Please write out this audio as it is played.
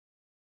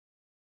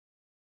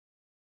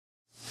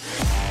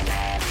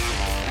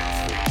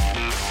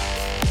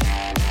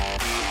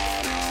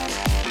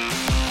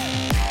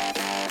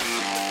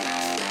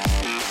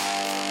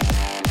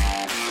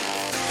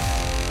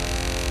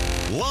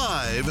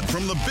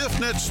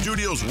FifthNet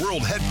Studios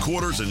World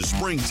Headquarters in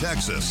Spring,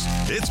 Texas,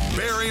 it's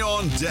Barry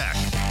on Deck,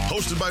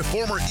 hosted by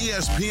former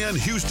ESPN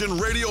Houston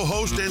radio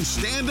host and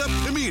stand-up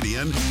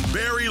comedian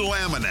Barry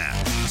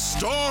Laminack,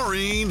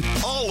 starring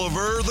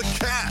Oliver the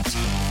Cat.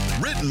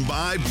 Written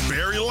by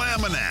Barry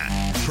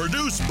Laminack,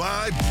 produced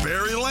by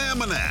Barry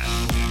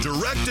Laminack,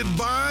 directed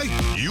by,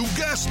 you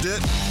guessed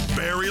it,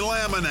 Barry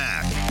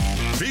Laminack.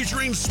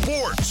 Featuring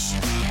sports,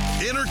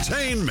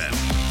 entertainment,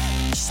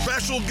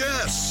 special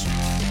guests,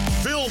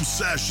 film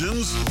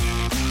sessions,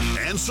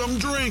 and some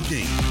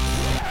drinking.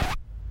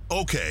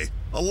 Okay,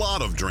 a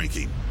lot of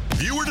drinking.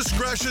 Viewer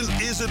discretion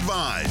is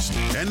advised.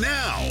 And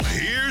now,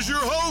 here's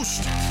your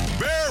host,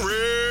 Barry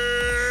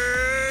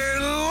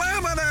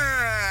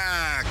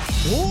Laminack.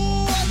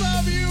 What's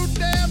up, you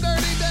damn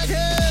dirty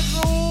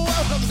deckheads?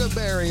 Welcome to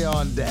Barry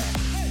on Deck.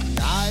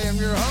 I am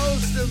your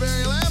host,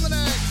 Barry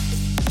Laminack.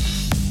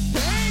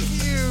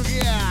 Thank you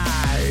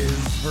guys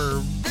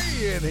for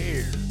being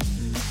here.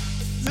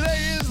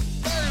 Today is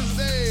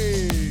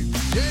Thursday,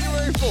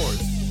 January 4th.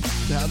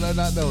 How did I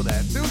not know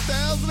that?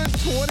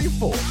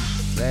 2024.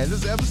 And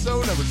this is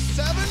episode number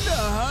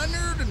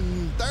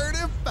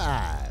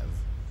 735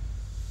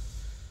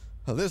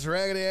 of this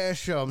raggedy ass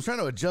show. I'm trying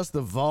to adjust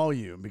the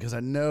volume because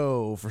I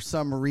know for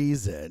some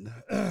reason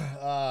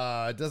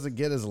it doesn't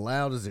get as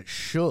loud as it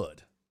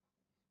should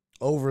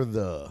over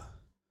the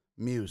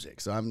music.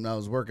 So I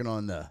was working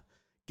on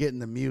getting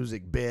the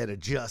music bed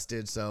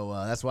adjusted. So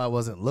that's why I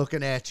wasn't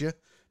looking at you.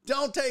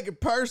 Don't take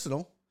it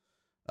personal.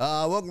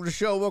 Welcome to the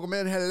show. Welcome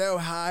in. Hello.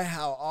 Hi.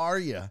 How are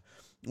you?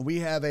 We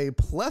have a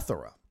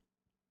plethora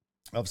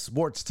of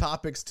sports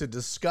topics to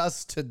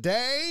discuss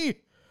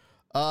today.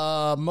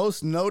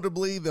 Most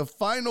notably, the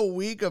final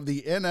week of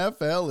the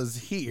NFL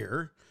is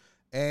here,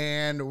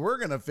 and we're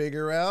going to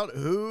figure out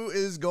who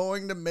is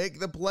going to make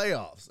the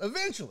playoffs.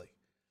 Eventually,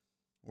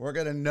 we're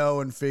going to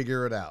know and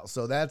figure it out.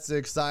 So that's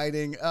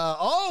exciting.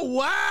 Oh,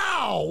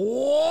 wow.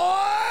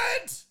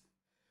 What?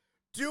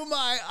 Do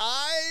my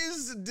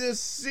eyes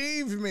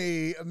deceive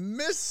me,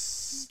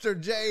 Mr.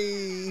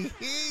 J.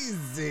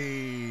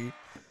 Easy?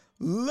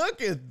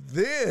 Look at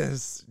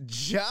this.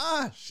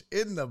 Josh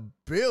in the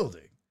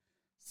building.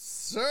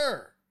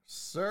 Sir,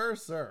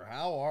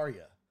 how are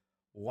you?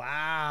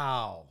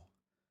 Wow.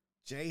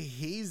 Jay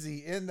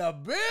Heasy in the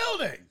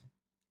building.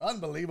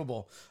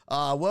 Unbelievable.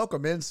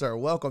 Welcome in, sir.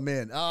 Welcome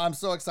in. I'm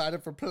so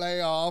excited for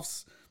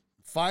playoffs.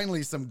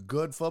 Finally, some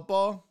good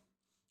football.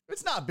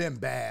 It's not been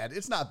bad.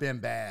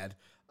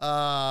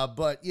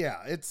 But yeah,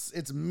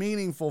 it's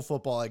meaningful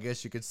football, I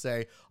guess you could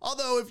say.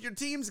 Although if your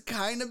team's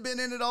kind of been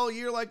in it all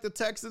year like the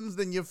Texans,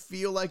 then you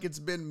feel like it's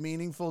been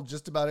meaningful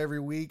just about every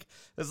week.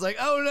 It's like,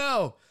 oh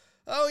no,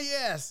 oh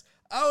yes,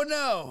 oh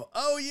no,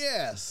 oh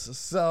yes.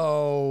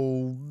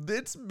 So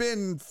it's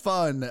been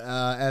fun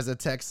as a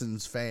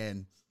Texans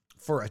fan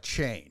for a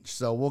change.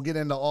 So we'll get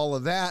into all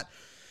of that.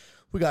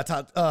 We got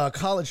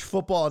college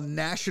football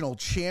national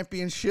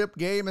championship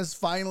game is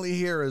finally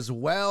here as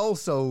well.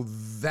 So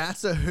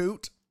that's a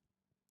hoot.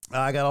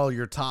 I got all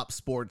your top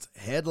sports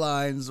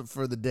headlines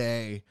for the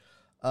day.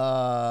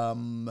 Let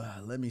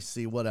me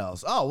see what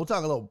else. Oh, we'll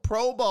talk a little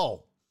Pro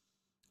Bowl.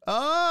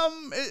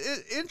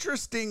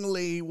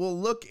 Interestingly, we'll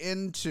look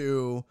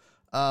into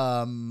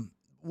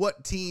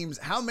what teams,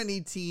 how many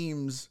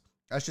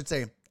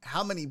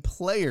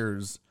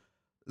players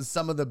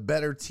some of the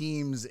better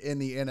teams in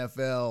the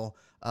NFL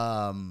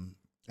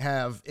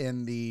have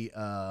in the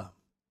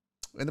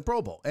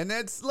Pro Bowl. And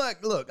it's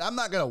look, I'm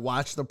not going to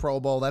watch the Pro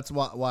Bowl. That's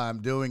why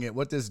I'm doing it.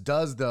 What this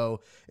does,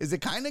 though, is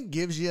it kind of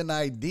gives you an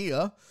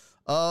idea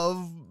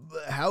of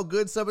how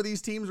good some of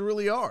these teams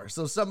really are.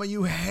 So some of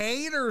you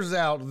haters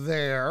out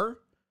there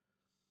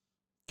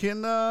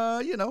can,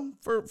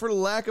 for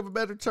lack of a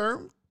better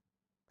term,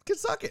 can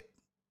suck it.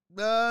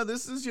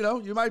 This is,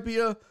 you might be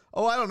a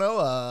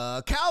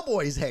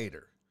Cowboys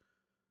hater.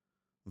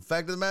 The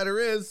fact of the matter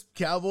is,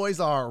 Cowboys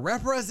are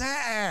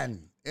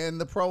representing in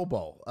the Pro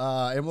Bowl.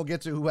 And we'll get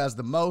to who has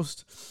the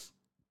most.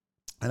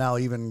 And I'll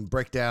even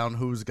break down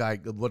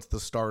what's the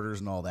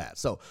starters and all that.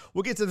 So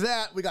we'll get to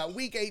that. We got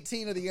week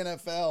 18 of the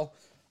NFL.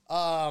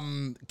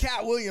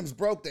 Cat Williams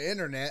broke the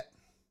internet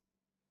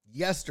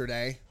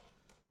yesterday.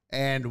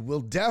 And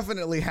we'll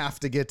definitely have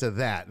to get to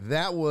that.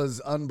 That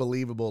was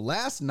unbelievable.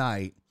 Last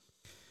night,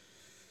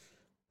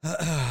 I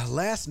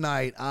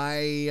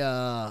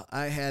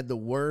had the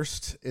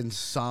worst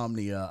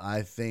insomnia,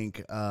 I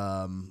think.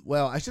 I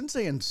shouldn't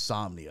say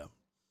insomnia.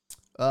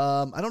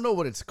 I don't know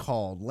what it's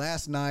called.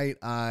 Last night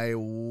I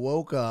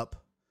woke up.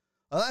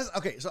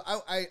 So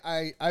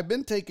I've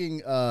been taking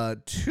 2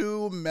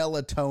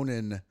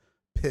 melatonin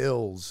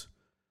pills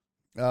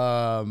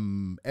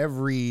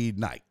every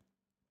night.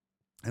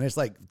 And it's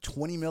like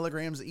 20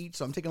 milligrams each.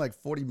 So I'm taking like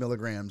 40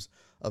 milligrams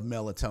of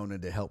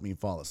melatonin to help me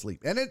fall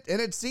asleep. And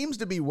it seems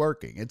to be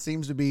working. It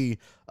seems to be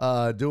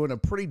doing a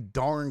pretty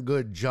darn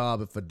good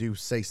job, if I do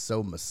say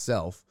so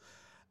myself.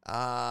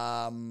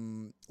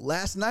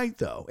 Last night,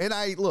 though, and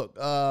a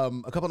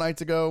couple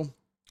nights ago,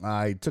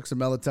 I took some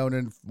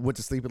melatonin, went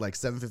to sleep at like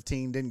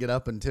 7:15, didn't get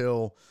up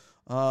until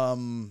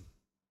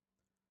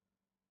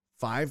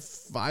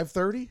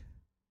 5:30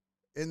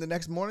 in the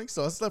next morning.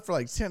 So I slept for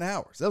like 10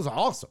 hours. That was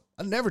awesome.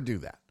 I never do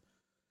that.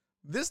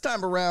 This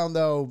time around,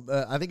 though,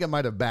 I think it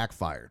might have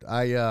backfired.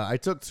 I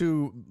took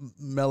 2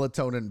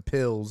 melatonin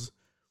pills,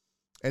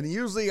 and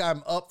usually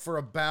I'm up for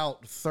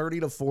about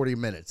 30 to 40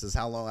 minutes is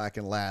how long I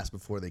can last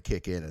before they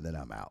kick in, and then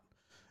I'm out.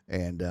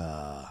 And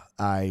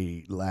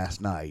I,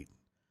 last night,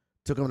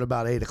 took them at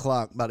about 8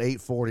 o'clock, about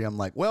 8:40. I'm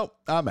like, well,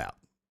 I'm out.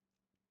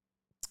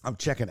 I'm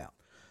checking out.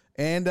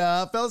 And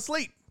fell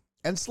asleep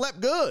and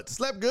slept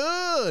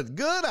good.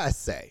 Good, I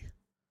say.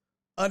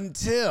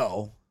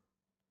 Until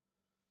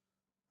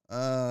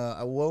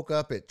I woke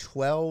up at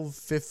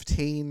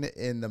 12:15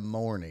 in the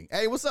morning.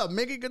 Hey, what's up,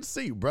 Mickey? Good to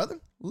see you, brother.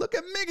 Look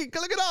at Mickey.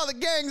 Look at all the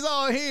gangs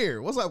all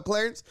here. What's up,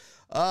 Clarence?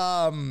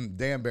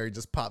 Damn, Barry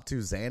just popped 2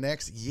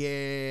 Xanax.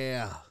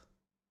 Yeah.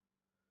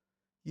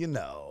 You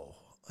know,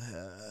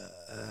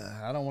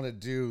 I don't want to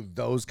do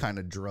those kind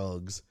of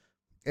drugs.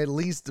 At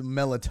least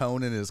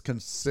melatonin is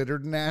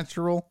considered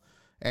natural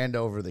and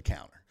over the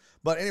counter.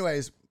 But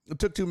anyways, I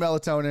took 2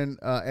 melatonin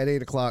at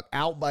 8 o'clock,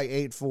 out by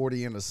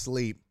 8:40 and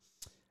asleep.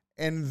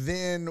 And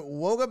then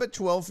woke up at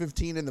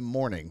 12:15 in the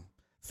morning,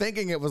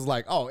 thinking it was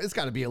like, oh, it's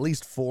got to be at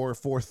least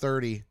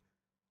 4:30.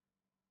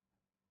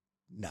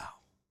 No.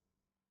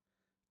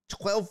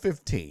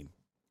 12:15.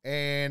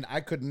 And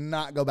I could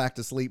not go back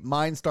to sleep.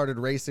 Mine started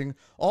racing.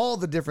 All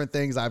the different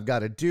things I've got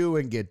to do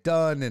and get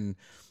done, and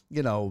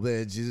you know,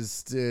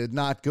 just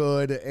not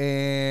good,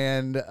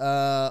 and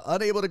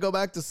unable to go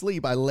back to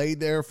sleep. I laid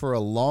there for a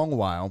long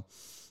while.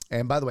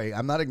 And by the way,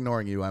 I'm not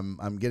ignoring you.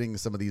 I'm getting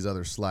some of these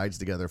other slides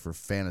together for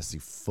fantasy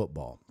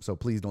football. So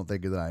please don't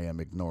think that I am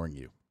ignoring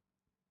you.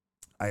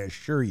 I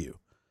assure you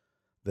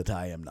that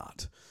I am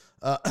not.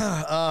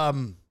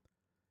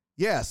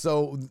 Yeah,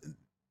 so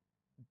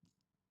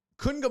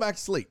couldn't go back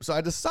to sleep. So I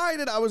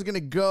decided I was going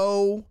to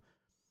go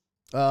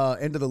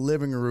into the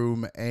living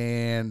room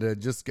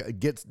and just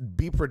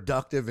be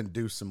productive and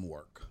do some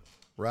work,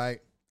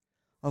 right?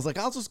 I was like,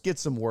 I'll just get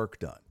some work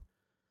done.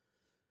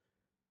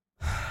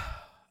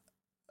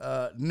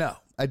 No,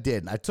 I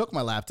didn't. I took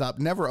my laptop,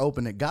 never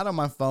opened it, got on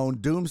my phone,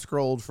 doom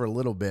scrolled for a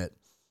little bit,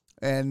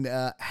 and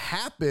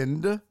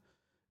happened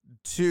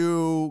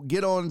to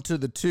get onto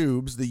the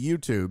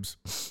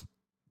YouTubes,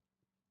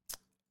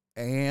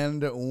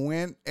 and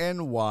went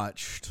and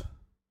watched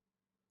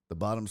the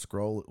bottom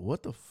scroll.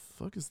 What the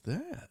fuck is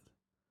that?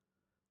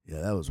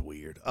 Yeah, that was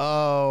weird.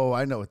 Oh,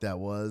 I know what that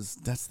was.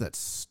 That's that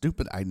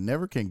stupid. I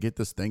never can get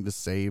this thing to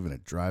save, and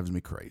it drives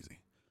me crazy.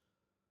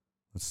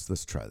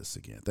 Let's try this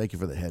again. Thank you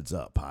for the heads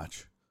up,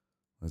 Potch.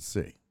 Let's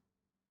see.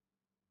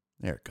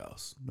 There it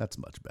goes. That's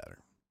much better.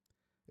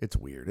 It's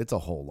weird. It's a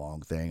whole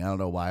long thing. I don't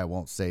know why it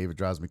won't save. It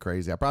drives me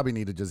crazy. I probably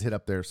need to just hit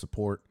up their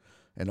support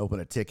and open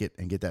a ticket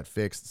and get that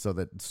fixed so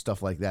that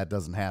stuff like that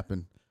doesn't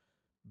happen.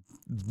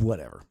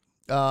 Whatever.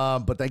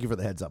 But thank you for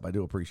the heads up. I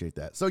do appreciate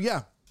that. So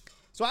yeah.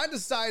 So I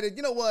decided,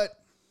 you know what?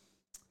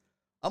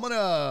 I'm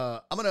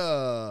gonna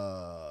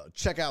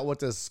check out what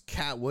this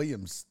Cat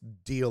Williams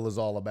deal is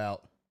all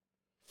about.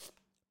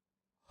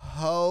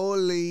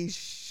 Holy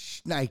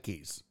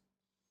shnikes.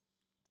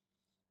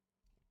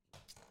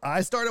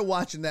 I started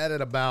watching that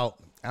at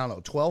about,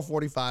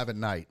 12:45 at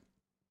night.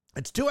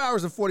 It's 2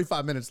 hours and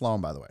 45 minutes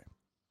long, by the way.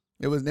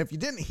 It was, if you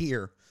didn't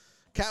hear,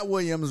 Cat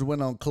Williams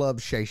went on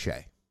Club Shay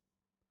Shay,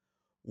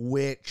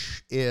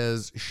 which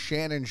is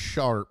Shannon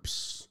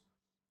Sharp's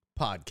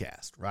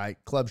podcast,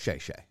 right? Club Shay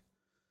Shay.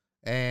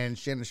 And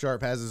Shannon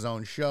Sharp has his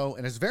own show,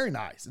 and it's very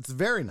nice. It's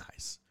very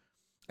nice.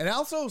 And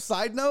also,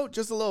 side note,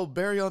 just a little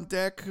Barry on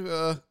deck.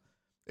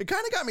 It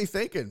kind of got me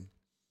thinking,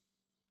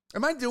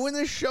 am I doing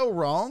this show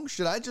wrong?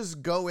 Should I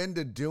just go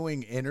into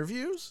doing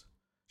interviews?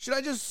 Should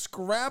I just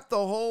scrap the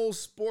whole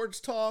sports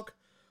talk?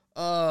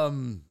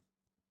 Should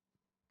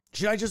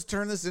I just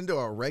turn this into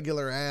a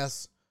regular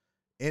ass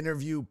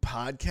interview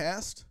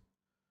podcast?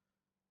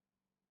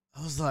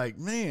 I was like,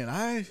 man,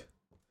 I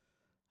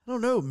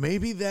don't know.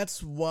 Maybe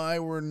that's why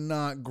we're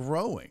not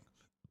growing.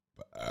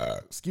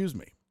 Excuse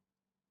me.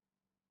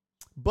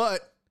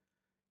 But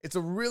it's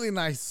a really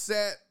nice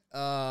set.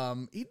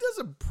 He does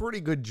a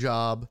pretty good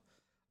job.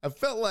 I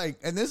felt like,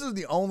 and this is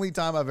the only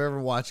time I've ever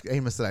watched,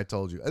 Amos said I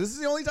told you, this is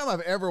the only time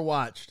I've ever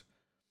watched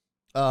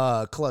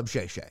Club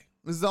Shay Shay.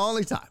 This is the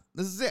only time.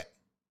 This is it.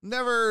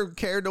 Never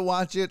cared to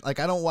watch it. Like,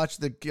 I don't watch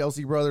the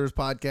Kelsey Brothers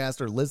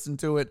podcast or listen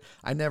to it.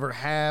 I never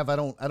have. I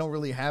don't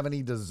really have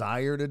any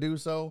desire to do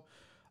so.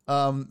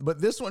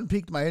 But this one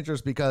piqued my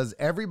interest because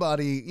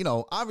everybody,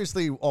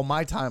 obviously on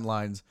my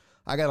timelines,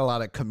 I got a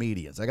lot of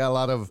comedians. I got a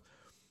lot of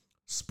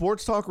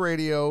sports talk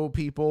radio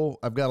people.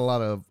 I've got a lot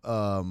of,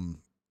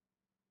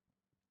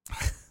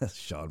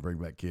 Sean, bring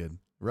back kid.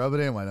 Rub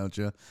it in, why don't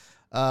you?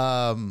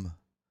 I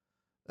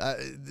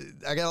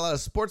got a lot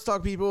of sports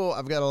talk people.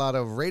 I've got a lot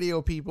of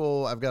radio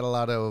people. I've got a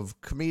lot of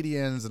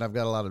comedians, and I've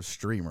got a lot of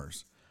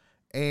streamers.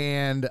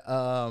 And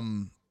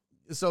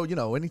so,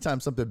 anytime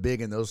something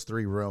big in those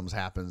three realms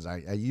happens,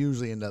 I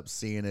usually end up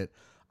seeing it.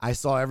 I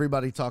saw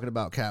everybody talking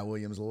about Cat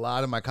Williams, a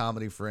lot of my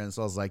comedy friends.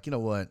 So I was like, you know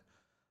what?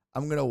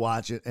 I'm going to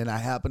watch it, and I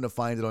happen to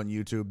find it on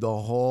YouTube, the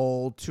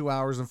whole 2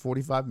 hours and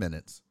 45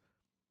 minutes.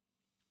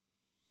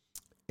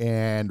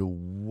 And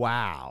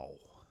wow,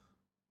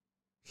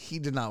 he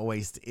did not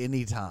waste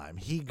any time.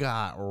 He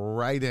got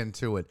right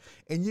into it.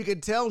 And you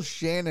could tell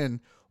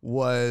Shannon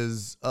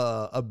was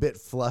a bit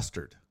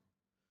flustered.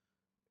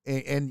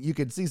 And you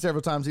could see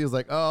several times he was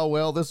like, oh,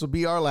 well, this will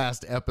be our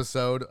last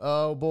episode.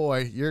 Oh,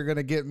 boy, you're going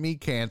to get me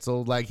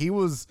canceled. Like, he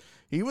was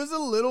a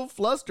little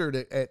flustered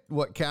at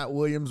what Cat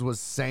Williams was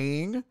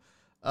saying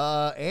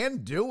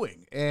and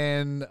doing.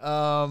 And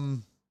I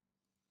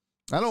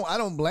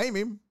don't blame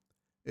him.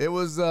 It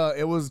was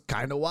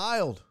kind of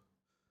wild.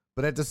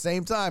 But at the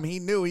same time, he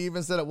knew. He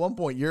even said at one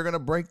point, you're going to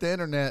break the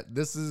internet.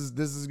 This is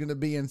going to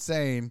be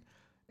insane.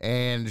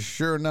 And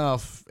sure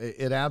enough,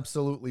 it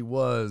absolutely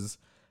was.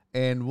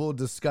 And we'll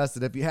discuss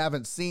it. If you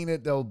haven't seen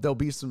it, there'll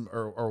be some,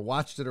 or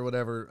watched it or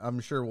whatever, I'm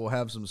sure we'll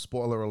have some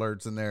spoiler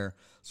alerts in there.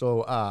 So,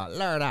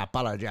 Lord, I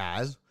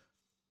apologize.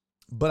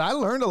 But I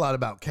learned a lot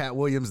about Cat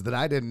Williams that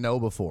I didn't know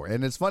before.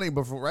 And it's funny,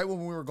 right when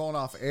we were going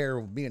off air,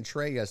 me and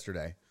Trey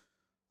yesterday,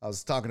 I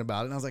was talking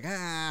about it, and I was like,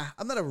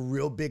 I'm not a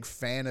real big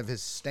fan of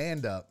his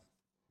stand-up.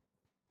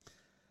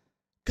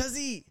 Because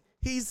he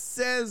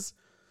says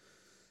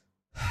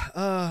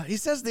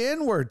the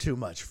N-word too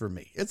much for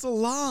me. It's a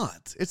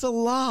lot.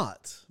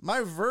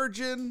 My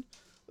virgin,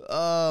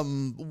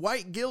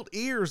 white guilt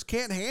ears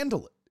can't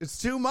handle it. It's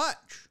too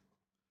much.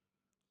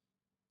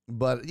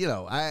 But,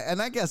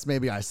 I guess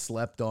maybe I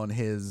slept on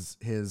his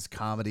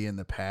comedy in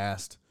the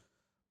past,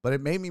 but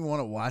it made me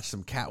want to watch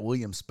some Cat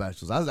Williams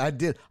specials. I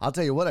did. I'll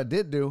tell you what, I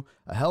did do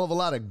a hell of a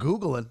lot of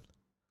Googling.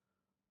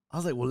 I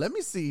was like, well, let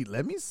me see.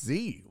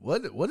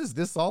 What is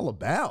this all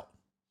about?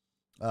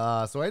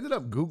 So I ended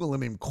up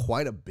Googling him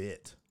quite a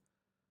bit.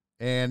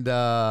 And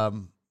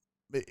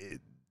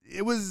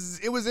it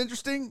was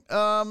interesting.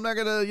 I'm not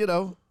going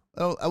to,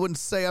 I wouldn't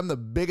say I'm the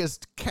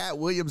biggest Cat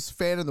Williams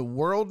fan in the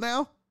world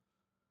now.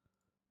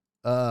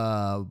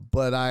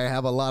 But I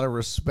have a lot of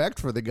respect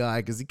for the guy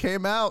because he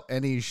came out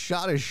and he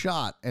shot his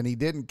shot and he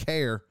didn't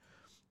care.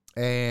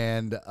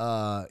 And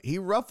he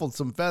ruffled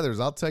some feathers,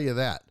 I'll tell you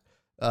that.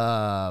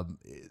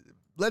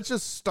 Let's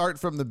just start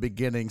from the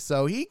beginning.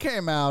 So he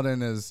came out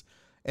and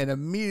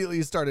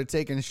immediately started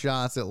taking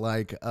shots at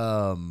like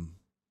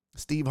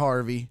Steve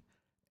Harvey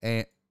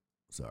and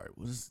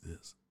what is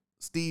this?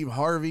 Steve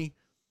Harvey.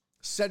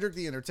 Cedric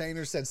the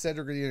Entertainer said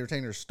Cedric the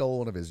Entertainer stole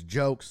one of his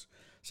jokes.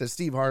 Said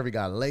Steve Harvey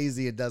got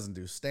lazy. It doesn't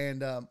do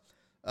stand-up.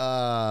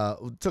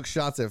 Took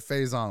shots at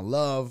Faison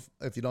Love.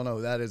 If you don't know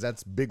who that is,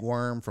 that's Big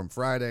Worm from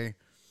Friday.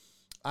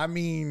 I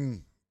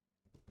mean,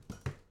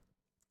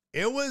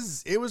 it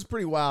was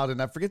pretty wild.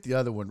 And I forget the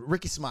other one,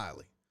 Ricky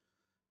Smiley.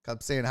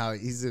 Kept saying how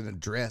he's in a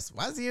dress.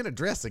 Why is he in a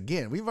dress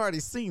again? We've already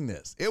seen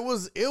this. It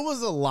was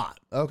a lot.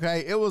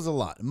 Okay, it was a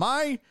lot.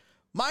 My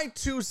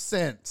 2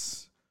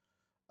 cents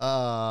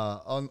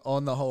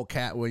on the whole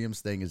Cat Williams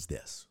thing is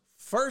this.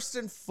 First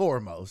and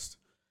foremost,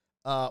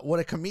 what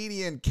a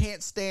comedian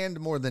can't stand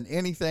more than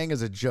anything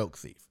is a joke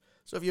thief.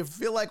 So if you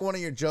feel like one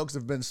of your jokes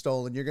have been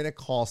stolen, you're going to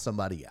call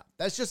somebody out.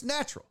 That's just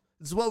natural.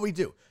 This is what we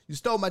do. You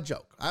stole my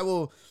joke.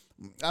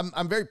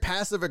 I'm very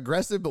passive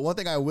aggressive, but one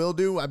thing I will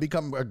do, I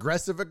become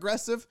aggressive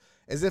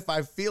as if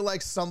I feel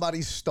like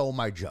somebody stole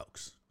my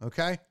jokes.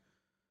 Okay.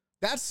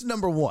 That's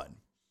number one.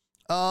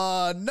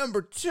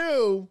 Number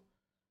two,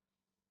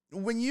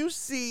 when you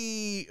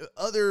see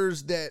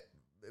others that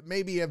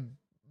maybe have,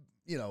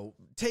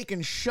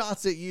 taken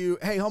shots at you.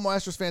 Hey, Homo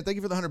Astros fan, thank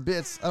you for the 100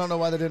 bits. I don't know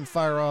why they didn't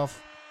fire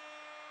off.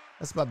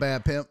 That's my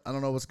bad, pimp. I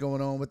don't know what's going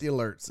on with the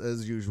alerts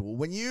as usual.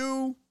 When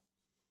you,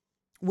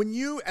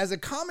 as a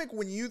comic,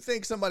 when you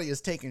think somebody is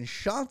taking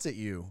shots at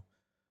you,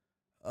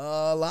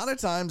 a lot of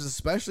times,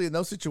 especially in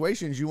those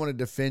situations, you want to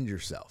defend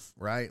yourself,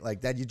 right?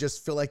 Like that, you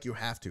just feel like you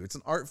have to. It's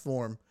an art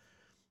form,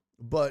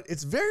 but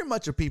it's very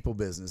much a people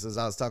business, as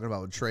I was talking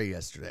about with Trey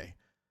yesterday.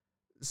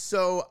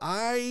 So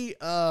I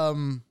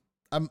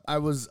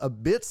was a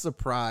bit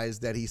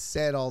surprised that he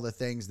said all the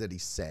things that he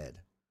said.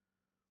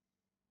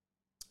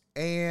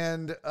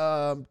 And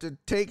to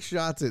take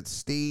shots at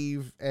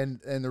Steve and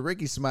the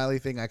Ricky Smiley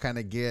thing, I kind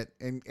of get.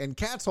 And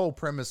Cat's whole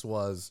premise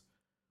was,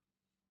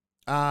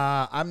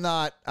 I'm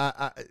not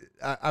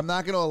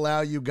going to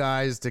allow you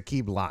guys to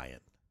keep lying.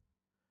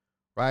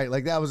 Right?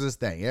 Like that was his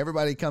thing.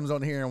 Everybody comes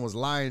on here and was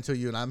lying to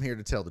you, and I'm here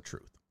to tell the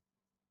truth.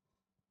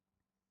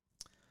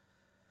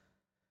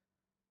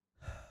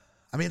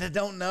 I mean, I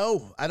don't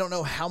know. I don't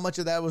know how much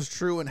of that was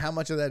true and how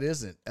much of that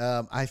isn't.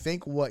 I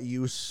think what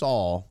you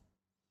saw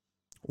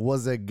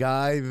was a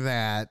guy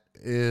that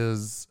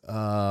is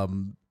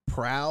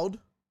proud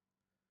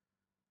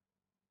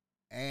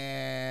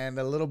and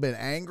a little bit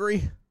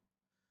angry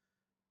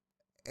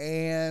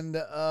and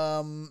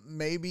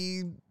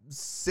maybe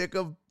sick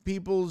of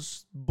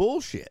people's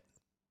bullshit.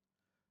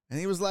 And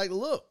he was like,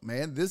 look,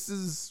 man, this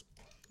is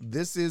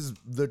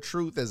the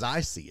truth as I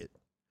see it.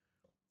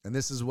 And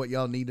this is what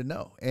y'all need to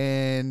know.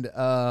 And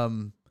I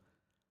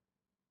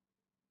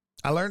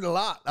learned a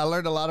lot. I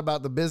learned a lot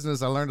about the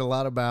business. I learned a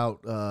lot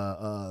about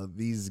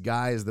these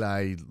guys that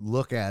I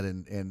look at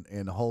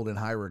and hold in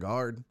high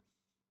regard.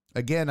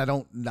 Again,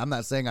 I'm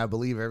not saying I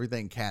believe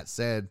everything Cat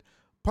said.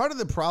 Part of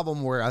the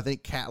problem where I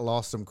think Cat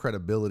lost some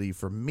credibility,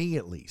 for me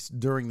at least,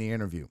 during the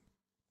interview,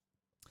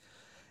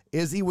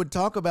 is he would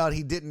talk about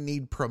he didn't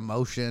need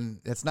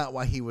promotion. That's not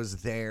why he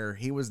was there.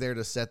 He was there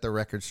to set the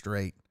record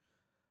straight.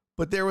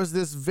 But there was a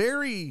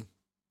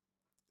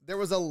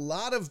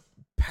lot of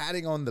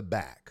patting on the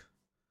back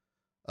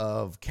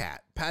of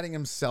Cat, patting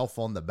himself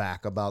on the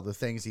back about the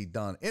things he'd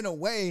done in a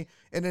way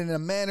and in a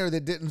manner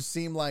that didn't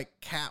seem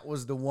like Cat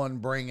was the one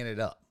bringing it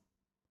up.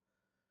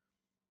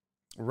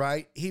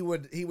 Right? He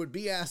would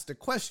be asked a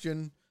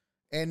question,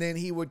 and then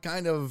he would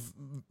kind of,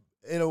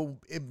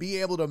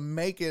 be able to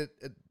make it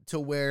to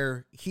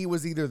where he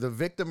was either the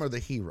victim or the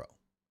hero.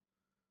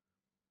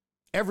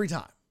 Every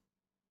time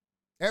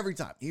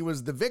he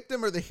was the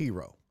victim or the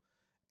hero.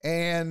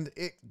 And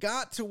it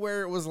got to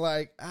where it was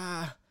like,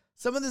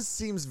 some of this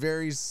seems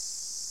very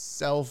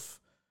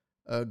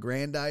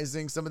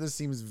self-aggrandizing. Some of this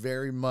seems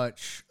very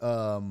much,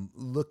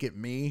 look at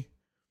me,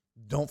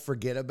 don't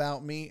forget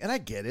about me. And I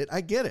get it. I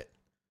get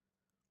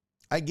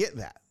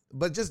that.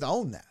 But just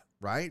own that,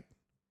 right?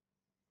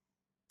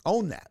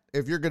 Own that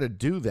if you're going to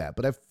do that.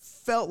 But I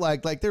felt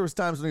like there was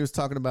times when he was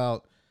talking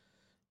about,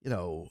 I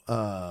don't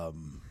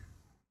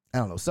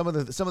know, some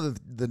of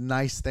the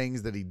nice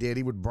things that he did.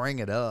 He would bring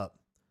it up.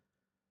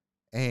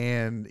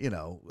 And,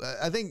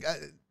 I think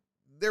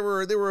there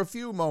were a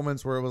few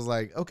moments where it was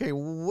like, okay,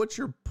 what's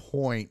your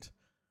point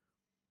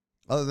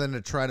other than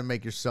to try to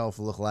make yourself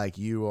look like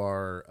you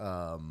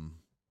are,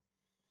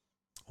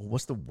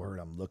 what's the word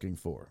I'm looking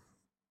for?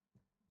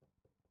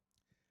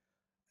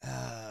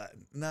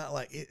 Not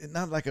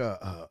like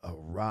a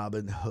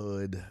Robin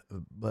Hood,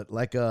 but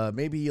like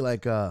maybe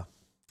like a,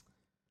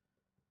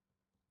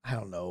 I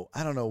don't know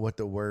what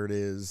the word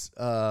is.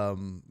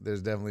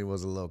 There's definitely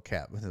was a little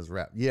cap in his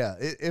rap. Yeah,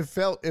 it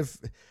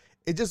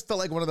just felt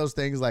like one of those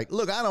things like,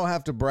 look, I don't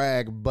have to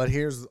brag, but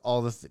here's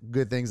all the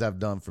good things I've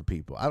done for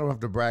people. I don't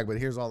have to brag, but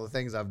here's all the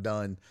things I've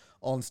done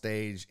on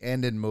stage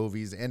and in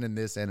movies and in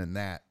this and in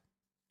that.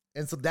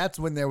 And so that's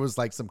when there was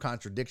like some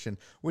contradiction,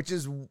 which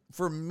is,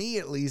 for me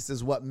at least,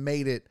 is what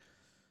made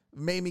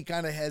me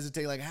kind of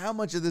hesitate. Like, how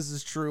much of this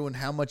is true and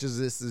how much of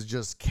this is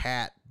just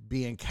Cat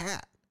being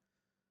Cat?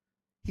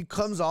 He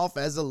comes off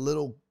as a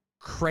little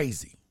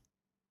crazy.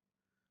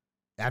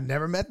 I've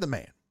never met the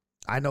man.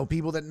 I know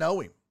people that know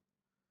him.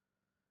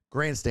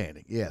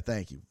 Grandstanding. Yeah,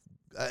 thank you.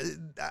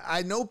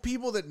 I know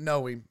people that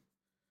know him.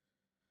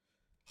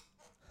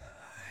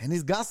 And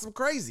he's got some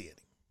crazy in him.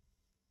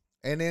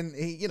 And then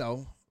he,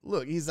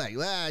 look, he's like,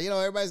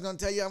 everybody's going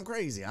to tell you I'm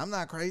crazy. I'm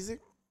not crazy.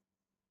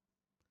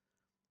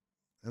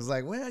 It's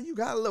like, well, you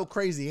got a little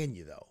crazy in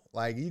you, though.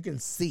 Like, you can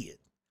see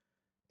it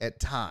at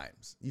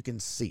times. You can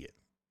see it.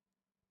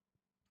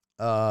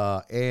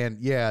 And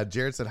yeah,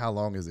 Jared said, how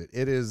long is it?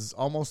 It is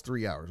almost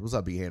 3 hours. What's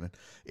up, B. Hannon?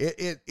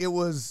 It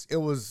was a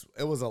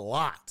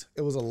lot.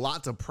 It was a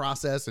lot to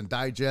process and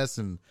digest.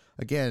 And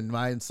again,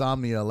 my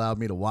insomnia allowed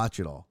me to watch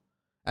it all.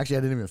 Actually,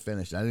 I didn't even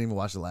finish. I didn't even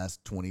watch the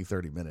last 20,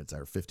 30 minutes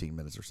or 15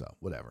 minutes or so,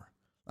 whatever.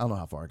 I don't know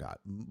how far I got.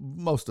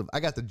 I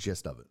got the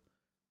gist of it.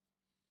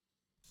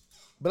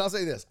 But I'll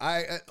say this.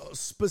 I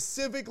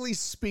specifically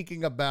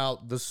speaking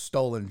about the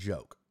stolen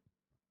joke.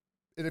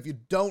 And if you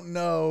don't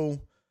know,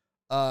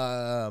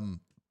 I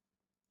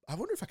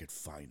wonder if I could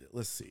find it.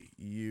 Let's see.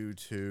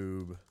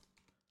 YouTube.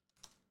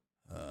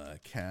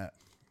 Cat.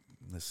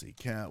 Let's see.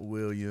 Cat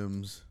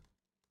Williams.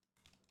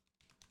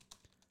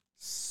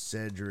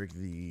 Cedric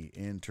the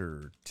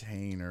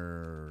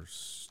Entertainer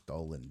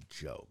stolen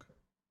joke.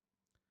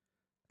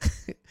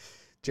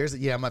 Jared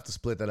said, yeah, I'm going to have to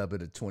split that up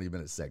into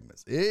 20-minute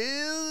segments.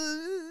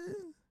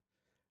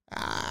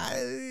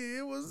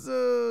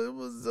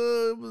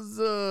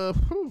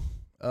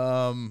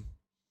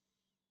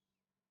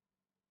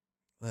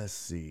 Let's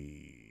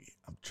see.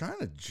 I'm trying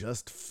to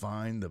just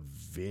find the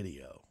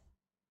video.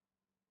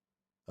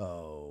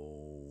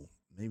 Oh,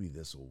 maybe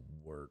this will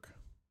work.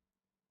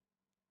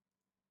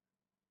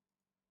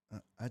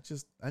 I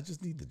just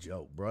need the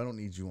joke, bro. I don't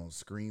need you on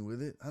screen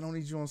with it.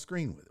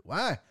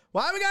 Why?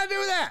 Why we gotta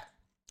do that?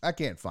 I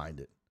can't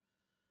find it.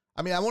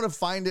 I mean, I want to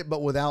find it,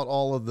 but without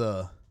all of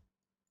the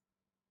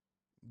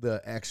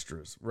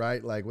extras,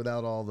 right? Like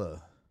without all the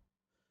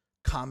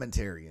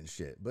commentary and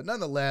shit. But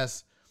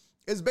nonetheless,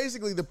 it's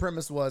basically the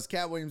premise was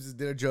Cat Williams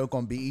did a joke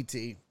on BET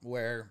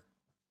where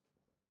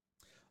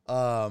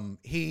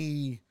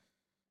he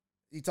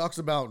talks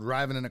about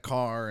driving in a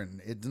car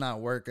and it's not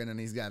working, and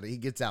he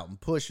gets out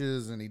and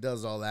pushes and he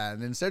does all that.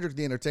 And then Cedric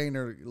the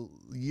Entertainer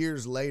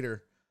years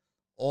later,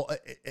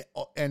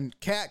 and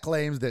Cat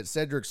claims that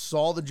Cedric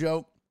saw the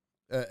joke,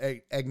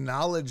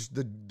 acknowledged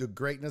the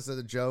greatness of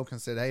the joke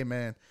and said, hey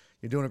man,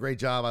 you're doing a great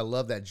job. I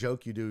love that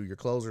joke you do. Your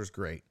closer's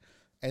great.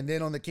 And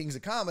then on the Kings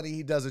of Comedy,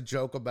 he does a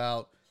joke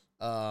about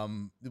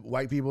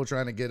white people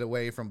trying to get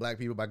away from black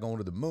people by going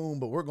to the moon,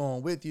 but we're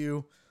going with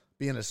you.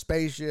 Being a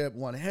spaceship,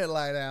 one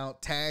headlight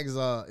out, tags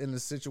in the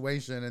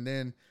situation, and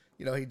then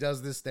he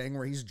does this thing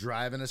where he's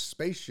driving a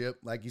spaceship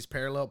like he's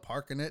parallel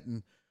parking it,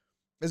 and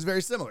it's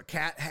very similar.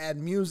 Cat had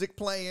music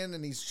playing,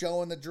 and he's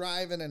showing the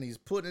driving, and he's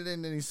putting it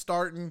in, and he's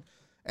starting,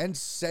 And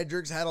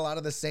Cedric's had a lot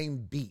of the same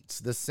beats,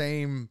 the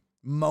same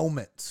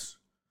moments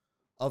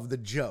of the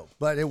joke,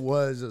 but it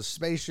was a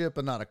spaceship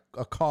and not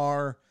a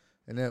car.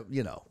 And it,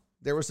 you know,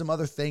 there were some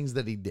other things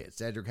that he did.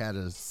 Cedric had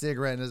a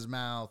cigarette in his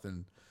mouth,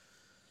 and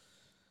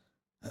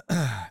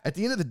at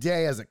the end of the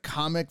day, as a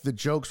comic, the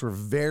jokes were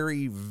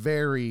very,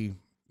 very,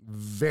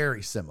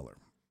 very similar.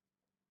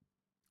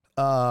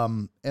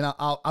 And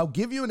I'll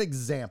give you an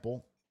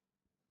example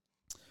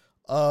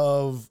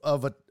of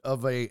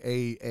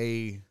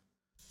a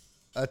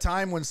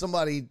time when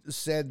somebody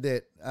said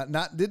that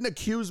didn't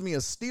accuse me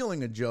of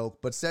stealing a joke,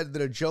 but said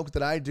that a joke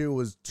that I do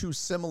was too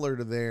similar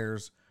to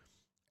theirs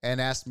and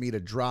asked me to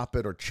drop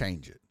it or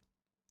change it.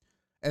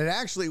 And it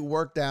actually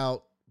worked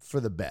out for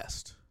the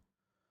best.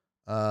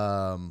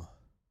 Ever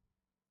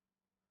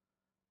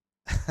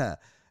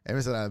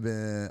since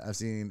I've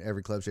seen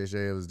every Club Shay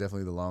Shay. It was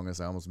definitely the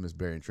longest. I almost missed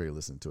Barry and Trey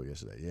listening to it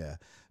yesterday. Yeah.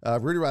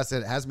 Rudy Ross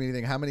said, ask me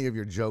anything. How many of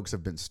your jokes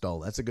have been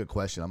stolen? That's a good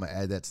question. I'm going to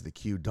add that to the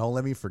queue. Don't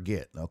let me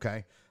forget.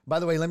 Okay. By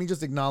the way, let me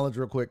just acknowledge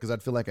real quick, because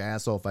I'd feel like an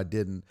asshole if I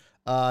didn't.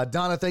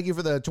 Donna, thank you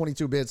for the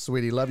 22 bits,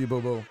 sweetie. Love you,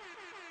 boo boo.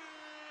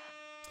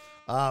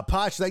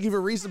 Poch, thank you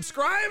for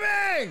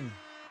resubscribing.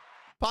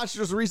 Poch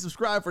just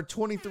resubscribed for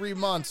 23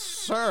 months,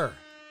 sir.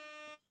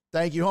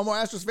 Thank you. Homo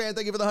Astros fan,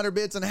 thank you for the 100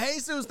 bits. And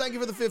Jesus, thank you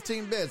for the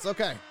 15 bits.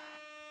 Okay.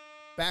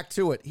 Back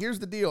to it. Here's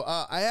the deal.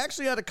 I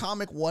actually had a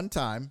comic one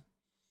time.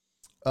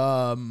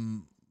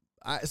 So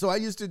I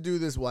used to do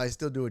this. Well, I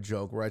still do a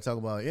joke where I talk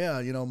about,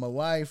 yeah, you know, my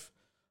wife,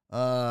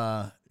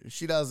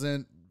 she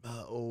doesn't,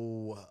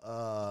 trying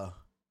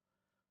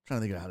to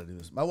think of how to do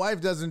this. My wife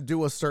doesn't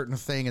do a certain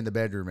thing in the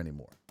bedroom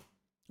anymore.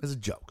 It's a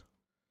joke.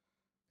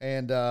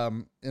 And,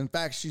 in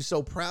fact, she's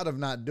so proud of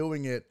not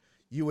doing it.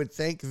 You would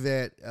think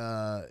that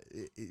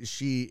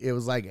it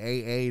was like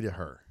AA to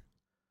her.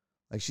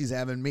 Like, she's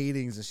having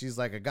meetings and she's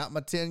like, I got my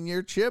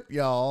 10-year chip,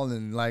 y'all.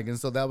 And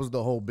so that was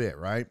the whole bit,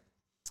 right?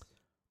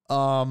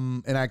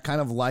 And I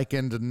kind of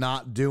likened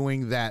not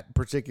doing that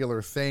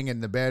particular thing in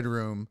the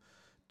bedroom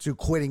to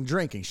quitting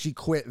drinking. She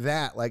quit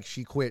that like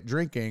she quit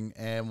drinking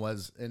and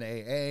was in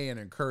AA and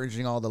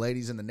encouraging all the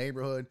ladies in the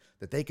neighborhood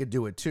that they could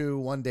do it too,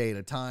 one day at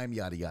a time,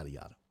 yada, yada,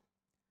 yada.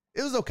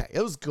 It was okay.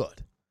 It was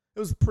good. It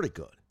was pretty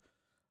good.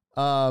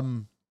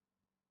 And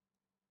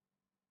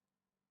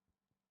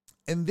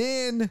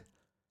then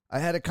I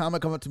had a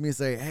comic come up to me and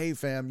say, hey,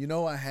 fam, you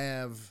know, I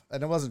have,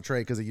 and it wasn't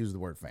Trey because he used the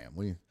word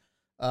fam.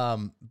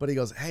 But he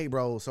goes, hey,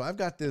 bro, so I've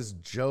got this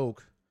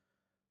joke,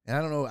 and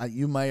I don't know,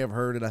 you may have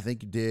heard it. I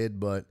think you did,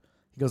 but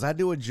he goes, I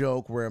do a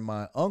joke where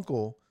my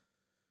uncle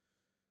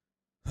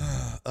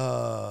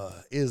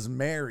is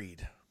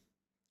married,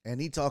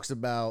 and he talks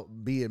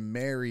about being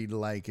married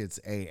like it's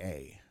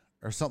AA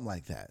or something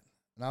like that.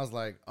 And I was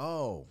like,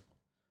 oh,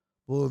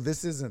 well,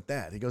 this isn't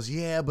that. He goes,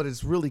 yeah, but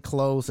it's really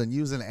close and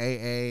using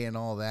AA and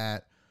all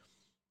that.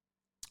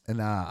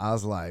 And I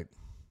was like,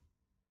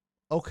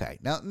 okay.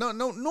 Now, no,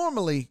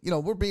 normally, you know,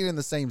 we're being in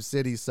the same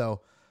city,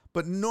 so,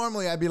 but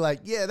normally I'd be like,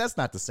 yeah, that's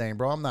not the same,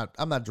 bro. I'm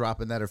not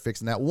dropping that or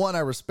fixing that. One, I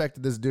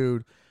respected this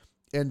dude.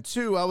 And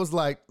two, I was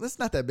like, that's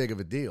not that big of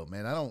a deal,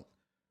 man.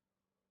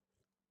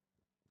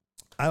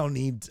 I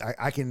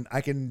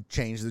can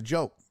change the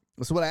joke.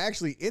 So what I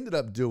actually ended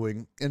up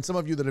doing, and some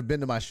of you that have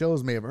been to my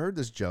shows may have heard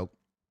this joke,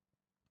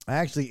 I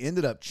actually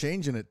ended up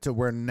changing it to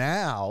where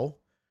now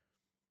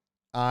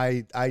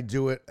I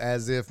do it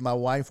as if my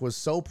wife was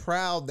so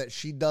proud that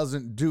she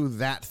doesn't do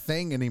that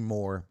thing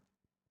anymore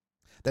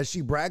that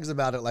she brags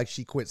about it like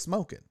she quit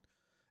smoking.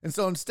 And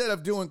so instead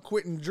of doing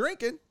quitting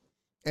drinking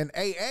and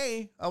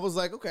AA, I was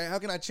like, okay, how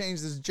can I change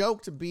this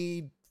joke to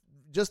be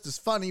just as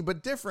funny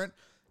but different?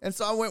 And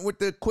so I went with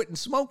the quitting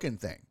smoking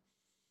thing.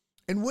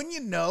 And when you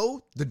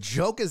know, the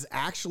joke is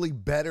actually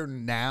better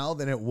now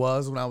than it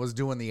was when I was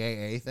doing the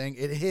AA thing.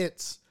 It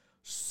hits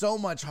so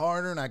much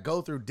harder, and I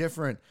go through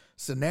different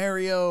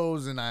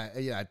scenarios, and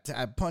I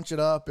punch it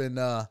up, and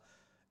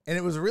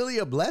it was really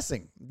a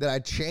blessing that I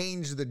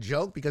changed the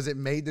joke because it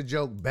made the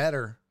joke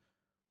better.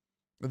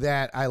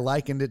 That I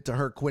likened it to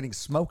her quitting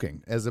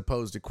smoking as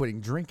opposed to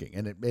quitting drinking,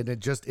 and it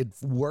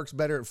works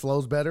better, it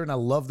flows better, and I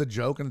love the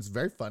joke, and it's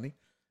very funny,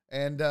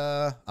 and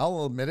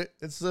I'll admit it,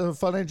 it's a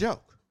funny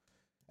joke.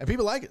 And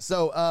people like it.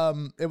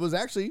 So it was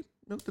actually,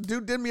 the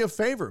dude did me a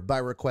favor by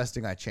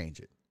requesting I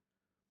change it.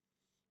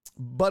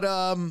 But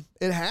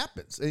it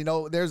happens. You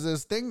know, there's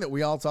this thing that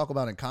we all talk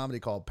about in comedy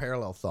called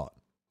parallel thought.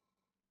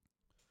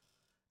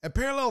 And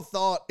parallel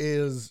thought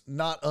is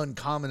not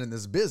uncommon in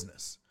this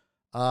business.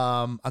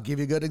 I'll give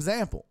you a good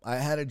example. I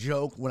had a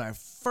joke when I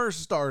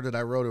first started.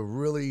 I wrote a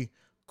really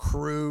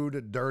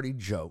crude, dirty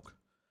joke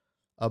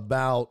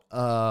about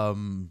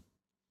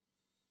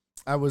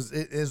it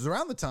was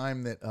around the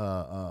time that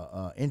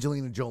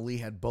Angelina Jolie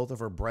had both of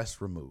her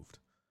breasts removed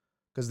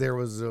because there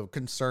was a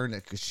concern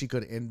that she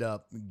could end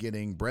up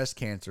getting breast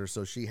cancer.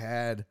 So she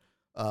had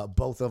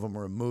both of them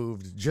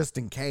removed just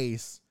in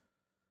case.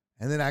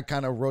 And then I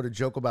kind of wrote a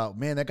joke about,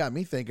 man, that got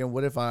me thinking,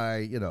 could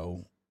I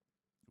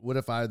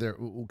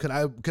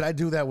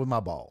do that with my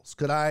balls?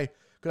 Could I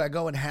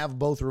go and have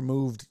both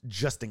removed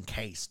just in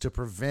case to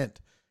prevent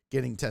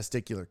getting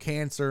testicular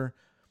cancer?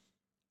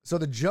 So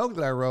the joke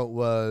that I wrote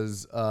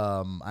was,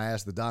 I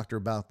asked the doctor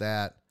about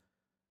that.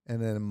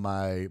 And then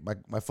my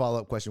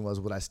follow-up question was,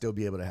 would I still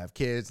be able to have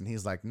kids? And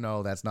he's like,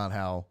 no, that's not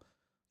how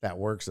that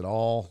works at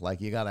all.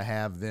 Like, you got to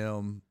have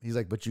them. He's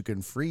like, but you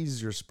can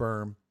freeze your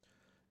sperm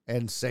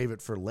and save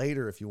it for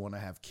later if you want to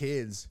have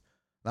kids.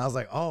 And I was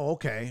like, oh,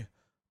 okay.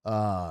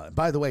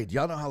 By the way, do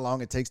y'all know how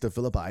long it takes to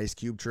fill up an ice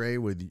cube tray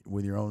with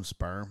your own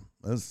sperm?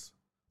 That's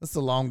a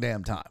long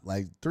damn time,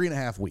 like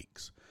 3.5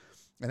 weeks.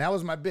 And that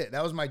was my bit.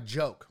 That was my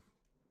joke.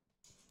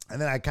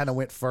 And then I kind of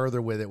went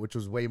further with it, which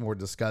was way more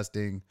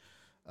disgusting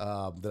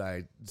that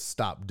I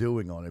stopped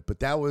doing on it.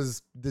 But that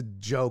was the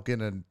joke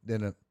in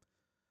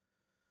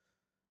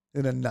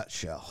a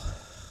nutshell.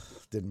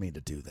 Didn't mean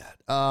to do that.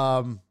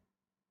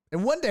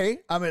 And one day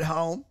I'm at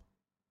home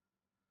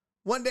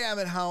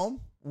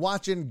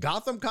watching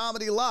Gotham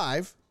Comedy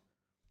Live,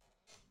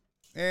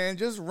 and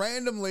just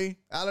randomly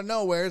out of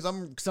nowhere,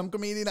 some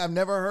comedian I've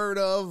never heard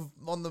of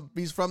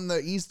he's from the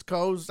East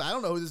Coast. I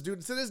don't know who this dude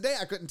is. To this day,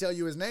 I couldn't tell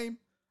you his name.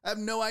 I have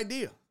no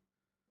idea.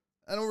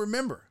 I don't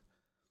remember.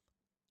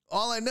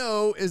 All I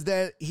know is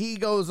that he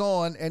goes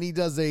on and he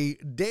does a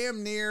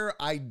damn near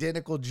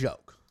identical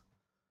joke.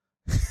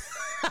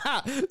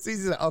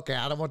 Cece's like, okay,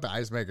 I don't want the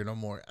ice maker no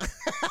more.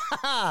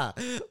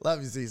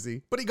 Love you,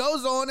 Cece. But he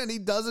goes on and he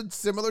does a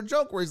similar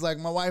joke where he's like,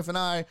 my wife and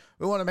I,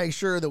 we want to make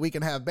sure that we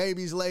can have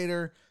babies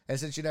later. And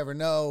since you never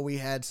know, we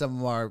had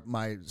some of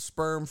my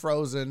sperm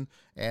frozen.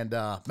 And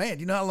man,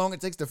 you know how long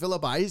it takes to fill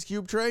up an ice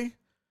cube tray? And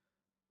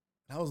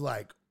I was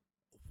like,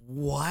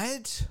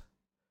 what?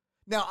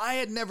 Now, I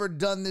had never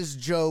done this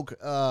joke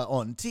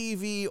on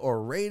TV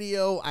or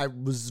radio. I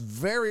was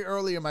very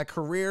early in my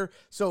career.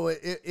 So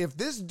if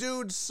this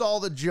dude saw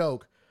the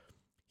joke,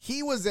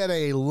 he was at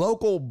a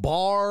local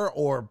bar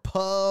or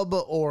pub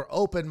or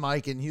open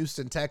mic in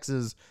Houston,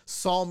 Texas,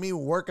 saw me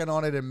working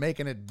on it and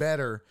making it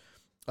better,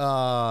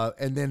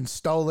 and then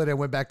stole it and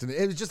went back to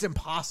it. It was just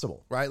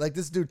impossible, right? Like,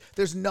 this dude,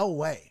 there's no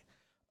way.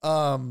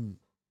 So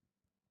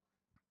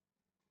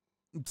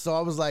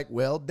I was like,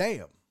 well,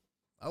 damn.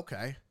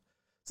 Okay.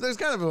 So there's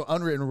kind of an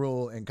unwritten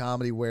rule in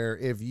comedy where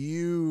if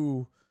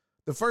the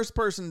first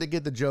person to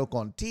get the joke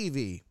on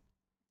TV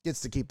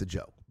gets to keep the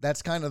joke.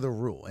 That's kind of the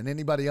rule. And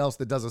anybody else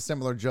that does a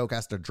similar joke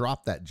has to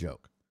drop that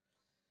joke.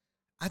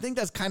 I think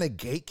that's kind of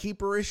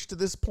gatekeeperish to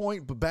this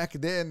point, but back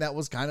then that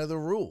was kind of the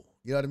rule.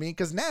 You know what I mean?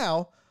 Because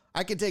now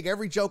I can take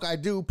every joke I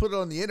do, put it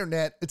on the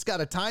internet. It's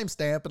got a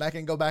timestamp, and I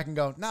can go back and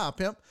go, nah,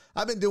 pimp,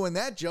 I've been doing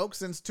that joke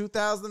since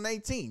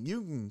 2018.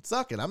 You can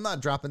suck it. I'm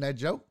not dropping that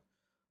joke.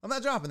 I'm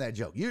not dropping that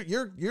joke.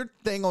 Your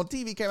thing on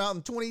TV came out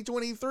in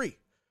 2023.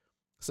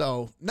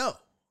 So no,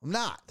 I'm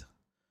not.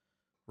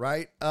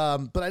 Right.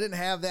 But I didn't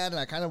have that. And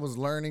I kind of was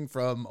learning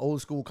from old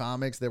school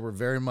comics that were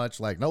very much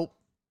like, nope,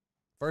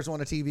 first one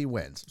on TV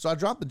wins. So I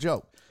dropped the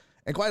joke.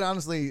 And quite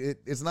honestly,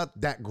 it's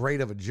not that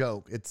great of a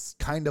joke. It's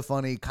kind of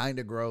funny, kind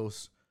of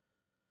gross.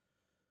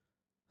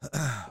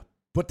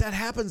 But that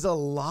happens a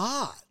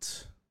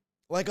lot.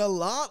 Like a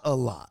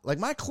lot. Like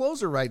my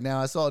closer right now,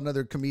 I saw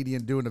another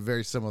comedian doing a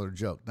very similar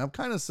joke. And I'm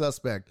kind of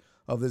suspect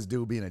of this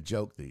dude being a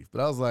joke thief.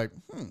 But I was like,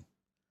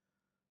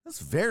 that's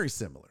very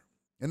similar.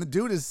 And the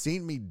dude has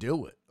seen me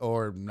do it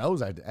or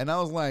knows I did. And I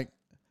was like,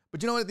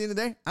 but you know what? At the end of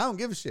the day, I don't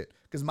give a shit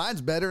because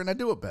mine's better and I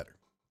do it better.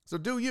 So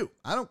do you.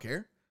 I don't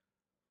care.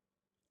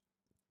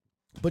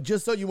 But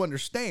just so you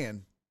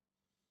understand,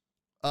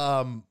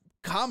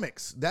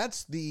 comics,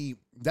 that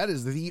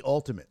is the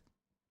ultimate.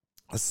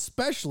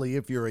 Especially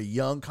if you're a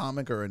young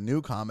comic or a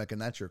new comic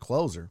and that's your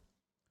closer,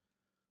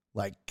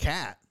 like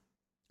Cat,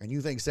 and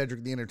you think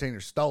Cedric the Entertainer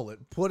stole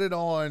it, put it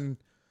on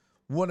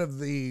one of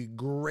the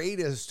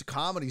greatest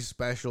comedy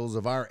specials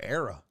of our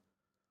era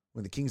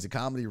when the Kings of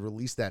Comedy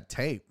released that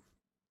tape.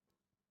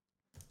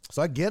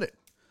 So I get it.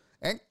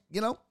 And, you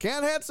know,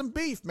 Cat had some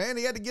beef, man.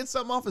 He had to get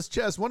something off his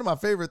chest. One of my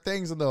favorite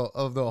things of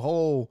the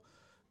whole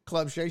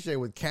Club Shay Shay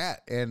with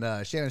Cat and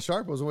Shannon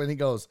Sharp was when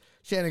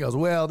Shannon goes,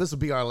 well, this will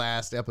be our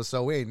last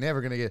episode. We ain't never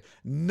going to get,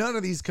 none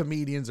of these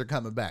comedians are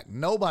coming back.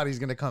 Nobody's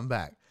going to come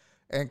back.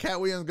 And Cat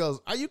Williams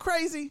goes, are you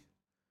crazy?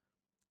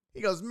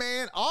 He goes,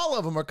 man, all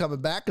of them are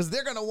coming back because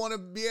they're going to want to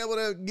be able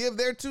to give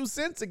their 2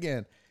 cents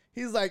again.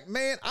 He's like,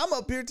 man, I'm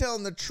up here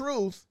telling the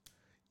truth.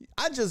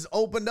 I just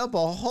opened up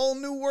a whole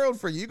new world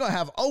for you. You're going to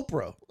have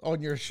Oprah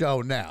on your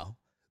show now.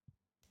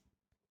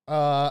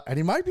 And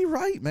he might be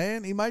right,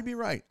 man. He might be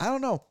right. I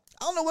don't know.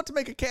 I don't know what to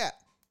make of Cat.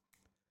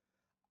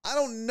 I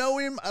don't know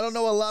him. I don't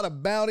know a lot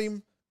about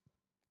him.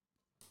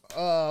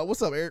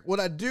 What's up, Eric? What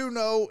I do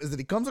know is that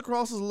he comes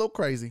across as a little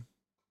crazy.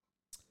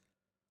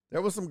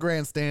 There was some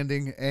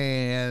grandstanding,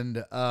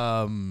 and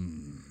I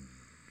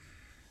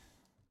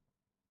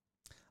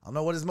don't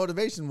know what his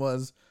motivation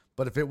was,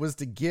 but if it was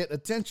to get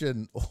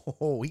attention,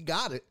 he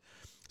got it.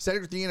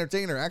 Cedric the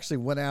Entertainer actually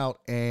went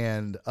out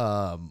and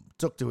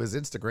took to his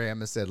Instagram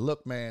and said,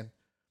 look, man,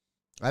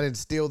 I didn't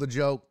steal the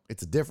joke.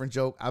 It's a different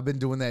joke. I've been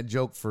doing that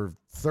joke for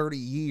 30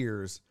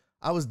 years.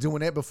 I was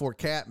doing it before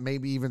Cat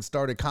maybe even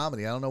started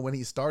comedy. I don't know when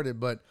he started,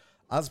 but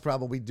I was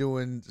probably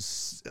doing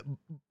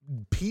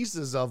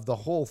pieces of the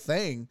whole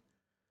thing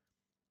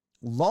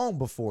long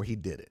before he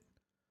did it.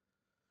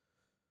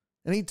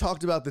 And he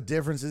talked about the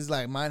differences.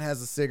 Like, mine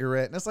has a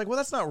cigarette. And it's like, well,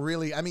 that's not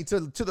really, I mean, to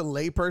the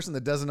layperson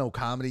that doesn't know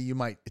comedy, you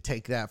might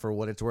take that for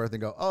what it's worth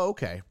and go, oh,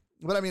 okay.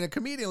 But I mean, a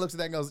comedian looks at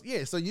that and goes,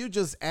 yeah, so you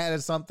just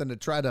added something to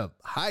try to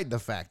hide the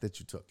fact that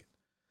you took it.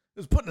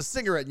 Just putting a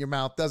cigarette in your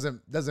mouth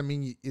doesn't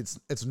mean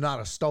it's not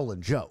a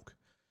stolen joke.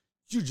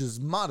 You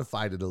just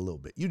modified it a little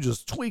bit. You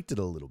just tweaked it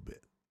a little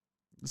bit.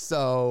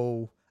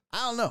 So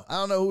I don't know. I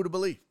don't know who to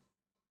believe.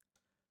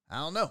 I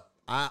don't know.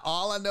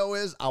 All I know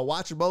is I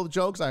watch both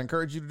jokes. I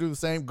encourage you to do the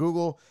same.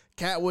 Google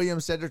Cat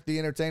Williams, Cedric the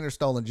Entertainer,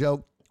 stolen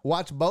joke.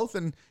 Watch both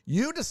and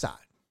you decide.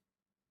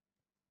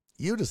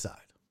 You decide.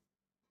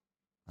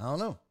 I don't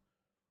know.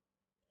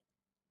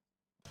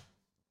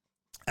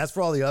 As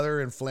for all the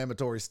other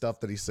inflammatory stuff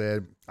that he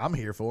said, I'm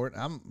here for it.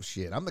 I'm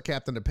the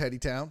captain of Petty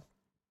Town.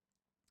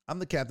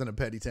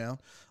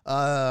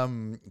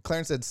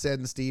 Clarence said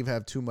and Steve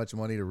have too much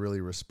money to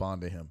really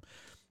respond to him.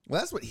 Well,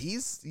 that's what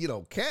he's,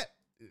 Cat.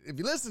 If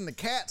you listen to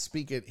Cat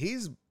speak it,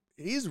 he's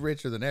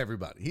richer than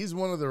everybody. He's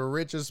one of the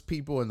richest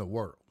people in the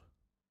world.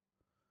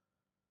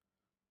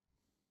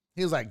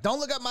 He was like, don't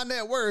look up my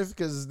net worth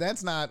because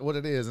that's not what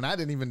it is. And I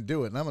didn't even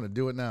do it. And I'm going to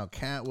do it now.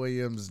 Cat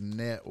Williams'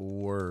 net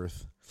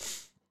worth.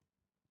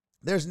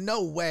 There's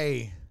no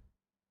way.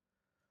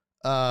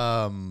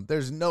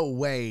 There's no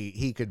way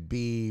he could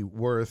be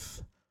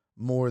worth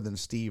more than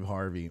Steve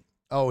Harvey.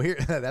 Oh, here,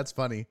 that's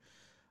funny.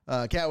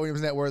 Cat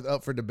Williams' net worth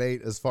up for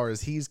debate as far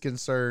as he's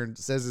concerned.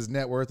 Says his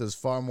net worth is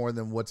far more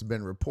than what's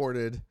been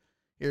reported.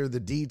 Here are the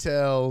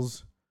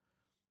details.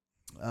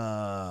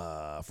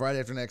 Friday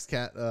After Next,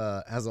 Cat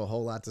has a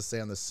whole lot to say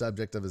on the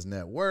subject of his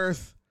net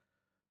worth.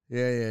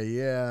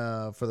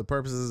 Yeah. For the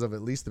purposes of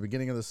at least the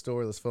beginning of the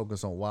story, let's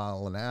focus on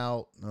Wild and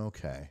Out.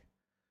 Okay.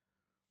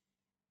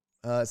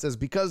 It says,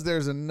 because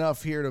there's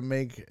enough here to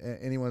make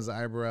anyone's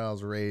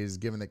eyebrows raise,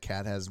 given that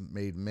Cat has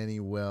made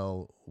many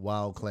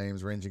wild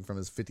claims ranging from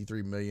his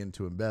 $53 million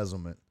to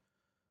embezzlement.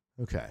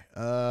 Okay.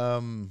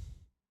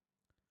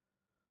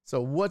 So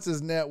what's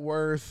his net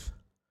worth?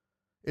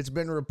 It's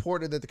been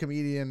reported that the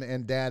comedian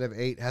and dad of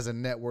 8 has a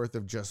net worth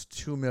of just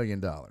 $2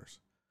 million.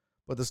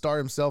 But the star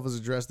himself has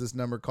addressed this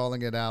number,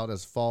 calling it out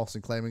as false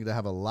and claiming to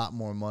have a lot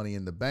more money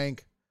in the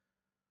bank.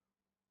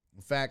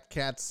 In fact,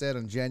 Cat said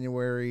in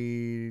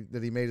January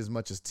that he made as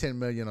much as $10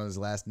 million on his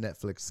last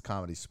Netflix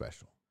comedy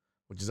special,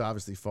 which is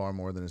obviously far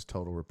more than his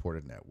total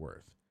reported net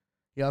worth.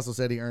 He also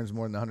said he earns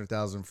more than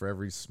 $100,000 for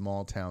every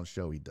small town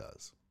show he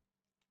does.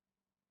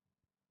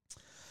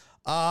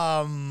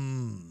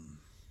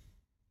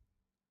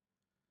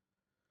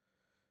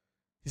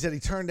 He said he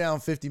turned down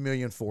 $50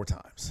 million 4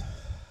 times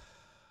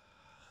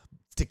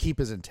to keep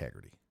his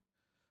integrity.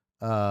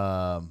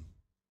 But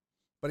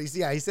he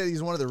said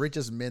he's one of the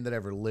richest men that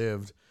ever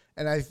lived.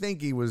 And I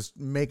think he was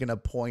making a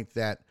point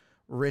that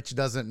rich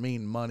doesn't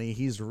mean money.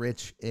 He's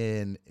rich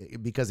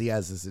because he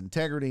has his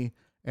integrity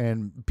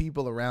and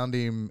people around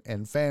him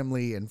and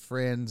family and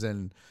friends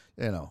and,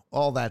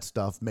 all that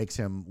stuff makes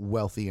him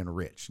wealthy and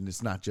rich. And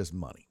it's not just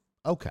money.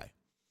 Okay.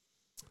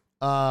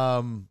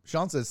 Sean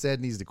said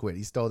needs to quit.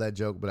 He stole that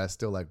joke, but I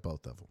still like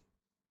both of them.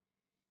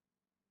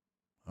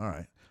 All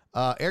right.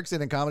 Eric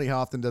said in comedy, how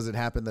often does it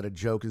happen that a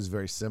joke is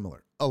very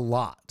similar? A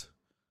lot.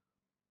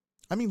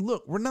 I mean,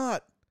 look,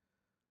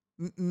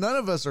 none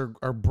of us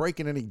are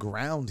breaking any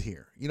ground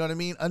here. You know what I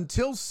mean?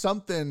 Until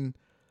something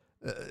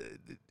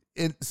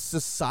in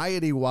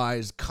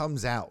society-wise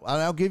comes out.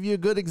 And I'll give you a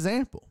good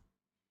example.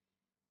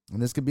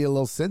 And this could be a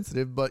little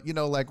sensitive, but,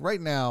 like right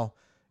now,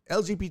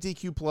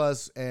 LGBTQ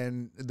plus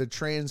and the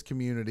trans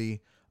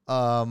community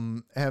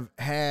have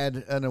had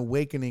an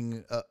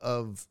awakening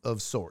of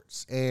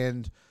sorts.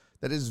 And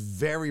that is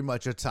very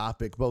much a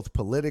topic, both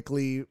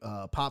politically,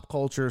 pop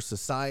culture,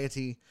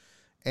 society.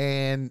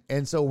 And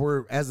so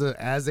we're as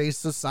a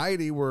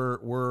society,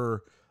 we're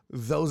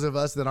those of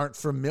us that aren't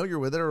familiar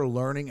with it are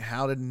learning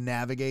how to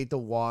navigate the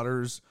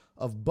waters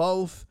of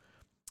both,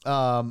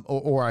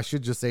 or I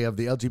should just say of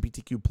the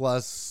LGBTQ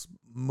plus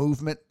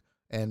movement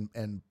and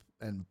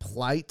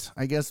plight,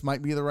 I guess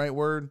might be the right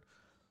word.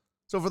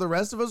 So for the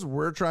rest of us,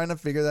 we're trying to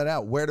figure that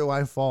out. Where do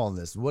I fall in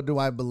this? What do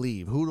I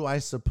believe? Who do I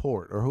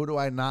support or who do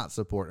I not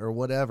support or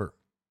whatever?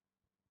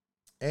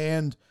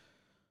 And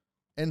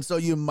so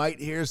you might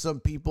hear some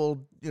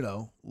people,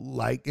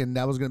 and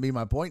that was going to be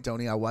my point,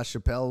 Tony. I watched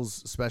Chappelle's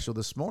special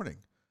this morning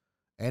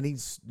and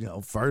he's,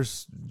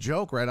 first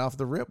joke right off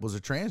the rip was a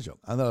trans joke.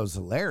 I thought it was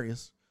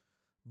hilarious,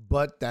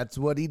 but that's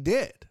what he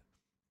did.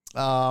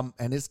 And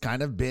it's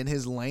kind of been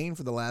his lane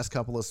for the last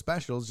couple of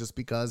specials just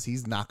because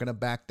he's not going to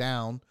back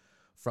down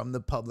from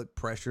the public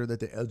pressure that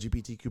the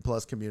LGBTQ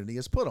plus community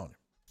has put on him.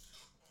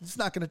 He's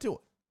not going to do it.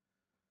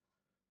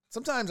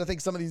 Sometimes I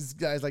think some of these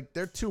guys,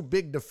 they're too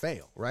big to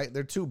fail, right?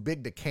 They're too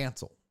big to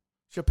cancel.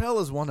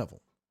 Chappelle is one of them.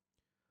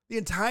 The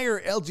entire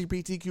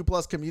LGBTQ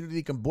plus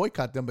community can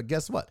boycott them, but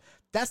guess what?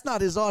 That's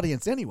not his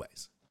audience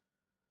anyways.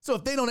 So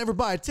if they don't ever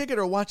buy a ticket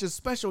or watch his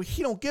special,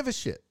 he don't give a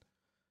shit.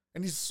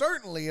 And he's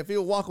certainly, if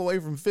he'll walk away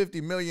from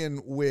 $50 million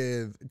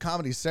with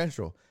Comedy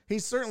Central,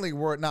 he's certainly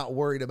not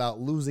worried about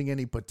losing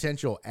any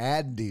potential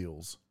ad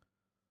deals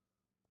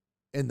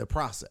in the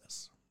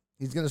process.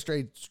 He's going to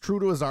stay true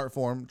to his art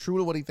form, true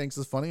to what he thinks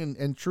is funny,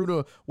 and true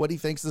to what he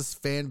thinks his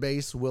fan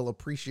base will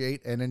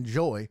appreciate and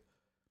enjoy.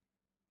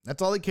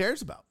 That's all he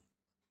cares about.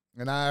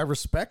 And I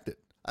respect it.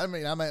 I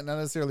mean, I might not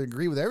necessarily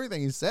agree with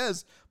everything he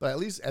says, but at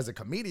least as a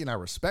comedian, I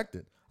respect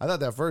it. I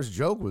thought that first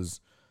joke was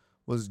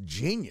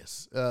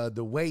genius,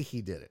 the way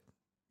he did it.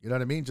 You know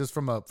what I mean? Just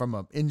from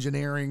a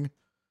engineering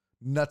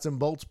nuts and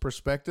bolts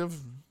perspective,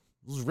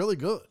 it was really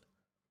good.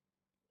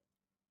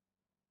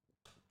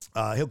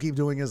 He'll keep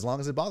doing it as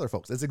long as it bothers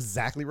folks. That's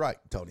exactly right,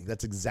 Tony.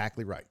 That's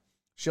exactly right.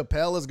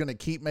 Chappelle is going to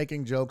keep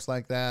making jokes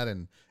like that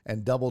and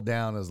double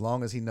down as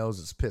long as he knows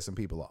it's pissing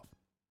people off,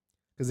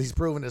 because he's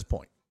proven his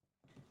point.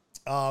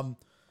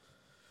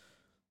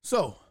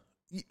 So,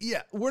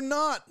 yeah,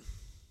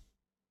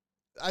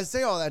 I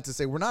say all that to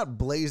say we're not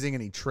blazing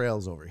any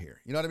trails over here.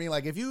 You know what I mean?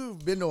 Like, if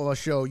you've been to a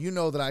show, you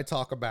know that I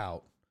talk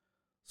about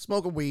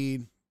smoking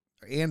weed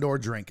and or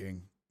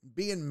drinking,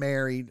 being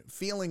married,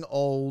 feeling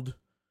old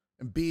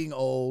and being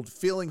old,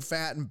 feeling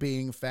fat and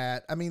being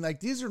fat. I mean, like,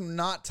 these are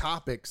not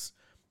topics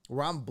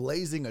where I'm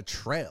blazing a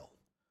trail.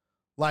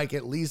 Like,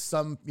 at least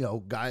some,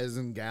 guys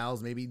and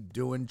gals maybe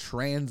doing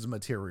trans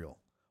material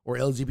or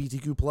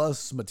LGBTQ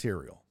plus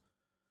material.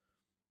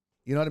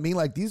 You know what I mean?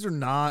 Like, these are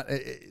not,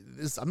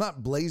 I'm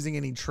not blazing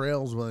any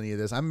trails with any of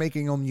this. I'm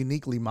making them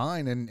uniquely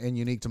mine and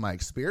unique to my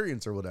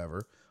experience or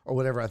whatever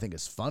I think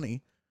is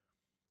funny.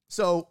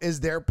 So is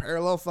there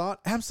parallel thought?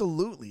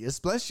 Absolutely.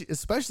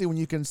 Especially when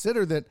you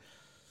consider that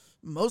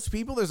most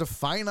people, there's a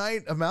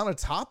finite amount of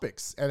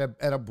topics at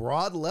a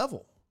broad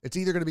level. It's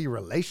either going to be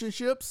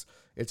relationships.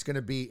 It's going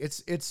to be,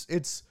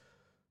 it's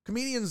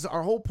comedians.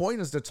 Our whole point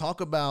is to talk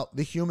about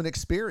the human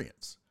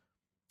experience.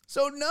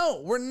 So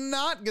no, we're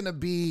not going to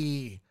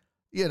be,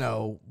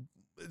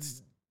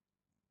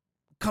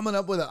 coming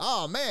up with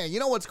oh man, you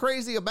know what's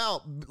crazy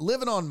about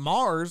living on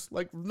Mars?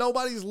 Like,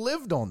 nobody's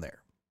lived on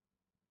there.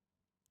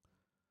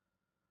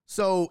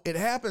 So it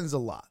happens a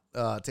lot,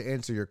 to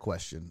answer your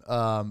question.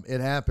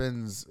 It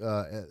happens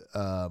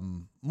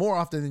more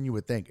often than you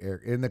would think,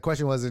 Eric. And the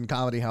question was, in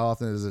comedy, how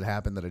often does it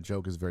happen that a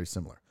joke is very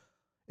similar?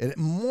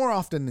 More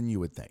often than you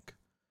would think.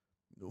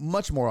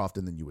 Much more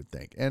often than you would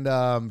think. And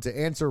to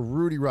answer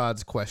Rudy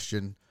Rod's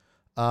question,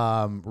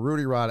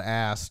 Rudy Rod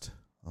asked,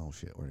 oh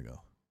shit, where'd it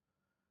go?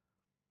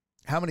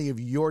 How many of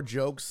your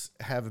jokes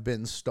have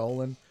been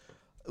stolen?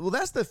 Well,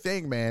 that's the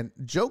thing, man.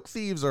 Joke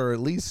thieves are at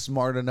least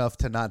smart enough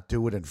to not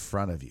do it in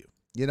front of you.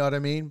 You know what I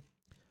mean?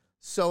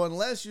 So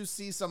unless you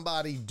see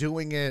somebody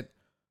doing it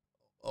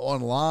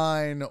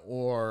online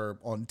or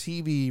on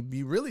TV,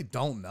 you really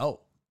don't know.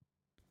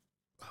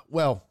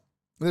 Well,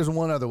 there's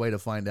one other way to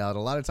find out.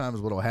 A lot of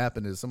times what will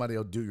happen is somebody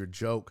will do your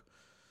joke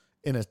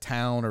in a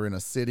town or in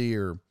a city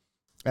or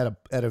at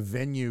a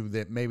venue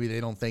that maybe they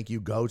don't think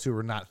you go to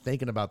or not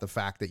thinking about the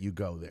fact that you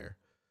go there.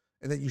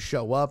 And then you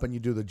show up and you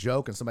do the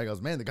joke and somebody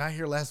goes, man, the guy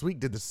here last week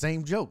did the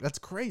same joke. That's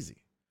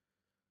crazy.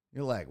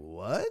 You're like,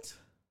 what?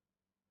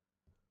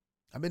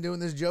 I've been doing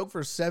this joke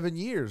for 7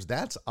 years.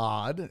 That's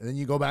odd. And then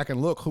you go back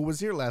and look who was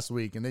here last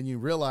week. And then you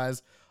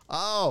realize,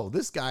 oh,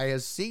 this guy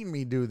has seen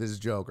me do this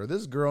joke, or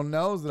this girl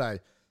knows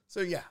that so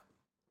yeah,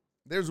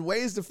 there's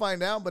ways to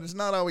find out, but it's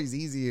not always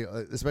easy,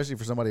 especially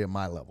for somebody at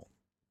my level.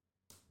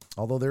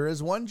 Although there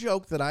is one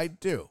joke that I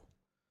do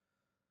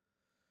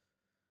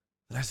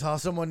that I saw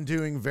someone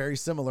doing very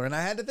similar. And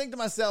I had to think to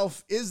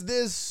myself, is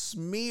this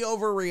me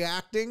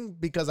overreacting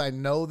because I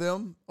know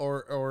them?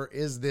 Or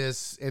is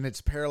this in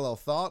its parallel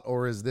thought?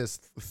 Or is this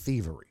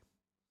thievery?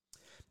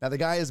 Now, the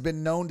guy has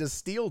been known to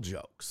steal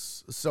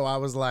jokes. So I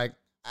was like,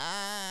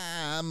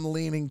 I'm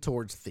leaning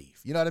towards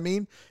thief. You know what I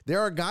mean? There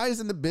are guys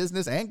in the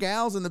business and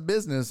gals in the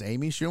business,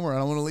 Amy Schumer, I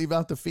don't want to leave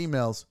out the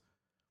females,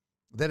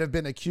 that have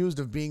been accused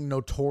of being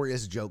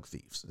notorious joke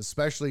thieves,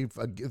 especially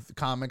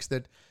comics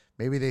that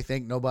maybe they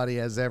think nobody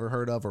has ever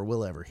heard of or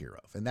will ever hear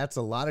of. And that's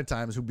a lot of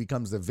times who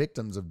becomes the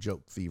victims of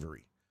joke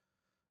thievery.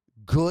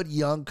 Good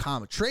young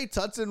comic. Trey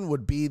Tutson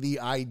would be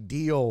the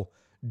ideal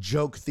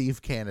joke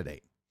thief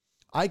candidate.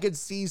 I could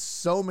see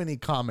so many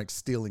comics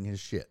stealing his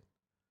shit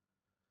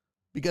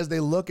because they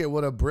look at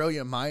what a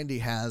brilliant mind he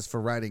has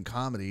for writing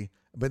comedy,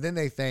 but then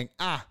they think,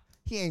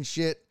 he ain't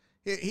shit.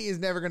 He is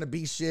never going to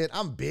be shit.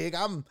 I'm big.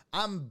 I'm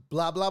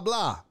blah, blah,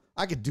 blah.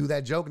 I could do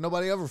that joke and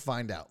nobody ever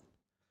find out.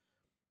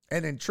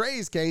 And in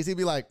Trey's case, he'd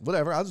be like,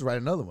 whatever, I'll just write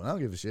another one. I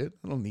don't give a shit.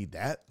 I don't need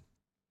that.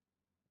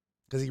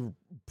 Because he's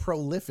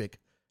prolific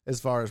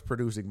as far as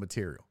producing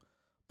material.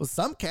 But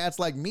some cats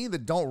like me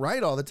that don't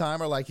write all the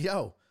time are like,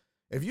 yo,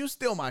 if you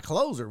steal my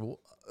closer, bro.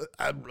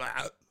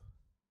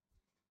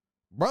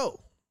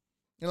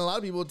 And a lot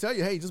of people will tell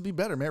you, hey, just be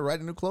better, man. Write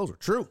a new closer.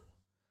 True.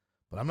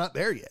 But I'm not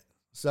there yet.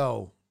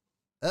 So,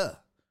 But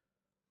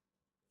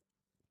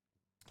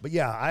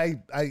yeah, I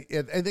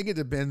think it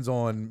depends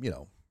on,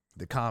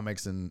 the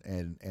comics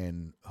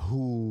and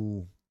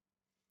who,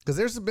 because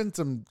there's been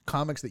some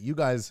comics that you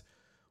guys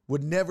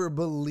would never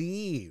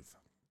believe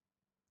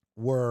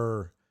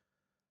were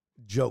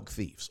joke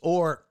thieves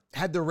or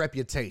had the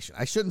reputation.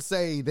 I shouldn't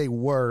say they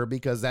were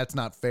because that's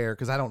not fair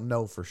because I don't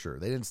know for sure.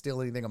 They didn't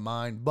steal anything of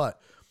mine,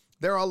 but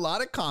there are a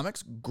lot of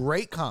comics,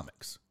 great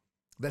comics,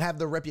 that have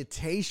the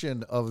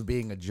reputation of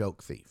being a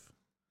joke thief,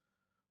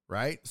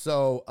 right?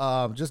 So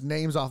just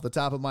names off the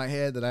top of my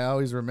head that I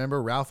always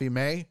remember. Ralphie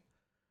May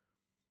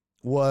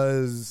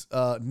was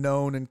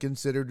known and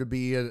considered to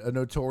be a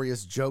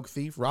notorious joke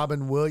thief.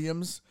 Robin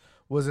Williams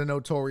was a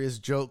notorious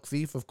joke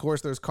thief. Of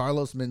course, there's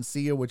Carlos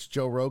Mencia, which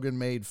Joe Rogan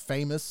made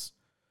famous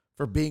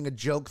for being a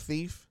joke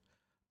thief.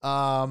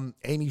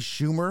 Amy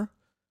Schumer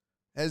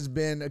has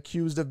been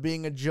accused of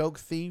being a joke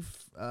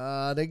thief.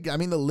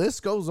 The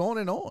list goes on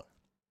and on.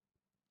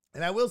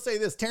 And I will say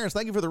this, Terrence,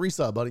 thank you for the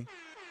resub, buddy.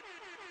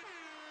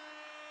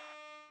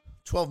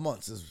 12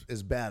 months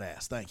is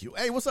badass. Thank you.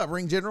 Hey, what's up,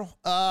 Ring General?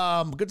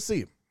 Good to see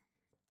you.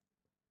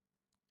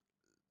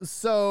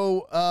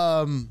 So,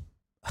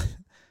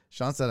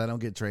 Sean said, I don't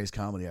get Trey's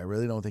comedy. I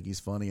really don't think he's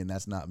funny, and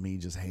that's not me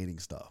just hating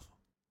stuff.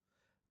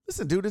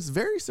 Listen, dude, it's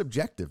very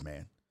subjective,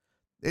 man.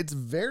 It's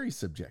very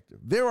subjective.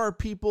 There are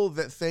people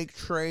that think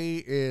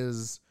Trey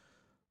is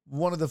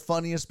one of the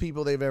funniest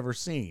people they've ever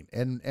seen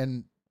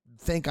and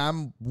think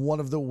I'm one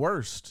of the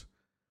worst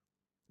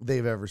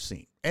they've ever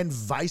seen, and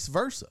vice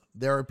versa.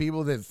 There are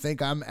people that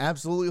think I'm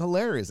absolutely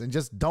hilarious and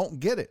just don't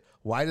get it.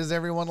 Why does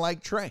everyone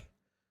like Trey?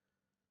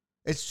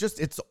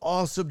 It's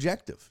all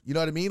subjective. You know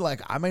what I mean?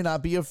 Like, I may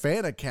not be a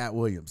fan of Cat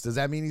Williams. Does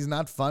that mean he's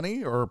not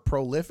funny or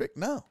prolific?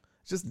 No,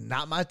 it's just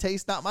not my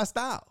taste, not my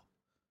style.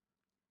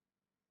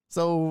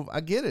 So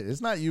I get it.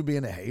 It's not you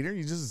being a hater.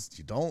 You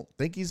don't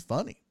think he's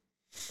funny.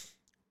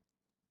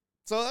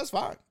 So that's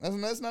fine.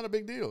 That's not a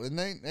big deal. And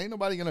ain't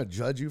nobody going to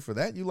judge you for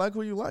that. You like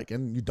who you like,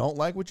 and you don't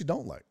like what you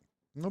don't like.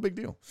 No big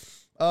deal.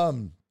 I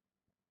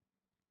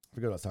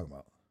forget what I was talking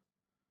about.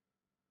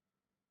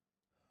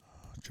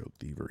 Joke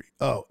thievery.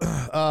 Oh,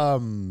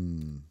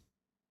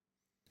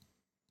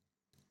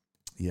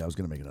 yeah, I was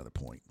going to make another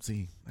point.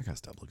 See, I got to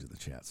stop looking at the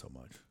chat so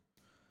much.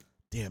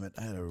 Damn it.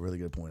 I had a really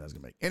good point I was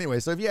going to make. Anyway,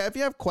 so if you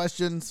have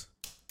questions,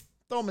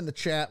 throw them in the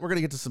chat. We're going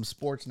to get to some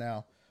sports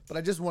now, but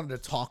I just wanted to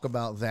talk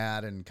about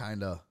that and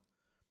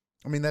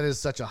that is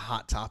such a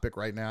hot topic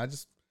right now. I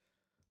just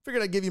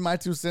figured I'd give you my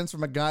 2 cents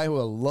from a guy who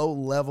a low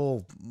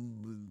level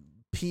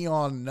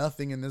peon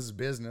nothing in this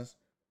business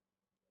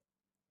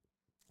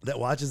that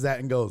watches that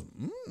and goes,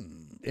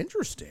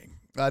 interesting.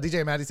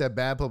 DJ Matty said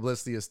bad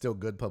publicity is still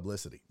good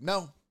publicity.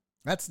 No,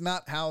 that's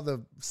not how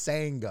the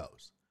saying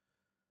goes.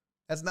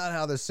 That's not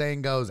how the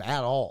saying goes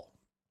at all.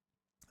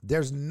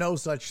 There's no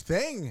such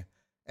thing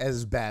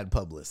as bad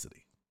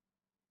publicity.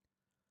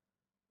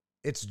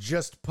 It's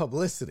just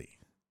publicity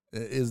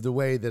is the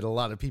way that a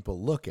lot of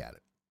people look at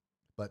it.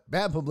 But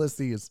bad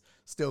publicity is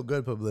still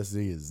good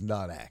publicity is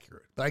not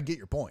accurate. But I get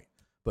your point.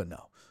 But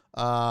no.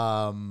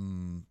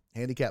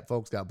 Handicap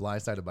folks got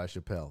blindsided by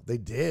Chappelle. They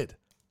did.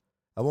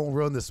 I won't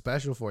ruin the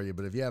special for you,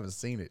 but if you haven't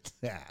seen it,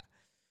 yeah.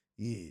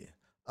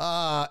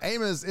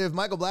 Amos, if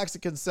Michael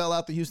Blackson can sell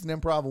out the Houston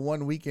Improv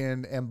one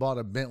weekend and bought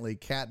a Bentley,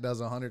 Cat does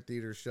 100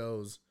 theater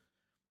shows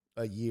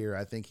a year,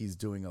 I think he's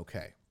doing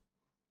okay.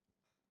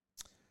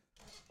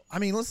 I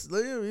mean, let's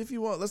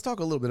talk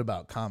a little bit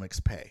about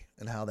comics pay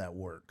and how that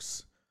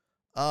works.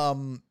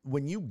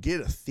 When you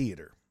get a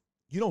theater,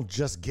 you don't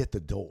just get the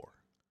door.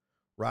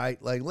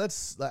 Right? Like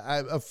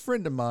a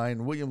friend of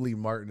mine, William Lee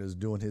Martin, is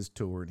doing his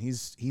tour, and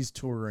he's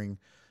touring,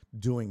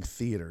 doing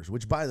theaters,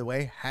 which, by the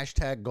way,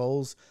 hashtag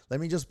goals. Let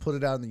me just put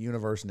it out in the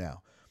universe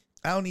now.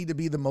 I don't need to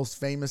be the most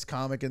famous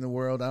comic in the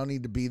world. I don't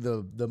need to be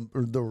the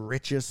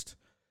richest.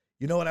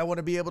 You know what I want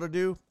to be able to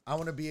do? I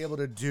want to be able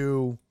to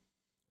do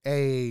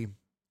a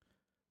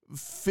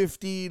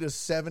 50 to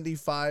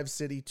 75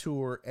 city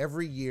tour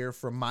every year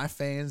for my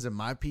fans and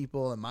my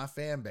people and my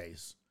fan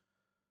base,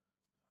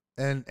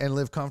 and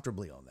live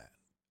comfortably on that.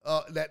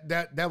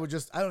 That would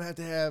just, I don't have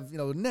to have,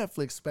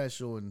 Netflix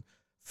special and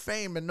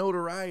fame and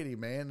notoriety,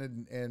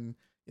 man. And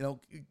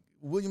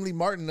William Lee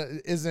Martin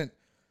isn't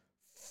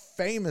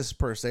famous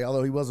per se,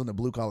 although he was on the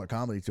Blue Collar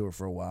Comedy Tour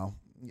for a while,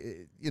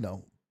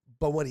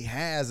 but what he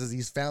has is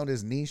he's found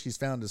his niche. He's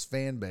found his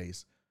fan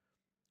base,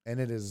 and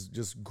it has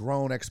just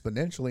grown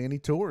exponentially, and he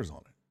tours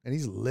on it, and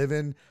he's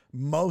living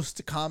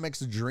most comics'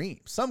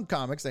 dreams. Some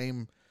comics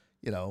aim,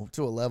 to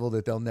a level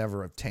that they'll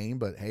never obtain,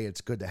 but hey, it's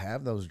good to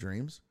have those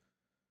dreams.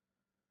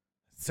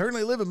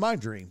 Certainly living my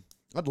dream.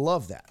 I'd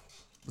love that.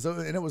 So,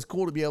 and it was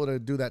cool to be able to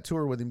do that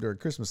tour with him during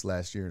Christmas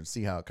last year and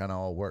see how it kind of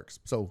all works.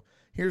 So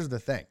here's the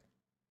thing.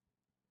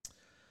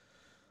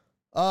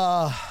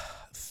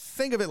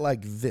 Think of it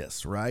like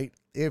this, right?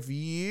 If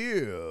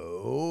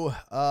you,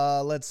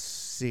 let's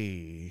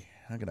see,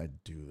 how can I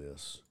do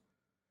this?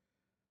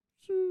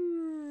 Is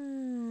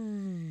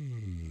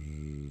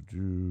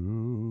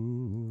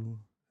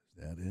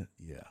that it?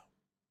 Yeah.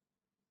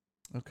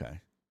 Okay.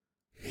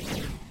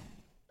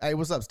 Hey,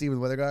 what's up,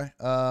 Steven, weather guy?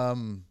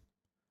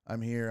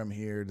 I'm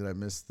here. Did I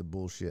miss the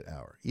bullshit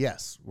hour?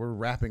 Yes, we're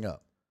wrapping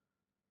up.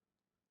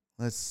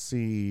 Let's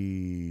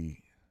see.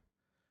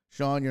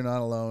 Sean, you're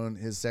not alone.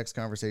 His sex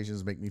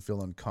conversations make me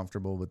feel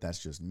uncomfortable, but that's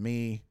just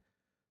me.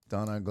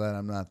 Donna, I'm glad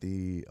I'm not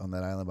on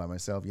that island by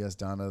myself. Yes,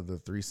 Donna, the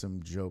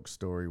threesome joke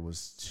story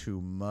was too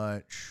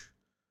much.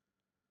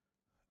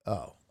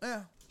 Oh,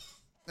 yeah.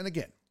 And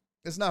again,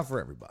 it's not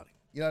for everybody.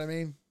 You know what I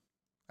mean?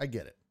 I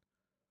get it.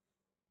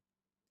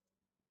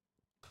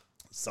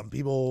 Some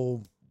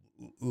people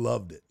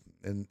loved it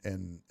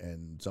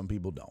and some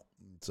people don't.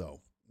 So,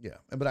 yeah.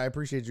 But I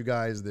appreciate you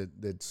guys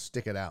that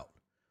stick it out.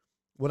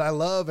 What I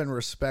love and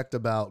respect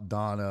about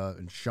Donna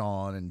and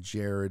Sean and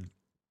Jared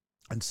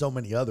and so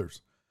many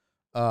others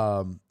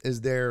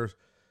is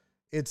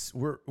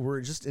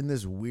we're just in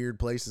this weird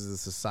place as a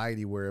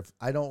society where if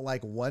I don't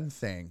like one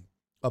thing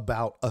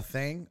about a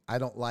thing, I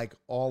don't like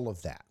all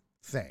of that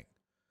thing.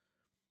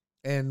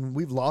 And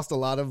we've lost a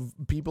lot of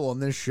people on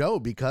this show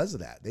because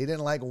of that. They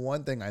didn't like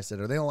one thing I said,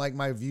 or they don't like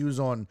my views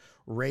on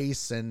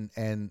race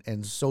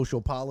and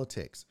social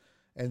politics.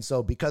 And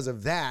so because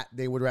of that,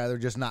 they would rather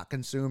just not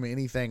consume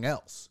anything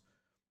else,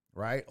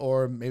 right?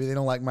 Or maybe they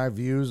don't like my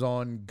views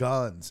on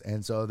guns,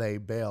 and so they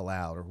bail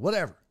out or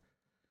whatever.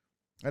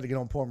 I had to get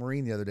on poor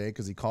Marine the other day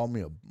because he called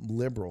me a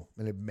liberal,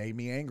 and it made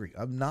me angry.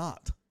 I'm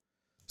not.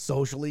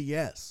 Socially,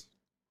 yes.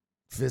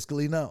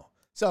 Fiscally, no.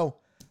 So,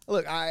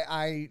 look,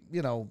 I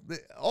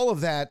all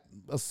of that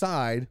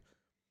aside,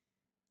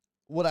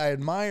 what I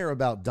admire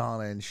about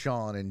Donna and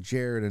Sean and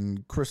Jared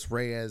and Chris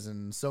Reyes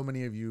and so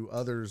many of you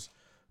others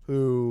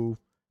who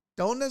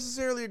don't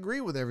necessarily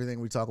agree with everything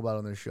we talk about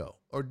on this show,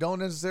 or don't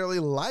necessarily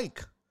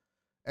like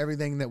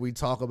everything that we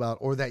talk about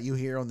or that you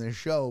hear on this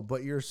show,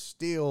 but you're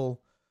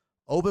still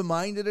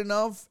open-minded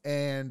enough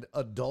and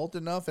adult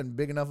enough and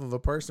big enough of a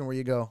person where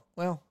you go,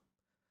 well,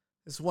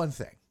 it's one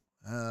thing.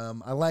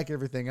 I like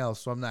everything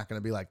else, so I'm not going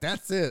to be like,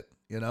 that's it,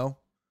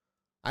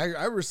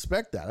 I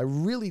respect that. I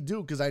really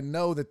do, because I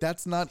know that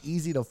that's not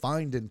easy to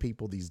find in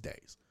people these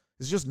days.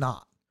 It's just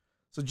not.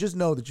 So just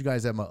know that you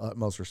guys have my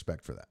utmost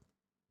respect for that.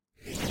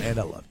 And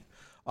I love you.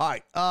 All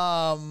right.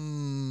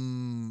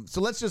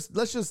 So let's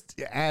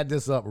just add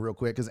this up real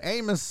quick, because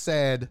Amos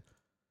said,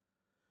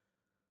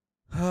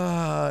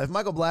 if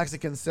Michael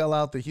Blackson can sell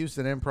out the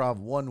Houston Improv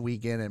one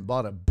weekend and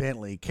bought a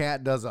Bentley,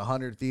 Cat does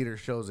 100 theater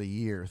shows a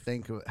year.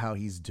 Think of how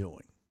he's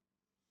doing.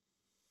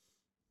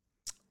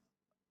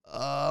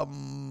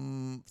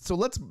 So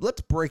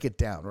let's break it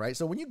down, right?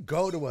 So when you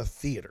go to a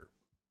theater,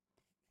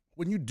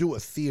 when you do a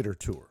theater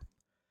tour,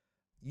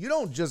 you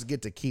don't just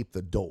get to keep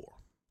the door.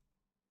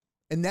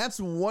 And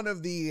that's one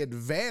of the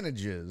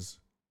advantages.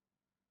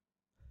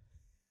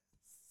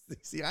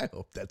 See, I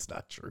hope that's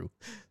not true.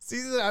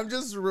 See, I'm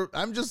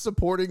just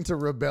supporting to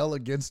rebel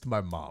against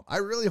my mom. I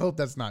really hope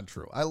that's not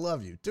true. I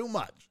love you too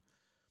much.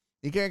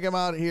 You can't come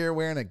out here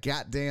wearing a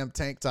goddamn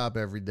tank top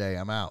every day.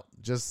 I'm out.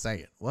 Just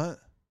saying.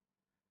 What?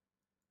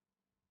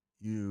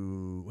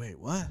 Wait,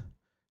 what?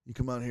 You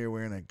come out here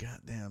wearing a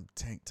goddamn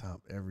tank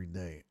top every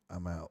day.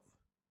 I'm out.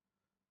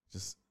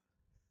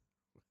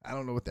 I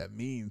don't know what that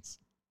means.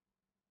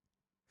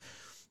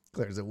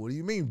 Claire said, what do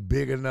you mean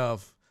big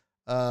enough?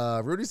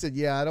 Rudy said,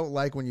 yeah, I don't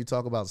like when you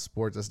talk about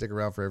sports. I stick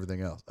around for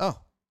everything else. Oh,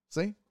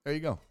 see? There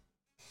you go.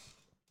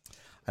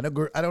 I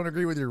don't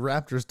agree with your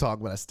Raptors talk,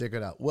 but I stick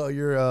it out. Well,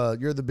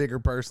 you're the bigger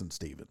person,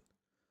 Steven.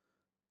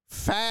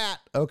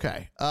 Fat.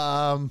 Okay.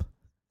 None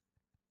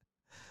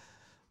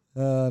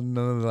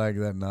like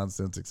that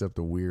nonsense except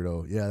a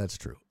weirdo. Yeah, that's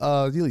true.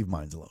 You leave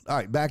mines alone. All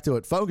right, back to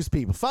it. Focus,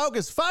 people.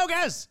 Focus.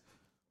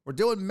 We're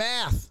doing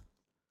math.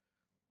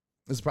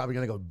 This is probably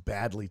going to go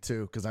badly,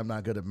 too, because I'm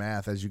not good at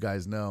math, as you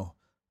guys know.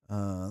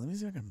 Let me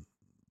see if I can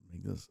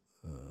make this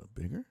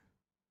bigger.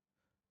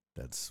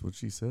 That's what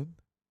she said.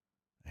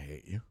 I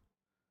hate you.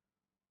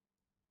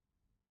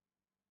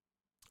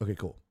 Okay,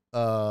 cool.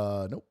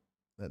 Nope,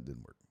 that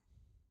didn't work.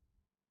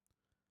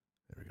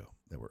 There we go.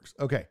 That works.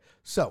 Okay,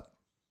 so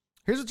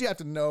here's what you have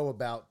to know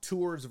about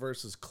tours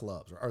versus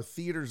clubs, or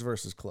theaters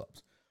versus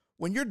clubs.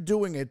 When you're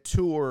doing a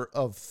tour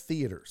of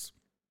theaters,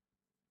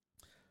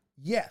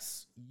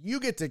 yes, you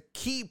get to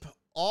keep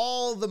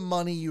all the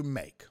money you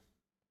make.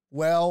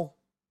 Well,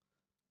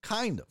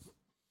 kind of.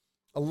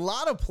 A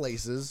lot of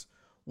places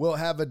will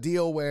have a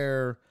deal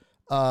where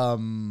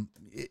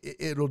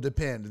it'll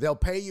depend. They'll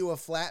pay you a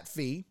flat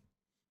fee,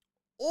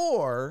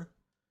 or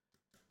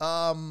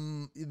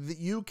the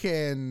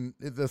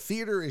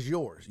theater is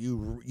yours.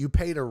 You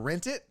pay to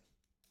rent it.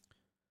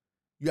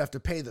 You have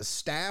to pay the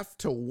staff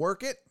to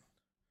work it.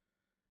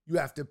 You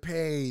have to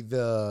pay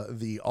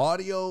the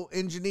audio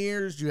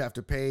engineers. You have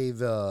to pay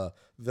the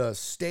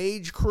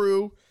stage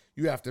crew.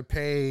 You have to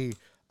pay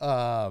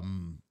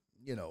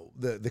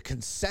the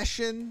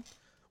concession,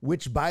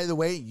 which, by the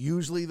way,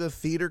 usually the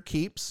theater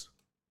keeps.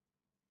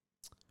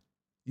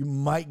 You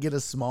might get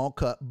a small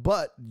cut,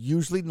 but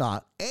usually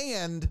not.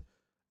 And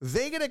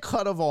they get a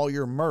cut of all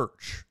your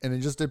merch, and it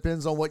just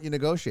depends on what you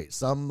negotiate.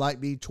 Some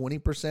might be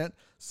 20%,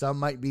 some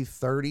might be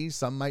 30%,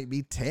 some might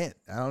be 10%.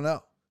 I don't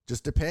know.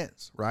 Just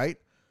depends, right?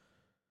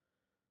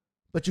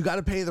 But you got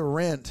to pay the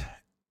rent,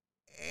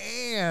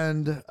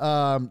 and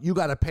you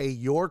got to pay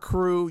your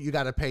crew. You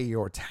got to pay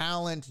your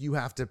talent. You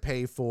have to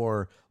pay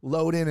for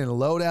load in and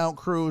load out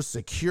crews,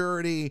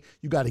 security.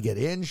 You got to get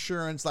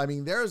insurance. I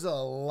mean, there's a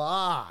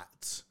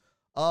lot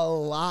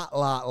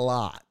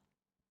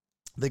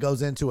that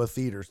goes into a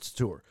theater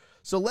tour.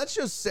 So let's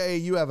just say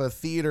you have a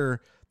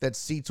theater that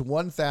seats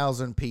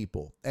 1,000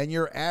 people, and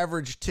your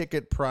average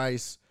ticket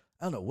price,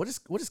 I don't know. What is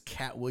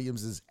Cat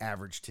Williams'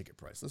 average ticket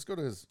price? Let's go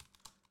to his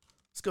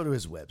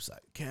website.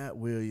 Cat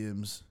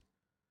Williams.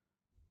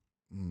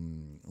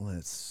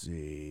 Let's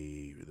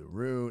see. The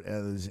route.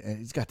 And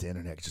he's got the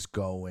internet just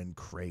going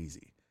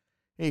crazy.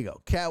 Here you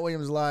go.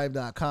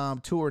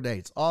 CatWilliamsLive.com. Tour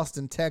dates.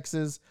 Austin,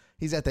 Texas.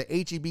 He's at the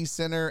HEB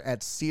Center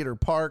at Cedar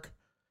Park.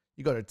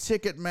 You go to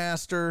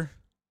Ticketmaster.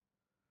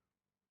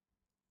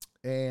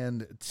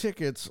 And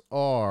tickets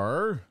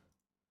are...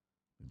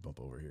 Let me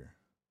bump over here.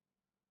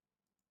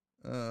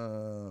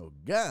 Oh,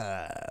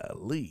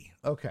 golly.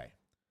 Okay.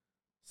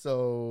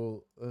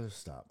 So,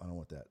 stop. I don't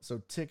want that.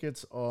 So,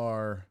 tickets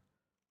are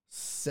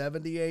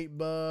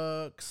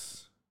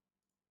 $78.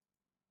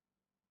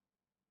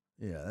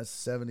 Yeah, that's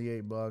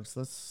 $78.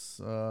 Let's,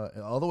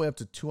 all the way up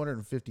to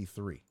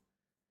 $253.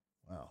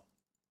 Wow.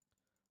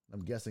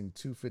 I'm guessing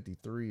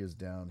 253 is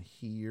down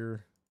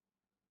here.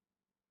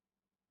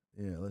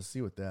 Yeah, let's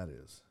see what that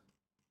is.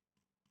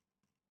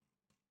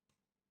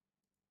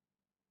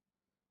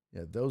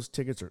 Yeah, those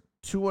tickets are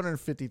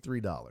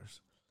 $253.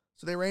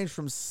 So they range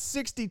from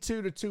 $62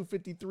 to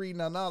 $253.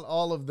 Now, not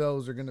all of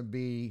those are going to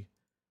be,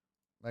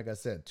 like I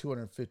said,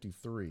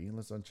 $253.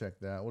 Let's uncheck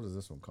that. What does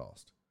this one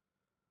cost?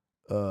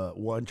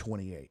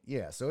 $128.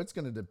 Yeah, so it's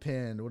going to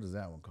depend. What does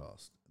that one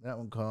cost? That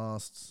one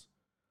costs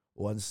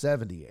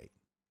 $178.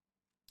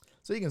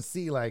 So you can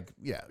see, like,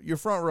 yeah, your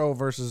front row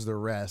versus the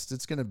rest.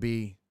 It's going to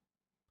be.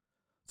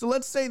 So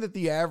let's say that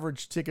the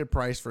average ticket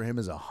price for him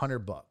is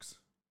 $100.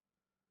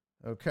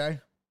 Okay.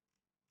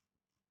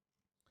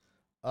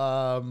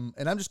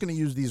 And I'm just going to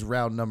use these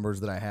round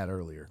numbers that I had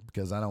earlier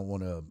because I don't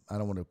want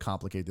to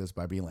complicate this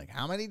by being like,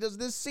 how many does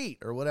this seat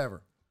or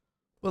whatever.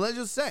 Well, let's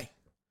just say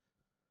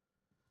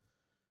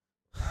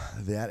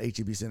that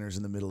HEB Center is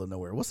in the middle of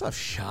nowhere. What's up,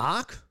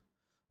 Shock?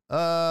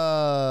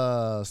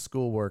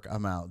 Schoolwork.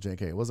 I'm out.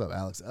 JK. What's up,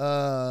 Alex?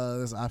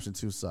 This option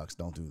 2 sucks.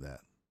 Don't do that.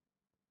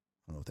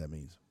 I don't know what that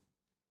means.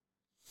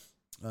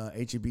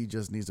 HEB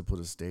just needs to put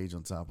a stage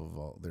on top of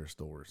all their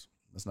stores.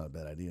 That's not a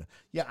bad idea.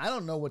 Yeah, I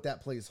don't know what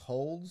that place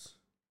holds.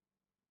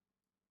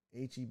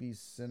 HEB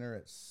Center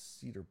at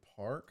Cedar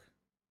Park.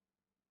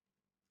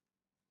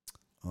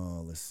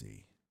 Let's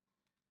see.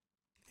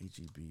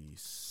 HEB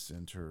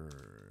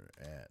Center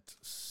at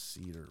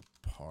Cedar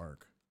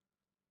Park.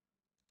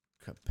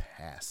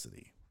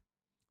 Capacity.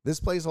 This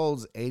place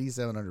holds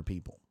 8,700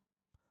 people.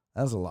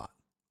 That's a lot.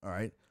 All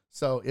right.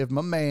 So if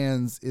my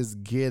man's is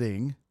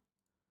getting,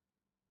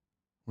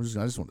 I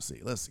just want to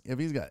see. Let's see. If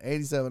he's got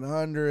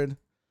 8,700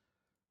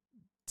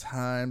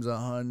 times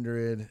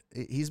 100,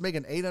 he's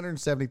making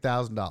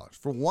 $870,000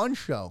 for one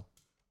show,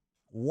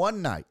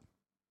 one night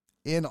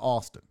in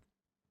Austin.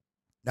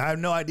 Now, I have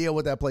no idea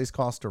what that place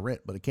costs to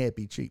rent, but it can't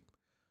be cheap.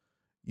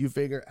 You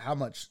figure how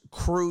much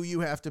crew you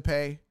have to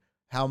pay,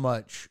 how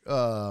much,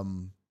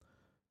 so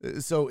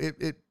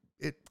it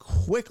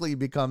quickly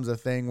becomes a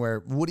thing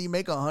where, would he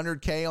make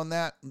 $100K on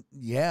that?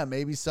 Yeah,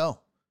 maybe so.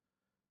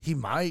 He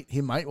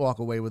might walk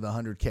away with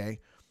 $100K,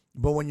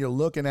 but when you're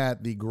looking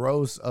at the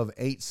gross of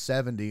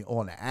 $870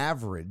 on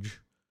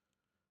average,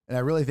 and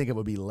I really think it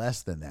would be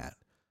less than that.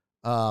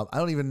 I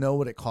don't even know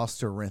what it costs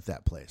to rent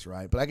that place,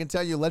 right? But I can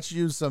tell you, let's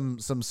use some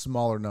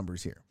smaller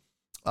numbers here.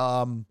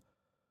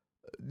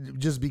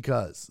 Just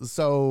because.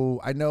 So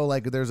I know,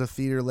 like, there's a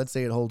theater, let's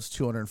say it holds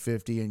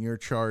 250 and you're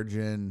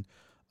charging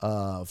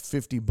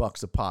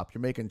 $50 a pop.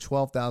 You're making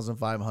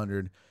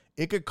 $12,500.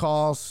 It could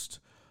cost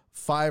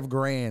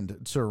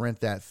 $5,000 to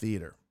rent that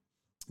theater.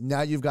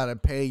 Now you've got to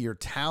pay your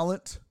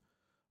talent.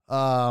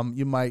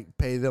 You might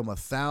pay them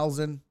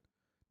 $1,000.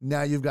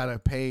 Now you've got to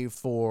pay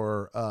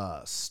for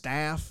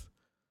staff.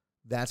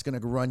 That's going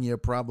to run you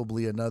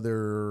probably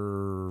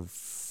another,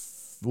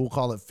 we'll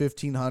call it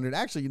 $1,500.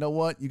 Actually, you know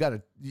what?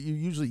 You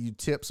usually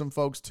tip some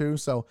folks too.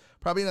 So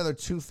probably another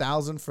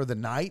 $2,000 for the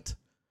night.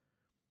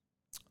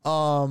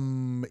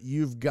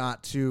 You've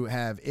got to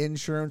have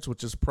insurance,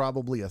 which is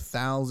probably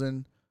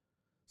 $1,000.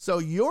 So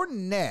your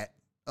net,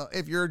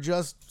 if you're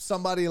just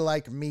somebody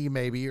like me,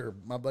 maybe, or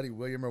my buddy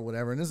William or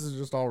whatever, and this is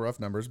just all rough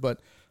numbers,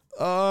 but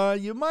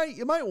you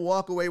might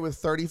walk away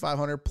with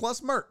 $3,500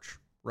 plus merch,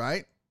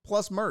 right?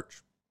 Plus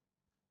merch.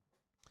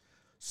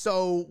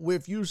 So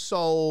if you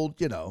sold,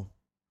 I don't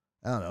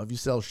know, if you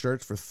sell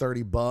shirts for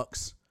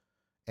 $30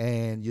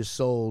 and you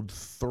sold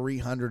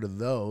 300 of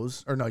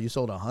those, or no, you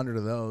sold 100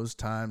 of those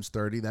times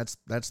 30, that's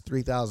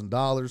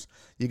 $3,000.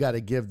 You got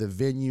to give the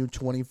venue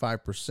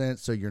 25%.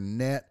 So your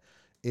net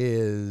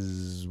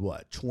is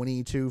what,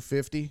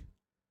 $2,250?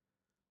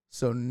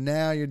 So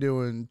now you're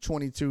doing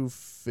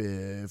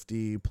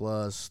 $2,250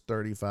 plus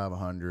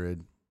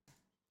 $3,500.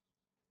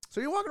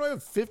 So you're walking away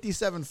with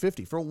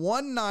 $5,750 for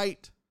one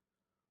night,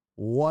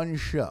 one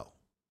show.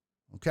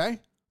 Okay?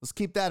 Let's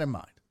keep that in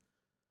mind.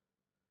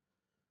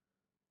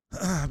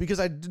 Because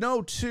I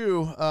know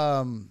too,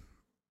 what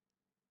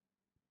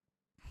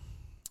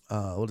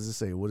does it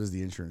say? What is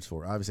the insurance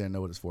for? Obviously I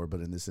know what it's for,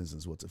 but in this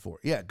instance, what's it for?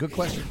 Yeah, good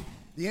question.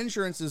 The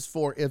insurance is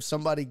for if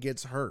somebody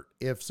gets hurt,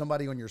 if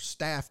somebody on your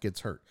staff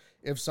gets hurt,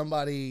 if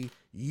somebody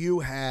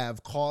you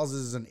have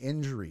causes an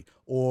injury,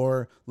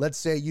 or let's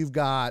say you've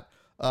got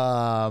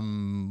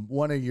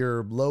one of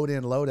your load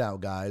in, load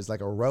out guys,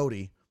 like a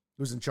roadie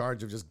who's in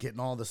charge of just getting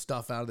all the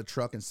stuff out of the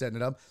truck and setting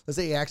it up. Let's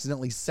say he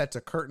accidentally sets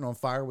a curtain on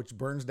fire, which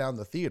burns down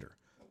the theater.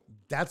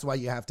 That's why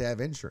you have to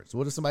have insurance.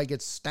 What if somebody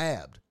gets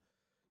stabbed?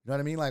 You know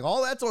what I mean? Like,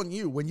 all that's on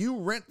you. When you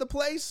rent the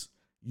place,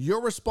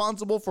 you're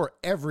responsible for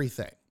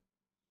everything.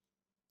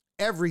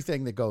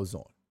 Everything that goes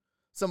on.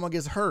 Someone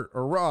gets hurt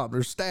or robbed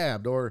or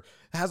stabbed or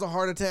has a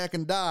heart attack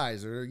and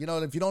dies, or, you know,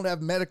 if you don't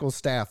have medical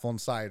staff on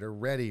site or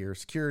ready or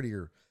security,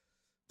 or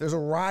there's a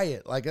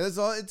riot, like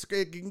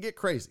it can get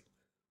crazy.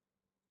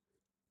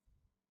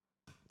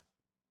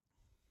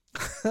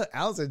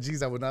 Al said,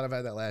 geez, I would not have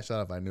had that last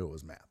shot if I knew it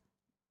was math.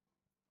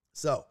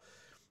 So,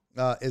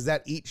 is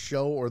that each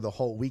show or the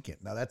whole weekend?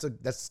 Now that's what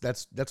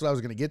I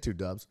was going to get to,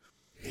 Dubs.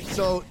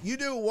 So you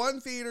do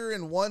one theater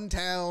in one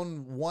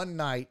town, one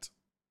night.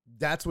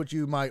 That's what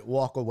you might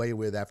walk away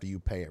with after you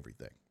pay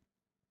everything.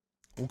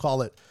 We'll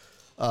call it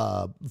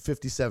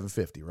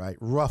 $5,750, right?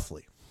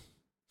 Roughly.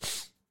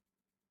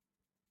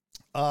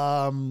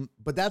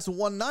 But that's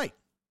one night.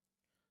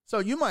 So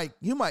you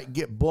might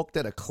get booked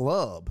at a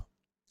club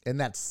in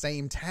that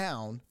same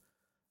town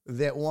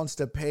that wants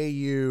to pay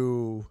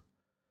you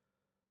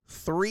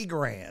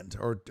 $3,000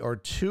 or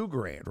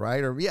 $2,000,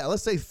 right? Or yeah,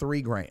 let's say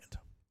 $3,000.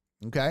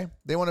 Okay.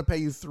 They want to pay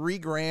you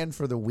 $3,000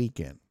 for the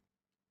weekend.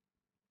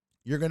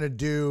 You're going to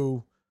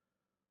do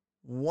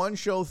one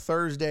show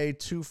Thursday,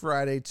 2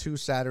 Friday, 2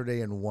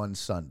 Saturday, and 1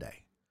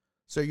 Sunday.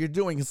 So you're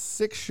doing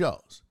 6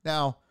 shows.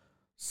 Now,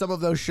 some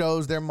of those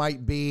shows, there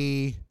might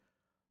be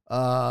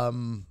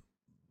 40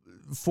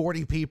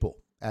 people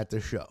at the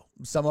show.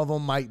 Some of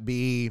them might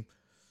be,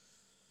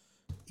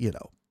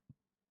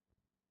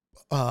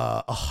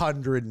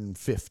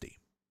 150.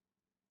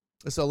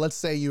 So let's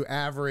say you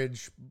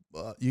average,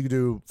 you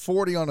do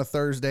 40 on a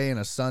Thursday and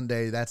a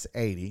Sunday. That's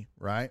 80,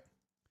 right?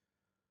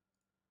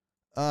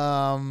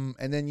 And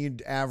then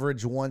you'd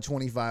average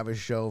 125 a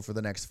show for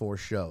the next 4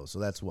 shows. So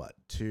that's what?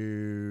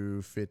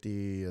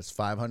 250 is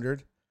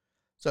 500.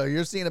 So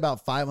you're seeing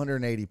about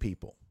 580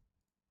 people.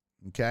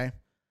 Okay.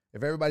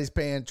 If everybody's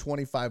paying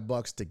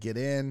 $25 to get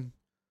in,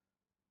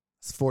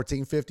 it's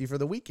 $1,450 for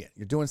the weekend.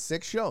 You're doing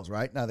 6 shows,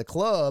 right? Now the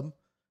club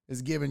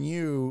is giving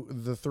you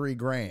the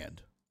 $3,000.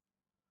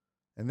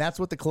 And that's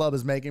what the club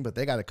is making, but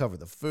they got to cover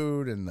the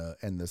food and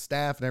the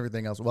staff and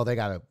everything else. Well, they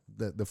got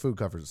to, the food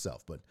covers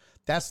itself, but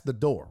that's the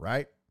door,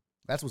 right?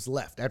 That's what's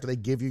left after they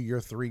give you your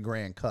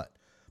 $3,000 cut.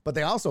 But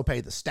they also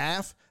pay the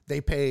staff.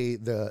 They pay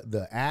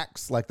the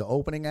acts, like the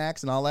opening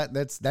acts and all that.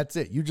 That's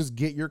it. You just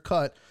get your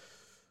cut.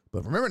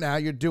 But remember now,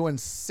 you're doing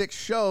 6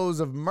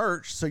 shows of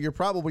merch, so you're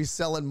probably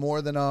selling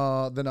more than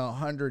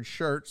 100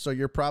 shirts. So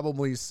you're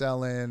probably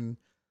selling,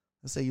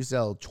 let's say you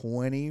sell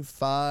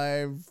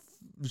 25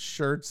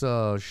 shirts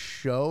a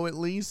show at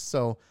least.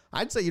 So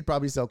I'd say you'd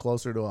probably sell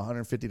closer to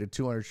 150 to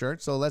 200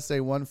 shirts. So let's say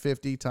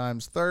 150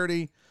 times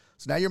 30.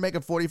 So now you're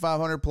making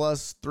 4,500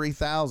 plus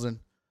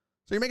 3,000.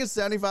 So you're making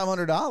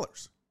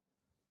 $7,500.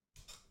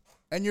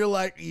 And you're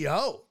like,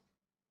 yo,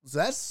 so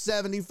that's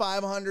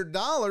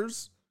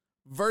 $7,500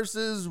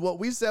 versus what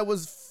we said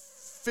was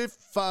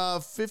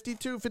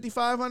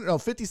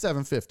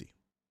 $5,750,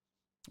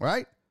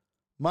 right?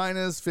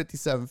 Minus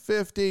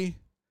 $5,750.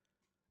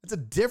 It's a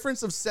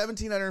difference of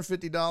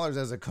 $1,750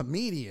 as a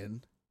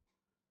comedian.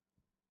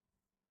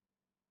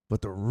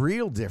 But the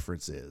real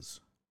difference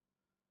is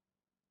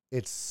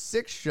it's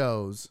 6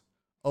 shows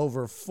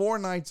over 4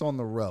 nights on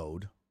the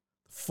road,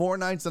 4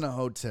 nights in a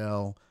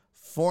hotel,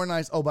 4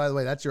 nights. Oh, by the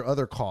way, that's your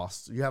other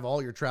costs. You have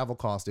all your travel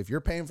costs. If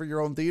you're paying for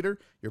your own theater,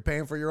 you're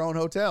paying for your own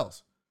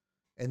hotels.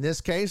 In this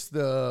case,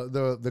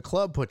 the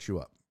club puts you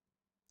up.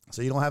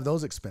 So you don't have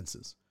those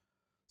expenses.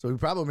 So you're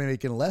probably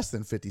making less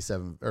than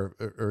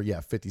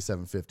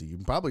 $5,750. You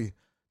can probably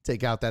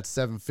take out that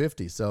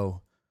 $750.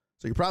 So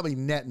you're probably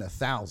netting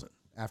 $1,000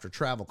 after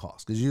travel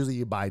costs, because usually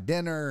you buy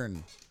dinner,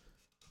 and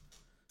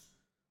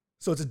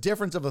so it's a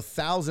difference of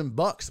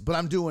 $1,000. But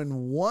I'm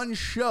doing 1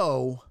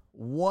 show,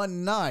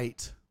 1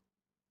 night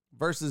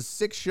versus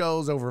 6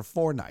 shows over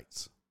 4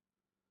 nights.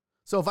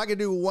 So if I could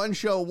do 1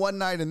 show, 1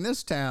 night in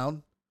this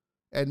town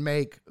and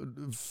make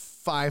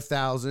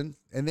 $5,000,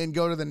 and then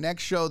go to the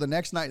next show the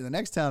next night in the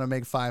next town and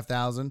make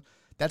 $5,000,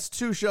 that's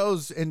 2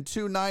 shows in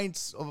 2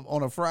 nights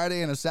on a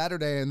Friday and a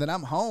Saturday, and then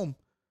I'm home.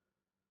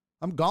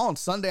 I'm gone.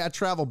 Sunday I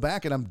travel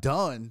back and I'm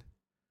done.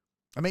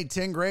 I made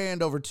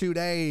 $10,000 over 2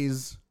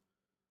 days.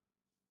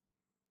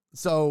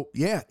 So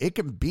yeah, it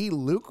can be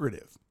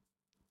lucrative.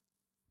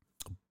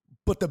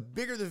 But the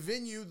bigger the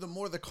venue, the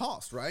more the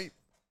cost, right?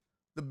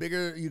 The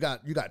bigger you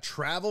got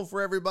travel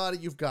for everybody.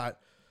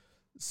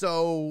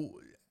 So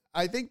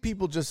I think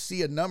people just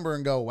see a number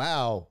and go,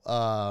 wow,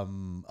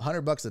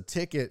 $100 a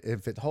ticket.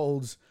 If it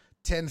holds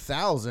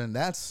 10,000,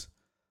 that's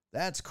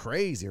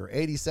crazy. Or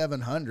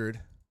 8,700.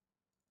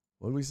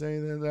 What did we say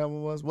that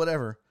one was?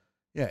 Whatever.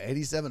 Yeah,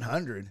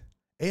 8,700.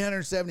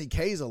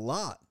 870K is a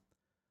lot.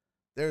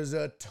 There's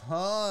a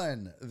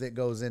ton that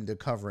goes into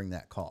covering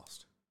that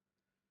cost.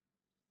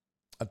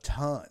 A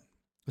ton.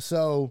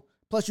 So,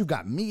 plus you've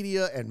got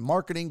media and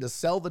marketing to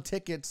sell the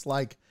tickets.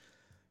 Like,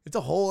 It's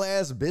a whole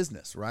ass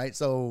business, right?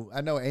 So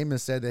I know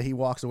Amos said that he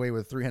walks away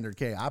with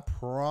 $300K. I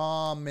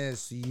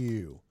promise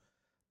you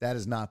that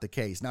is not the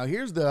case. Now,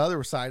 here's the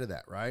other side of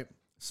that, right?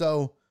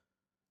 So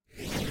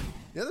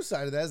the other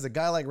side of that is a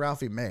guy like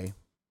Ralphie May,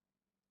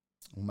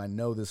 whom I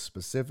know this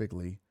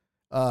specifically.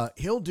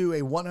 He'll do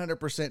a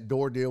 100%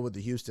 door deal with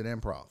the Houston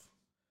Improv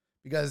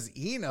because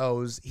he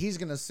knows he's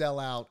going to sell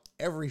out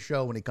every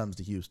show when he comes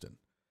to Houston.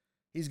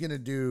 He's going to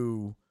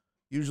do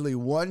usually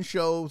one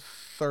show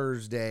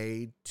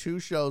Thursday, 2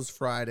 shows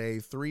Friday,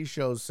 3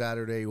 shows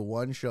Saturday,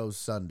 1 show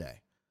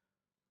Sunday.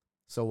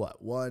 So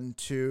what? 1,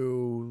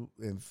 2,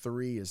 and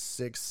 3 is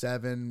 6,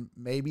 7,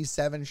 maybe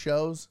 7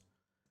 shows.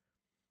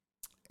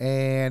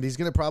 And he's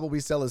going to probably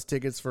sell his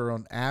tickets for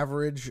an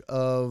average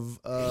of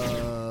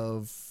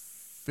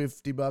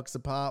 $50 a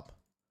pop.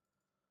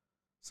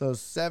 So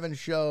 7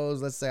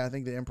 shows, let's say I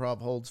think the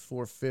Improv holds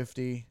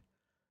 $450.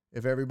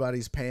 If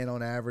everybody's paying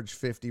on average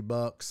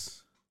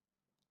 $50.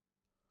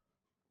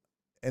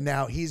 And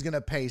now he's going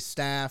to pay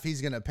staff. He's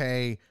going to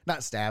pay,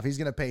 not staff, he's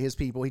going to pay his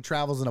people. He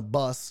travels in a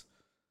bus.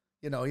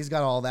 You know, he's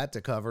got all that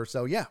to cover.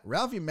 So yeah,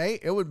 Ralphie May,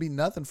 it would be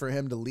nothing for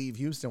him to leave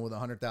Houston with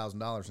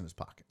 $100,000 in his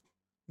pocket.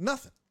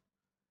 Nothing.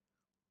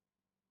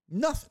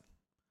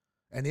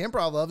 And the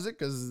Improv loves it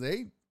because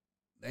they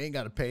ain't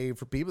got to pay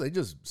for people. They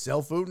just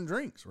sell food and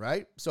drinks,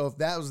 right? So if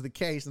that was the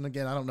case, and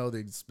again, I don't know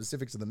the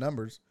specifics of the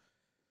numbers,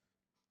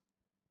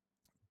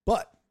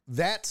 but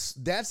that's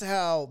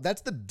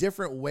the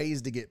different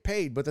ways to get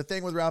paid. But the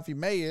thing with Ralphie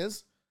May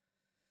is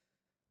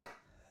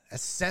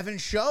that's 7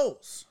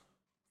 shows.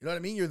 You know what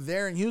I mean? You're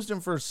there in Houston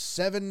for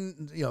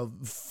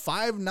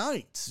 5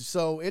 nights.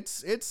 So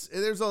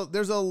there's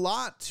a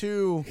lot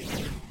to,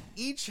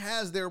 each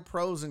has their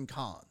pros and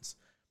cons.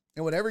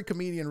 And what every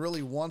comedian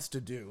really wants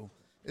to do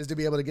is to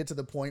be able to get to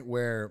the point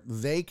where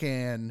they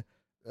can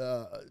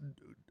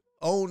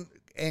own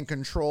and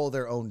control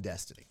their own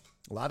destiny.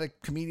 A lot of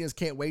comedians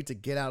can't wait to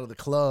get out of the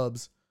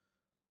clubs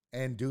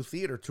and do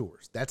theater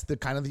tours. That's the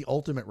kind of the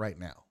ultimate right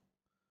now.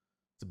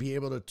 To be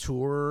able to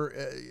tour,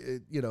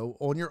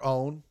 on your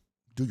own,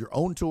 do your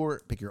own tour,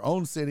 pick your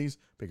own cities,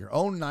 pick your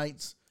own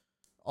nights,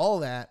 all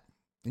that,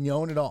 and you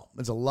own it all.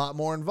 It's a lot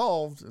more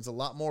involved. It's a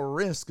lot more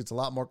risk. It's a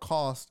lot more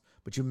cost,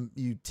 but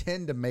you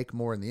tend to make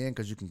more in the end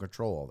because you can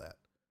control all that.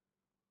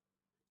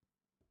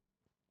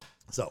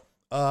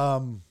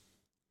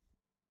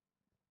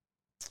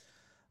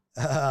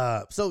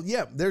 So,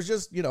 yeah, there's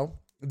just,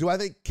 do I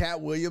think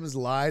Cat Williams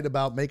lied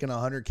about making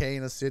 $100K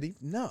in a city?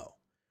 No,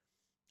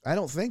 I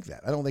don't think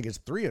that. I don't think it's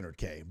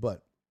 $300K,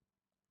 but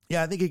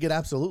yeah, I think he could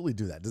absolutely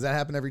do that. Does that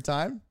happen every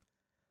time?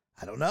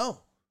 I don't know.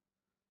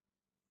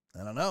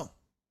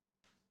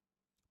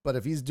 But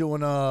if he's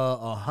doing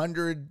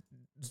 100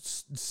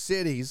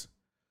 cities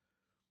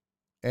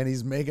and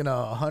he's making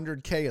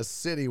 $100K a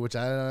city, which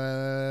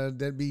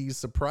that'd be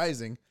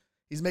surprising.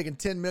 He's making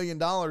 $10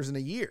 million in a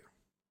year.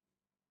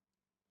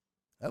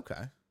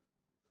 Okay.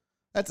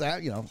 That's,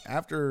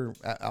 after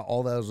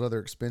all those other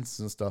expenses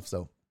and stuff.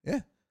 So, yeah,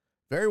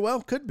 very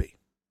well could be.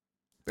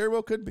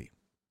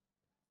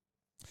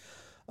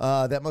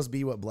 That must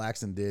be what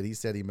Blackson did. He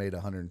said he made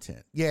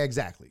 110. Yeah,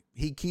 exactly.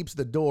 He keeps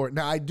the door.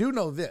 Now, I do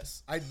know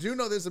this.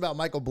 About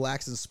Michael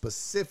Blackson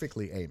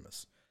specifically,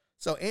 Amos.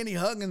 So, Andy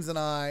Huggins and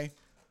I,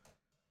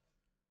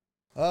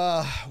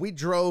 we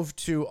drove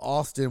to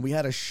Austin. We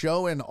had a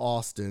show in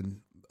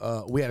Austin.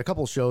 We had a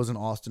couple shows in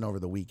Austin over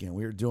the weekend.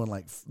 We were doing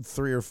like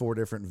 3 or 4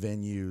 different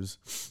venues,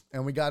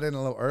 and we got in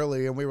a little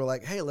early, and we were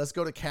like, hey, let's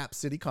go to Cap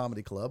City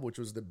Comedy Club, which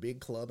was the big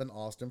club in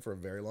Austin for a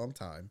very long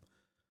time.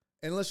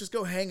 And let's just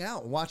go hang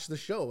out and watch the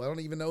show. I don't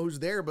even know who's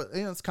there, but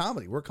it's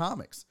comedy. We're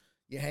comics.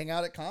 You hang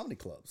out at comedy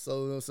clubs.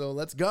 So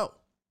let's go.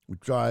 We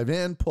drive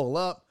in, pull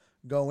up,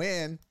 go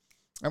in.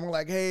 And we're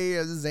like, hey,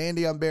 this is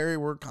Andy. I'm Barry.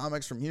 We're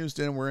comics from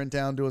Houston. We're in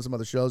town doing some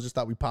other shows. Just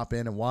thought we'd pop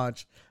in and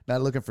watch.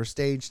 Not looking for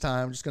stage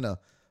time. Just going to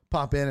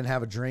pop in and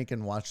have a drink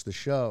and watch the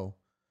show.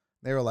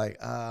 They were like,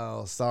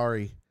 oh,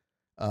 sorry.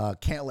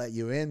 Can't let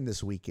you in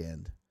this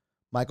weekend.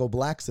 Michael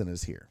Blackson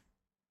is here.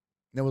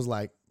 And it was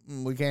like,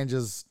 we can't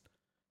just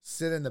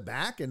sit in the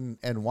back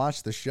and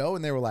watch the show.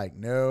 And they were like,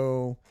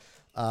 no,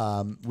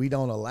 we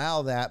don't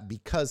allow that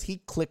because he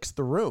clicks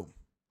the room.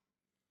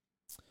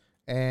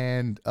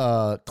 And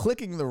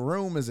clicking the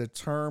room is a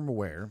term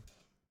where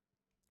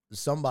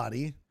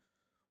somebody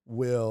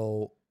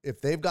will, if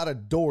they've got a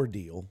door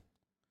deal,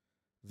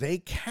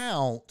 they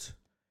count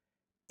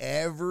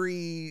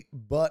every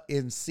butt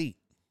in seat.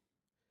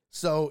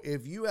 So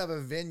if you have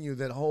a venue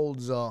that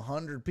holds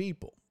 100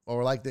 people,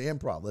 or like the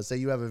Improv, let's say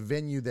you have a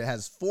venue that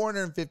has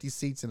 450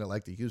 seats in it,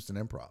 like the Houston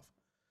Improv.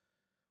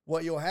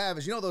 What you'll have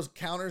is, those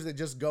counters that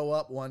just go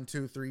up 1,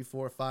 2, 3,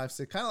 4, 5,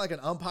 6, kind of like an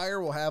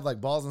umpire will have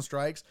like balls and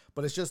strikes,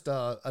 but it's just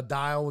a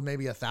dial with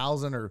maybe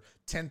 1,000 or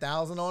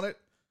 10,000 on it.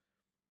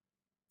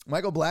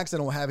 Michael Blackson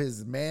will have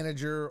his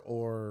manager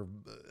or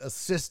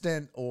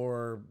assistant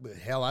or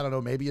hell, I don't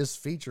know, maybe his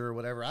feature or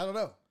whatever. I don't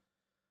know.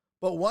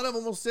 But one of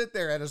them will sit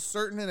there at a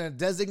certain and a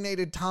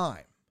designated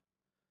time.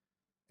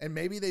 And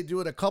maybe they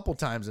do it a couple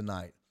times a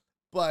night,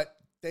 but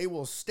they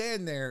will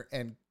stand there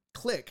and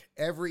click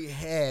every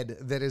head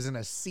that is in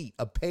a seat,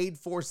 a paid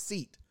for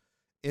seat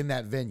in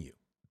that venue.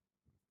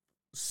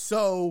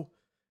 So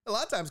a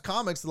lot of times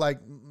comics, like,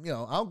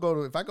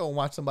 if I go and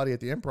watch somebody at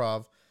the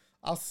Improv,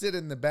 I'll sit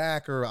in the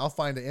back or I'll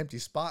find an empty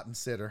spot and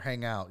sit or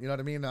hang out. You know what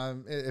I mean?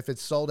 If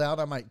it's sold out,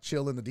 I might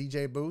chill in the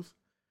DJ booth.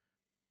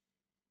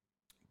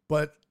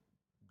 But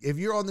if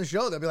you're on the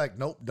show, they'll be like,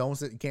 nope, don't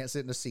sit. You can't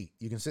sit in a seat.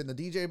 You can sit in the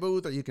DJ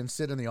booth, or you can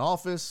sit in the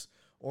office,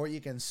 or you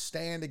can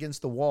stand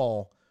against the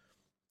wall.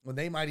 When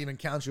they might even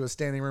count you as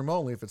standing room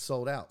only if it's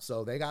sold out.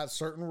 So they got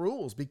certain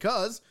rules,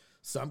 because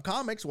some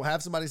comics will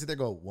have somebody sit there,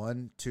 go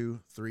 1, 2,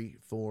 3,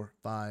 4,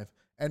 5,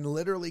 and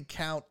literally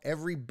count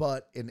every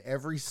butt in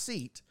every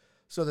seat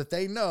so that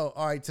they know,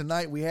 all right,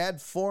 tonight we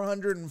had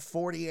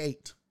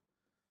 448.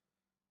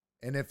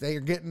 And if they're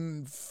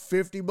getting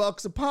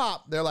 $50 a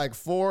pop, they're like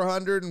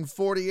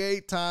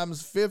 448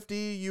 times 50.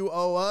 You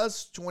owe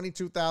us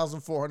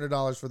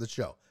 $22,400 for the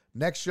show.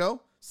 Next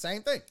show,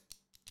 same thing.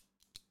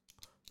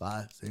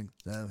 5, 6,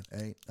 7,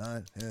 8,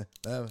 9, 10,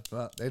 11,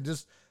 12.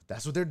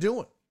 That's what they're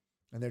doing.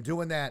 And they're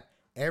doing that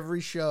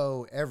every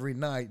show, every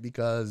night,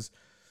 because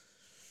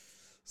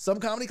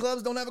some comedy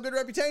clubs don't have a good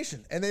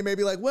reputation. And they may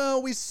be like,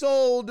 well, we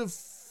sold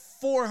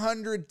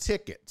 400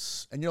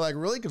 tickets. And you're like,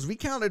 really? Because we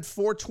counted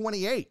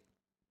 428.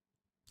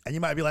 And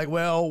you might be like,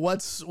 well,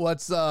 what's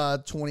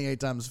 28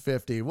 times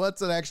 50?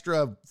 What's an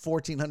extra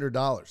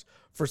 $1,400?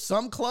 For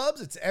some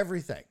clubs, it's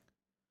everything.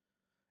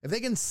 If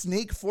they can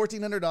sneak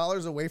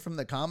 $1,400 away from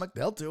the comic,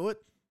 they'll do it.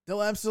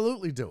 They'll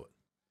absolutely do it.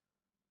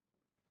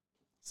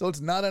 So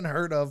it's not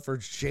unheard of for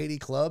shady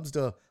clubs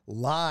to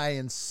lie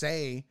and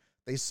say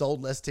they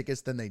sold less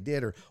tickets than they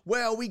did. Or,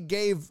 well, we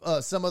gave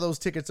some of those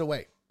tickets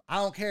away. I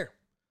don't care.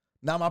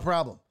 Not my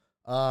problem.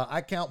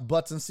 I count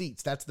butts and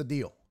seats. That's the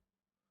deal.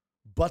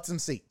 Butts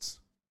and seats.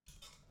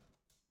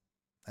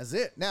 That's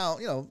it. Now,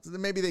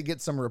 maybe they get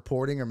some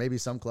reporting, or maybe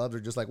some clubs are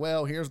just like,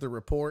 well, here's the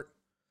report,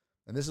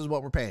 and this is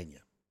what we're paying you.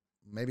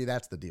 Maybe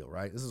that's the deal,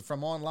 right? This is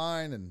from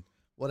online and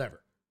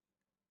whatever.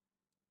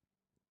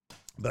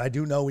 But I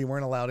do know we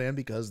weren't allowed in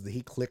because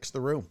he clicks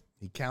the room.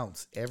 He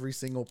counts every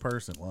single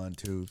person. 1,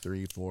 2,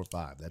 3, 4,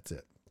 5. That's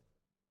it.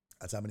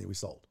 That's how many we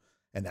sold.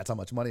 And that's how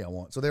much money I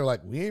want. So they were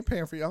like, we ain't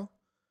paying for y'all.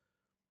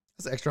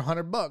 That's an extra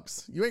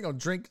 $100. You ain't going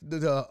to drink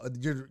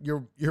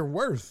your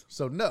worth.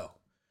 So no.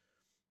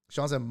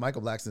 Sean said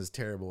Michael Blackson is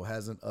terrible.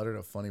 Hasn't uttered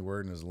a funny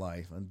word in his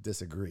life. I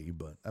disagree,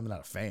 but I'm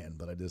not a fan,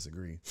 but I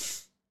disagree.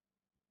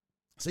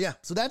 So yeah,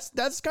 so that's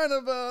kind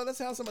of that's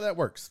how some of that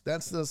works.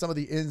 That's some of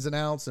the ins and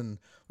outs, and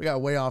we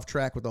got way off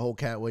track with the whole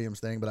Cat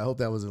Williams thing, but I hope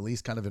that was at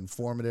least kind of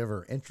informative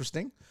or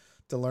interesting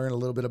to learn a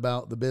little bit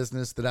about the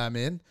business that I'm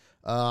in.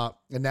 And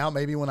now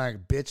maybe when I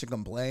bitch and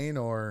complain,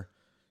 or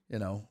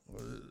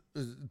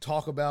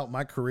talk about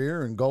my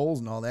career and goals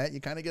and all that, you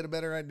kind of get a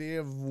better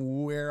idea of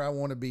where I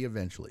want to be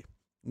eventually,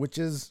 which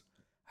is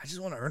I just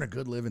want to earn a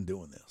good living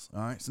doing this.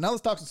 All right, so now let's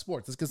talk some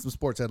sports. Let's get some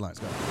sports headlines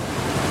going.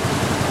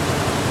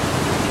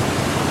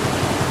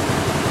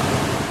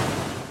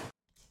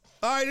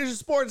 All right, here's your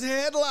sports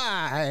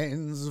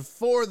headlines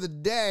for the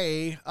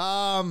day.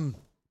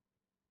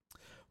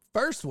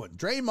 First one,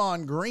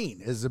 Draymond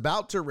Green is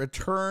about to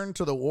return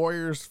to the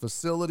Warriors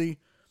facility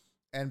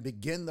and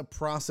begin the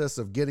process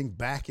of getting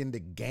back into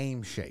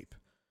game shape.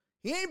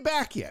 He ain't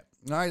back yet.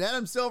 All right,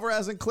 Adam Silver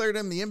hasn't cleared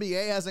him. The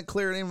NBA hasn't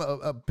cleared him.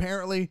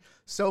 Apparently,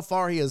 so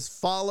far, he has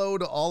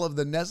followed all of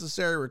the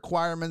necessary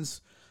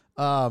requirements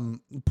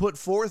put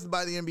forth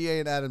by the NBA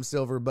and Adam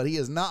Silver, but he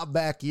is not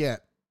back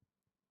yet,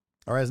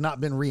 or has not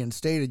been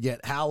reinstated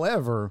yet.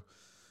 However,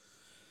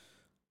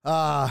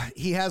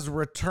 he has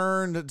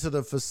returned to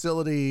the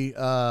facility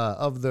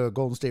of the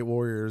Golden State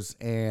Warriors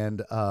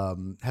and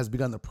has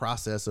begun the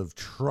process of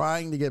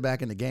trying to get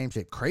back into game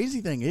shape.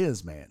 Crazy thing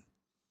is, man,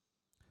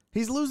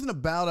 he's losing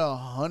about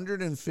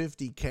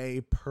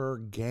 $150K per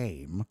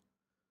game,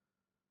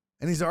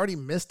 and he's already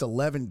missed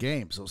 11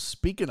 games. So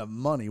speaking of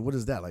money, what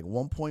is that, like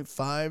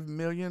 1.5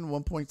 million,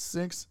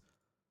 1.6?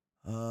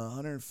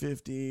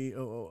 150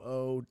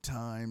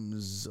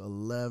 times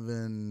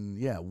 11.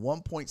 Yeah,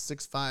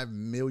 $1.65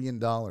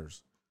 million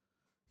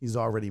he's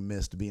already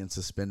missed being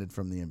suspended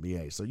from the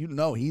NBA. So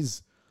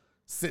he's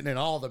sitting in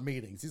all the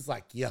meetings. He's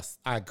like, yes,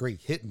 I agree.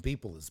 Hitting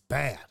people is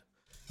bad.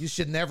 You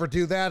should never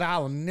do that.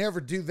 I'll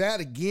never do that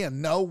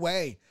again. No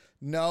way.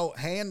 No,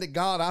 hand to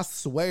God, I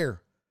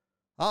swear.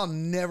 I'll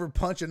never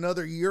punch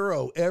another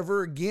Euro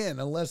ever again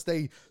unless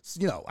they,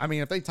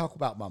 if they talk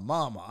about my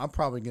mama, I'm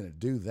probably going to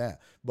do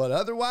that. But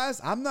otherwise,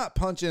 I'm not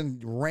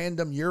punching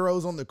random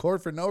Euros on the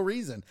court for no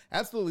reason.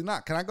 Absolutely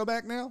not. Can I go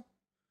back now?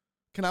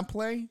 Can I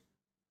play?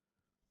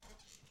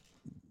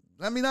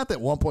 I mean, not that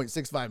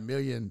 1.65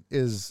 million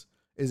is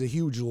a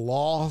huge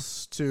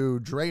loss to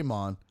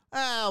Draymond.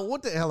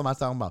 What the hell am I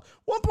talking about?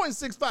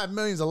 1.65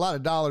 million is a lot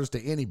of dollars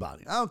to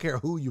anybody. I don't care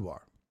who you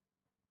are.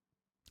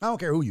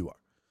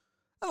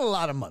 That's a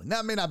lot of money. Now,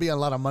 it may not be a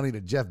lot of money to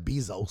Jeff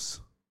Bezos.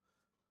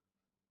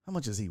 How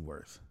much is he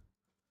worth?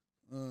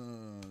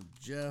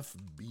 Jeff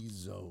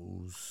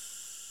Bezos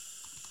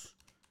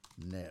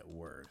net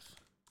worth.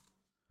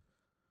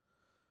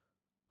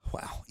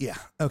 Wow. Yeah.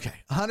 Okay.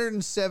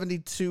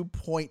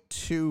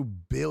 $172.2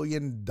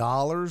 billion.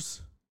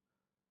 What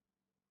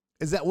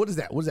is that? What is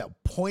that?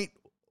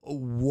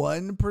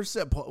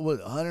 0.1%? What,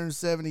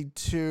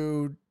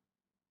 172.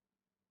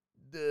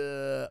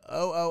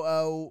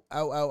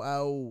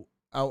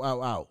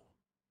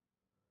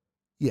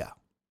 Yeah.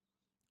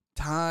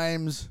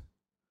 Times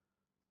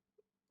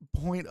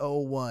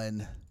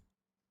 0.01.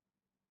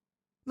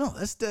 No,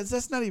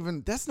 that's not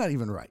even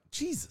right.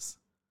 Jesus.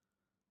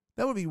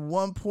 That would be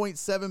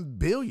 1.7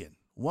 billion.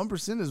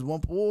 1% is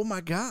one. Oh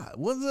my God.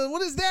 What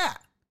is that?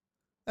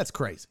 That's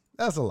crazy.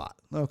 That's a lot.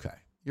 Okay.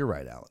 You're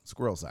right, Alan.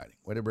 Squirrel sighting.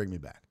 Way to bring me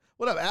back.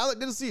 What up, Alec?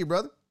 Good to see you,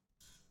 brother.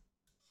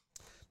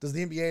 Does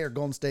the NBA or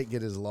Golden State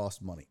get his lost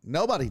money?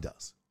 Nobody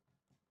does.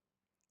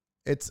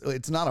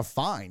 It's not a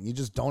fine. You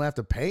just don't have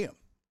to pay him.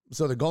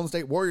 So the Golden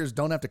State Warriors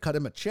don't have to cut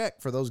him a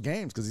check for those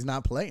games because he's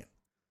not playing.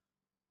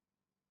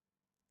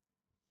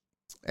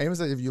 Amos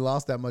said if you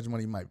lost that much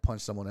money, you might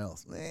punch someone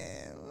else.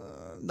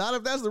 Not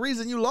if that's the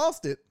reason you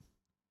lost it.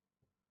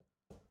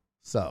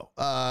 So,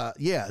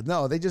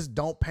 no, they just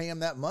don't pay him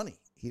that money.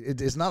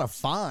 It's not a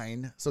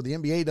fine, so the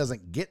NBA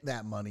doesn't get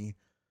that money.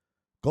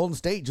 Golden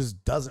State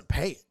just doesn't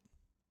pay it.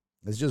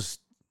 It's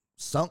just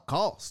sunk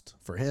cost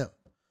for him.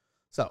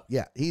 So,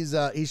 yeah, he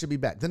should be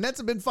back. The Nets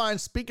have been fined.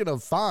 Speaking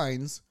of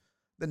fines,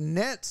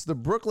 the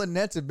Brooklyn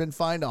Nets have been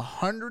fined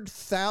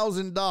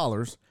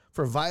 $100,000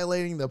 for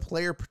violating the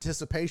player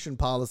participation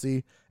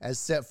policy as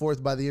set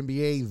forth by the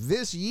NBA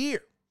this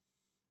year.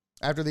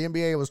 After the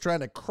NBA was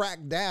trying to crack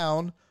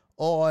down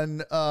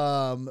on,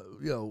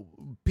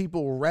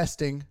 people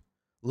resting,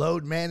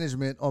 load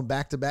management on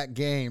back-to-back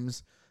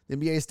games, the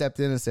NBA stepped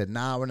in and said,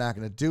 nah, we're not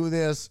going to do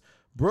this.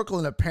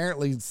 Brooklyn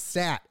apparently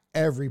sat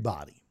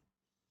everybody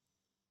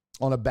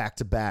on a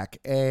back-to-back,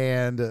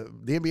 and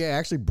the NBA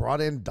actually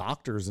brought in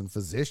doctors and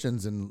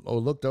physicians and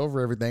looked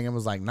over everything and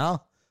was like, nah,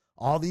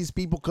 all these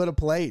people could have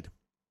played.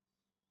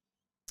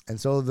 And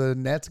so the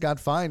Nets got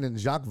fined, and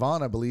Jacques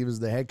Vaughn, I believe, is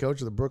the head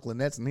coach of the Brooklyn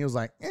Nets, and he was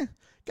like,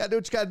 got to do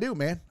what you got to do,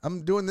 man.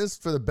 I'm doing this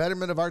for the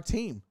betterment of our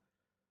team.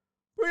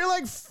 We're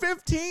like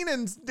 15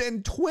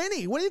 and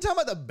 20. What are you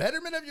talking about, the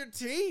betterment of your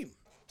team?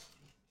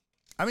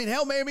 I mean,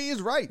 hell, maybe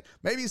he's right.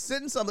 Maybe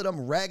sitting some of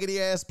them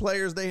raggedy-ass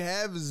players they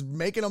have is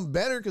making them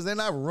better because they're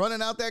not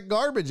running out that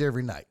garbage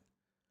every night.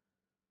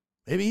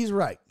 Maybe he's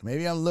right.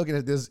 Maybe I'm looking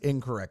at this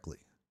incorrectly.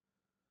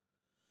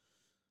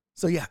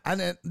 So, yeah,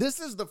 and this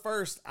is the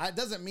first. It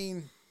doesn't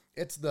mean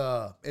it's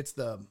the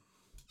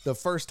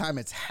first time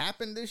it's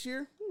happened this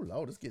year. Ooh,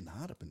 Lord, it's getting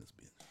hot up in this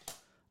bitch.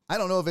 I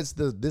don't know if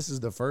this is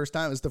the first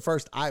time. It's the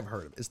first I've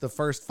heard of. It's the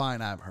first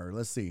fine I've heard.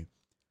 Let's see.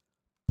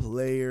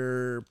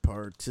 Player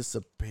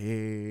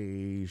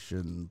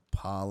participation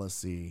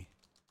policy.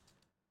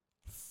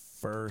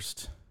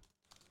 First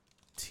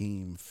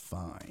team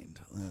fined.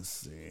 Let's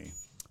see.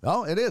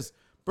 Oh, it is.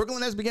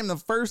 Brooklyn Nets became the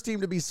first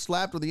team to be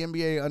slapped with the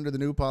NBA under the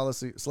new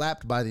policy.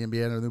 Slapped by the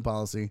NBA under the new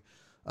policy.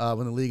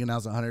 When the league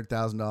announced a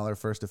 $100,000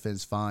 first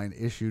offense fine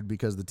issued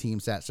because the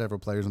team sat several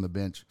players on the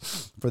bench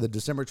for the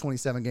December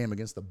 27 game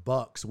against the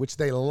Bucks, which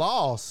they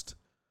lost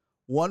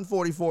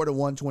 144 to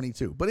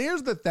 122. But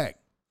here's the thing.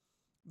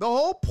 The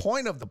whole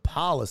point of the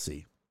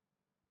policy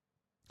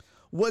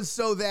was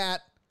so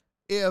that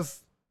if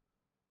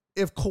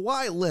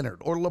Kawhi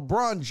Leonard or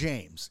LeBron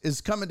James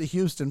is coming to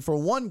Houston for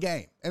one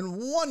game and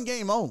one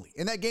game only,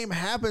 and that game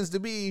happens to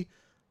be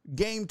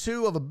game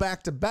 2 of a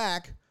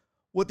back-to-back,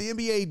 what the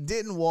NBA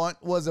didn't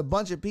want was a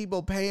bunch of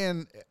people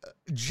paying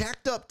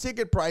jacked up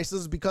ticket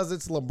prices because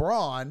it's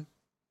LeBron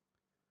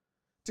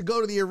to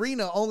go to the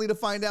arena only to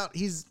find out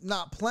he's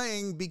not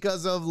playing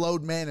because of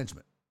load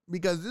management,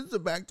 because it's a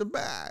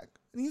back-to-back.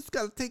 And he's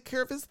got to take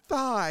care of his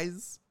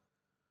thighs.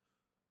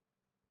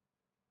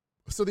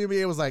 So the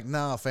NBA was like,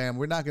 nah, fam,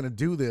 we're not going to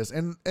do this.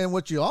 And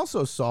what you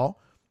also saw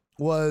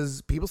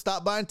was people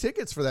stopped buying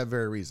tickets for that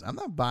very reason. I'm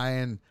not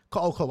buying,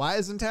 Kawhi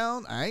is in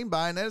town. I ain't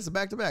buying that. It's a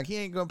back-to-back. He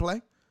ain't going to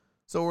play.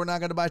 So we're not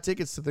going to buy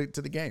tickets to the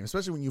game,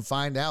 especially when you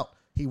find out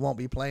he won't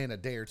be playing a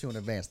day or two in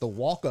advance. The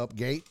walk-up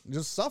gate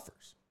just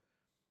suffers.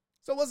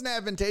 So it wasn't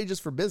advantageous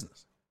for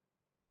business.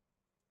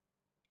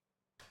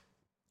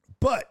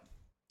 But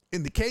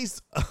in the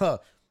case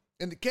of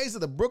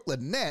the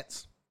Brooklyn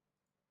Nets,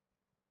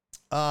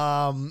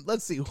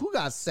 let's see who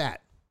got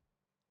sat.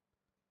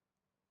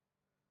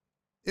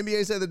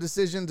 NBA said the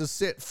decision to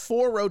sit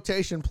 4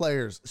 rotation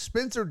players: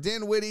 Spencer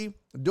Dinwiddie,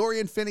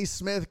 Dorian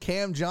Finney-Smith,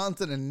 Cam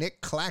Johnson, and Nick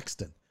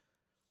Claxton.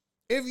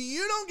 If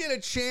you don't get a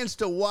chance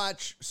to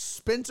watch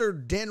Spencer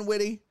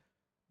Dinwiddie,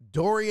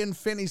 Dorian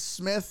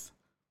Finney-Smith,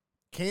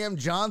 Cam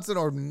Johnson,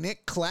 or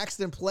Nick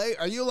Claxton play,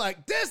 are you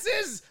like, this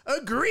is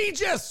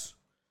egregious?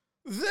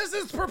 This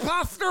is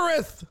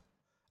preposterous.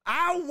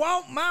 I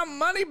want my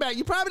money back.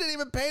 You probably didn't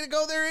even pay to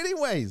go there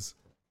anyways.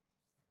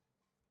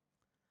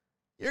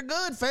 You're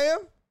good, fam.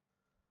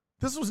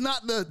 This was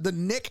not the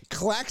Nick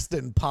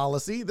Claxton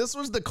policy. This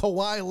was the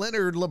Kawhi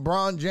Leonard,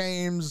 LeBron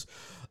James,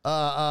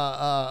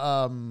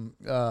 Giannis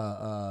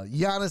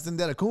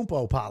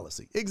Antetokounmpo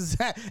policy.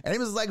 Exactly. And he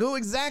was like, who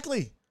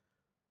exactly?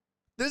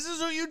 This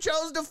is who you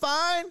chose to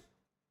fine?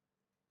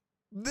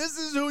 This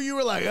is who you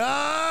were like,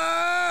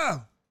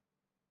 ah!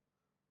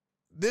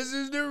 This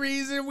is the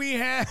reason we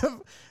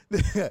have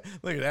look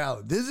at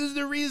Alan. This is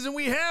the reason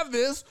we have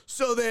this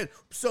so that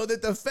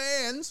the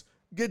fans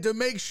get to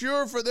make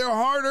sure for their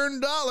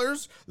hard-earned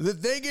dollars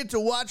that they get to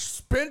watch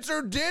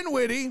Spencer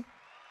Dinwiddie.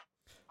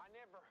 I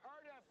never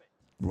heard of it.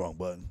 Wrong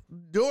button.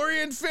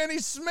 Dorian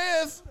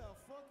Finney-Smith. Who the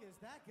fuck is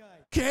that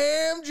guy?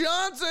 Cam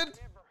Johnson.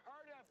 Never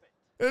heard of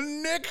it.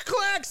 And Nick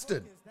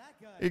Claxton. Who is that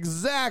guy?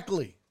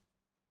 Exactly.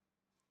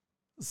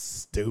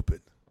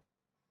 Stupid.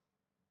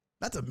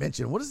 Not to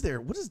mention, what is their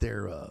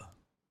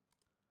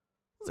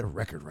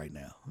record right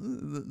now?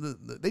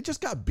 They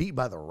just got beat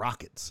by the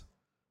Rockets.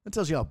 That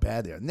tells you how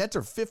bad they are. Nets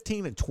are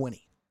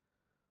 15-20,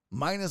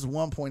 minus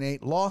 1.8,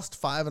 lost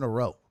 5 in a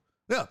row.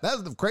 Yeah,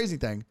 that's the crazy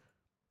thing.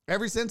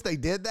 Ever since they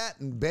did that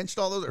and benched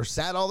all those or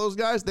sat all those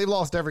guys, they've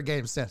lost every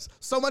game since.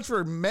 So much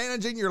for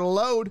managing your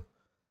load.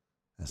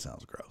 That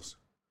sounds gross.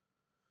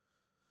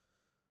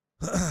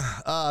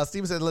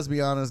 Steven said, let's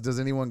be honest, does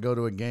anyone go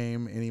to a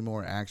game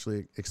anymore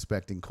actually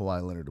expecting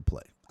Kawhi Leonard to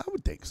play? I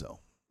would think so.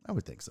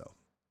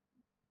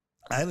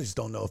 I just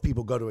don't know if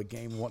people go to a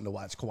game wanting to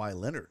watch Kawhi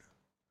Leonard.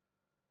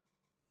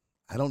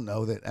 I don't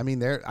know that. I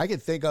mean, I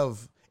could think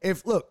of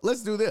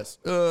let's do this.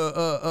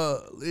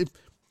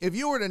 If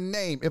you were to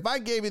name, if I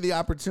gave you the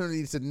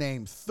opportunity to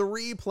name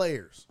 3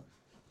 players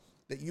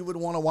that you would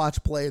want to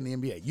watch play in the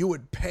NBA, you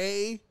would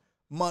pay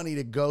money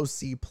to go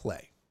see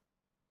play.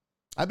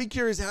 I'd be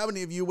curious how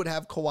many of you would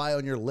have Kawhi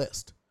on your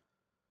list.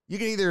 You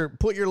can either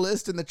put your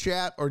list in the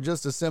chat or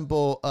just a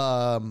simple,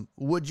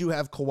 would you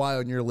have Kawhi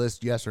on your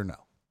list, yes or no?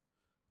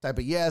 Type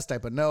of yes,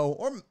 type of no,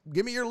 or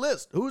give me your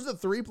list. Who's the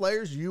 3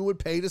 players you would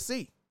pay to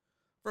see?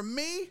 For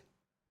me,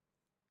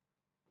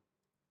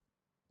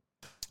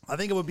 I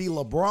think it would be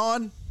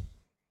LeBron.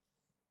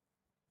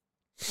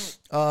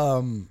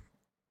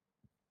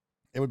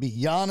 It would be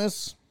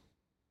Giannis.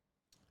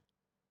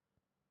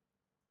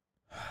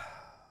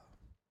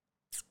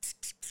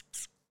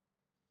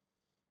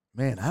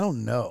 Man, I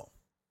don't know.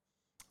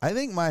 I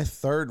think my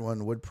third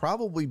one would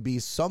probably be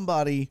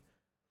somebody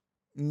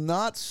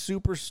not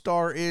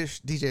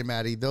superstar-ish. DJ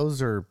Matty,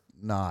 those are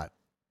not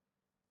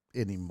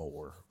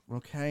anymore,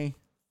 okay?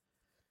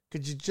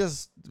 Could you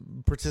just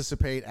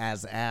participate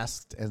as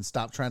asked and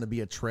stop trying to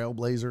be a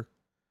trailblazer?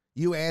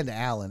 You and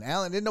Alan.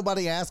 Alan, didn't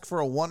nobody ask for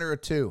a 1 or a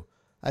 2?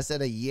 I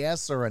said a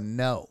yes or a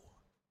no.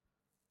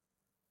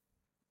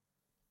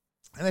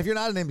 And if you're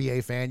not an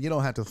NBA fan, you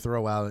don't have to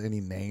throw out any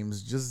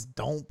names. Just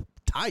don't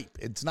type.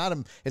 It's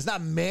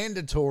not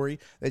mandatory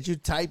that you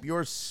type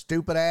your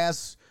stupid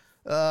ass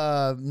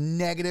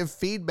negative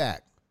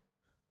feedback.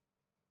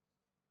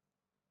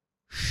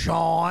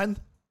 Sean.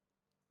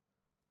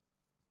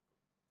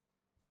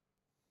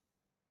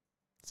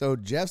 So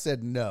Jeff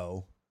said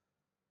no.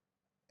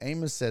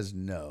 Amos says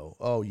no.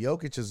 Oh,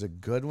 Jokic is a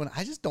good one.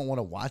 I just don't want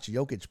to watch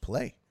Jokic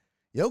play.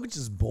 Jokic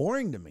is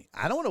boring to me.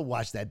 I don't want to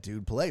watch that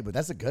dude play, but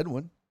that's a good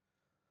one.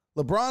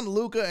 LeBron,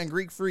 Luka, and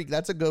Greek Freak.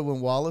 That's a good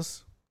one,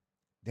 Wallace.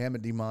 Damn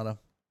it, D-Mata.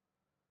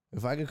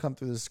 If I could come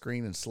through the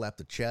screen and slap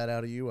the chat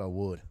out of you, I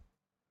would.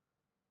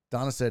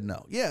 Donna said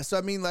no. Yeah, so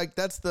I mean, like,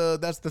 that's the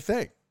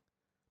thing.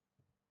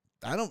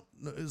 I don't,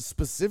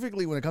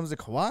 specifically when it comes to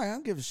Kawhi, I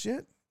don't give a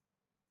shit.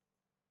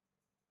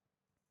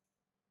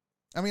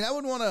 I mean, I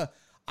would want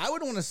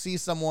to see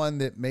someone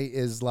that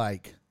is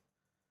like,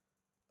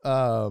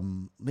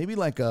 maybe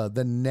like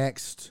the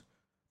next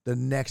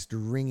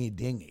ringy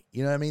dingy.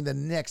 You know what I mean? The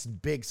next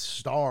big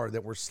star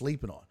that we're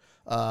sleeping on.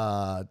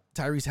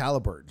 Tyrese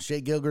Halliburton, Shai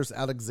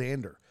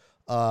Gilgeous-Alexander,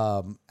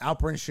 Alperen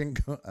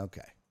Sengun.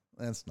 Okay,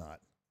 that's not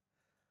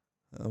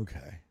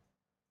okay.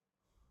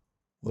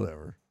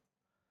 Whatever.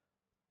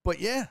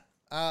 But yeah,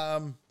 I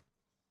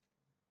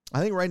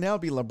think right now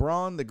it'd be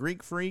LeBron, the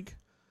Greek Freak,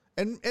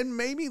 and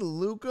maybe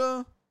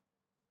Luka.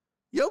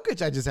 Jokic,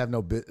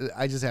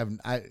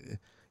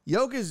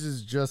 Jokic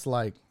is just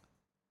like,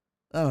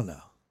 I don't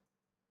know.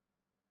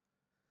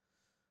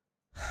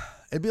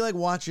 It'd be like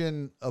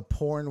watching a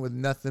porn with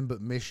nothing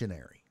but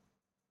missionary.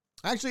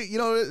 Actually, you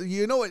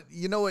know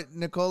what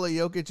Nikola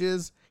Jokic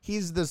is?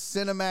 He's the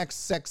Cinemax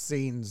sex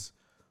scenes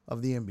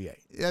of the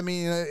NBA. I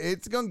mean,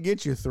 it's gonna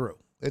get you through.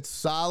 It's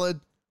solid,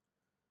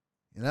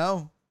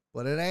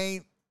 but it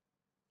ain't.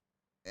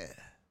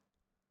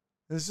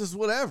 It's just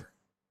whatever.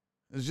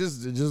 It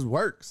just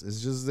works. It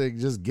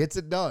just gets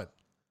it done.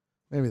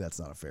 Maybe that's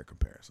not a fair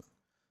comparison.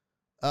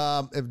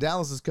 If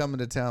Dallas is coming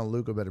to town,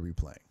 Luka better be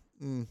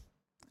playing.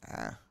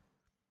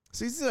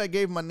 See, I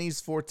gave my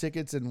niece 4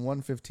 tickets and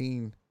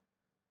 115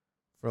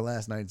 for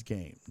last night's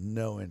game.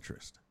 No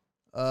interest.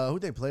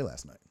 Who'd they play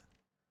last night?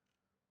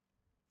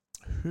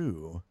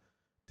 Who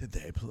did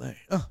they play?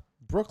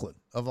 Brooklyn,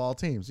 of all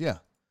teams. Yeah.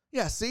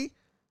 Yeah, see?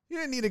 You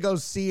didn't need to go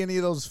see any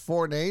of those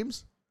 4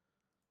 names.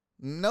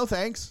 No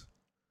thanks.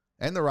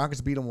 And the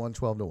Rockets beat them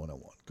 112 to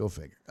 101. Go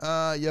figure.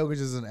 Jokic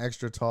is an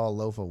extra tall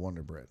loaf of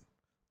Wonder Bread.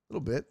 A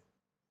little bit.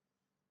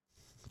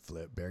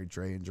 Flip, Barry,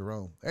 Trey, and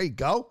Jerome. There you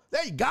go.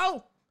 There you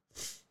go.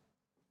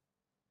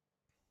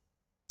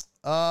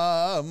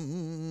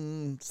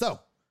 So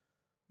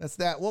That's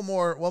that. One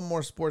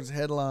more sports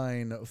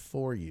headline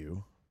for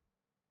you.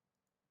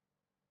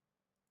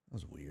 That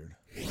was weird.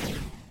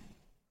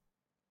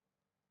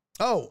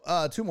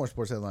 Oh, two more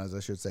sports headlines, I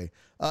should say.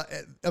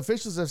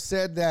 Officials have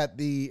said that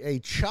a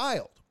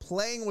child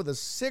playing with a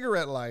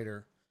cigarette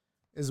lighter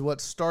is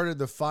what started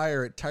the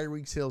fire at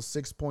Tyreek Hill's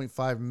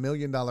 $6.5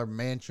 million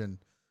mansion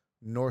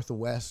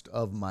northwest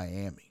of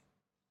Miami.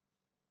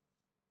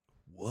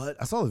 What?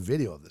 I saw the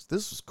video of this.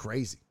 This was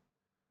crazy.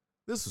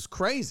 It's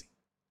crazy.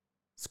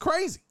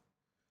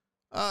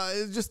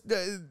 It's just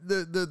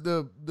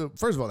the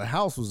first of all, the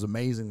house was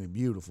amazingly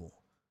beautiful.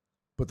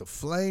 But the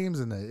flames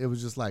and it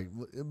was just like,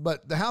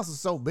 but the house is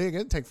so big,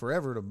 it'd take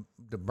forever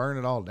to burn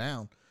it all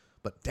down.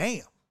 But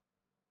damn,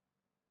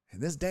 in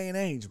this day and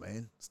age,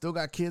 man, still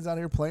got kids out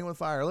here playing with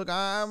fire. Look,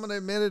 I'm going to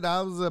admit it.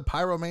 I was a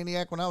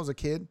pyromaniac when I was a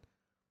kid.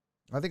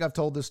 I think I've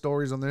told this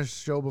stories on this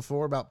show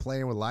before about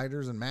playing with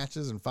lighters and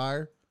matches and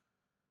fire.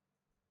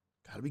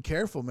 Got to be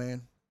careful,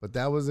 man. But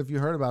that was, if you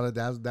heard about it,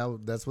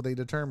 that's what they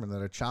determined,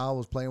 that a child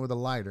was playing with a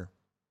lighter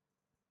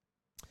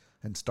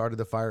and started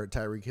the fire at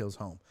Tyreek Hill's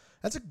home.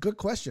 That's a good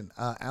question,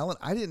 Alan.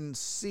 I didn't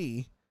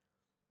see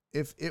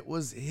if it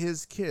was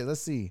his kid.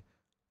 Let's see.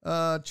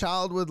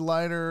 Child with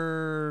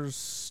lighters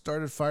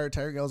started fire at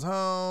Tyreek Hill's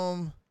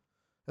home.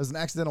 It was an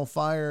accidental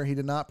fire. He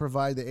did not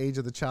provide the age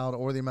of the child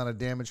or the amount of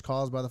damage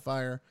caused by the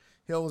fire.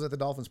 Hill was at the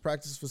Dolphins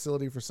practice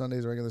facility for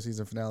Sunday's regular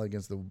season finale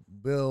against the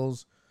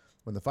Bills.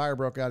 When the fire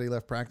broke out, he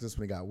left practice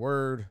when he got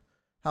word.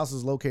 House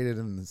is located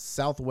in the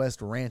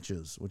Southwest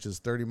Ranches, which is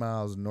 30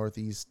 miles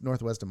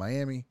northwest of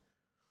Miami.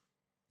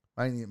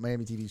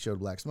 Miami TV showed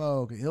black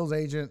smoke. Hill's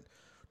agent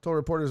told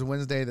reporters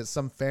Wednesday that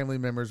some family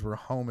members were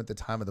home at the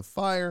time of the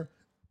fire.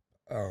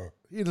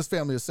 He and his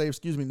family is safe.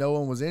 No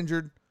one was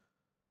injured.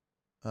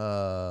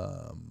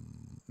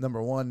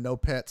 Number one, no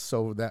pets.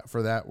 So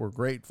for that, we're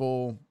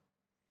grateful.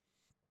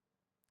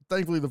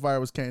 Thankfully, the fire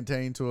was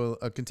contained to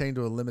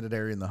a limited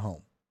area in the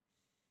home.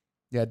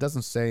 Yeah, it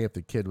doesn't say if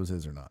the kid was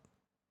his or not.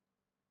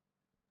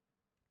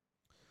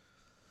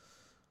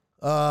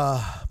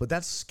 But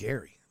that's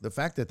scary. The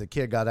fact that the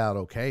kid got out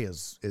okay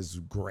is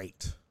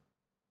great.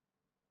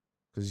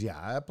 Because, yeah,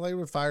 I played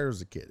with fire as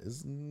a kid.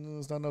 It's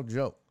not no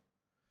joke.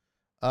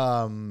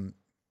 I don't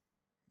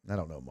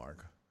know,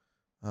 Mark.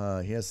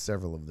 He has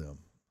several of them.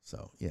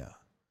 So, yeah.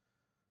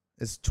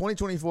 It's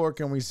 2024.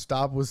 Can we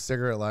stop with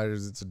cigarette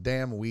lighters? It's a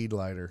damn weed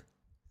lighter.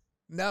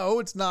 No,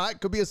 it's not.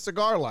 It could be a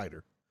cigar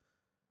lighter.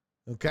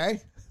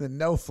 Okay?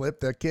 No, Flip.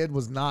 The kid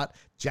was not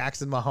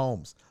Jackson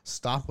Mahomes.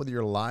 Stop with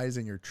your lies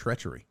and your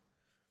treachery.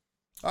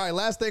 All right,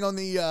 last thing on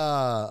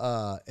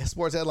the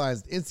sports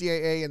headlines.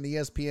 NCAA and the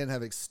ESPN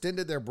have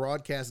extended their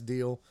broadcast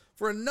deal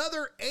for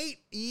another 8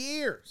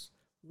 years.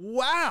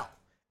 Wow.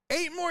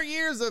 8 more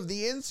years of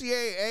the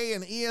NCAA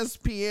and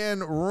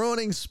ESPN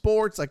ruining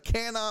sports. I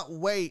cannot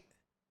wait.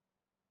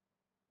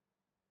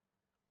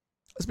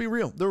 Let's be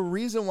real. The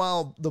reason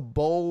why the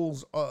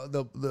bowls,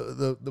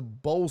 the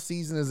bowl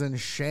season is in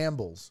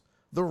shambles,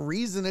 the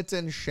reason it's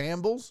in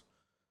shambles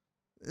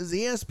is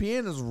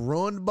ESPN has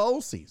ruined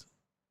bowl season.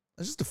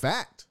 That's just a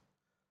fact.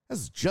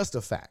 That's just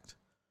a fact.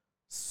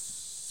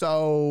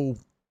 So,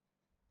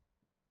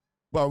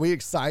 are we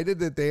excited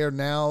that they are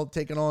now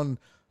taking on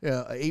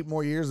 8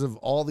 more years of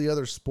all the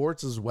other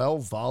sports as well?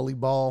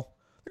 Volleyball.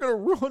 They're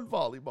going to ruin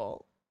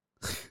volleyball.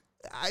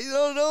 I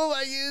don't know if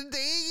I can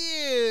take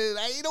it.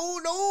 I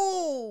don't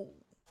know.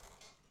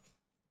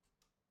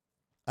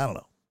 I don't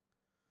know.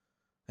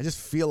 I just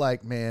feel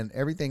like, man,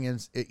 everything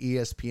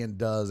ESPN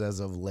does as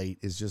of late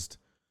is just,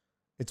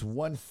 it's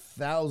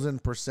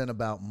 1,000%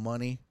 about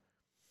money,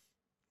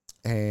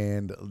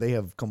 and they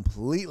have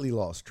completely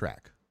lost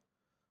track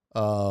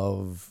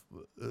of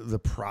the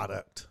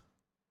product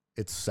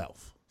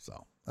itself.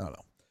 So, I don't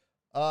know.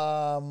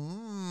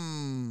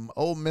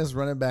 Ole Miss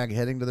running back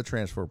heading to the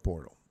transfer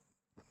portal.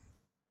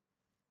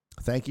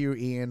 Thank you,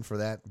 Ian, for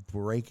that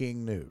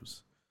breaking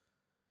news.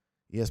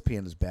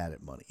 ESPN is bad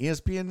at money.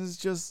 ESPN is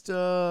just,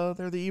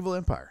 they're the evil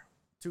empire.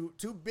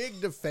 Too big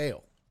to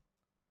fail,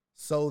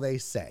 so they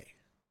say.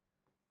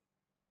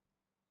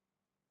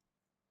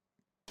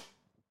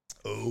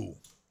 Oh,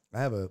 I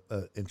have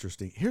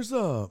here's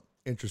a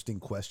interesting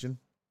question.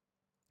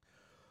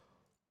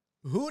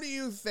 Who do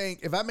you think,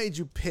 if I made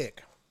you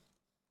pick,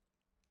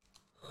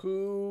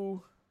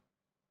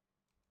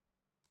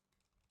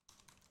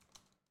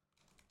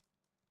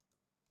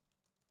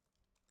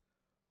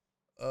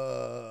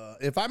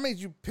 if I made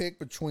you pick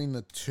between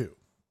the two,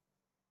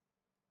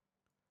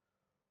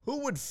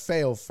 who would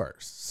fail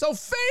first?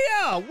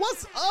 Sophia,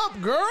 what's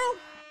up, girl?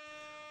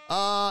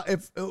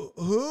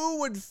 Who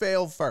would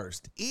fail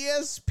first,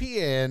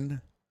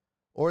 ESPN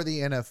or the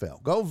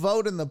NFL? Go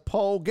vote in the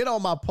poll. Get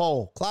on my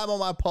poll. Climb on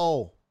my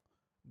poll.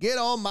 Get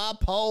on my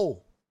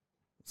poll.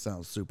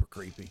 Sounds super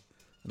creepy,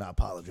 and I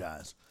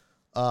apologize.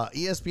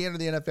 ESPN or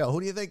the NFL? Who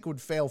do you think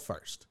would fail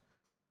first?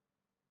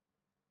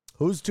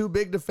 Who's too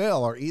big to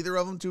fail? Are either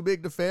of them too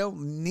big to fail?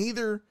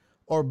 Neither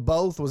or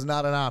both was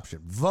not an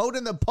option. Vote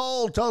in the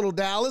poll, Total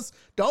Dallas.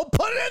 Don't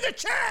put it in the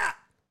chat.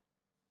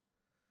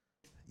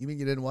 You mean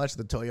you didn't watch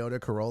the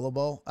Toyota Corolla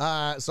Bowl?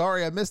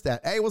 Sorry, I missed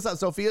that. Hey, what's up,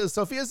 Sophia?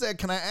 Sophia said,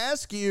 can I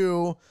ask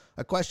you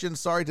a question?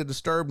 Sorry to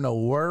disturb. No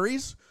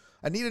worries.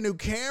 I need a new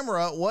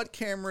camera. What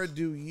camera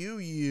do you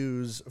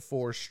use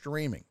for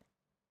streaming?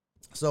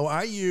 So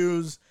I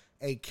use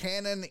a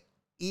Canon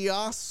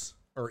EOS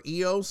or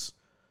EOS.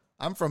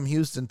 I'm from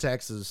Houston,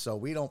 Texas, so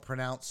we don't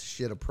pronounce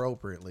shit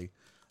appropriately.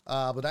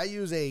 But I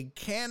use a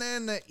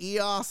Canon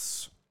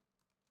EOS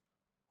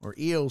or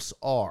EOS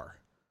R.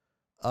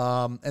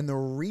 And the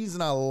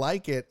reason I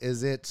like it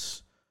is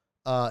it's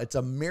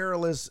a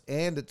mirrorless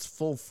and it's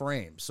full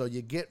frame. So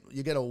you get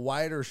a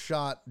wider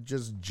shot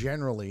just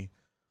generally.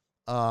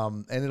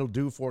 And it'll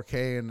do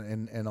 4K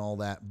and all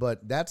that.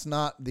 But that's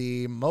not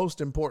the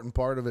most important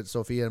part of it,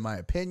 Sophia, in my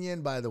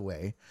opinion, by the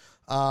way.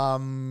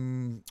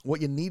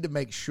 What you need to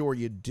make sure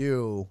you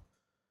do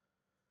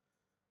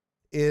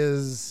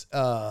is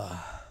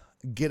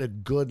get a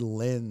good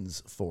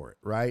lens for it,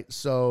 right?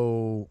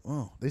 So,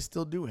 they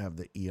still do have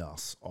the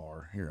EOS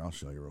R. Here, I'll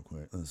show you real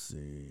quick. Let's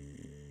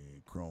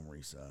see. Chrome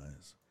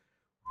resize.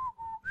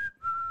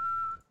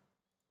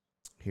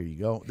 Here you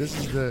go. This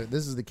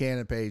is the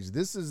Canon page.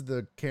 This is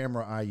the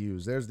camera I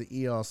use. There's the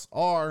EOS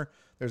R.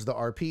 There's the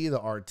RP, the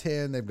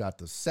R10. They've got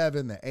the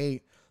 7, the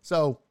 8.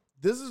 So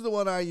this is the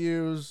one I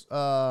use.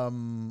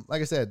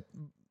 Like I said,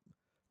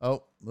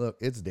 oh, look,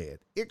 it's dead.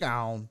 It's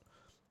gone.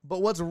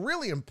 But what's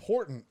really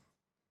important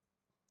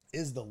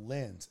is the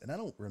lens. And I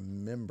don't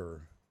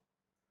remember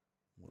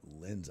what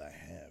lens I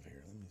have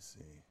here. Let me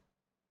see.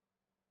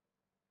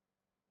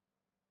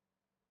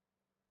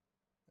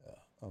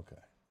 Yeah, okay.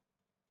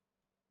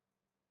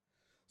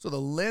 So the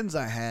lens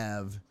I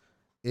have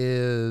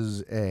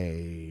is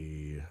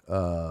a,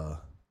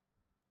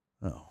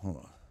 hold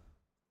on.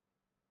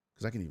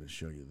 Because I can even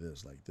show you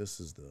this. Like, this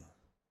is the,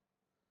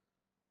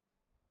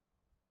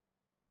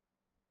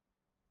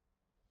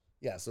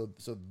 yeah, so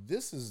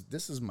this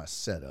is my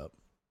setup.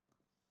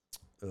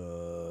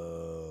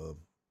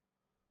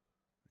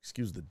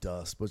 Excuse the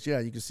dust. But yeah,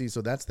 you can see,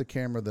 so that's the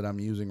camera that I'm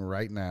using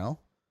right now.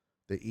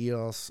 The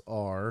EOS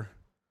R.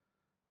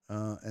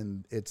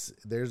 And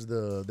there's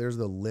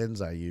the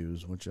lens I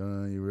use, which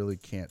you really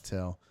can't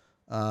tell.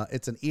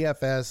 It's an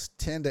EFS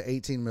 10 to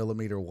 18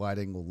 millimeter wide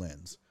angle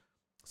lens.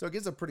 So it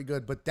gets a pretty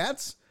good, but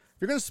if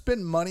you're going to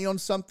spend money on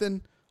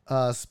something,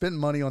 spend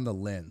money on the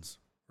lens,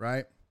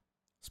 right?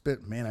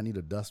 Man, I need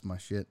to dust my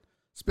shit.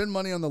 Spend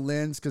money on the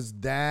lens because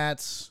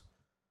that's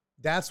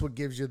what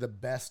gives you the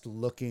best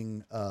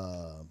looking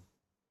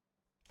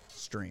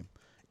stream.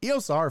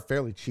 EOS R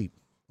fairly cheap.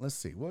 Let's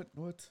see what.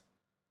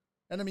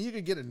 And I mean, you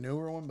could get a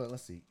newer one, but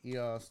let's see.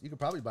 EOS, you could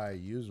probably buy a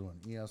used one.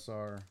 EOS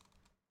R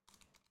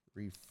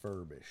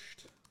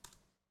refurbished.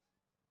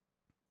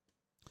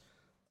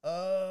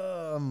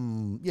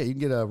 Yeah, you can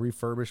get a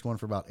refurbished one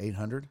for about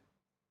 $800.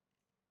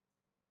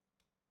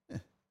 Yeah.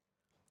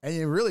 And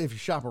if you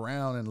shop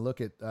around and look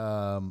at,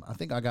 I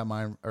think I got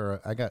mine,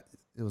 it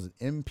was an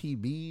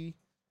MPB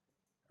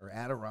or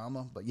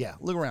Adorama, but yeah,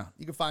 look around.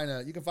 You can find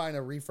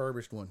a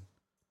refurbished one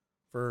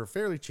for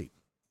fairly cheap.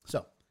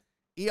 So.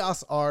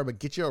 EOS R, but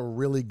get you a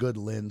really good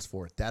lens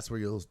for it. That's where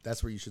you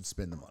should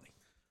spend the money.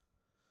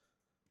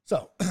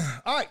 So,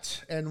 all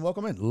right, and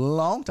welcome in.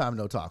 Long time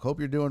no talk. Hope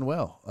you're doing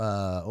well.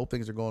 Hope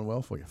things are going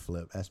well for you.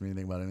 Flip, ask me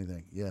anything about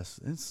anything. Yes,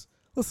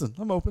 listen,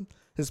 I'm open.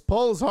 His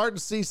poll is hard to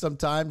see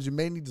sometimes. You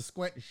may need to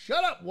squint.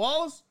 Shut up,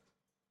 Wallace.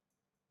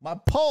 My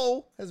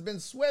poll has been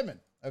swimming.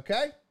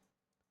 Okay,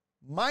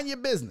 mind your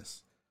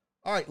business.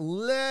 All right,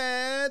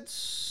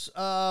 let's.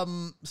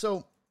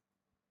 So.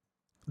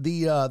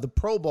 The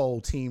Pro Bowl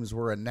teams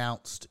were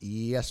announced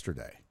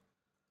yesterday.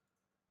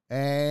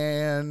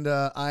 And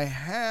I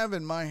have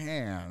in my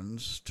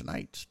hands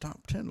tonight's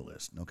top 10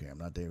 list. Okay, I'm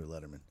not David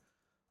Letterman.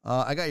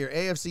 I got your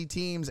AFC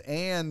teams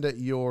and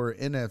your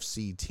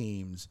NFC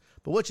teams.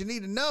 But what you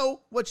need to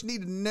know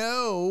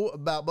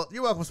about both.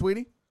 You're welcome,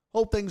 sweetie.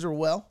 Hope things are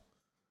well.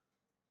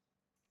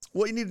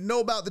 What you need to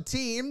know about the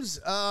teams.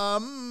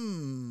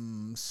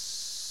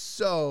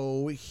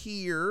 So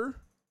here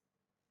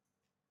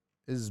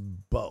is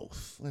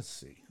both. Let's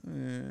see.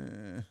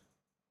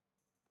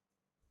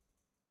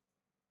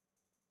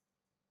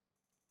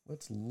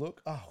 Let's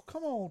look. Oh,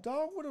 come on,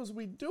 dog. What is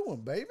we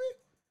doing, baby?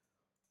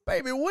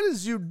 Baby, what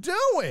is you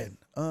doing?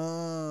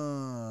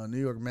 New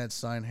York Mets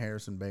signed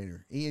Harrison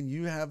Bader. Ian,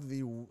 you have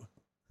the...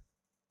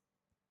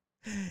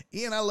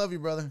 Ian, I love you,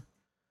 brother.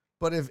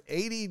 But if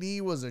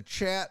ADD was a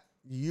chat,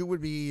 you would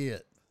be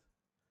it.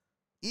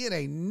 Ian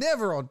ain't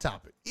never on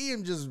topic.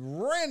 Ian just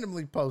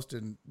randomly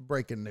posting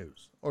breaking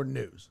news or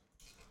news.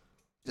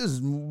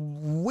 Just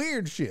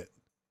weird shit.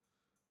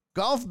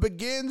 Golf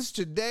begins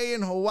today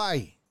in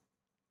Hawaii.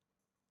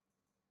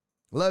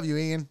 Love you,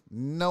 Ian.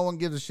 No one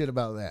gives a shit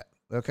about that.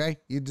 Okay?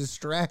 You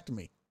distract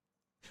me.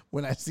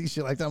 When I see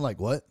shit like that, I'm like,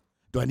 what?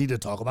 Do I need to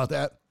talk about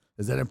that?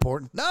 Is that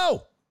important?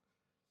 No!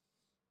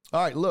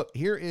 All right, look.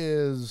 Here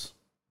is...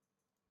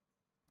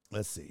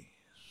 Let's see.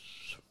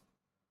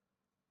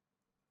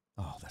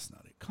 Oh, that's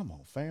not it. Come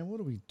on, fam. What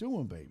are we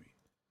doing, baby?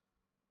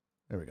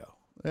 There we go.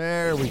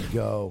 There we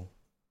go.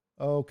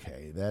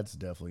 Okay, that's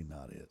definitely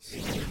not it.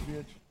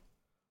 Bitch.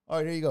 All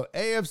right, here you go.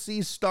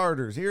 AFC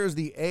starters. Here's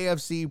the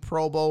AFC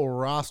Pro Bowl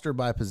roster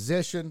by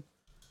position.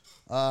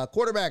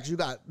 Quarterbacks, you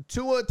got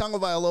Tua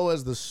Tagovailoa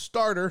as the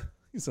starter.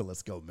 He said,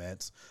 let's go,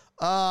 Mets.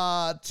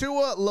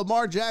 Tua,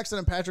 Lamar Jackson,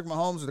 and Patrick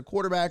Mahomes are the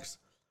quarterbacks.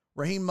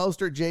 Raheem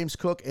Mostert, James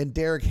Cook, and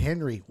Derrick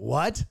Henry.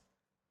 What?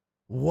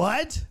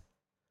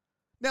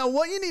 Now,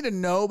 what you need to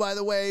know, by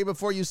the way,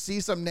 before you see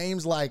some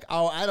names like,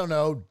 I don't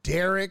know,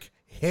 Derrick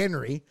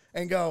Henry,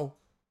 and go,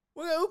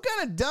 well, who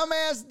kind of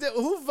dumbass,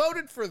 who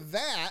voted for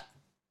that?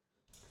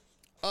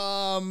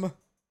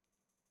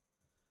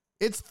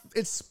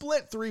 It's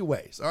split three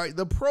ways. All right.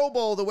 The Pro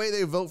Bowl, the way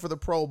they vote for the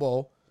Pro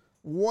Bowl,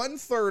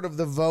 1/3 of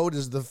the vote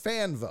is the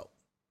fan vote.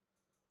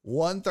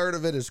 1/3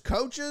 of it is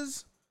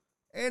coaches,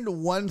 and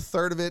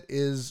 1/3 of it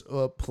is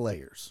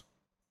players.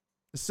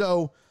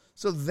 So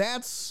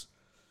that's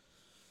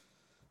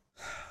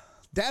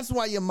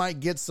why you might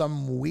get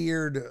some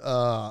weird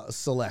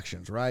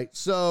selections, right?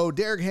 So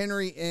Derrick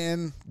Henry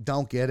in,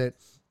 don't get it.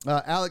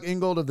 Alec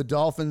Ingold of the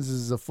Dolphins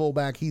is a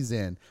fullback. He's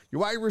in.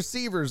 Your wide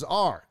receivers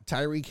are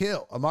Tyreek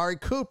Hill, Amari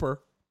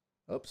Cooper.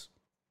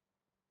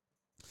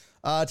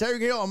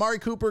 Tyreek Hill, Amari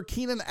Cooper,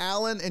 Keenan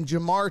Allen, and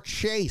Jamar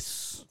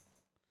Chase.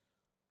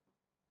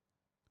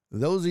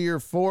 Those are your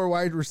 4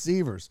 wide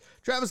receivers.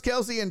 Travis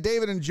Kelce and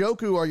David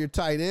Njoku are your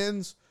tight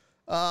ends.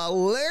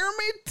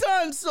 Laramie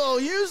Tunsil,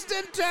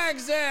 Houston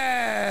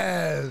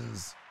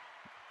Texans.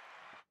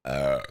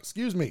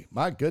 Excuse me.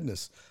 My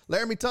goodness.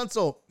 Laramie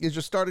Tunsil is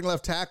your starting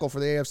left tackle for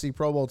the AFC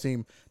Pro Bowl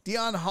team.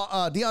 Deion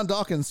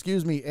Dawkins,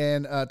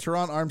 and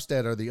Teron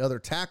Armstead are the other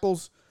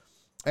tackles.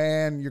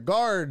 And your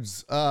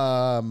guards,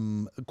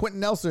 Quentin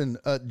Nelson,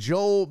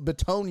 Joel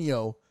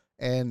Bitonio,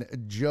 and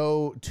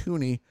Joe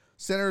Tooney.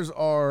 Centers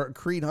are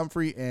Creed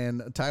Humphrey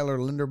and Tyler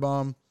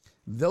Linderbaum.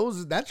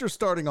 That's your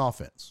starting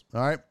offense.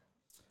 All right.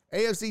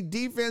 AFC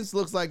defense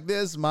looks like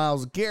this.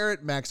 Myles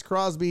Garrett, Max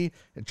Crosby,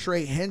 and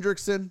Trey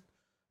Hendrickson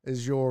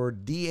is your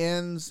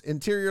DNs.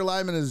 Interior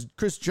lineman is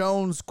Chris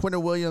Jones,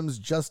 Quinton Williams,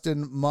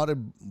 Justin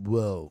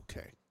Whoa,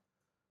 okay.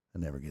 I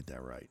never get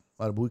that right.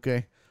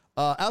 Matabuke.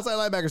 Outside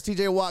linebackers,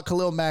 TJ Watt,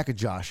 Khalil Mack, and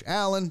Josh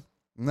Allen.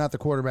 Not the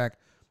quarterback.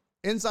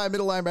 Inside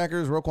middle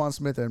linebackers, Roquan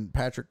Smith and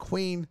Patrick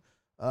Queen.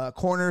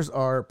 Corners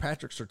are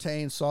Patrick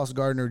Surtain, Sauce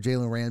Gardner,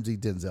 Jalen Ramsey,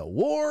 Denzel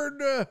Ward.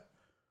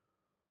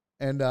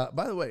 And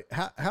by the way,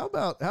 how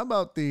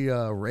about the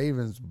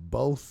Ravens,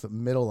 both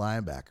middle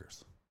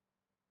linebackers?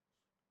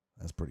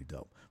 That's pretty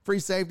dope. Free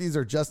safeties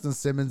are Justin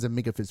Simmons and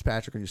Mika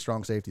Fitzpatrick, and your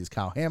strong safety is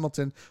Kyle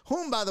Hamilton,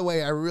 whom, by the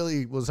way, I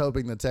really was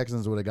hoping the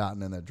Texans would have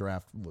gotten in that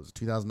draft. Was it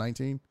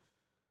 2019?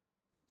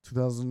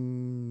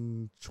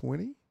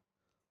 2020?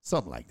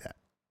 Something like that.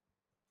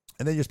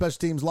 And then your special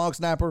teams long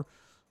snapper.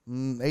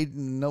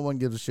 No one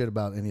gives a shit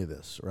about any of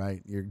this,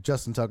 right? Your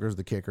Justin Tucker's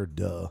the kicker.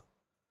 Duh.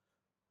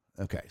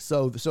 Okay,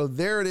 so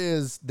there it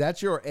is.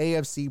 That's your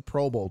AFC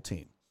Pro Bowl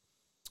team.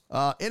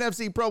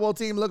 NFC Pro Bowl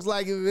team looks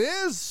like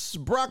this.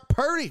 Brock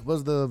Purdy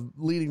was the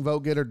leading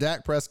vote getter.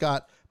 Dak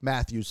Prescott,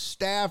 Matthew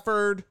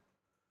Stafford.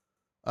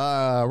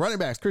 Running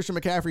backs, Christian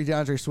McCaffrey,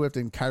 DeAndre Swift,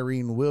 and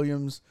Kyron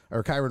Williams,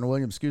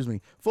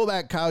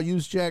 Fullback, Kyle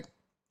Juszczyk.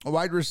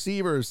 Wide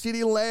receivers,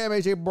 CeeDee Lamb,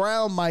 AJ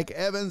Brown, Mike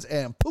Evans,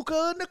 and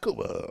Puka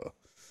Nacua.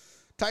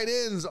 Tight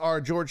ends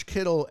are George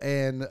Kittle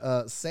and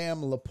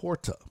Sam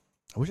Laporta.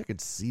 I wish I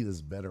could see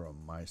this better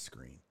on my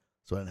screen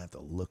so I didn't have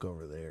to look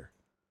over there.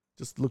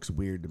 Just looks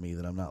weird to me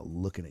that I'm not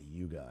looking at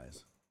you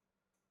guys.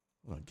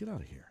 Hold on, get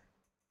out of here.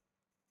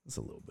 That's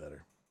a little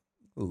better.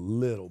 A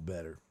little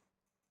better.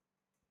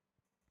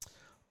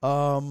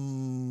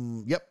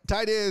 Yep.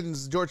 Tight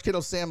ends, George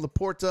Kittle, Sam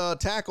Laporta.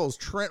 Tackles,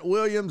 Trent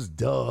Williams,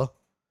 duh.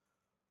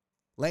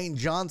 Lane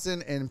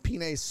Johnson and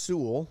Penei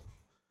Sewell.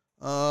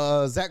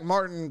 Zach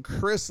Martin,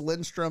 Chris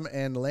Lindstrom,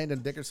 and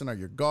Landon Dickerson are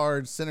your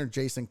guards. Center,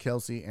 Jason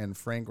Kelsey and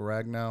Frank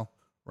Ragnow.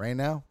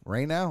 Raynow?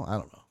 I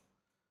don't know.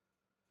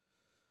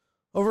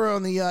 Over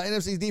on the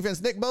NFC defense,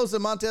 Nick Bosa,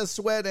 Montez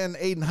Sweat, and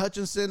Aiden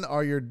Hutchinson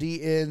are your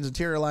D-ends.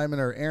 Interior linemen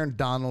are Aaron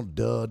Donald,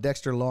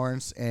 Dexter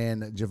Lawrence,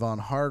 and Javon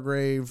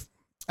Hargrave.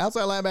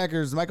 Outside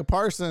linebackers, Micah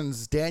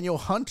Parsons, Daniel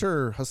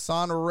Hunter,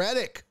 Hassan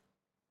Reddick.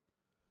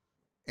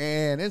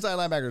 And inside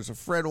linebackers are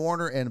Fred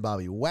Warner and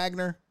Bobby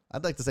Wagner.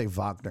 I'd like to say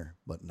Wagner,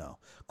 but no.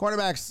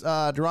 Cornerbacks,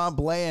 Deron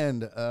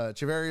Bland,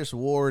 Chavarius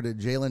Ward,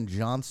 Jalen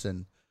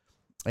Johnson,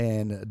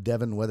 and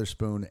Devin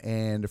Weatherspoon.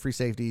 And free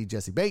safety,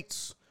 Jesse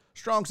Bates.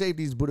 Strong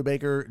safeties, Budda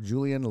Baker,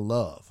 Julian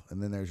Love.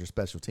 And then there's your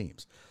special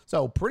teams.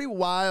 So pretty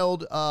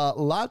wild.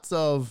 Lots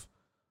of,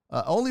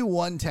 only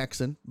one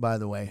Texan, by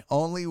the way.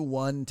 Only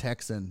one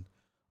Texan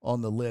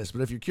on the list.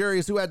 But if you're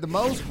curious who had the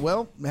most,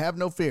 well, have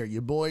no fear.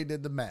 Your boy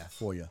did the math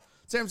for you.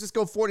 San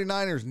Francisco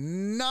 49ers,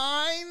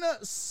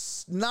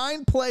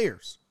 nine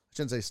players. I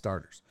shouldn't say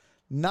starters.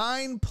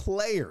 9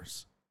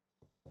 players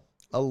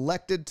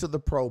elected to the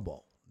Pro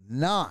Bowl.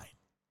 9.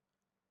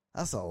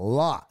 That's a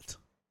lot.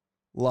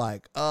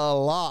 Like a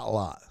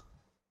lot.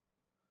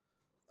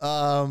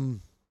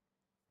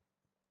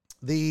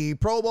 The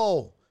Pro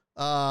Bowl,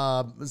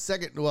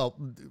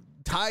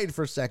 tied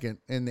for second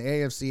in the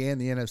AFC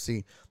and the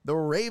NFC. The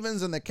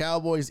Ravens and the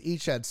Cowboys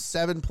each had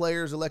 7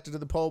 players elected to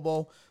the Pro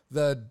Bowl.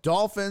 The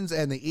Dolphins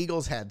and the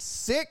Eagles had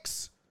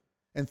 6,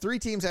 and 3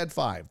 teams had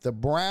 5. The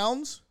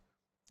Browns,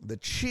 the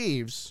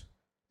Chiefs,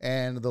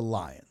 and the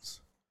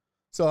Lions.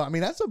 So, I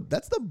mean, that's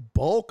the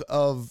bulk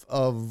of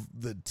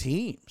the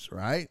teams,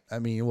 right? I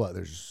mean, what?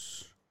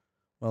 There's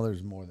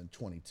more than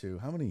 22.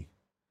 How many?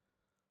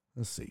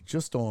 Let's see.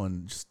 Let's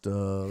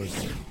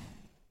see.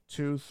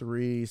 2,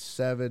 3,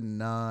 7,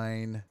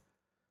 9,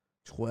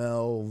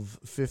 12,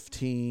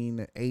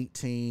 15,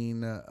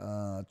 18,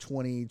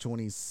 20,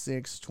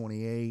 26,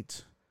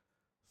 28,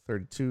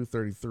 32,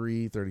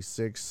 33,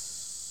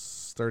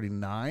 36,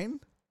 39.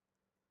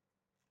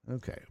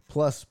 Okay.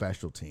 Plus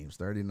special teams.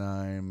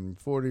 39,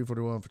 40,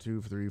 41,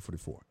 42, 43,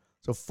 44.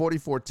 So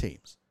 44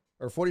 teams.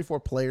 Or 44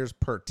 players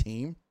per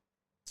team.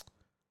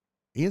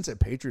 Ian said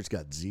Patriots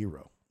got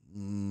 0.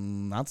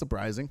 Not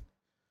surprising.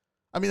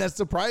 I mean, that's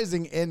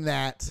surprising in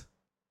that,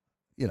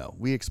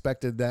 we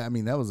expected that. I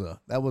mean, that was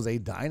a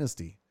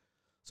dynasty.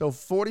 So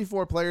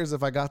 44 players,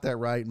 if I got that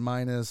right,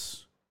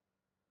 minus,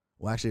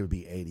 well, actually it would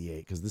be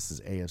 88 because this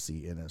is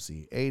AFC,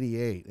 NFC.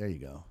 88, there you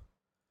go.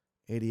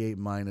 88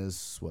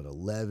 minus,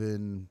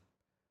 11,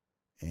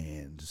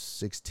 and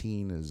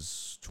 16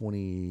 is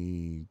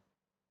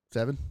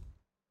 27.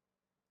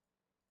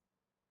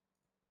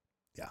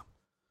 Yeah.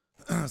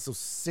 So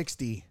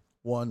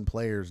 61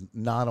 players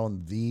not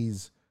on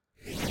these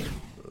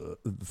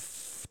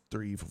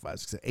 3, 4, 5,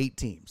 6, 8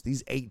 teams.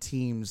 These 8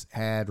 teams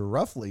had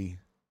roughly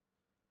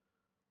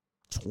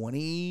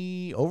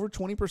over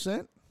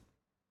 20%.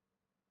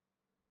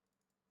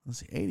 Let's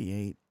see,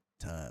 88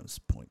 times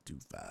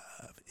 0.25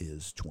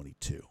 is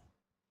 22.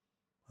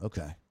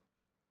 Okay.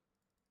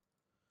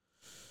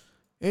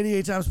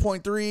 88 times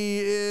 0.3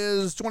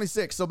 is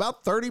 26. So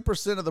about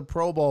 30% of the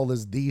Pro Bowl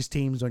is these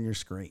teams on your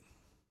screen.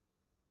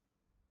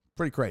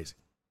 Pretty crazy.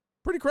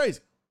 Pretty crazy.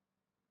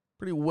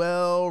 Pretty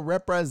well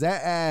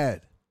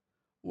represented.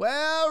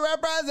 Well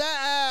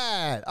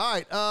represented. All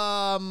right.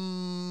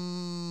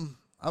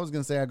 I was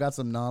going to say I got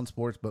some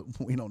non-sports, but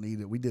we don't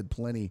need it. We did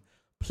plenty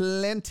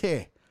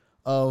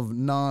of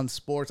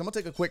non-sports. I'm going to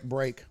take a quick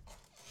break.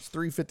 It's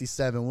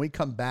 3:57. When we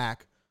come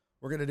back,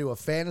 we're going to do a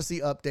fantasy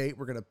update.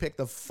 We're going to pick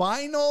the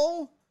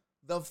final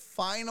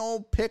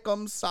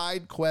pick'em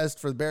side quest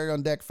for the Barry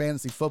on Deck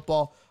Fantasy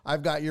Football.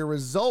 I've got your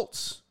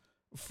results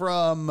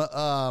from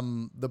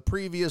the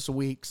previous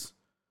weeks.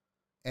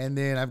 And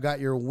then I've got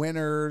your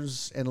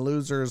winners and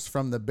losers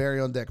from the Barry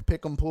on Deck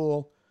Pick'em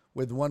pool.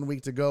 With 1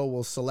 week to go,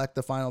 we'll select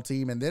the final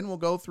team, and then we'll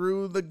go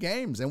through the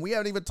games. And we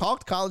haven't even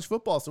talked college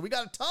football, so we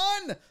got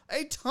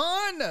a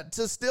ton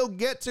to still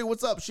get to.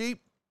 What's up,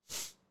 Sheep?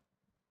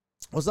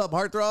 What's up,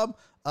 Heartthrob?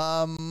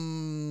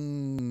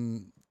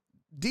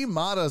 D.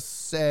 Mata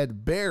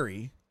said,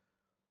 Barry,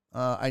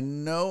 I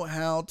know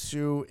how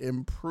to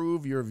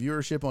improve your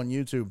viewership on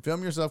YouTube.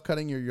 Film yourself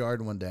cutting your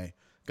yard one day.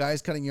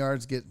 Guys cutting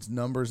yards get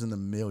numbers in the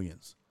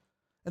millions.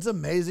 It's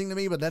amazing to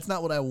me, but that's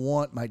not what I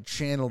want my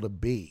channel to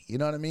be. You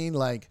know what I mean?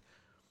 Like,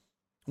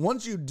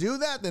 once you do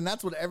that, then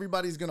that's what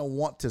everybody's going to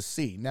want to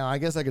see. Now, I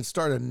guess I could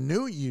start a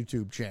new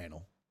YouTube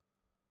channel.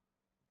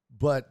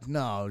 But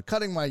no,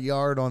 cutting my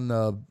yard on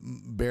the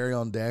Barry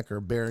on Deck or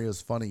Barry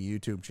is Funny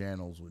YouTube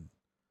channels would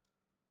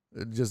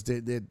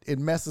it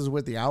messes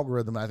with the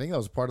algorithm. I think that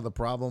was part of the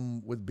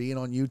problem with being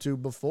on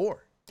YouTube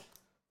before.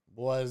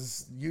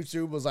 Was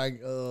YouTube was like,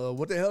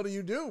 what the hell do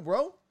you do,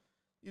 bro?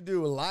 You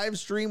do a live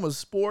stream with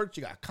sports,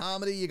 you got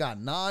comedy, you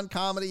got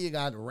non-comedy, you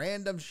got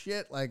random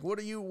shit. Like, what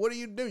do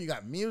you do? You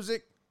got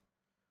music.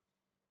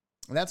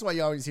 And that's why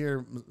you always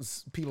hear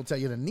people tell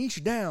you to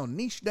niche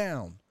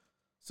down,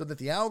 so that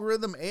the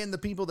algorithm and the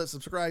people that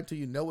subscribe to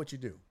you know what you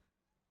do.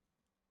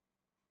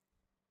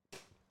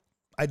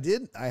 I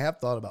have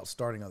thought about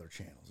starting other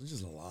channels. It's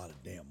just a lot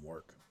of damn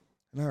work.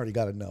 And I already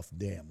got enough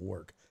damn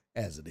work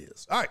as it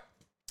is. All right,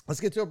 let's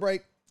get to a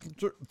break.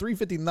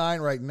 3:59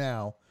 right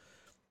now.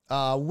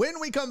 When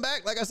we come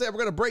back, like I said, we're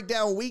going to break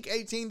down Week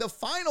 18, the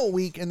final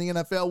week in the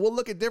NFL. We'll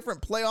look at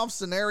different playoff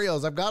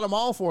scenarios. I've got them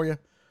all for you.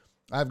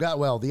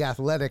 The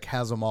Athletic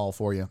has them all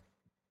for you.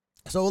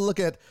 So we'll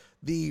look at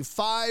the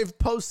 5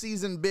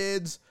 postseason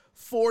bids,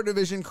 4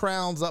 division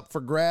crowns up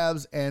for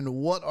grabs, and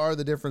what are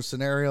the different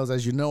scenarios.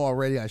 As you know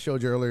already, I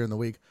showed you earlier in the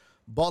week,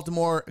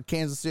 Baltimore,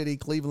 Kansas City,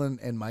 Cleveland,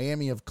 and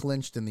Miami have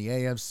clinched in the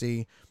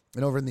AFC.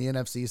 And over in the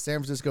NFC, San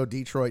Francisco,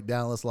 Detroit,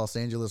 Dallas, Los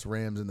Angeles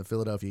Rams, and the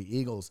Philadelphia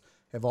Eagles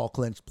have all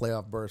clinched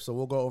playoff berths. So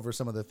we'll go over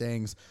some of the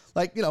things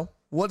like,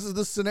 what is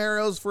the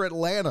scenarios for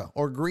Atlanta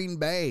or Green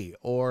Bay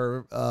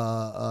or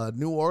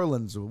New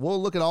Orleans?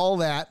 We'll look at all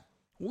that.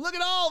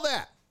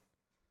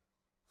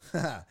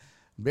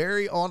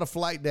 Barry on a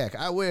flight deck.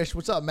 I wish.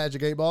 What's up,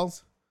 Magic 8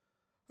 Balls?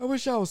 I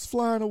wish I was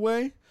flying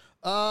away.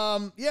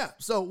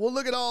 So we'll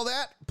look at all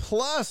that,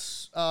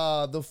 plus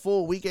the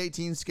full Week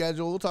 18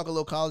 schedule. We'll talk a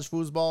little college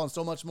foosball and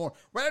so much more.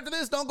 Right after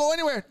this, don't go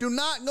anywhere. Do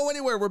not go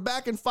anywhere. We're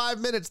back in 5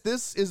 minutes.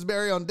 This is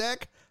Barry on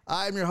Deck.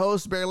 I'm your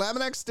host, Barry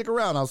Laminack. Stick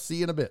around. I'll see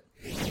you in a bit.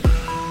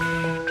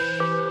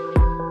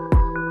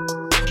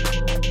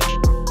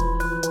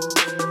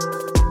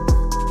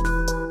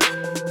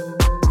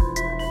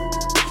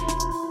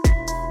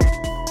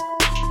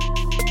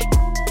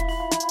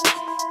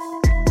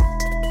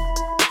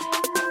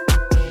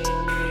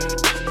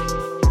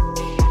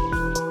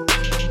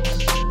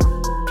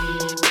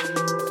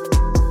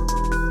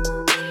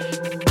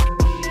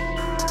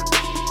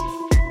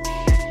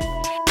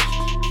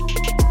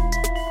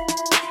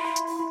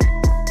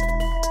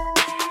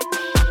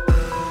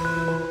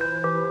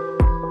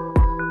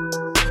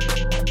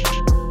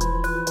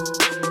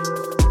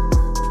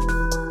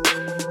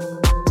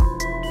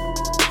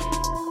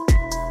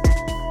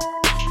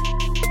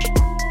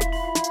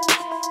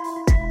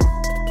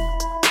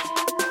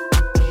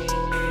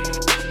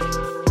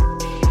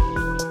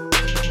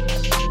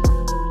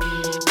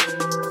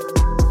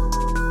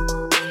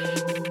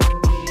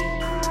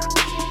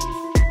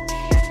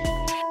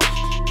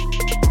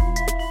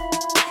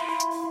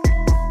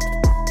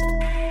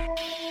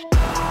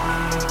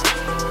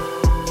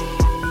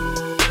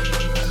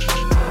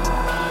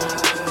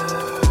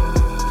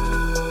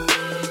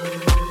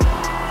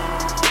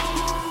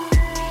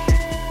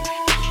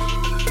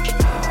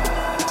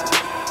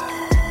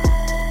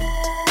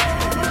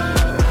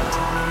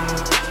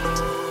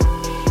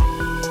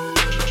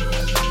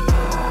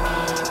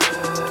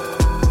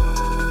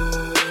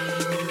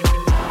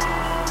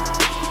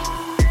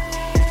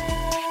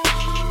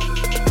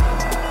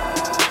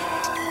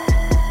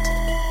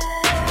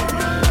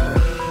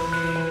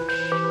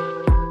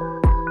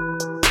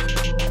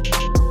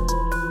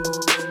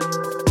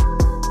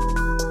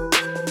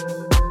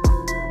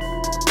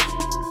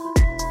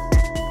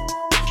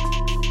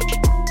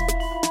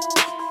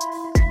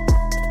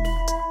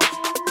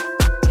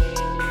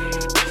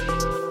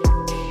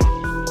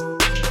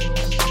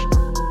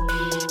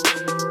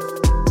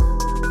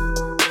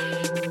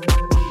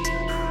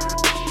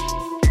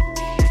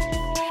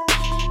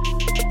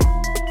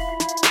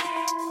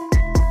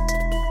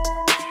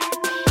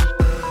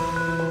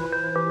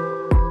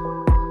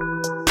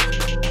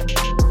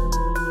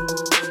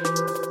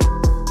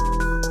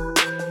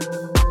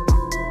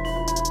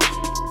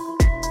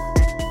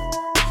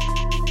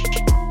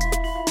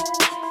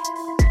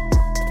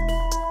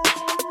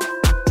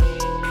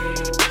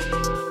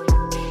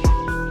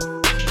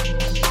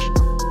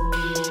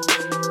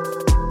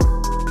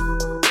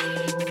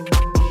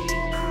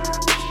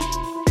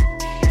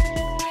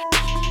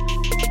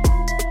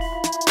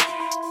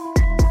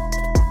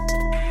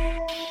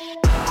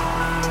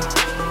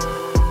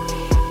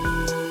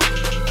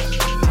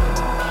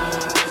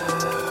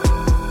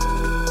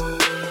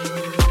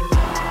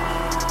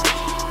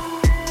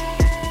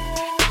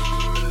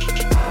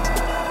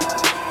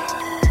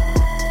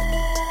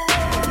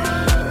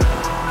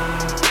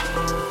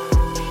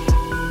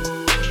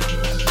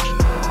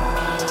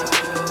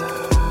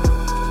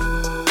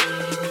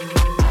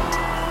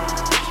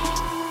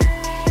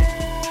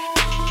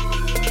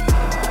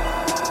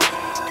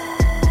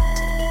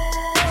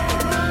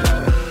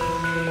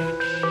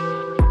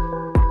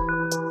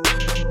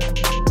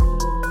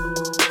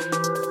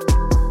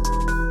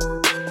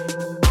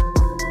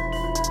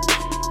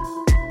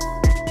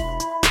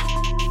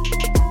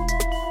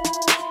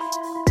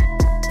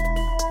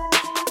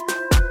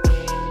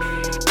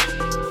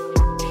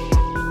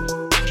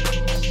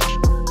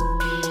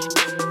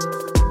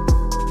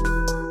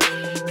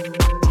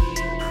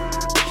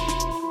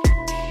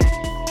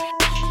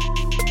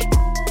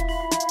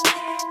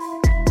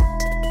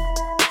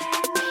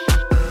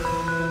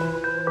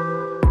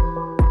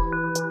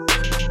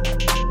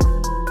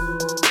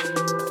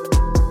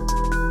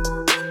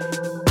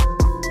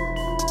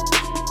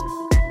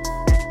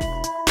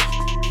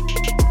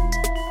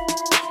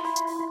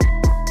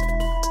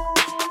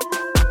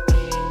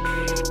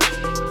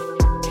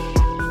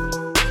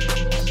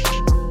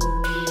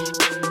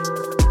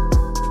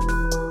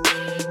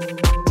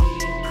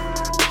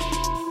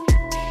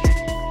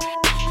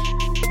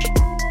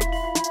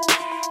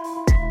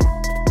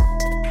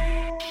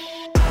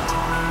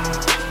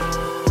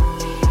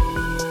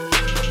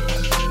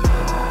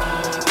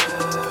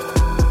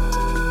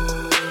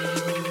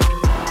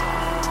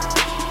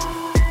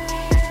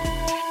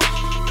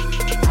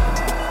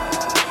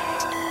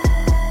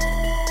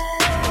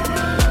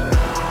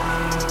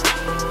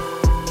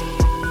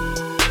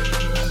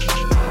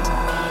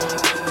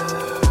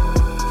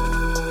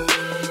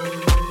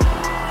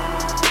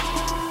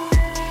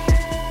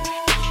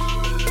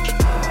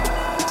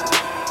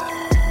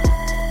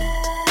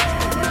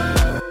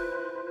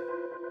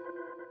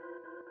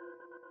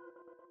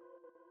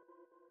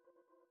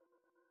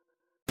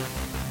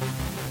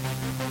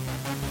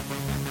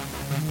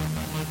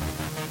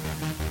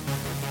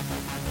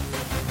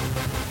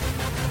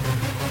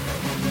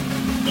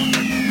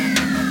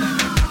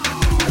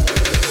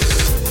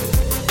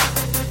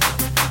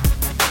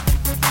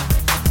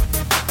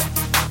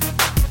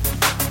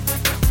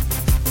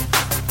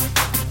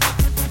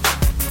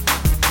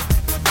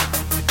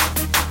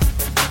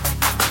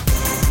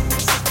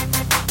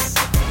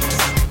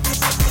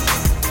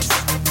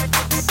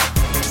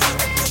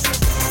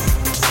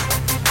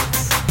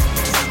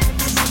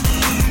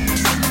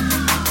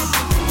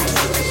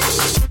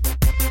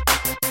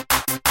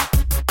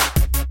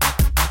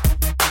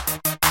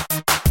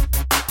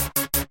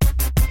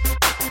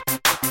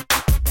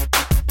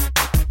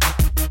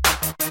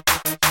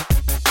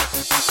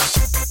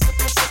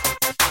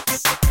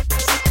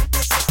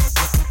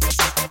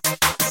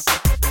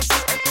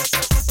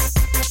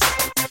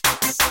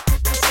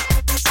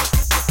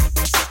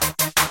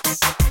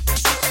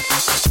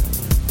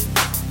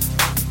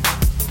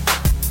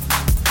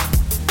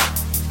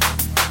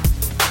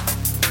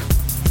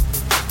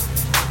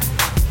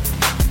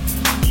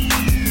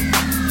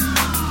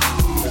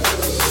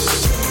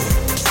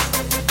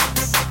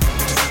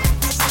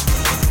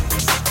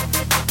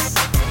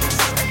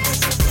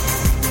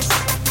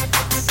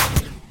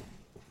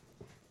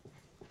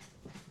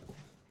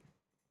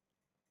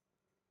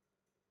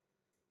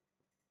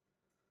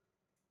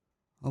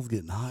 I was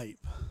getting hype.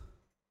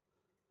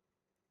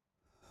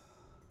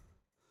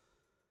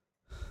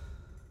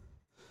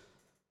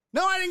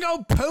 No, I didn't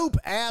go poop,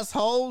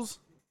 assholes.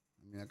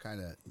 I mean,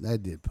 I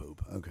did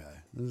poop. Okay,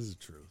 this is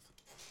the truth.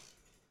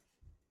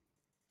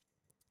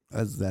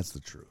 That's the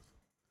truth.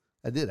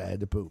 I had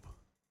to poop.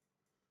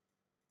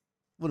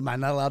 What, am I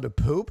not allowed to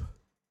poop?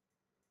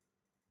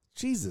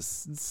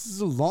 Jesus, this is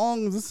a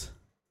long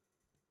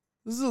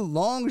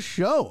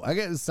show.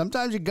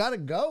 Sometimes you gotta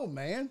go,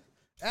 man.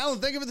 Alan,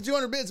 thank you for the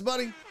 200 bits,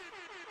 buddy.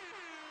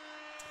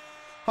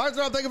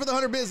 Heartthrob, thank you for the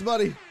 100 bits,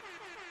 buddy.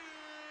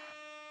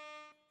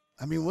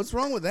 I mean, what's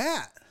wrong with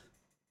that?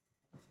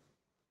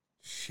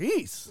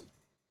 Jeez.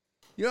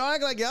 You know, I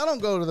act like y'all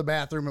don't go to the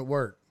bathroom at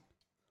work.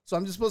 So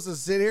I'm just supposed to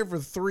sit here for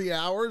 3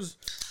 hours,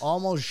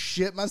 almost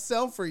shit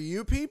myself for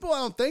you people? I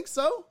don't think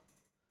so.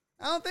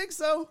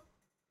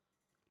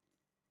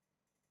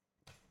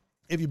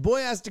 If your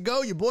boy has to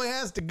go, your boy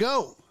has to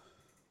go.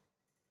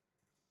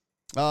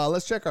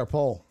 Let's check our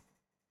poll.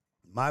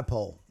 My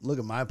poll. Look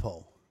at my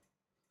poll.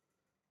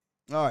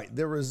 All right,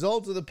 the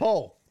results of the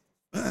poll.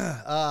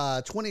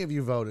 20 of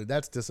you voted.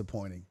 That's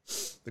disappointing.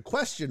 The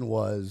question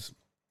was,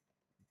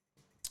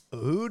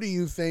 who do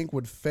you think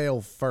would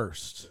fail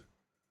first?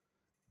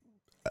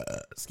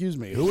 Excuse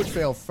me. Who would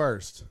fail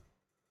first?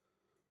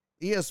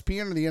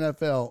 ESPN or the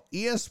NFL?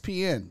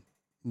 ESPN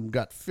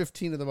got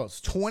 15 of the votes.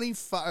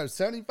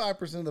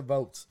 75% of the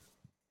votes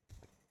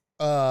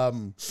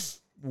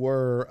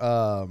were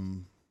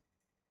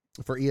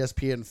for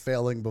ESPN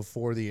failing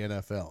before the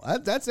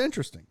NFL. That's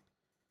interesting.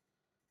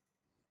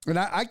 And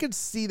I could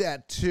see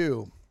that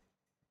too.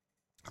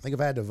 I think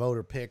if I had to vote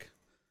or pick,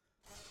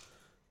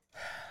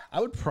 I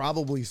would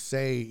probably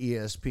say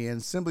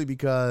ESPN simply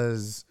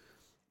because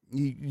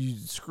you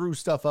screw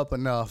stuff up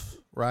enough,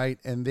 right?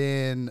 And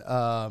then,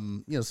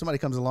 somebody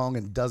comes along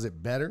and does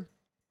it better.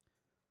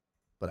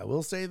 But I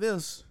will say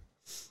this.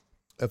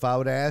 If I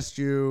would have asked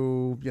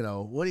you,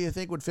 what do you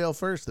think would fail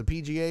first, the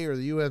PGA or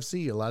the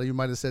UFC? A lot of you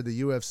might have said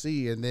the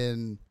UFC, and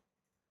then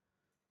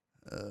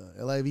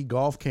LIV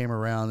Golf came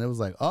around. It was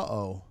like,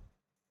 uh-oh,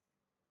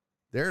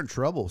 they're in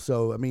trouble.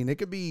 So, I mean, it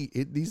could be,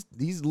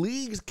 these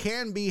leagues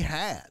can be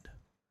had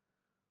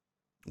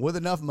with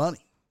enough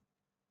money.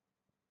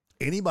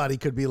 Anybody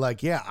could be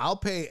like, yeah, I'll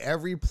pay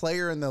every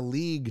player in the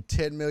league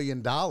 $10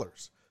 million.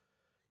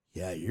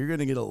 Yeah, you're going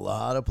to get a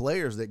lot of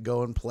players that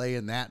go and play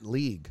in that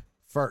league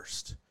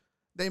first.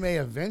 They may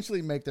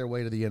eventually make their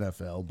way to the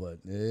NFL, but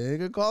it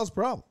could cause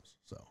problems.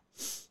 So,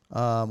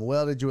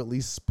 well, did you at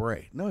least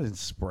spray? No, I didn't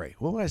spray.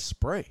 What would I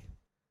spray?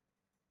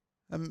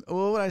 What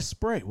would I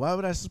spray? Why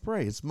would I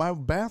spray? It's my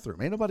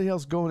bathroom. Ain't nobody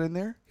else going in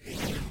there.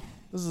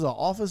 This is an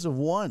office of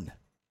one.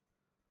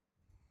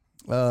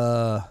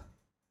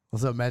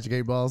 What's up, Magic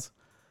 8 Balls?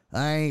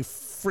 I ain't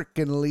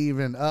freaking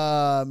leaving.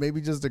 Maybe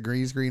just a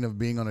green screen of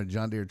being on a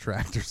John Deere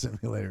tractor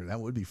simulator.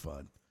 That would be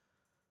fun.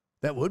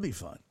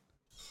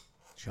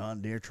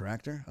 John Deere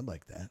tractor? I'd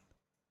like that.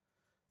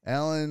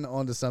 Alan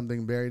onto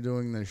something. Barry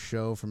doing the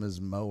show from his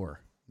mower.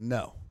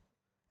 No,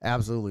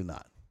 absolutely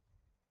not.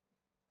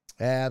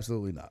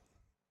 Absolutely not.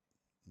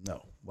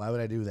 No. Why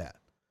would I do that?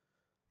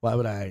 Why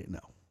would I? No.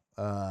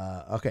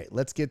 Okay,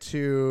 let's get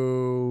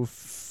to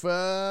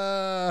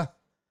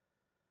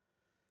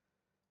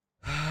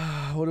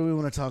what do we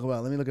want to talk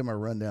about? Let me look at my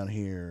rundown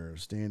here.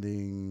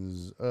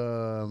 Standings.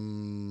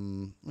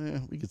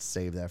 We could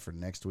save that for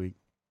next week.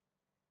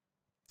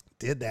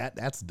 Did that.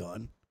 That's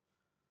done.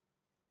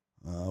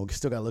 We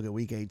still got to look at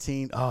week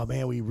 18. Oh,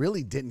 man, we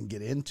really didn't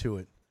get into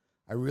it.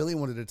 I really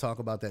wanted to talk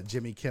about that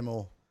Jimmy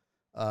Kimmel,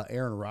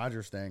 Aaron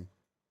Rodgers thing.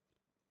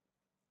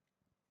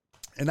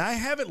 And I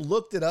haven't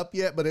looked it up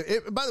yet, but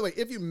by the way,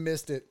 if you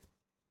missed it,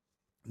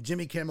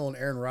 Jimmy Kimmel and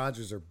Aaron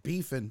Rodgers are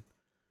beefing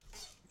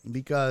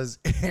because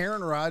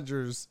Aaron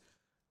Rodgers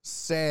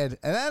said,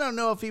 and I don't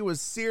know if he was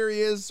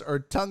serious or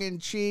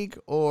tongue-in-cheek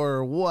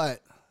or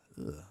what.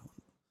 Ugh.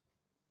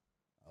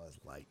 Oh, it's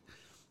light.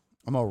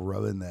 I'm all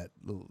rubbing that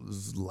little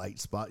light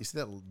spot. You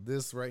see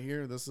this right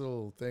here, this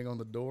little thing on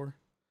the door?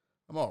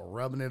 I'm all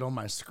rubbing it on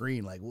my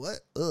screen like,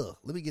 what? Ugh,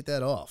 let me get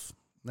that off.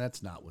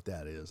 That's not what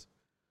that is.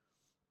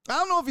 I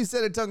don't know if he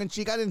said it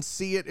tongue-in-cheek. I didn't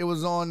see it. It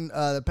was on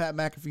the Pat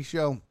McAfee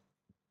show.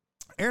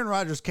 Aaron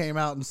Rodgers came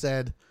out and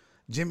said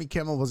Jimmy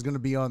Kimmel was going to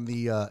be on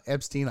the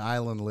Epstein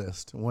Island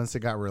list once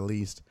it got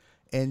released.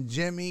 And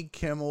Jimmy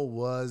Kimmel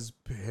was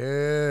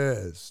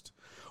pissed.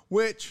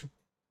 Which,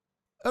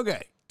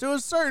 okay, to a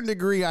certain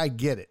degree, I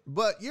get it.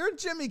 But you're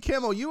Jimmy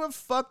Kimmel. You have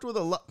fucked with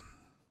a lot.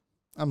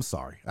 I'm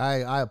sorry.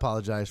 I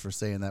apologize for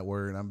saying that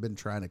word. I've been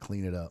trying to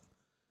clean it up.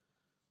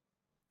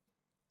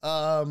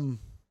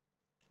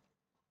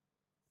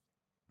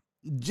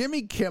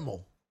 Jimmy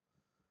Kimmel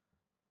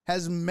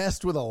has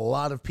messed with a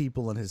lot of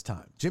people in his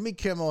time. Jimmy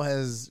Kimmel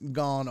has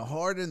gone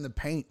hard in the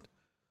paint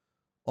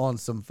on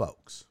some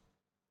folks,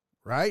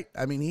 right?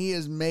 I mean, he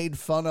has made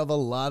fun of a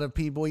lot of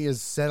people. He has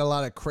said a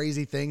lot of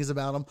crazy things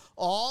about them,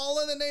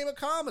 all in the name of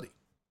comedy.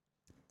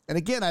 And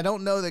again, I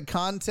don't know the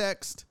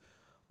context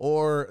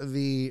or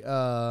the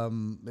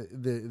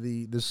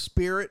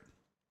spirit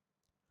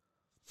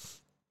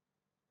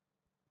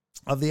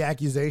of the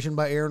accusation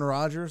by Aaron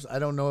Rodgers. I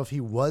don't know if he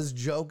was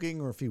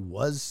joking or if he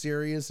was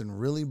serious and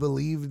really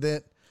believed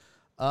it.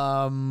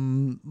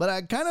 But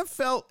I kind of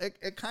felt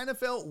it kind of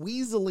felt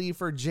weaselly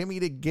for Jimmy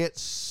to get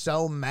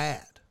so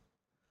mad.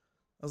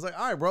 I was like,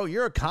 all right, bro,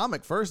 you're a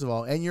comic, first of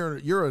all, and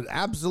you're an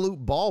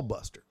absolute ball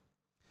buster.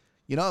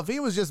 You know, if he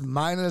was just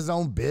minding his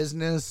own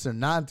business and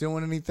not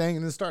doing anything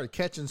and then started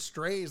catching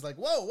strays, like,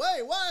 whoa,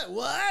 wait,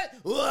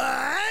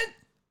 what?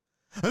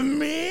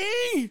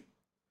 Me?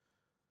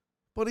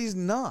 But he's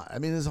not. I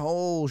mean, his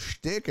whole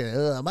shtick,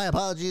 my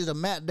apologies to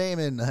Matt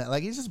Damon.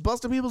 Like, he's just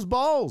busting people's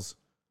balls.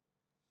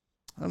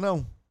 I don't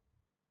know.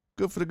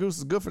 Good for the goose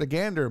is good for the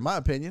gander, in my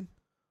opinion.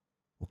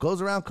 What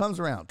goes around comes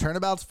around.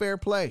 Turnabout's fair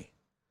play.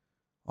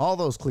 All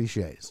those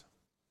cliches.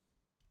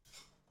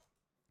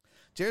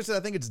 Jared said, I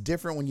think it's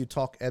different when you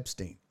talk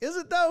Epstein. Is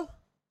it, though?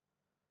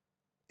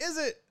 Is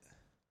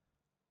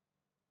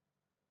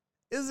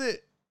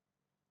it?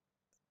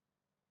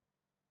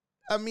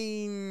 I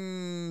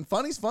mean,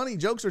 funny's funny.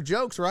 Jokes are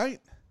jokes, right?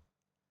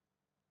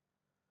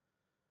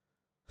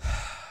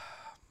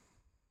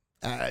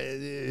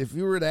 If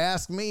you were to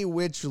ask me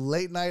which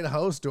late night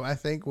host do I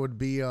think would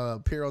be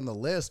appear on the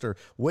list, or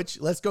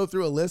let's go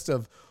through a list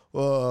of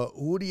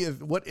what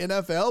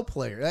NFL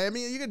player. I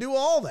mean, you could do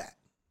all that.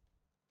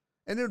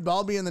 And it would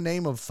all be in the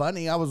name of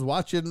funny. I was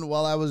watching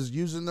while I was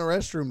using the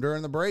restroom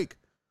during the break.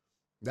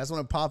 That's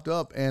when it popped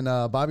up, and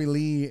Bobby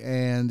Lee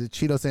and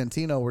Cheeto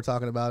Santino were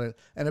talking about it.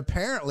 And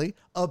apparently,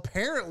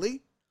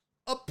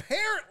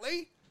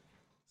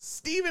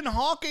 Stephen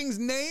Hawking's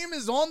name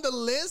is on the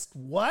list.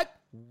 What?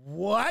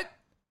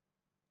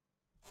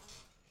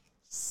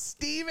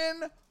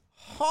 Stephen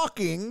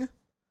Hawking?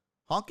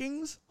 I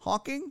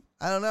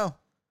don't know.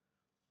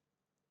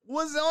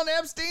 Was on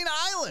Epstein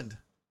Island.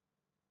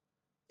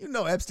 You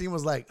know, Epstein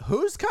was like,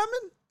 who's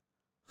coming?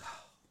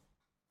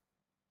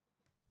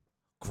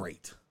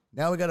 Great.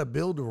 Now we got to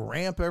build a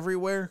ramp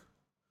everywhere.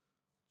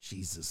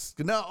 Jesus.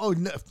 No.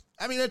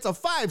 I mean, it's a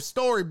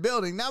 5-story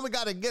building. Now we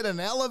got to get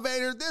an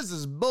elevator. This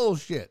is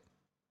bullshit.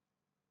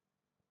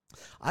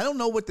 I don't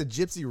know what the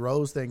Gypsy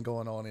Rose thing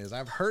going on is.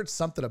 I've heard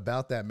something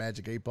about that,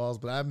 Magic 8 Balls,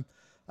 but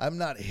I'm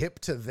not hip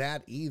to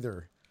that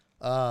either.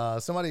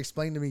 Somebody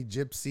explained to me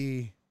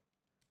Gypsy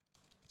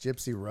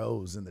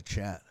Rose in the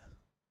chat.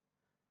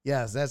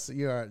 Yes,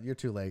 you're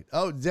too late.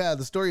 Oh, yeah,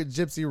 the story of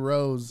Gypsy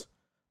Rose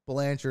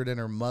Blanchard and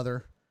her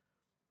mother.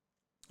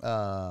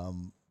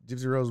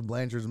 Gypsy Rose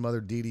Blanchard's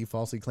mother, Dee Dee,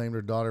 falsely claimed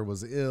her daughter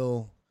was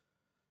ill,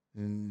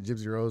 and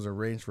Gypsy Rose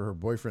arranged for her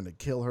boyfriend to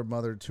kill her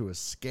mother to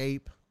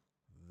escape.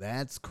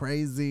 That's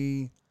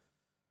crazy.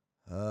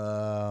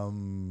 Yeah,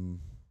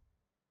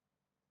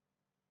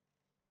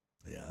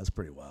 that's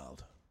pretty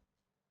wild.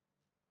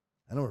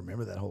 I don't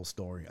remember that whole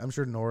story. I'm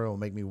sure Nora will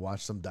make me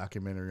watch some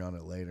documentary on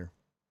it later.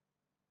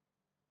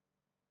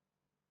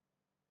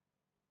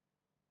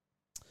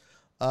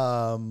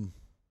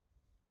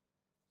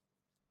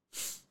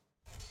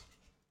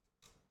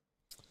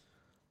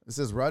 It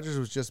says Rodgers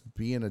was just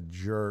being a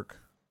jerk.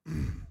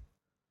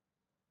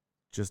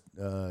 Just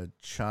a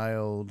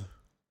child.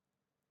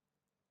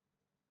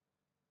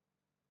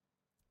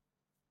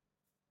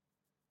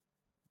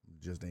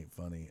 Just ain't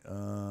funny.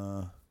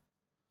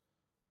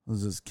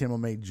 This is Kimmel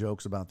made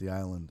jokes about the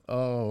island.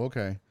 Oh,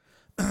 okay.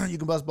 You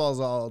can bust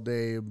balls all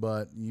day,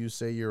 but you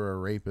say you're a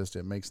rapist.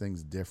 It makes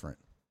things different.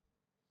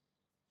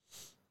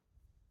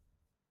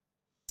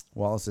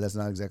 Wallace said that's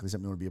not exactly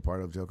something you want to be a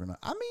part of, joke or not.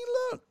 I mean,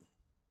 look.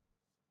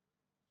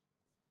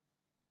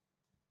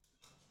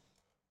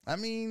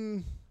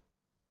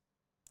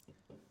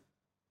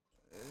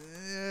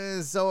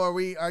 So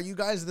are you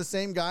guys the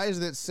same guys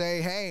that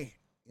say, hey,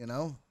 you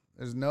know,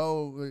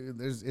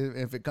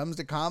 if it comes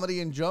to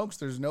comedy and jokes,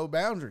 there's no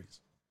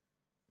boundaries.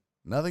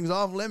 Nothing's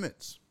off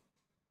limits.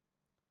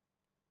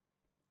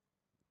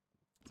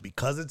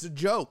 Because it's a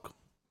joke,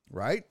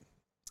 right?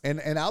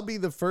 And I'll be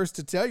the first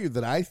to tell you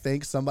that I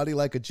think somebody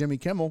like a Jimmy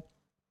Kimmel,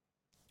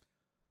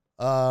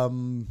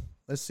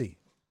 let's see.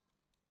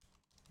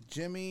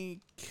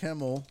 Jimmy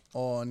Kimmel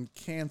on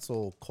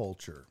cancel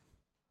culture.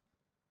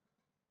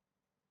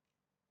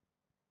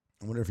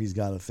 I wonder if he's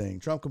got a thing.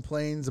 Trump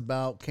complains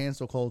about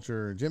cancel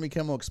culture. Jimmy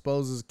Kimmel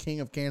exposes king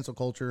of cancel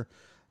culture,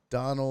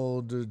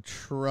 Donald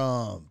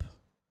Trump.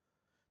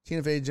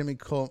 Tina Fey, Jimmy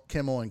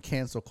Kimmel, and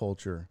cancel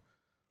culture.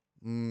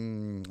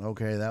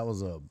 Okay, that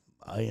was a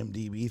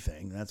IMDb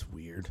thing. That's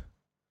weird.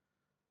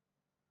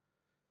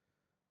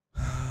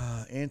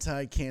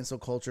 Anti-cancel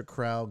culture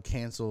crowd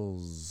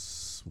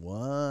cancels. What?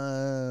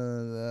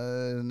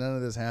 None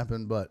of this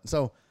happened, but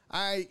so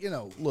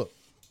look.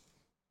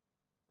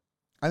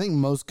 I think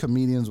most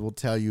comedians will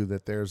tell you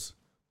that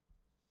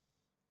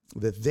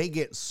they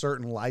get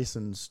certain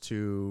license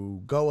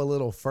to go a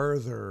little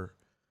further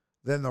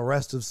than the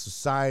rest of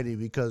society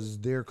because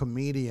they're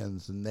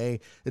comedians and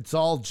it's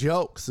all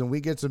jokes and we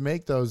get to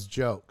make those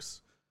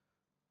jokes.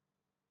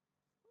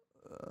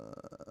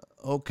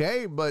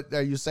 Okay, but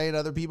are you saying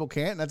other people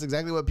can't? That's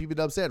exactly what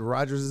PB said.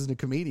 Rodgers isn't a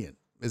comedian.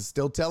 Is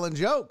still telling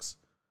jokes.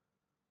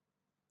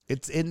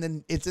 It's in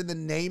the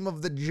name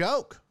of the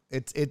joke.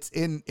 It's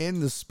in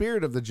the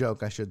spirit of the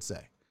joke, I should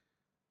say.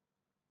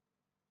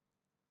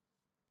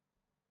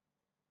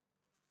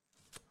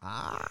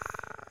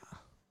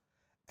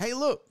 Hey,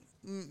 look,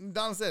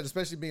 Don said,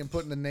 especially being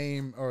put in the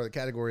name or the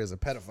category as a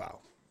pedophile.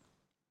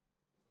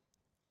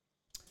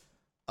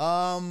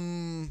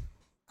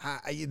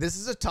 This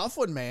is a tough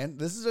one, man.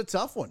 This is a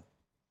tough one.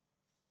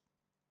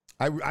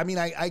 I mean,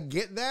 I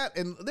get that,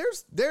 and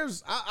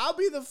I'll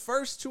be the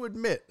first to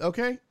admit,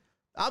 okay?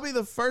 I'll be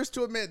the first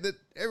to admit that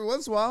every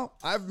once in a while,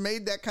 I've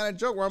made that kind of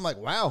joke where I'm like,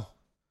 wow,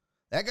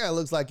 that guy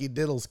looks like he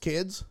diddles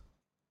kids.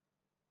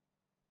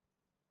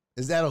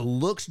 Is that a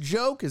looks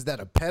joke? Is that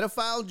a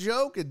pedophile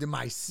joke? Am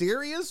I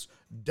serious?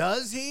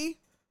 Does he?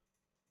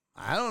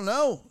 I don't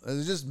know.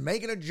 It's just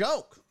making a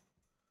joke.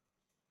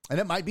 And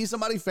it might be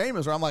somebody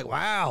famous where I'm like,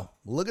 wow,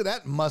 look at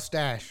that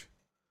mustache.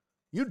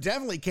 You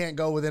definitely can't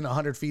go within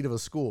 100 feet of a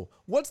school.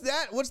 What's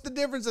that? What's the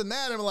difference in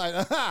that? And I'm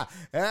like,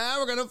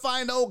 we're going to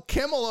find old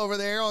Kimmel over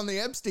there on the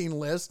Epstein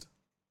list.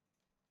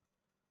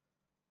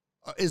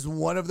 Is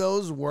one of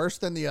those worse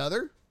than the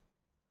other?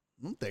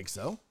 I don't think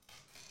so.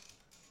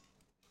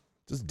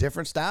 Just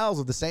different styles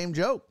of the same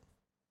joke.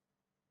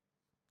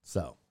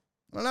 So,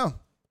 I don't know.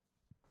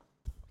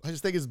 I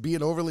just think it's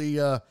being overly,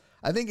 I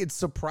think it's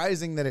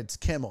surprising that it's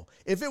Kimmel.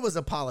 If it was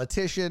a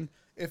politician,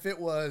 if it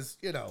was,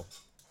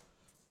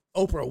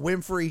 Oprah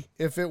Winfrey,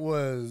 if it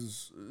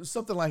was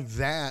something like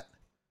that,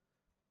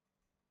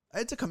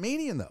 it's a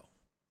comedian, though.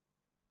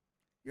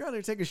 You're out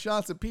there taking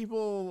shots at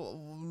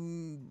people,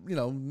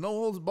 no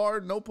holds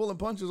barred, no pulling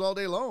punches all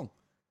day long.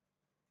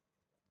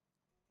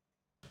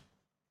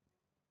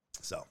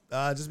 So,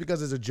 just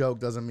because it's a joke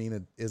doesn't mean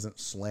it isn't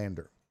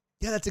slander.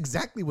 Yeah, that's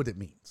exactly what it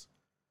means.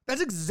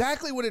 That's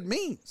exactly what it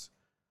means.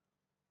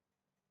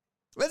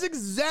 That's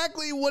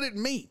exactly what it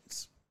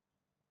means.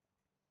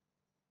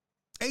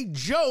 A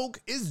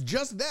joke is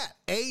just that,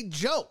 a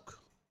joke.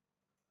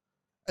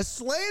 A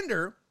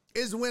slander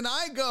is when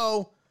I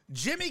go,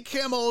 Jimmy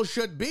Kimmel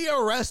should be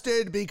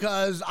arrested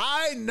because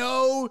I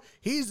know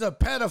he's a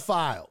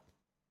pedophile.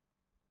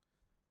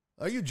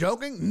 Are you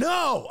joking?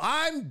 No,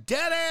 I'm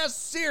dead ass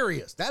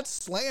serious. That's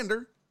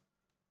slander.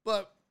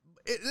 But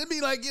it'd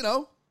be like, think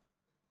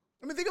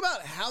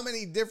about how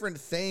many different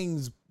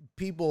things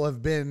people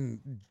have been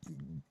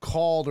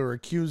called or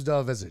accused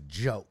of as a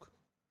joke.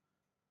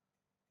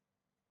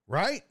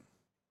 Right?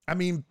 I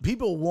mean,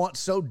 people want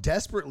so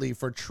desperately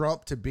for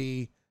Trump to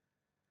be,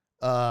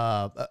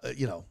 part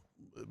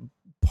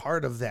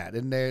of that.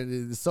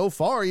 And so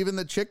far, even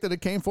the chick that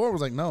it came forward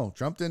was like, no,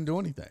 Trump didn't do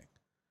anything.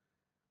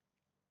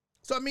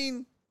 So, I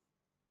mean,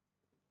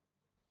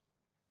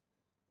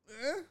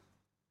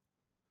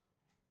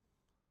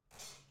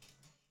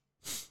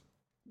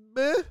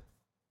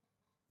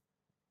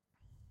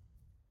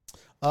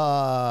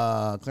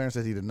 Clarence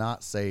says he did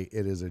not say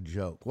it is a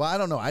joke. Well, I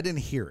don't know. I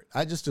didn't hear it.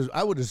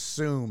 I would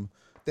assume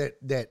that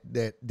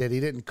he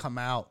didn't come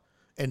out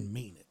and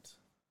mean it.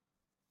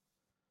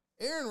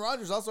 Aaron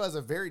Rodgers also has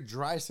a very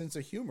dry sense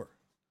of humor.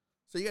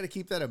 So you got to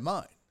keep that in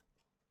mind.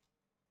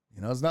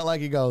 It's not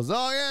like he goes,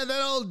 oh yeah,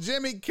 that old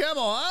Jimmy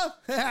Kimmel, huh?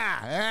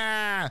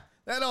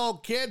 That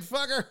old kid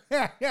fucker.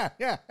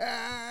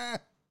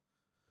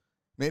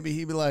 Maybe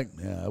he'd be like,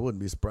 yeah, I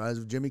wouldn't be surprised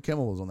if Jimmy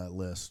Kimmel was on that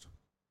list.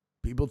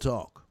 People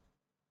talk.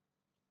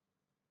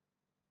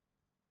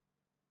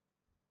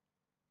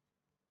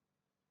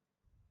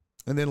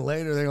 And then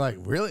later they're like,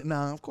 really? No,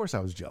 of course I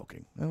was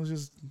joking. I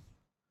was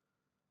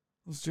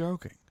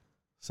joking.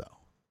 So.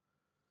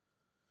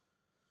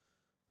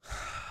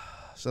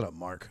 Shut up,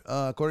 Mark.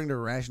 According to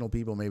rational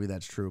people, maybe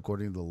that's true.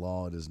 According to the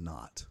law, it is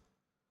not.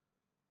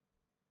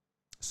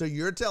 So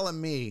you're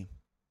telling me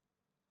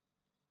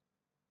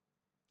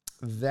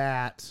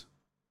that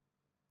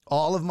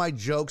all of my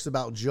jokes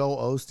about Joe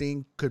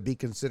Osteen could be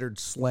considered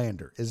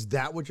slander. Is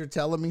that what you're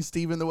telling me,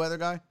 Steven the Weather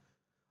Guy?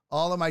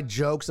 All of my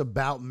jokes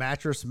about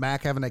Mattress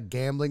Mac having a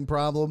gambling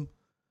problem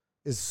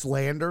is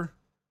slander?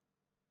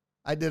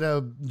 I did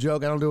a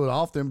joke, I don't do it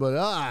often,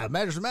 but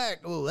Mattress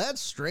Mac, oh,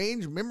 that's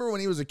strange. Remember when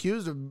he was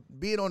accused of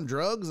being on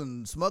drugs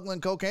and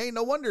smuggling cocaine?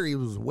 No wonder he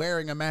was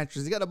wearing a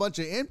mattress. He got a bunch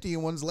of empty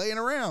ones laying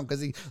around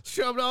because he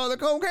shoved all the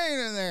cocaine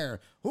in there.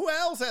 Who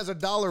else has a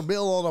dollar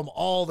bill on them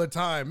all the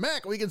time?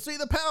 Mac, we can see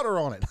the powder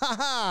on it. Ha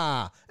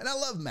ha. And I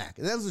love Mac.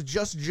 And those are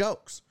just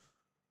jokes.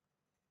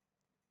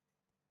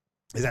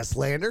 Is that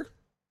slander?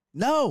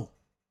 No.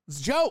 It's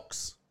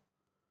jokes.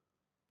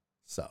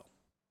 So,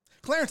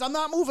 Clarence, I'm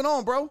not moving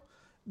on, bro.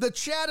 The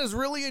chat is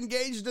really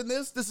engaged in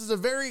this. This is a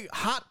very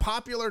hot,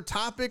 popular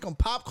topic on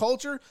pop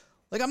culture.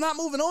 Like, I'm not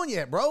moving on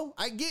yet, bro.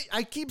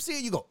 I keep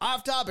seeing you go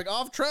off topic,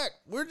 off track.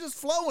 We're just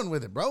flowing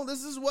with it, bro.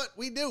 This is what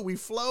we do. We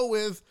flow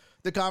with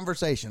the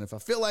conversation. If I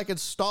feel like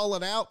it's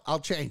stalling out, I'll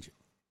change it.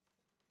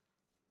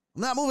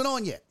 I'm not moving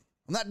on yet.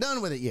 I'm not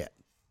done with it yet.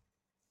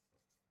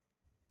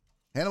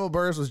 Hannibal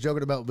Buress was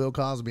joking about Bill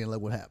Cosby and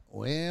look what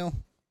happened.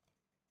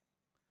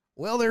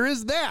 Well, there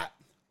is that.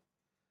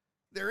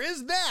 There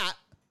is that.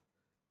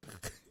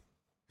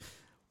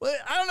 Well,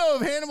 I don't know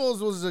if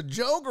Hannibal's was a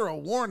joke or a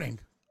warning.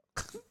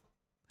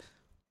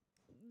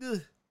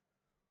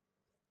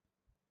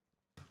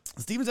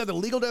 Steven said the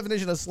legal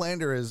definition of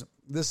slander is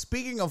the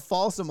speaking of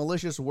false and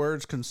malicious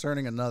words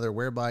concerning another,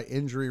 whereby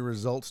injury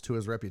results to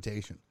his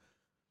reputation.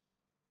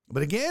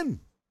 But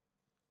again,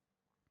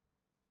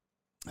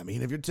 I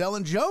mean, if you're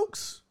telling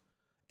jokes,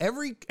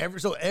 every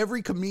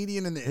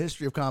comedian in the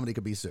history of comedy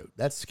could be sued.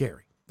 That's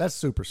scary. That's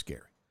super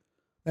scary.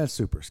 That's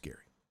super scary.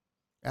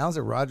 Aaron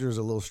Rodgers is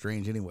a little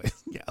strange anyway.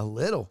 Yeah, a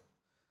little.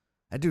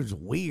 That dude's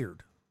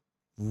weird.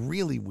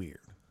 Really weird.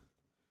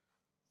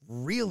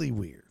 Really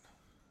weird.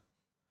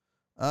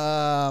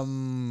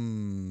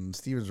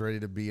 Steven's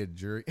ready to be a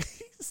jury.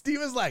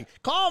 Steven's like,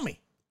 call me,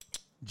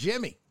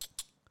 Jimmy.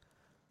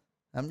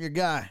 I'm your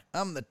guy.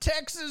 I'm the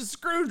Texas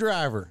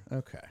screwdriver.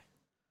 Okay.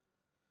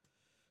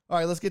 All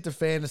right, let's get to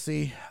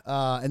fantasy,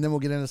 and then we'll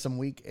get into some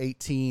Week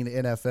 18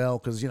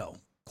 NFL because,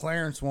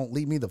 Clarence won't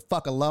leave me the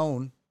fuck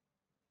alone.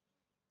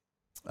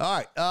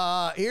 All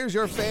right, here's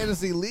your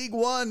fantasy League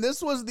One.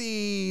 This was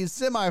the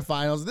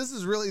semifinals. This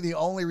is really the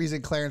only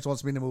reason Clarence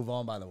wants me to move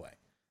on, by the way.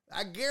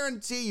 I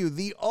guarantee you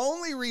the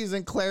only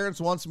reason Clarence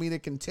wants me to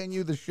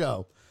continue the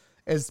show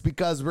is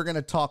because we're going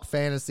to talk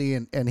fantasy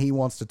and he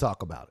wants to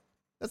talk about it.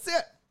 That's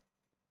it.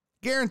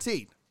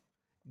 Guaranteed.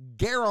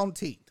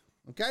 Guaranteed.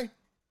 Okay?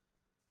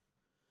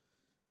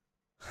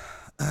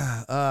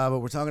 But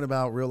we're talking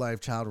about real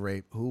life child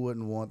rape. Who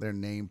wouldn't want their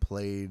name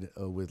played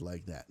with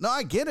like that? No,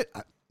 I get it.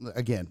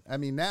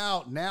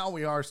 Now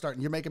we are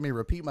starting. You're making me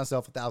repeat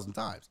myself 1,000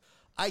 times.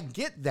 I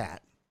get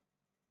that.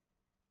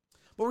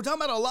 But we're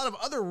talking about a lot of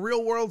other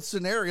real world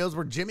scenarios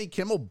where Jimmy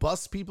Kimmel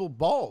busts people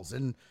balls.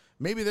 And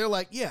maybe they're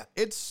like, yeah,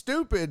 it's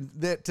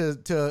stupid that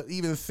to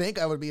even think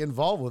I would be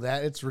involved with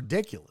that. It's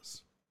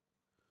ridiculous.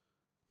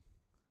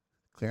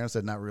 Clarence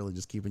said, not really,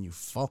 just keeping you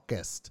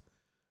focused.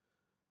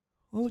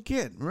 Well,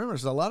 again, remember,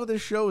 so a lot of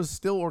this show is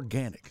still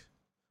organic.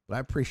 But I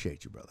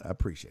appreciate you, brother. I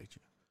appreciate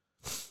you.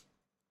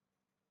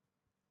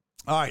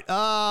 All right,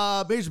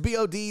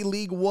 BOD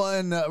League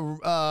One,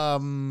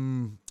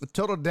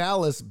 Total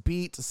Dallas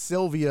beat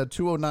Sylvia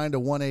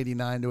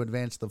 209-189 to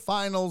advance to the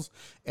finals.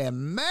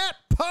 And Matt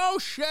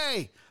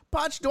Poche,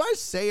 Poch, do I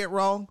say it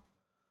wrong?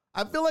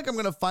 I feel like I'm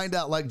going to find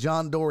out like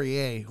John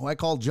Dorier, who I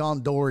called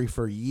John Dory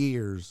for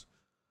years.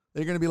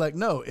 They're going to be like,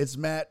 no, it's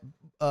Matt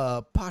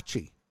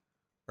Poche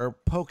or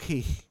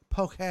Poke.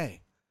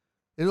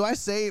 Do I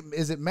say,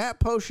 is it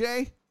Matt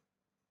Poche?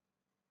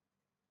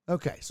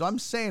 Okay, so I'm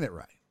saying it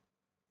right.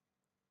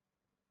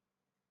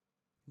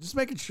 Just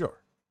making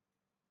sure.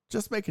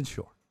 Just making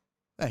sure.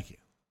 Thank you.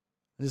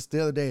 Just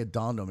the other day it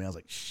dawned on me. I was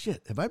like,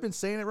 shit, have I been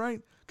saying it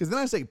right? Because then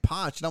I say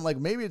Poch, and I'm like,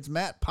 maybe it's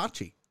Matt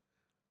Pachi.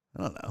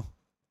 I don't know.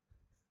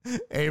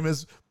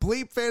 Amos,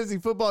 bleep fantasy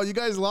football. You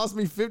guys lost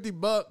me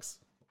 $50.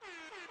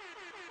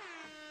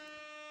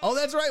 Oh,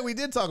 that's right. We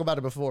did talk about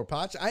it before,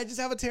 Poch. I just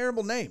have a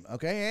terrible name,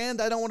 okay?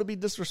 And I don't want to be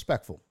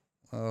disrespectful.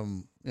 I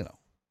want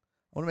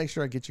to make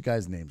sure I get you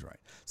guys' names right.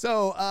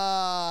 So,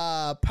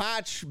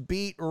 Poch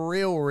beat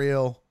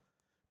Real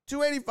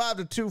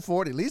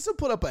 285-240. Lisa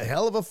put up a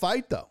hell of a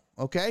fight, though,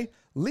 okay?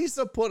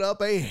 Lisa put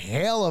up a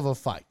hell of a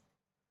fight.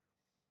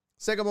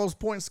 Second most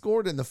points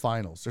scored in the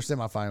finals, or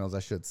semifinals, I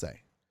should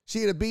say.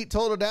 She had to beat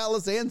Total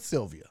Dallas and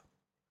Sylvia.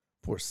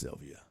 Poor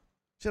Sylvia.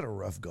 She had a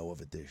rough go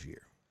of it this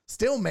year.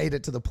 Still made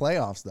it to the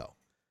playoffs, though.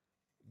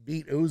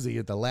 Beat Uzi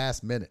at the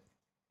last minute.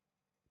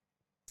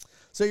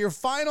 So your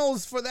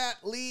finals for that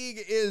league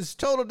is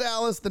Total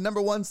Dallas, the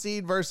number 1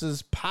 seed,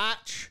 versus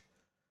Potch,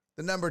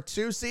 the number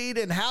 2 seed.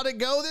 And how'd it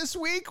go this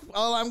week?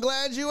 Well, I'm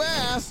glad you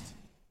asked.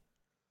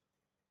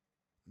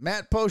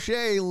 Matt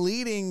Poche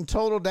leading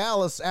Total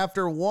Dallas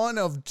after one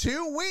of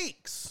 2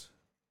 weeks.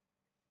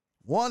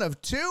 One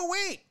of 2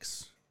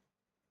 weeks.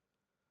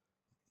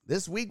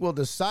 This week will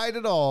decide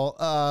it all.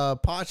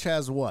 Poch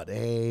has what?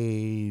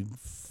 A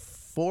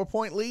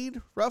 4-point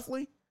lead,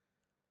 roughly?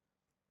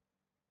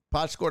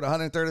 Poch scored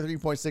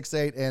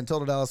 133.68, and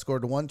Total Dallas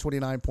scored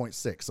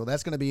 129.6. So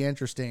that's going to be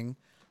interesting.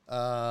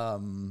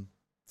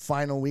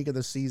 Final week of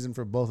the season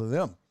for both of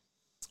them.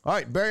 All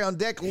right, Barry on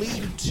deck,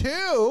 lead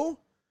 2.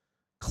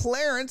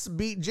 Clarence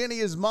beat Jenny,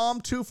 his mom,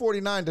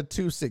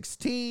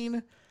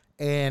 249-216.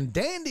 And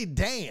Dandy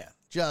Dan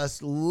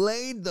just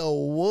laid the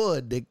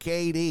wood to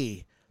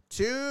KD,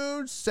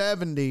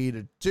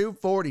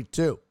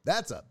 270-242.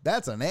 That's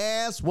an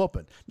ass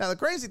whooping. Now, the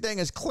crazy thing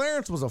is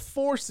Clarence was a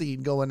 4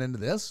 seed going into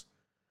this.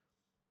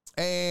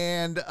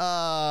 And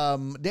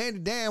Dandy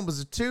Dan was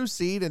a 2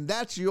 seed, and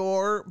that's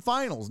your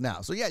finals now.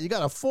 So, yeah, you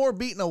got a 4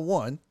 beating a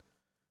 1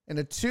 and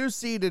a 2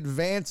 seed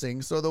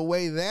advancing. So, the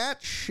way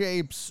that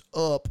shapes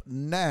up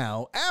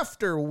now,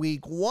 after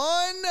week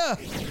 1,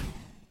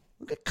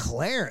 look at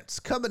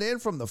Clarence coming in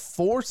from the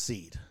 4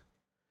 seed.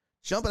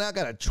 Jumping out,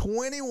 got a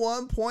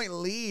 21-point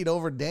lead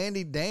over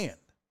Dandy Dan.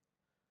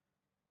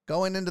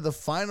 Going into the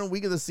final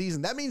week of the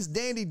season. That means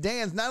Dandy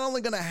Dan's not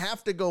only going to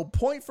have to go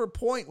point for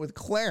point with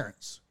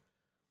Clarence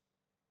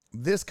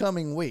this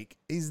coming week,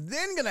 he's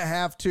then going to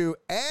have to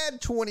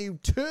add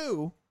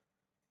 22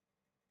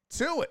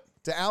 to it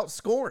to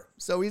outscore him.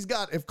 So he's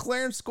got, if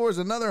Clarence scores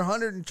another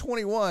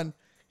 121,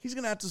 he's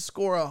going to have to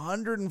score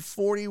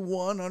 141,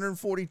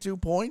 142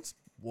 points.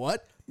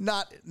 what?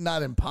 Not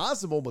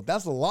impossible, but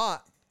that's a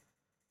lot.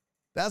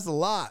 That's a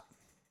lot.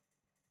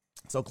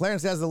 So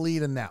Clarence has the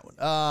lead in that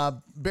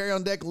one. Barry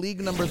on Deck,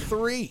 league number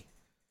 3.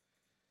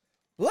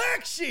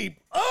 Black Sheep.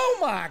 Oh,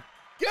 my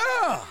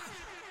God.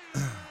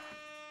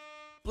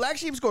 Black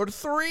Sheep scored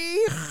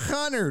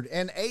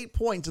 308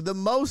 points, the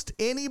most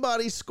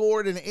anybody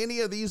scored in any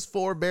of these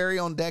 4 Barry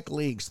on Deck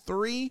leagues.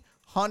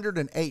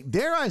 308.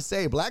 Dare I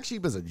say, Black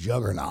Sheep is a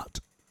juggernaut.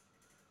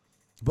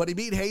 But he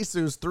beat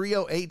Jesus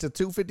 308 to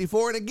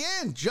 254. And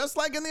again, just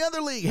like in the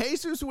other league,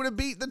 Jesus would have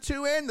beat the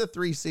 2 and the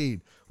 3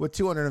 seed with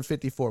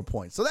 254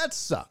 points. So that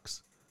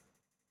sucks.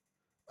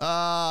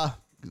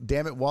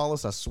 Damn it,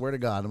 Wallace. I swear to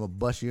God, I'm going to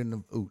bust you in the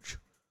ooch.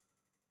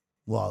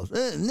 Wallace,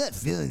 I'm not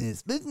feeling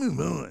this. Let's move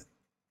on.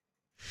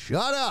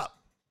 Shut up.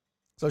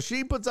 So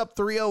she puts up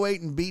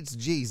 308 and beats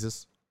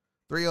Jesus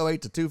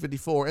 308 to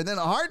 254. And then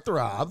a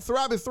Heartthrob,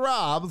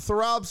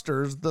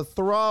 Throbsters, the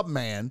Throb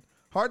Man,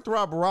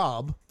 Heartthrob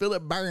Rob,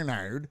 Philip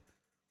Barnard.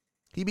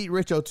 He beat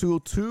Rich O'Toole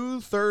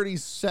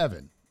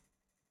 237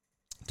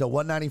 to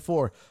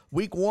 194.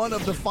 Week 1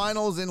 of the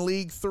finals in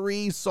League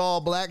 3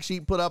 saw Black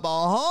Sheep put up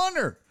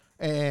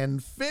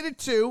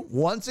 152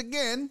 once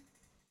again.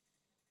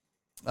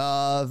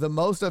 The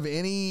most of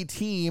any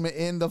team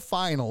in the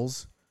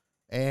finals.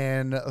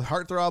 And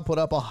Heartthrob put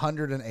up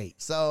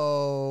 108.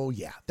 So,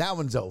 yeah, that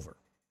one's over.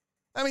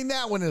 I mean,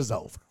 that one is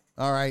over.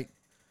 All right.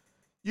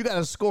 You got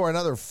to score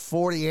another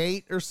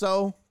 48 or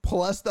so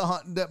plus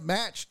the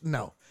match.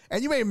 No.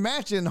 And you ain't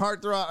matching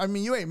Heartthrob. I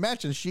mean, you ain't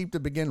matching Sheep to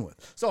begin with.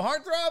 So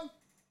Heartthrob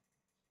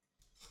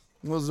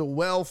was a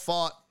well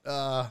fought,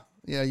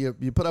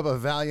 you put up a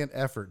valiant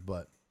effort,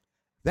 but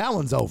that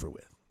one's over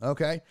with.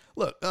 Okay.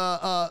 Look,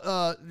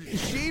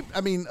 Sheep,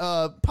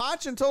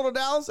 Potch and Total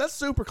Dallas, that's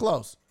super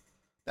close.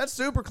 That's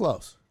super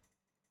close.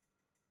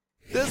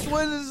 This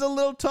one is a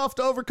little tough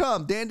to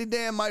overcome. Dandy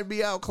Dan might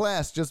be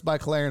outclassed just by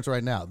Clarence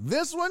right now.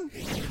 This one,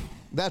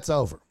 that's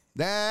over.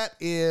 That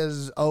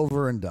is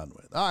over and done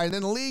with. All right,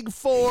 then League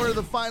 4,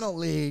 the final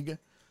league.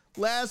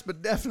 Last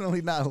but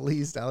definitely not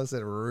least, I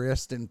said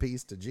rest in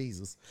peace to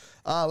Jesus.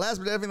 Last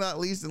but definitely not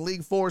least, in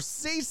League 4,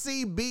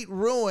 CC beat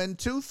Ruin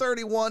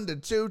 231 to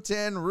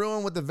 210.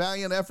 Ruin with the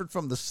valiant effort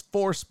from the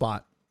 4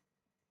 spot.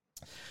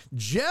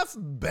 Jeff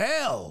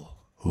Bell.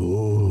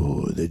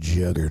 Ooh, the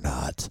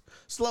juggernaut.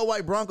 Slow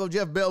White Bronco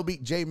Jeff Bell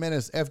beat Jay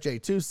Menace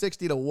FJ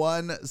 260 to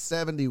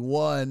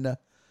 171.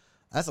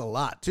 That's a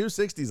lot.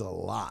 260 is a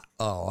lot.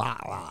 A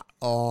lot.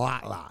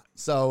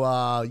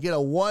 So you get a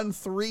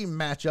 1-3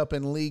 matchup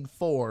in League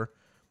 4.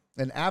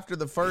 And after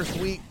the first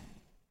week,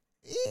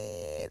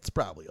 it's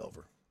probably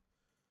over.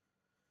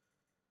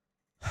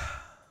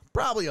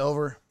 Probably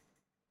over.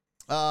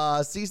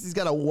 Cece's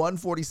got a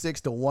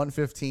 146 to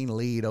 115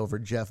 lead over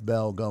Jeff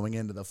Bell going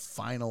into the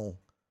final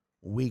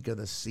week of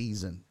the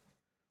season.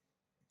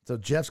 So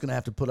Jeff's going to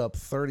have to put up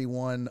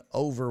 31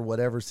 over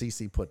whatever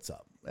CC puts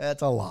up.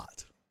 That's a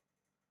lot.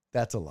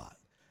 That's a lot.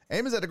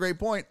 Amos had a great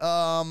point.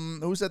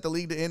 Who set the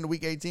league to end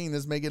week 18?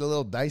 This may get a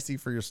little dicey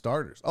for your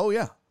starters. Oh,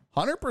 yeah.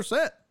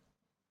 100%.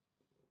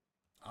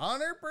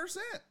 100%.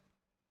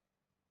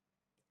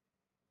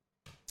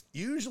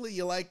 Usually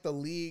you like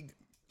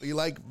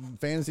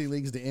fantasy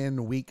leagues to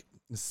end week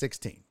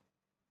 16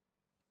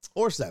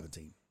 or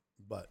 17,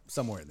 but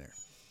somewhere in there.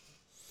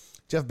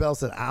 Jeff Bell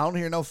said, I don't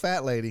hear no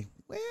fat lady.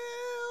 Well,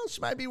 she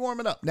might be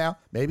warming up. Now,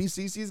 maybe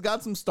CC's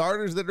got some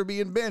starters that are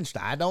being benched.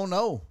 I don't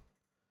know.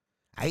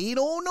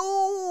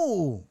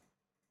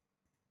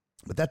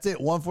 But that's it.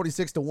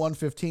 146 to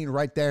 115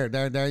 right there.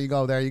 There you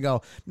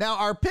go. Now,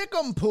 our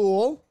pick'em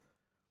pool,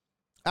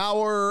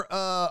 our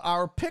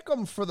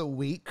pick'em for the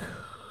week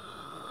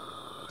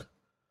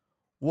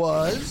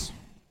was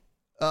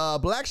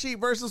Black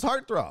Sheep versus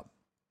Heartthrob.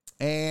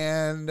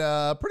 And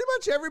pretty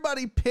much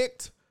everybody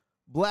picked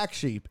Black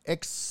Sheep,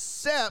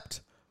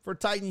 except for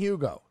Titan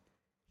Hugo.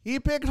 He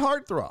picked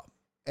Heartthrob,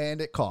 and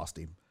it cost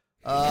him.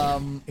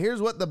 Here's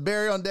what the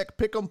Barry on Deck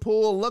Pick'em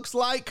pool looks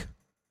like.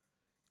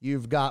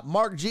 You've got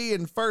Mark G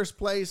in first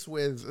place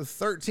with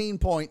 13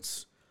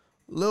 points.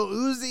 Lil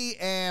Uzi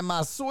and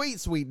my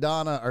sweet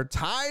Donna are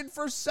tied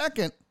for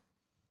second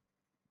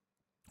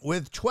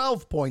with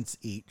 12 points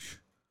each.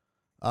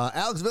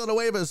 Alex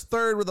Villanueva is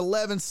third with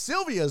 11.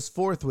 Sylvia's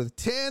fourth with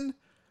 10.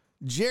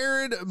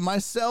 Jared,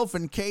 myself,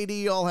 and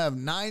KD all have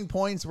 9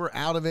 points. We're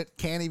out of it.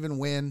 Can't even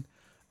win.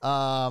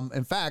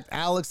 In fact,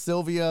 Alex,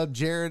 Sylvia,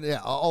 Jared,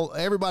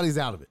 everybody's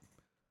out of it.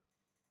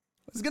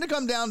 It's going to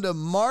come down to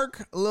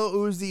Mark, Lil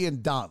Uzi,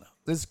 and Donna.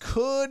 This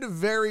could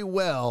very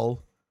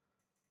well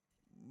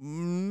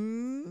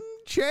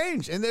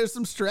change, and there's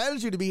some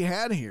strategy to be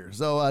had here.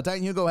 So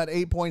Titan Hugo had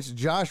 8 points.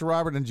 Josh,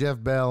 Robert, and Jeff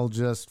Bell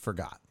just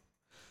forgot.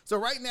 So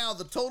right now,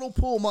 the total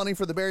pool money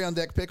for the Barry on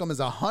Deck Pick'em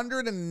is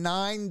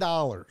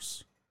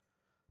 $109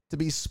 to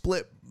be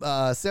split.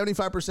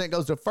 75%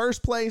 goes to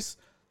first place.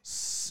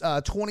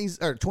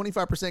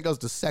 25% goes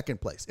to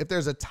second place. If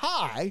there's a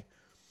tie,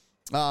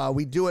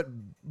 we do it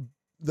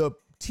the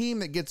team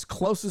that gets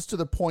closest to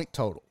the point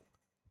total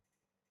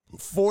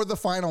for the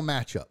final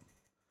matchup.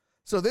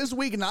 So this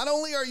week, not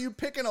only are you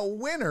picking a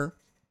winner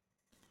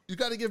You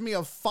got to give me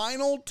a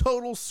final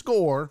total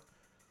score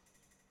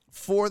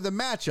for the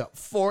matchup.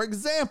 For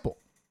example,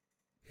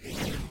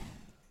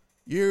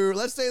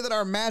 let's say that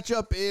our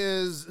matchup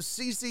is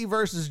CC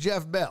versus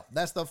Jeff Bell.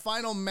 That's the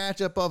final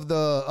matchup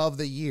of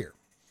the year.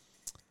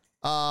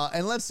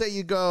 And let's say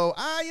you go,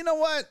 you know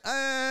what?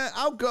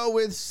 I'll go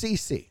with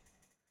CC.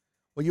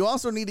 Well, you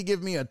also need to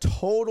give me a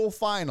total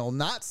final,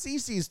 not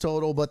CC's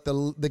total, but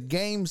the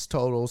game's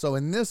total. So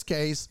in this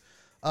case,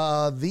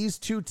 these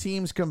two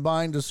teams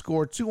combined to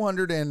score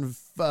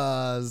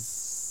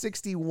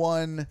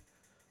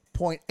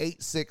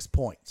 261.86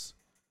 points.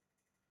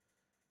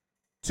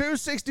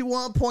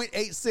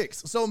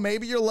 261.86. So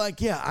maybe you're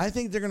like, yeah, I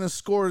think they're going to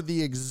score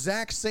the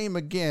exact same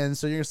again.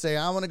 So you're going to say,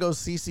 I'm going to go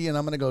CC and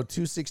I'm going to go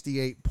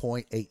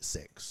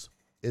 268.86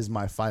 is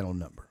my final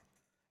number.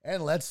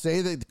 And let's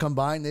say that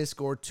combined they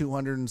score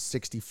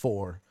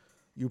 264.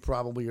 You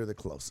probably are the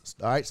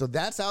closest. All right, so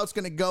that's how it's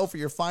going to go for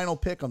your final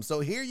pick 'em. So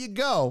here you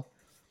go.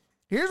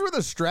 Here's where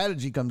the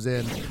strategy comes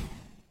in.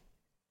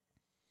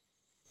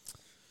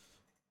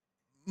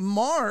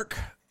 Mark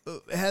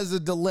has a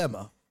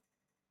dilemma.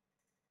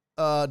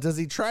 Does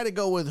he try to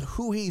go with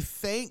who he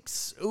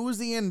thinks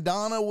Uzi and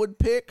Donna would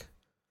pick?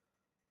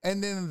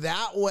 And then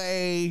that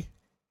way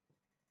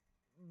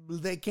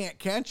they can't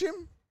catch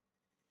him?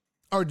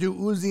 Or do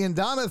Uzi and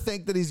Donna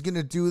think that he's going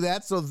to do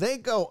that, so they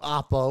go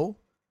Oppo?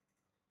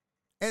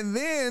 And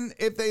then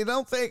if they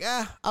don't think,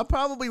 I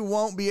probably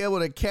won't be able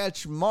to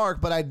catch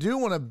Mark, but I do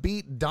want to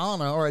beat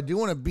Donna or I do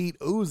want to beat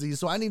Uzi,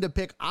 so I need to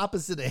pick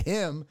opposite of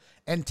him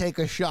and take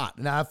a shot.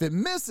 Now, if it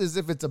misses,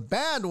 if it's a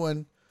bad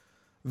one,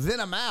 then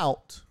I'm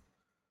out.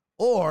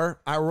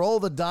 Or I roll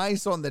the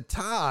dice on the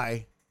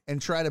tie and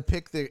try to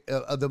pick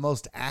the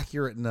most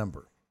accurate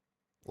number.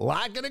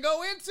 Not going to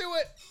go into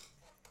it.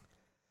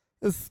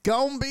 It's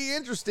going to be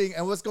interesting.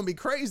 And what's going to be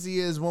crazy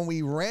is when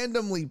we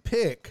randomly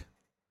pick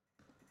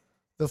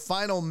the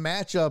final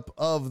matchup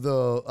of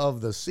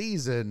the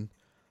season,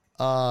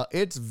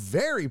 it's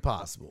very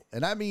possible,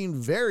 and I mean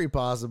very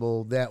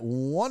possible, that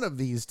one of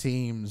these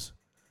teams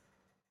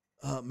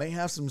may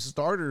have some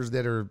starters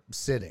that are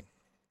sitting.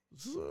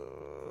 So,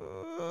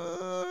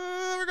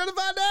 we're going to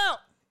find out.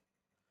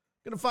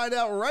 Going to find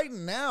out right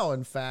now,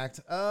 in fact.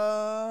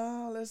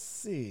 Let's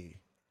see.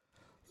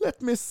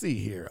 Let me see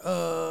here.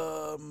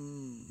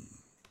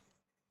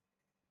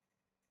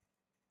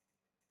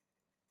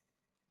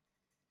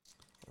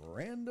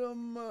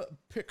 Random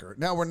picker.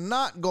 Now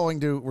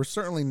we're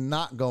certainly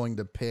not going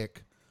to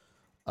pick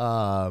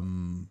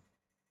Black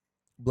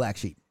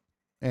Sheep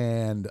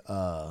and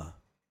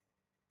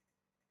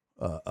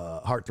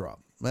Heartthrob.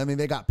 I mean,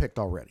 they got picked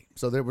already.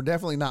 So they were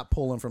definitely not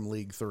pulling from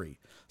League 3.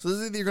 So this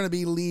is either going to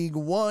be League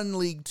 1,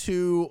 League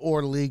 2,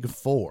 or League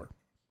 4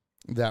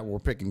 that we're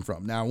picking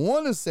from. Now, I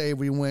want to say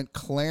we went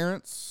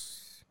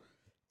Clarence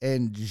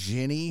and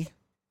Jenny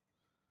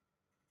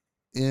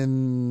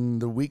in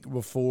the week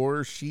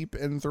before Sheep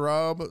and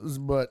Throb,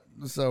 but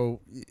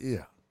so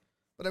yeah.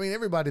 But I mean,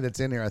 everybody that's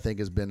in here, I think,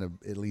 has been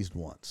at least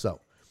once.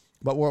 So,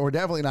 but what we're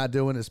definitely not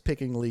doing is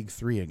picking League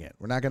 3 again.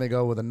 We're not going to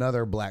go with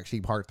another Black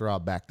Sheep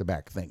Heartthrob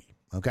back-to-back thingy.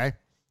 Okay,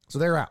 so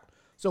they're out.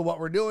 So what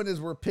we're doing is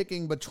we're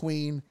picking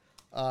between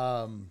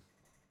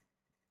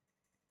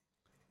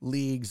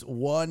Leagues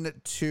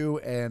 1, 2,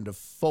 and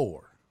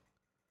 4.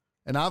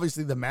 And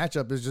obviously the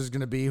matchup is just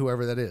going to be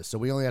whoever that is. So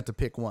we only have to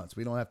pick once.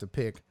 We don't have to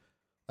pick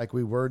like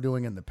we were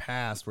doing in the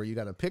past where you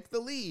got to pick the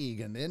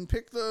league and then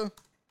pick the...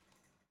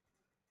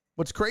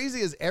 What's crazy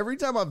is every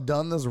time I've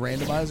done this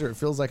randomizer, it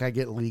feels like I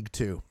get League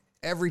 2.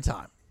 Every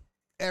time.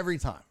 Every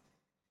time.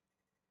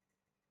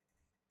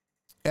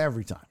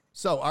 Every time.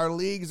 So our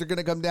leagues are going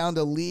to come down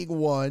to League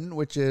 1,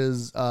 which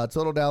is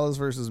Total Dallas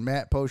versus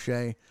Matt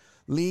Poche.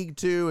 League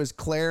 2 is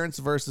Clarence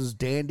versus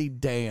Dandy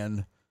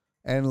Dan.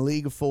 And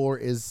League 4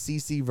 is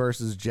CC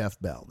versus Jeff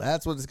Bell.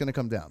 That's what it's going to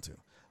come down to.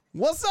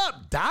 What's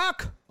up,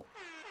 Doc?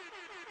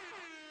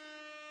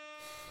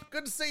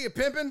 Good to see you,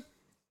 pimpin'.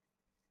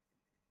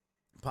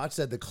 Potch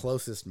said the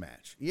closest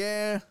match.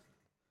 Yeah,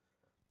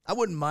 I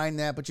wouldn't mind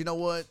that, but you know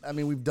what? I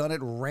mean, we've done it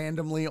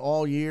randomly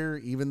all year,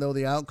 even though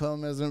the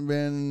outcome hasn't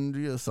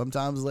been,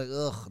 sometimes like,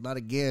 not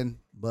again.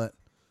 But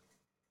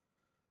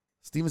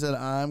Steven said,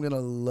 I'm going to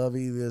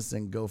lovey this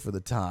and go for the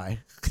tie.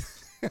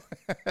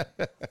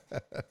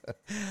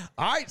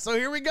 All right, so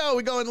here we go.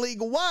 We go in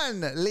League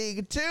 1,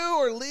 League 2,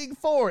 or League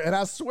 4. And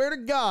I swear to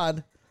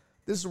God,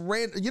 this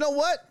you know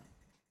what?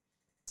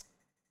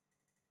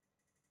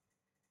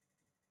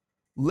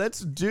 Let's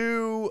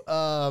do,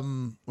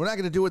 we're not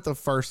going to do it the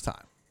first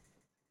time.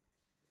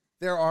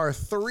 There are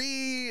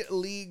 3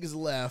 leagues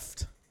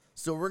left,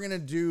 so we're going to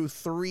do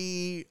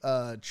 3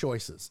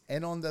 choices.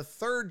 And on the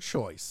third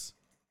choice,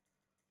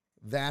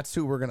 that's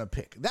who we're going to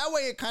pick. That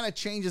way it kind of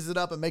changes it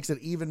up and makes it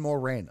even more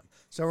random.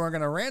 So we're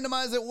going to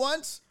randomize it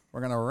once,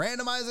 we're going to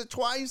randomize it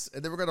twice,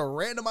 and then we're going to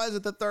randomize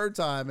it the third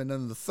time. And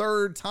then the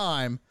third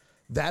time,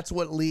 that's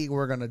what league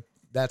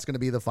that's going to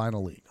be the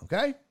final league,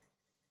 okay?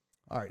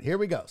 All right, here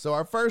we go. So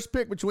our first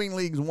pick between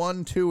Leagues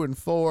 1, 2, and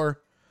 4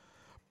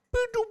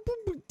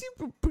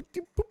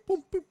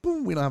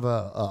 We don't have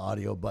a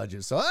audio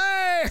budget, so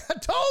hey, I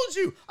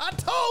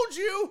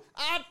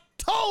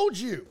told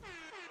you.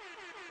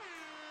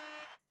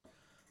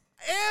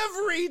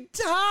 Every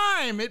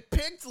time it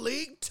picked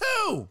League 2.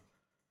 I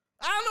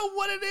don't know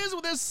what it is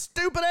with this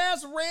stupid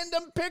ass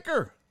random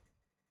picker.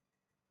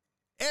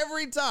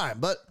 Every time,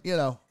 but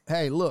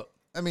hey, look,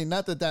 I mean,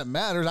 not that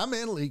matters. I'm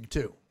in League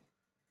 2.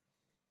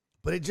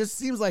 But it just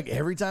seems like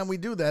every time we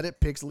do that, it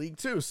picks League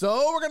 2.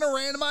 So we're going to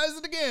randomize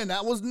it again.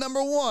 That was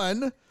number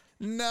 1.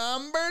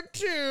 Number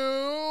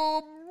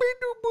 2.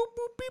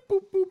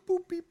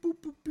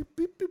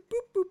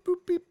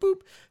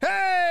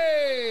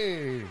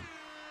 Hey!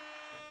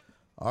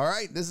 All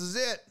right, this is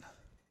it.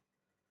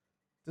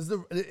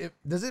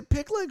 Does it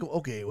pick like,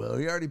 okay, well,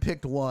 we already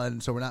picked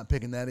 1, so we're not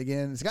picking that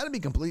again. It's got to be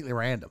completely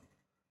random.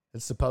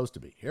 It's supposed to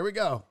be. Here we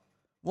go.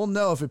 We'll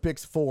know if it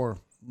picks 4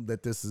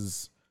 that this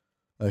is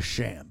a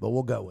sham, but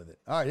we'll go with it.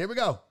 All right, here we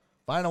go.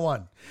 Final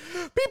one.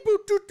 Beep,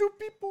 boop, doo, doo,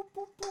 beep, boop,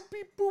 boop, boop,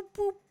 beep, boop,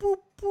 boop, boop,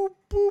 boop,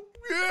 boop.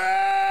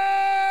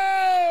 Yeah!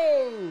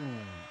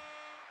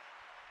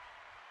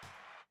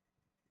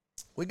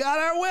 We got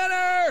our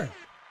winner.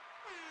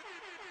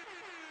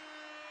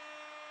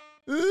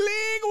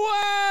 League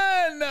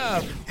 1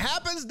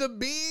 happens to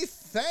be,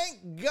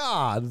 thank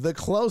God, the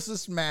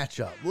closest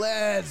matchup.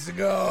 Let's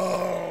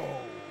go.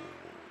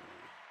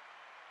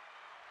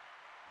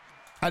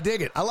 I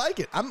dig it. I like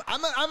it. I'm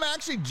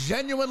actually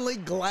genuinely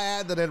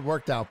glad that it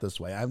worked out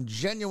this way. I'm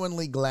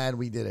genuinely glad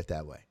we did it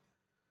that way.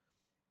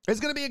 It's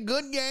going to be a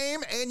good game,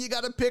 and you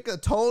got to pick a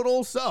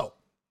total. So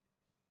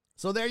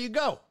there you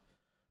go.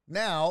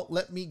 Now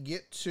let me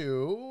get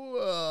to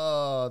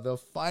the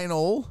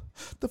final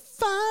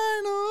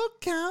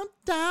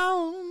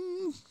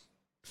countdown.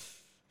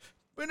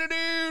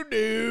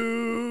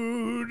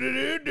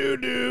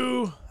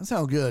 That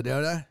sounds good,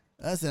 don't I?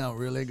 That sounds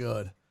really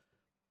good.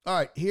 All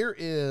right, here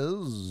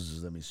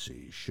is, let me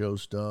see, show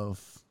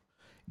stuff,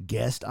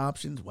 guest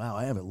options. Wow,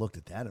 I haven't looked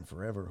at that in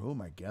forever. Who are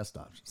my guest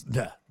options?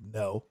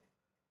 No,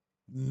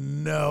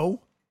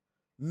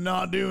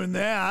 not doing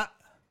that.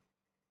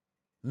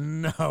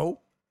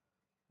 No.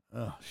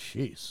 Oh,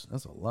 jeez,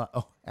 that's a lot.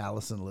 Oh,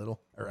 Alice Little.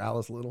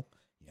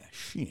 Yeah,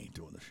 she ain't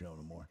doing the show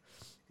no more.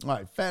 All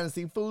right,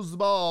 Fantasy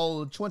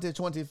Football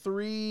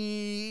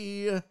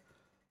 2023. Steven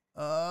the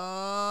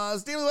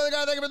Weather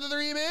Guy, thank you for the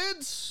 3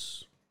 bids.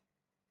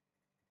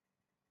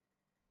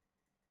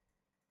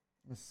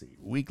 Let's see.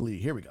 Weekly.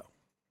 Here we go.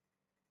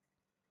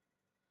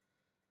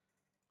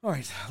 All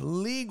right.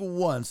 League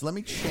 1. So let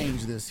me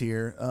change this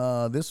here.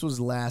 This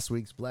was last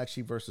week's Black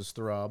Sheep versus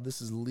Throb.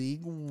 This is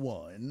League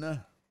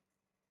 1.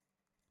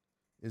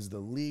 Is the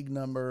league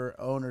number,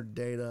 owner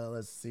data.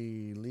 Let's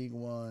see. League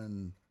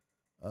 1.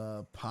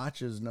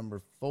 Pacha's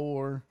number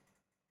 4.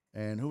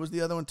 And who was the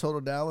other one?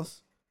 Total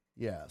Dallas?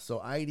 Yeah.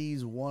 So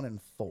IDs 1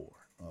 and 4.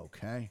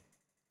 Okay.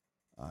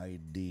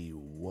 ID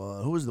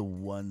 1. Who is the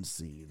 1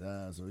 seed?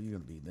 So you're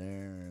going to be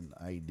there. And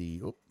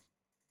ID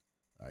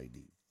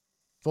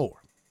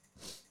 4.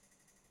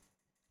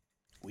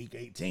 Week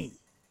 18.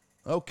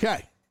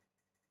 Okay.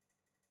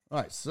 All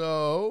right.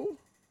 So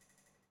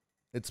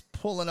it's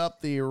pulling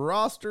up the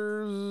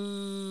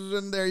rosters.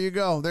 And there you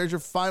go. There's your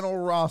final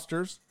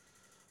rosters.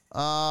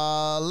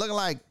 Looking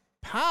like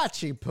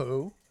Pachi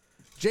Poo.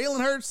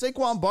 Jalen Hurts,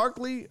 Saquon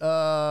Barkley,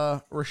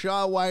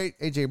 Rashad White,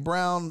 A.J.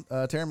 Brown,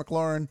 Terry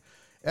McLaurin,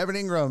 Evan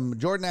Ingram,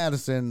 Jordan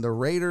Addison, the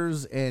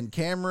Raiders, and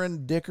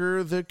Cameron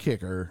Dicker, the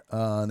kicker.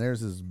 And there's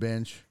his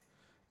bench.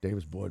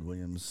 Davis, Boyd,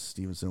 Williams,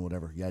 Stevenson,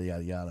 whatever. Yada,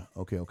 yada, yada.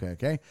 Okay.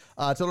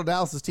 Total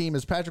Dallas' team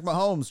is Patrick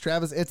Mahomes,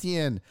 Travis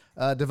Etienne,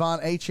 Devon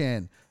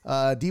Achane,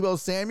 Deebo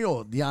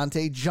Samuel,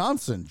 Deontay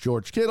Johnson,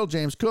 George Kittle,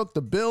 James Cook,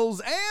 the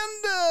Bills,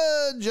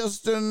 and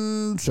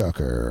Justin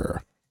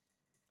Tucker.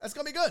 That's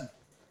going to be good.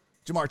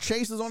 Jamar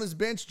Chase is on his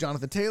bench.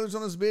 Jonathan Taylor's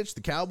on his bench. The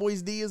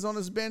Cowboys D is on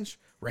his bench.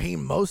 Raheem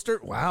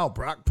Mostert. Wow.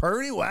 Brock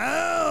Purdy.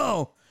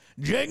 Wow.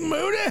 Jake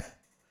Moody.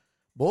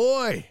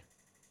 Boy.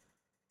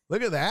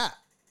 Look at that.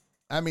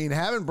 I mean,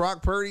 having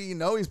Brock Purdy,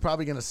 he's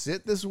probably going to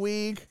sit this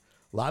week.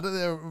 A lot of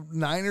the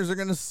Niners are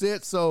going to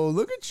sit. So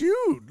look at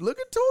you. Look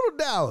at Total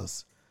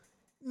Dallas.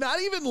 Not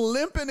even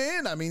limping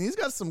in. I mean, he's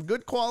got some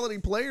good quality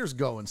players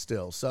going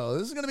still. So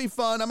this is going to be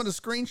fun. I'm going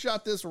to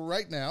screenshot this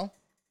right now.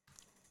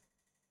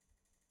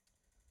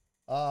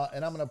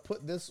 And I'm going to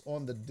put this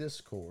on the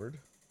Discord.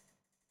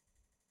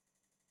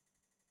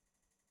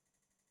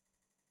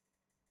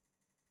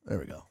 There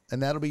we go.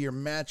 And that'll be your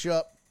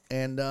matchup.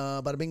 And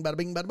bada bing, bada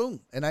bing, bada boom.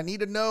 And I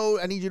need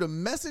you to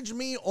message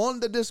me on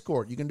the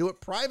Discord. You can do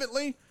it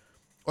privately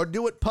or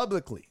do it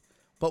publicly.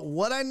 But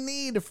what I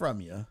need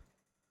from you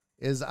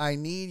is I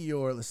need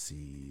your, let's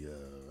see,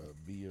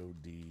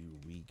 BOD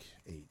week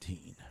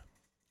 18.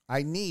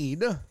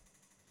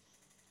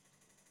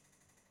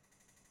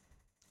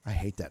 I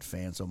hate that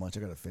fan so much.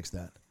 I got to fix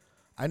that.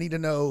 I need to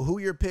know who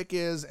your pick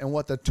is and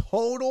what the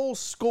total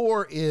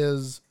score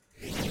is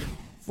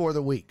for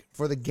the week,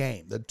 for the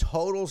game, the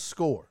total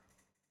score.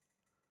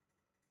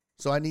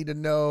 So I need to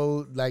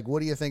know, like,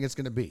 what do you think it's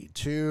going to be?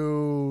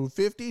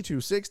 250,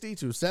 260,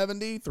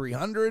 270,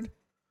 300,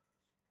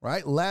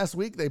 right? Last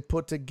week they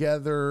put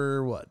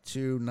together, what,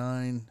 2,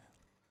 9,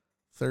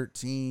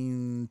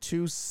 13,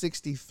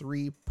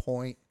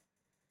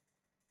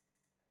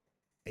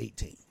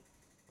 263.18,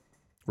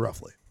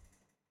 roughly.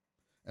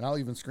 And I'll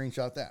even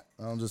screenshot that.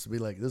 I'll just be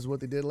like, this is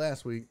what they did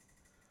last week.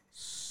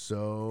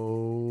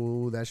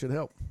 So that should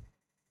help.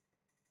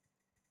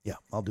 Yeah,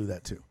 I'll do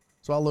that too.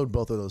 So I'll load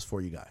both of those for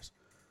you guys.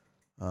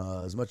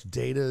 As much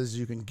data as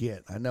you can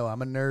get. I know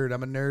I'm a nerd.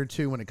 I'm a nerd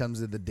too when it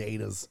comes to the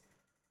datas.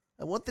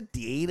 I want the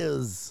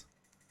datas.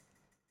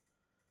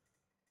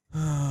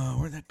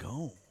 Where'd that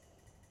go?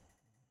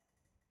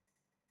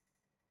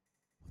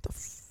 What the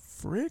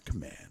frick,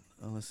 man?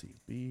 Let's see.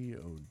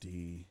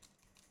 BOD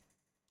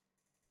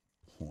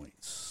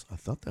points. I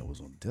thought that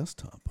was on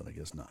desktop, but I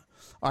guess not.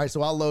 All right,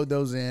 so I'll load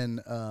those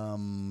in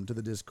to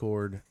the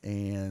Discord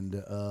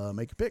and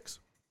make your picks.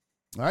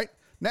 All right.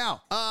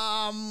 Now,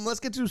 let's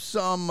get to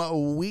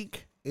some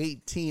week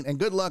 18. And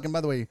good luck. And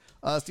by the way,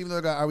 Steven,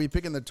 are we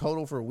picking the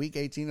total for week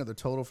 18 or the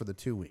total for the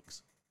 2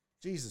 weeks?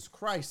 Jesus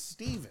Christ,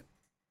 Steven.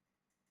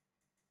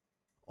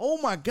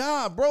 Oh, my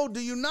God, bro. Do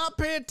you not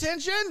pay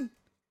attention?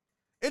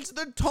 It's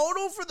the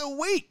total for the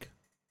week,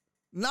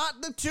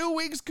 not the 2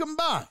 weeks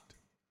combined.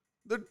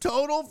 The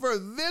total for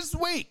this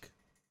week.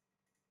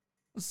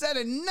 I said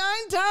it 9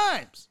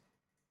 times.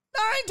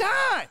 9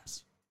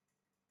 times.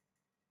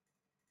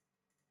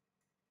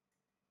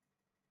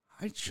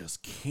 I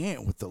just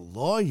can't with the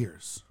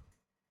lawyers.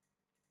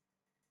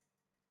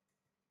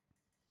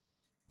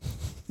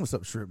 What's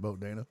up, Shrimp Boat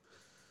Dana?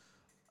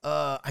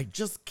 I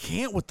just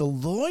can't with the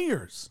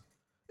lawyers.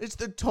 It's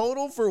the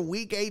total for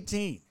week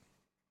 18.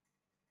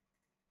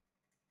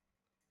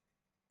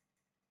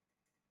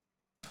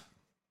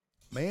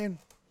 Man,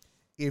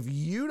 if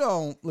you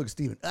don't look,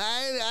 Steven,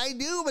 I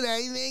do, but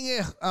I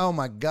think, oh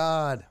my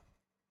God.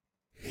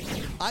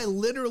 I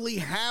literally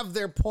have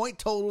their point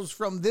totals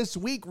from this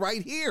week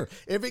right here.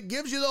 If it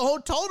gives you the whole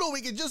total, we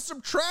can just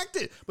subtract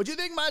it. But you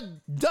think my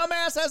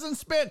dumbass hasn't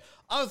spent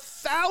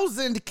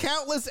 1,000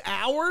 countless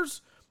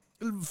hours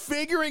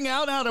figuring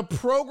out how to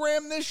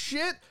program this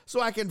shit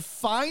so I can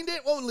find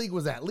it? What league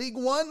was that? League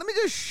 1? Let me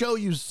just show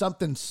you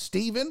something,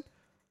 Steven.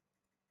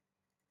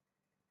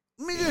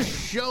 Let me just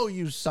show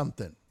you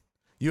something.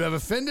 You have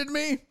offended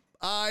me.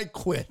 I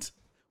quit.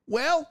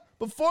 Well,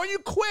 before you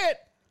quit,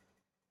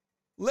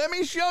 let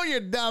me show you,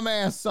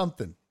 dumbass,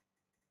 something.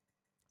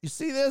 You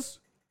see this?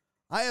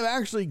 I have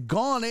actually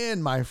gone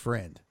in, my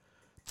friend,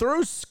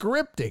 through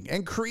scripting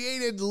and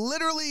created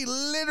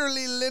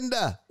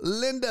Linda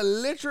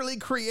literally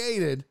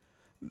created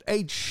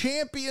a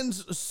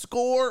champions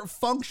score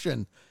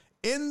function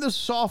in the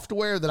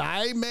software that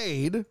I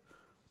made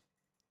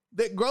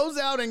that goes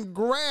out and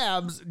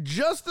grabs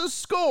just the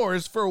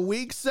scores for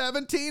week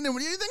 17. And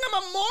what do you think?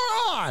 I'm a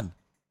moron?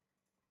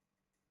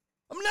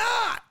 I'm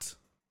not.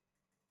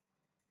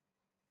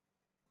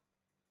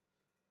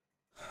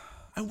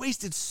 I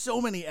wasted so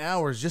many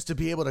hours just to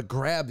be able to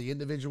grab the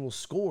individual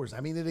scores.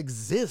 I mean, it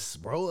exists,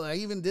 bro. I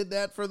even did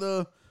that for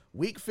the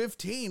week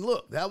 15.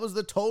 Look, that was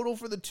the total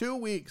for the 2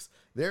 weeks.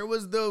 There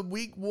was the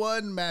week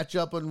 1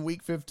 matchup on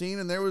week 15,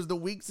 and there was the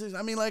week 6.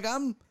 I mean, like,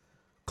 come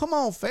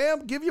on,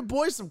 fam. Give your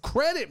boy some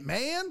credit,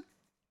 man.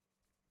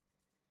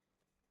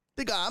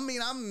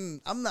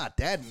 I'm not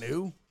that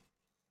new.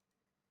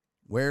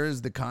 Where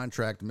is the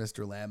contract,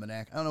 Mr.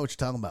 Laminack? I don't know what you're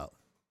talking about.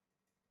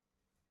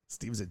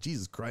 Steve said,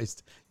 Jesus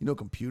Christ, you know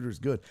computer's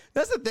good.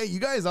 That's the thing.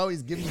 You guys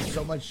always give me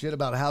so much shit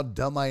about how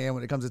dumb I am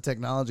when it comes to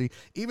technology,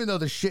 even though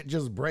the shit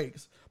just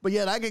breaks. But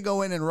yet I can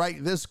go in and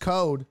write this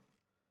code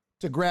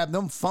to grab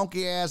them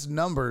funky-ass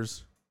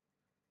numbers.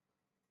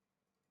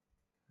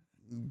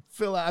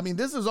 Fill out. I mean,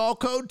 this is all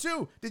code,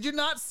 too. Did you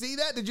not see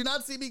that? Did you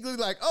not see me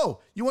like, oh,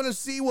 you want to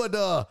see what,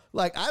 I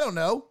don't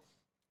know.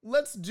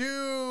 Let's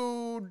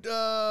do,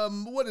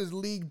 what is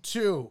League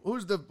 2?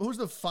 Who's the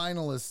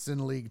finalists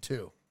in League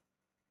 2?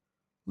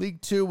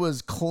 League 2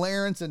 was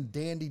Clarence and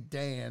Dandy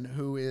Dan,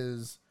 who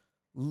is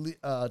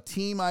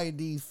Team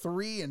ID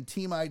 3 and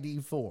Team ID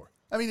 4.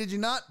 I mean, did you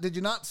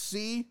not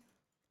see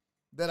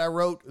that I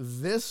wrote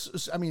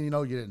this? I mean, you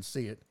didn't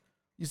see it.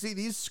 You see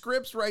these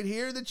scripts right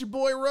here that your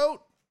boy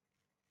wrote?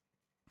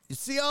 You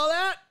see all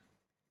that?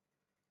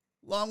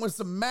 Along with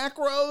some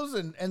macros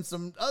and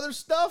some other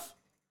stuff?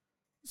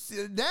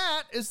 See,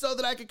 that is so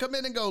that I can come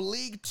in and go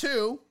League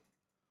 2.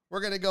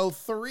 We're going to go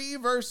 3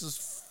 versus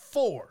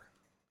 4.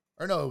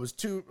 Or no, it was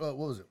 2. What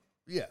was it?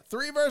 Yeah,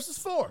 3 versus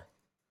 4.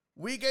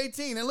 Week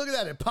 18. And look at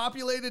that. It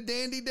populated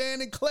Dandy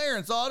Dan and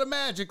Clarence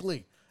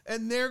automatically.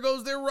 And there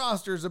goes their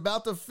rosters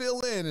about to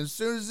fill in as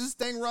soon as this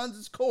thing runs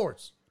its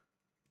course.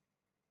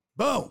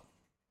 Boom.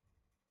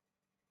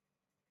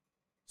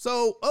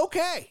 So,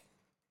 okay.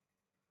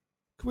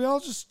 Can we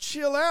all just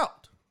chill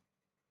out?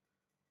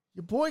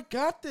 Your boy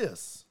got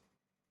this.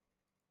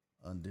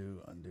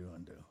 Undo.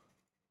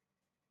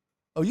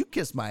 Oh, you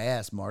kissed my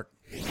ass, Mark.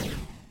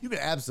 You can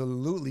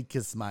absolutely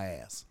kiss my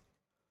ass.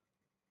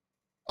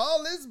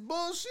 All this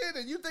bullshit,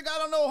 and you think I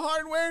don't know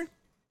hardware?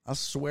 I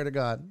swear to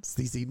God.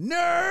 CC,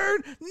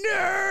 nerd.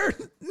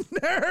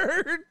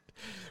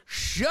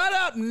 Shut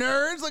up,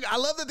 nerds. Like, I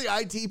love that the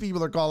IT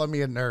people are calling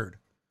me a nerd.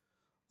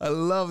 I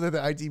love that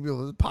the IT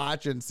people,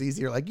 Potch and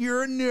CC, are like,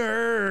 you're a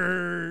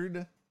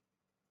nerd.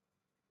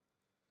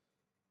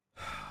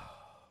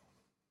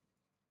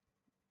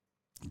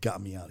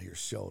 Got me out here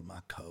showing my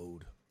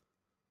code.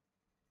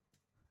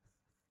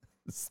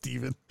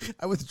 Steven,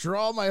 I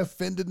withdraw my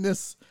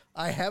offendedness.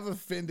 I have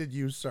offended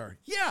you, sir.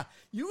 Yeah,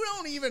 you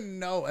don't even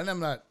know. And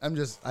I'm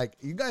just like,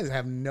 you guys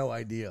have no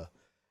idea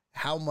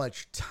how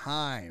much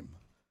time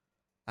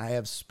I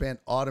have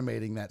spent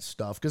automating that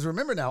stuff. Because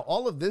remember now,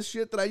 all of this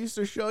shit that I used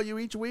to show you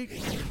each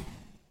week,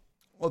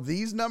 well,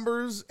 these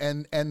numbers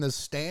and the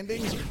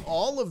standings,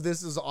 all of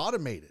this is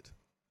automated.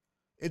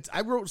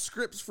 I wrote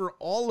scripts for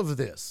all of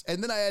this.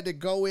 And then I had to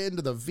go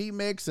into the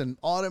vMix and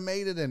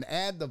automate it and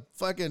add the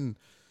fucking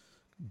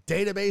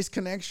database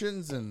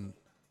connections. And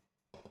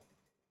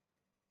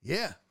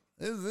yeah,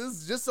 this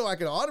is just so I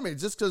could automate it,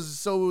 just because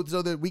so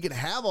that we could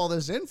have all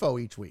this info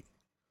each week,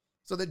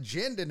 so that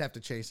Jen didn't have to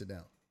chase it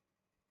down.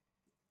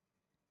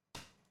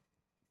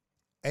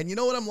 And you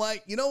know what I'm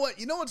like? You know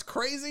what's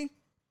crazy?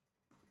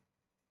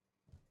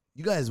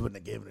 You guys wouldn't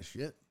have given a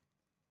shit.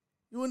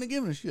 You wouldn't have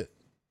given a shit.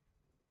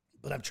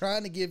 But I'm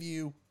trying to give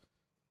you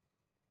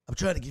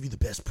the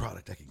best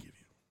product I can give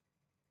you.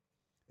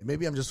 And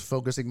maybe I'm just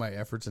focusing my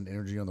efforts and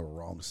energy on the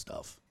wrong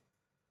stuff.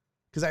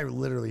 Because I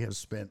literally have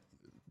spent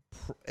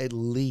at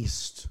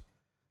least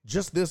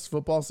just this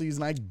football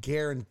season, I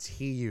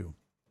guarantee you,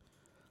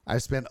 I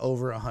spent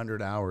over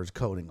 100 hours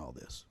coding all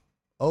this.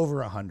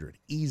 Over 100,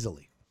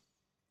 easily.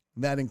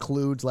 And that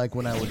includes like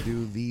when I would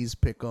do these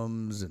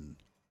pick'ems, and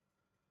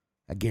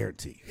I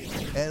guarantee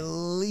at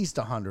least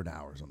 100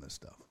 hours on this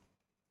stuff.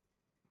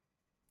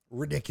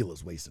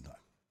 Ridiculous waste of time.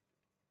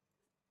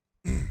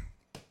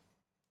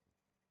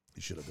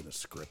 You should have been a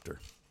scripter.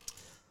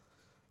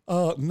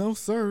 No,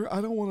 sir. I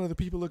don't want other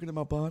people looking at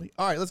my body.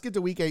 All right, let's get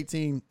to week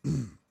 18.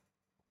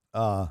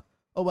 Oh,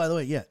 by the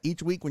way, yeah,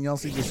 each week when y'all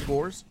see the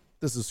scores,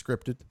 this is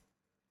scripted.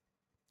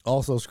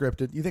 Also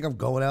scripted. You think I'm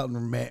going out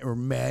and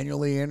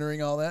manually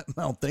entering all that?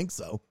 I don't think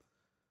so.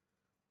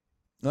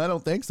 I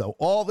don't think so.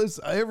 All this,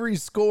 every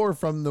score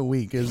from the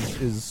week is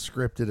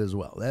scripted as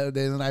well.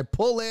 And I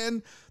pull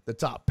in the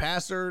top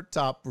passer,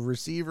 top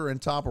receiver,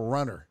 and top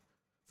runner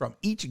from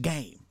each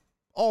game.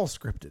 All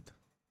scripted.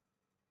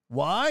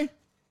 Why?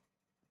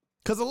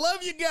 Because I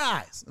love you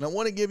guys, and I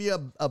want to give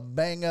you a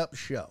bang-up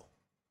show.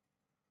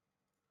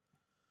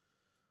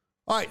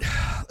 All right,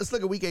 let's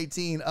look at week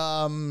 18.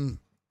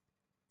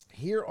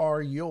 Here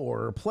are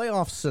your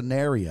playoff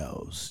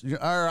scenarios.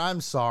 I'm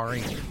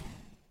sorry.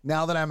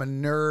 Now that I'm a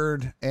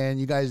nerd and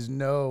you guys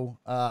know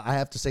I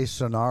have to say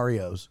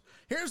scenarios.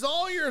 Here's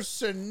all your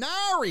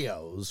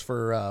scenarios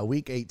for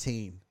week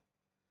 18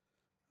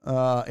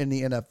 in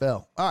the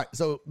NFL. All right,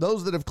 so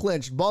those that have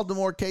clinched: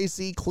 Baltimore,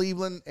 KC,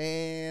 Cleveland,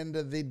 and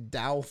the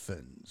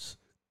Dolphins.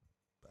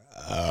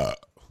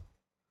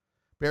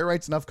 Bear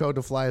writes enough code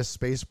to fly a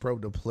space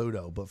probe to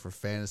Pluto, but for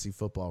fantasy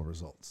football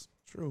results.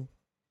 True.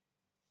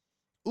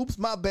 Oops,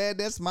 my bad.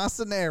 That's my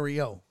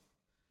scenario.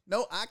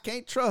 No, I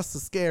can't trust the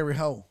scary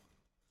hoe.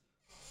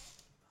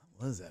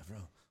 What is that, bro?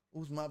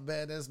 Oops, my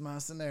bad. That's my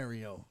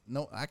scenario.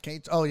 No, I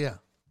can't. Oh, yeah.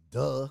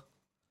 Duh.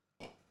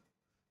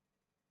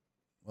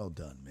 Well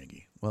done,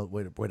 Miggy. Well,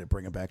 way to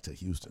bring it back to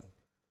Houston.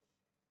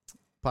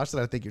 Posh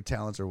said, I think your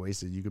talents are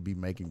wasted. You could be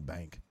making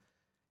bank.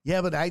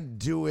 Yeah, but I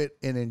do it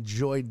and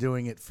enjoy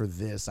doing it for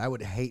this. I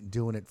would hate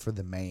doing it for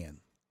the man.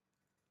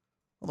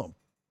 Although I'm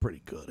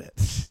pretty good at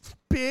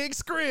big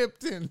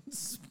scripting.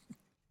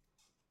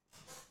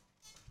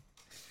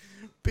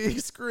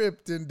 Big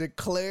script and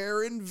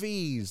declaring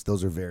V's.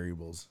 Those are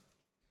variables.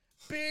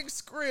 Big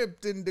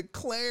script and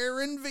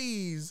declaring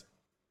V's.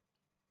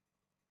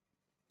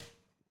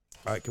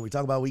 All right, can we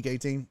talk about week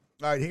 18?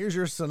 All right, here's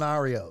your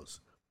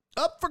scenarios.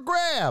 Up for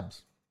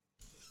grabs.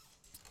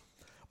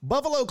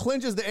 Buffalo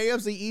clinches the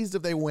AFC East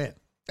if they win.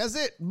 That's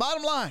it.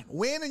 Bottom line,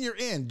 win and you're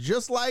in,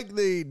 just like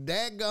the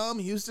daggum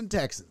Houston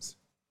Texans.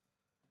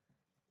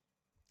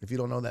 If you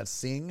don't know that,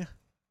 sing.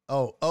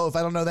 Oh, if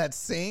I don't know that,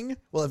 sing?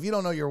 Well, if you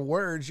don't know your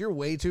words, you're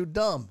way too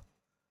dumb.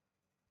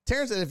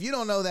 Terrence said, if you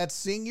don't know that,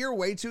 sing, you're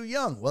way too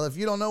young. Well, if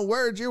you don't know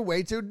words, you're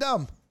way too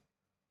dumb.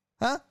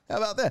 Huh? How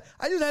about that?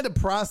 I just had to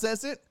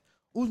process it.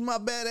 Who's my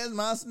bad? That's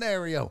my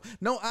scenario.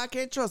 No, I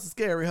can't trust a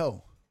scary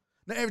hoe.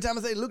 Now, every time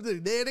I say, look,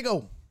 there they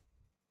go.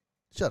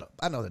 Shut up.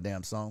 I know the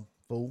damn song,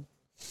 fool.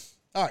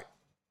 All right.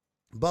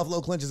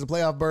 Buffalo clinches a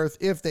playoff berth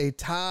if they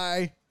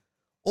tie,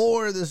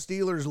 or the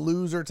Steelers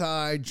lose or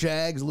tie,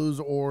 Jags lose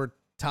or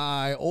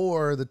tie,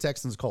 or the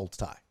Texans Colts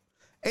tie.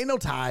 Ain't no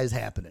ties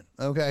happening,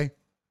 okay?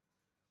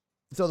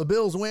 So the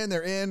Bills win,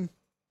 they're in.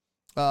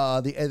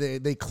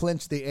 They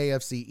clinch the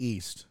AFC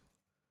East.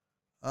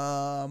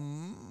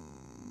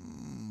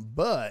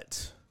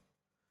 But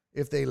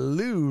if they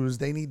lose,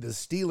 they need the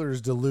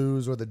Steelers to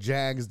lose or the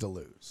Jags to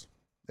lose.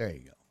 There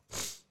you go.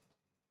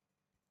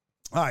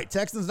 All right,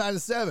 Texans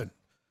 9-7.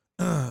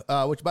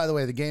 Which, by the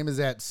way, the game is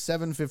at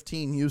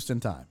 7:15 Houston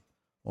time.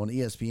 on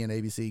ESPN,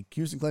 ABC.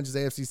 Houston clinches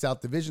AFC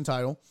South division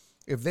title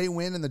if they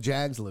win and the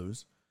Jags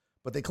lose.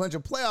 But they clinch a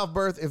playoff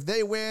berth if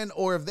they win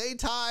or if they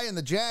tie and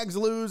the Jags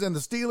lose and the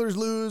Steelers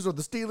lose or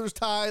the Steelers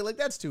tie. Like,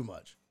 that's too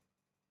much.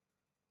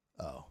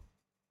 Oh.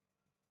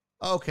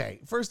 Okay,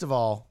 first of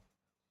all,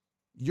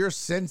 you're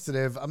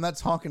sensitive. I'm not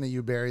talking to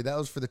you, Barry. That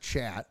was for the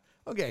chat.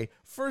 Okay,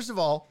 first of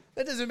all,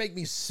 that doesn't make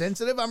me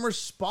sensitive. I'm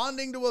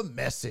responding to a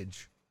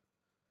message.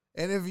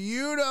 And if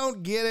you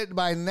don't get it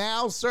by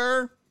now,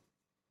 sir,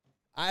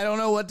 I don't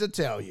know what to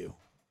tell you.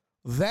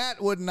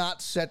 That would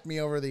not set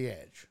me over the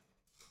edge.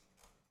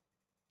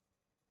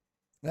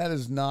 That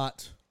is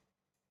not.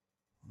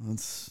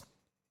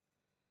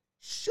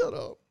 Shut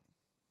up.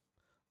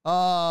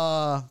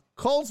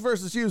 Colts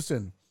versus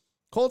Houston.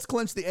 Colts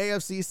clinch the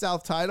AFC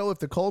South title if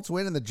the Colts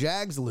win and the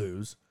Jags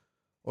lose,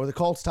 or the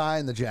Colts tie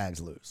and the Jags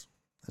lose.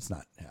 That's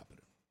not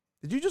happening.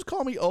 Did you just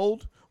call me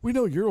old? We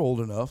know you're old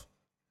enough.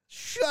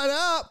 Shut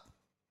up.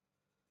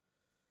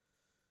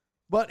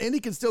 But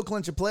Indy can still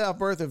clinch a playoff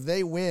berth if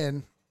they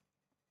win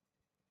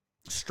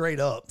straight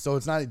up. So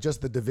it's not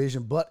just the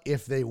division, but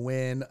if they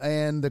win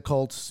and the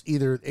Colts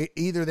either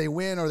they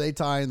win or they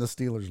tie and the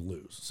Steelers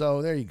lose.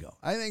 So there you go.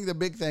 I think the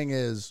big thing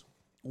is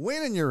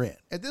win and you're in.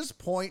 At this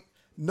point,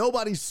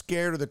 nobody's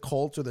scared of the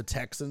Colts or the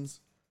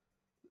Texans.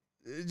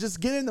 Just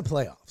get in the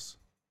playoffs.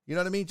 You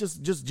know what I mean?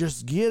 Just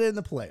get in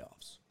the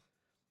playoffs.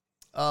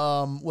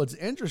 What's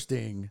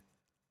interesting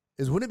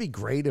is, wouldn't it be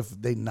great if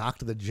they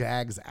knocked the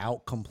Jags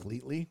out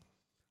completely?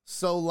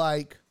 So,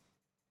 like,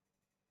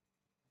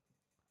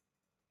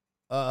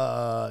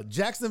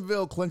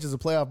 Jacksonville clinches a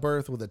playoff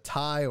berth with a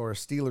tie or a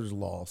Steelers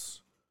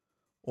loss,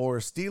 or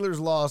a Steelers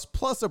loss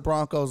plus a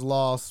Broncos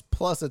loss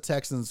plus a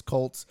Texans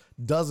Colts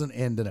doesn't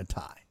end in a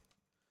tie,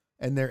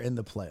 and they're in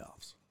the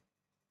playoffs.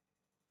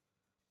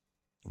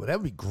 Well, that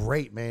would be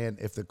great, man,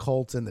 if the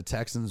Colts and the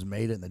Texans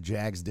made it and the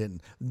Jags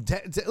didn't.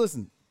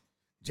 Listen,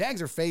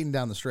 Jags are fading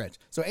down the stretch,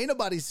 so ain't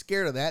nobody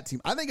scared of that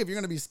team. I think if you're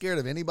going to be scared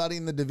of anybody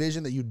in the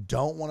division that you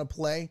don't want to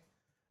play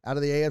out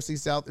of the AFC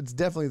South, it's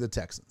definitely the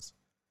Texans.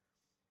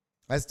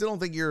 I still don't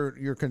think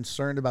you're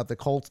concerned about the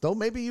Colts, though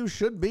maybe you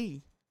should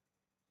be.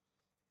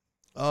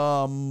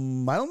 I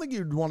don't think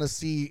you'd want to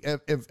see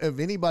if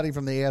anybody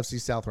from the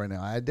AFC South right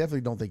now. I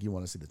definitely don't think you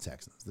want to see the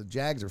Texans. The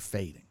Jags are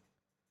fading.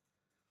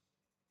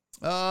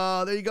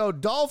 There you go.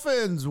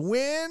 Dolphins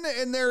win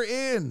and they're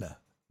in.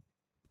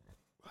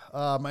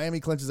 Miami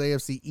clinches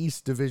AFC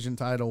East division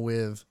title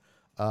with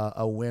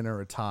a win or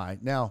a tie.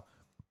 Now,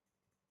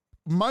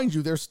 mind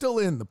you, they're still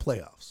in the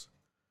playoffs,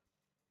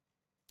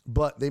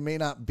 but they may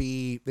not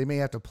be. They may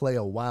have to play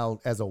a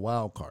wild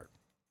card.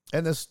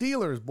 And the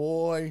Steelers,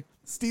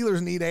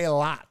 Steelers need a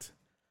lot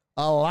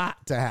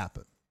to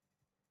happen.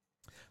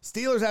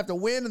 Steelers have to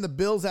win and the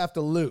Bills have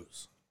to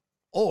lose.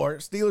 Or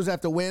Steelers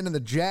have to win and the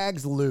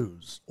Jags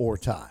lose or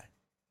tie.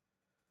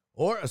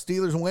 Or a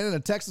Steelers win and a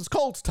Texans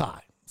Colts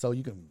tie. So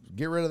you can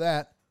get rid of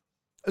that.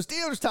 A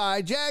Steelers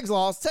tie, Jags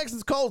loss,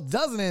 Texans Colts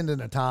doesn't end in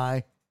a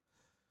tie.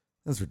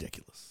 That's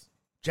ridiculous.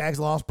 Jags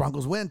loss,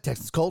 Broncos win,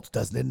 Texans Colts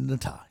doesn't end in a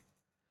tie.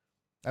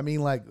 I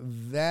mean, like,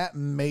 that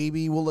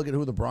maybe we'll look at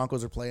who the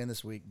Broncos are playing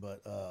this week,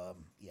 but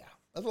yeah,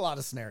 that's a lot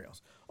of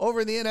scenarios.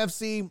 Over in the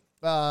NFC,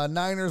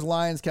 Niners,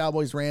 Lions,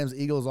 Cowboys, Rams,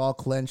 Eagles all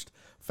clinched.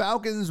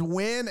 Falcons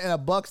win and a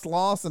Bucs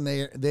loss, and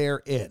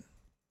they're in.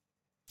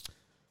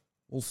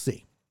 We'll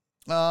see.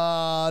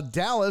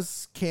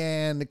 Dallas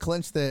can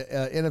clinch the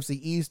NFC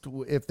East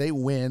if they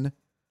win.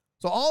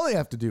 So all they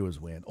have to do is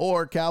win.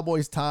 Or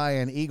Cowboys tie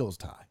and Eagles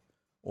tie.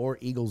 Or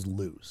Eagles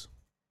lose.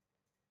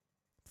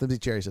 Flimsy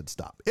Cherry said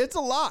stop. It's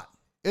a lot.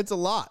 It's a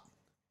lot.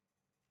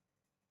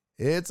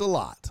 It's a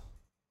lot.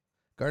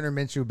 Gardner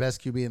Minshew,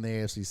 best QB in the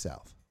AFC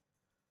South.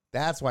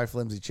 That's why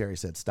Flimsy Cherry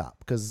said stop.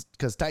 Because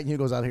Titan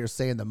Hugo's out here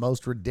saying the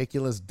most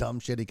ridiculous, dumb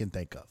shit he can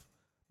think of.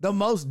 The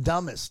most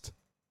dumbest.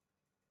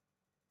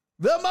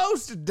 The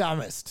most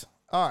dumbest.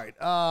 All right.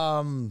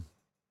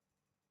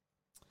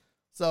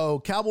 So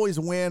Cowboys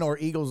win or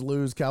Eagles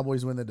lose.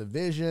 Cowboys win the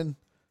division.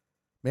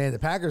 Man, the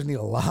Packers need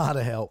a lot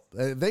of help.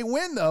 They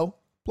win, though,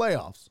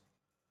 playoffs.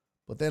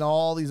 But then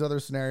all these other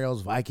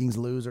scenarios, Vikings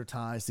lose or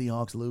tie,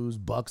 Seahawks lose,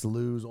 Bucks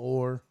lose,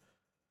 or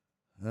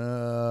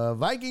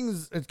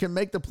Vikings can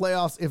make the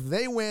playoffs. If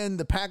they win,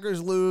 the Packers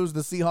lose,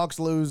 the Seahawks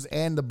lose,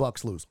 and the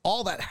Bucks lose.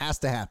 All that has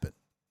to happen.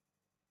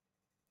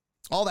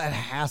 All that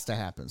has to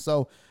happen.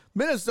 So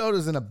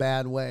Minnesota's in a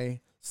bad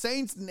way.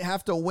 Saints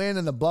have to win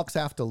and the Bucks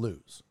have to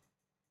lose.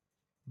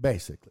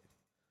 Basically.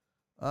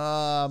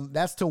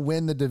 That's to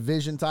win the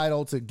division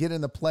title, to get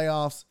in the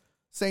playoffs.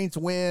 Saints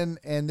win,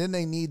 and then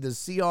they need the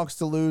Seahawks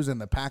to lose and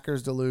the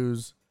Packers to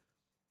lose.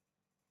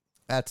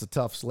 That's a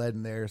tough sled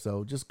in there,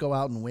 so just go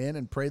out and win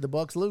and pray the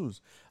Bucks lose.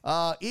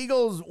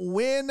 Eagles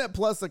win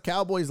plus the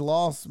Cowboys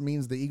loss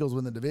means the Eagles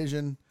win the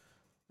division.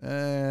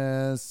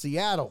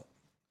 Seattle.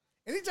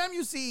 Anytime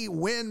you see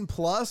win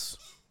plus,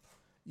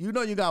 you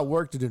know you got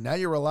work to do. Now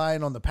you're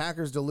relying on the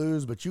Packers to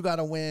lose, but you got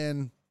to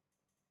win.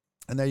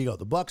 And there you go.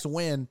 The Bucks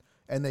win,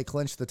 and they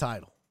clinch the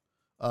title,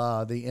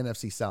 the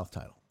NFC South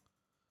title.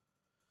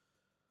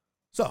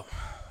 So,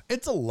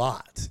 It's a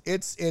lot.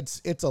 It's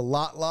a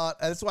lot.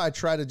 That's why I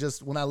try to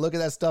just, when I look at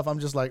that stuff, I'm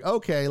just like,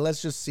 okay,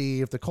 let's just see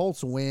if the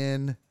Colts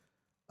win,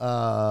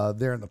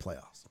 they're in the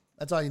playoffs.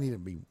 That's all you need to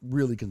be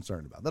really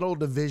concerned about. That old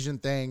division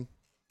thing,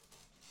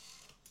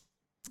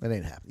 it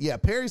ain't happening. Yeah,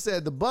 Perry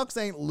said the Bucks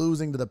ain't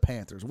losing to the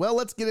Panthers. Well,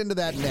 let's get into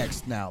that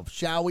next now.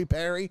 Shall we,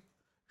 Perry?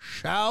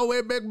 Shall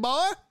we, big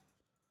boy?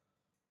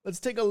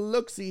 Let's take a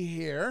look-see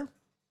here.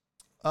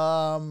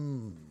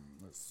 Let's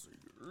see.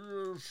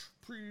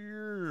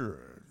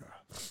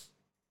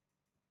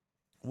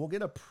 We'll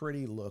get a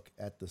pretty look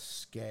at the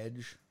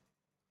schedule.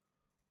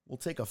 We'll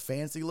take a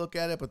fancy look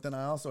at it, but then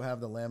I also have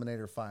the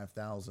Laminator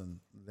 5000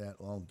 that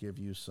will give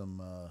you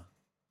some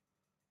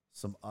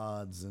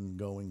odds and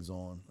goings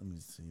on. Let me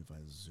see if I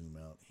zoom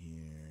out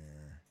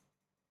here.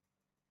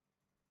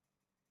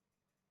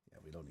 Yeah,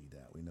 we don't need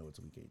that. We know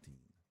it's week 18.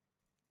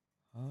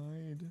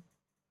 Hide.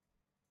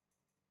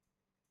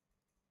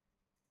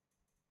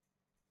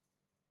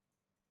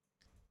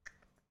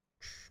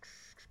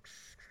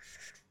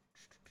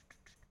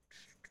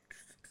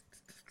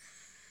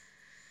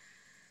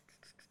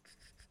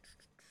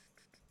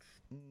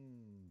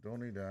 Don't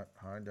need that.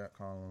 Hide that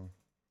column.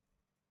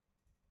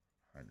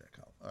 Hide that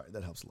column. All right,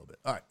 that helps a little bit.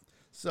 All right.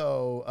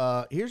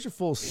 So here's your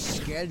full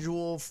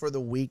schedule for the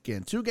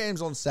weekend. 2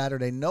 games on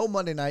Saturday. No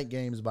Monday night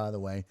games, by the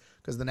way,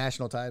 because the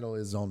national title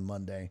is on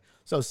Monday.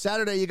 So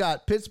Saturday, you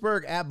got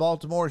Pittsburgh at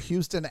Baltimore,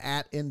 Houston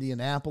at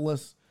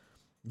Indianapolis.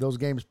 Those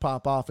games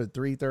pop off at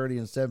 3:30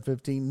 and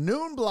 7:15.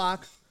 Noon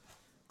block.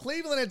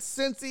 Cleveland at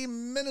Cincy,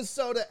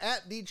 Minnesota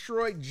at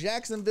Detroit,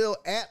 Jacksonville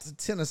at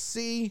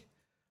Tennessee.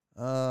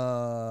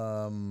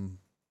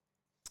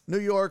 New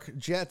York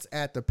Jets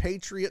at the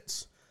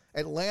Patriots,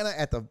 Atlanta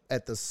at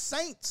the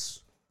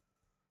Saints,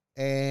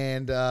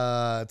 and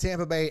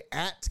Tampa Bay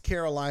at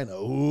Carolina.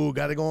 Ooh,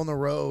 got to go on the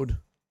road.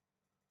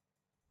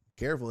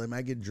 Careful, they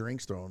might get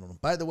drinks thrown on them.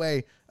 By the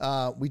way,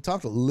 we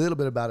talked a little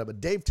bit about it,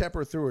 but Dave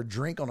Tepper threw a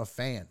drink on a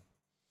fan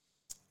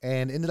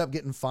and ended up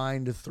getting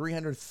fined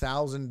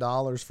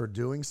 $300,000 for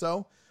doing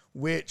so,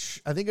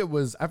 which I think it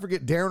was, I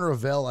forget, Darren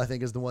Ravel, I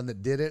think, is the one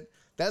that did it.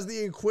 That's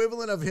the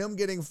equivalent of him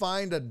getting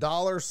fined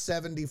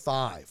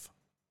 $1.75.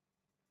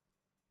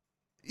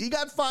 He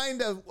got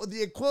fined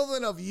the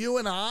equivalent of you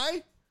and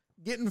I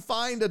getting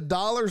fined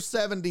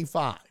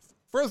 $1.75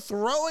 for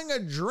throwing a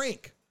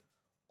drink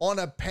on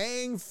a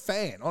paying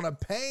fan, on a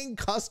paying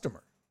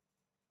customer.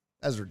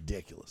 That's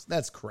ridiculous.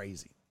 That's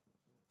crazy.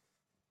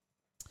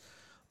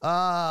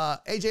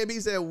 HAB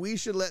said we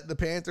should let the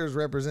Panthers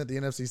represent the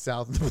NFC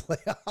South in the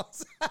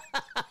playoffs.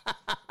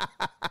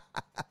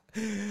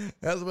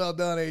 That's well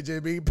done,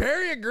 AJB.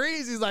 Perry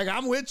agrees. He's like,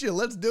 I'm with you.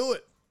 Let's do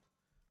it.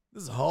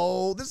 This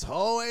whole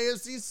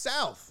AFC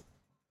South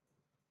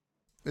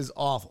is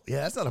awful.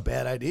 Yeah, that's not a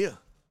bad idea.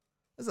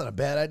 That's not a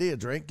bad idea,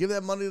 Drake. Give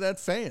that money to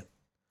that fan.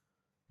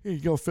 Here you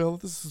go, fella.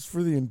 This is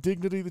for the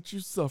indignity that you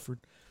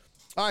suffered.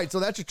 All right, so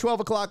that's your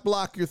 12 o'clock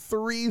block, your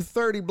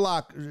 3:30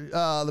 block.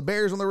 The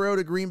Bears on the road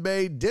at Green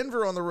Bay,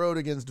 Denver on the road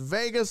against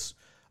Vegas.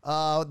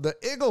 The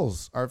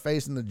Eagles are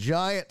facing the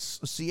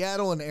Giants,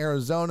 Seattle and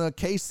Arizona,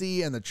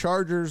 KC and the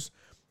Chargers,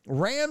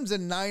 Rams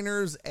and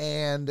Niners,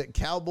 and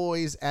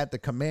Cowboys at the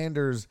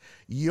Commanders.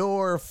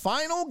 Your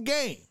final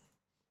game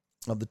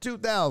of the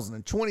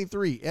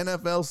 2023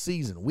 NFL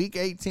season, Week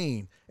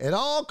 18. It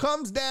all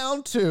comes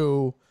down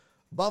to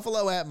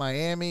Buffalo at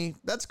Miami.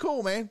 That's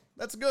cool, man.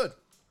 That's good.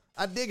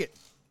 I dig it.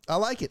 I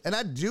like it. And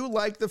I do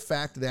like the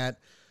fact that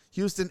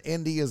Houston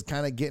Indy is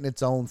kind of getting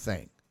its own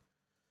thing.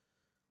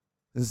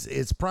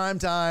 It's prime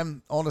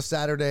time on a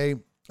Saturday.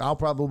 I'll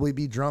probably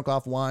be drunk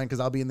off wine because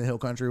I'll be in the hill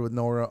country with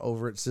Nora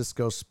over at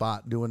Cisco's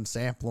spot doing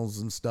samples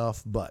and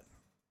stuff. But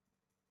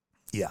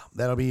yeah,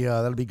 that'll be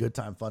good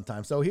time, fun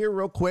time. So here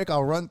real quick,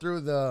 I'll run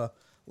through the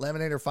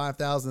Laminator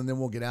 5000 and then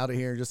we'll get out of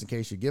here just in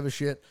case you give a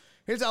shit.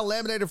 Here's how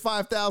Laminator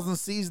 5000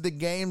 sees the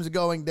games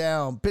going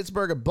down.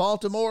 Pittsburgh at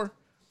Baltimore.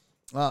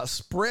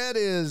 Spread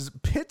is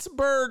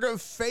Pittsburgh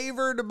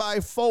favored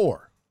by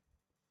 4.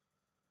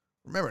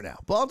 Remember now,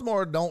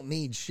 Baltimore don't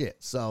need shit.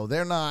 So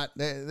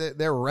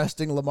they're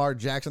resting Lamar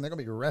Jackson. They're going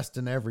to be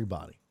resting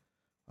everybody.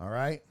 All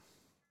right.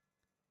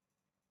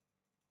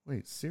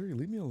 Wait, Siri,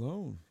 leave me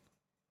alone.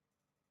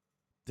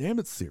 Damn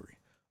it, Siri.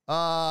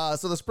 So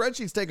the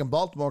spreadsheet's taking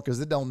Baltimore because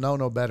they don't know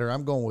no better.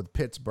 I'm going with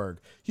Pittsburgh.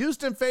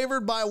 Houston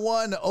favored by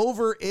 1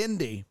 over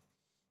Indy.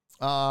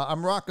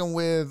 I'm rocking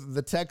with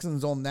the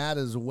Texans on that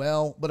as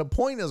well. But a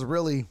point is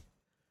really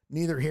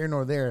neither here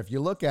nor there. If you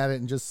look at it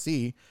and just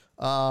see,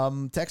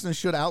 Texans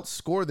should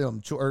outscore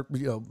them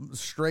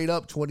straight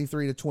up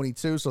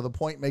 23-22. So the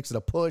point makes it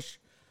a push.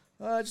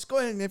 Just go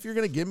ahead and if you're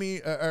going to give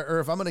me, or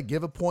if I'm going to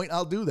give a point,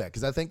 I'll do that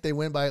because I think they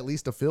win by at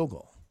least a field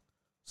goal.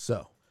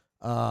 So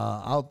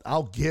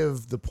I'll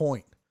give the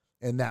point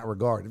in that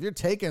regard. If you're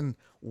taking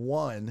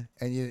 1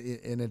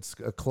 and it's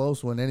a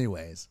close one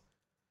anyways,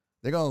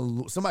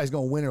 somebody's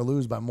going to win or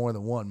lose by more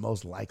than 1,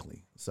 most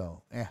likely.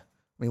 So, I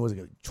mean, was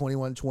it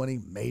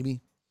 21-20?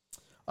 Maybe.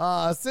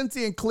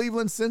 Cincy and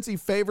Cleveland. Cincy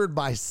favored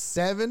by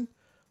 7.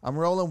 I'm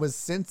rolling with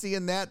Cincy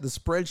in that. The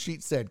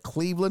spreadsheet said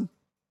Cleveland.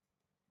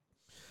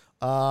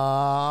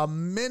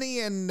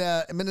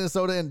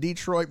 Minnesota and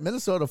Detroit.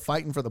 Minnesota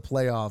fighting for the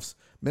playoffs.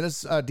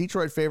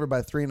 Detroit favored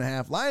by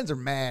 3.5. Lions are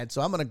mad,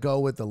 so I'm going to go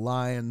with the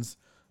Lions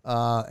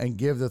and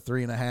give the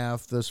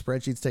 3.5. The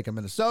spreadsheet's taking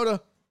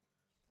Minnesota.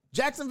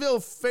 Jacksonville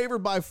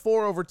favored by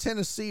 4 over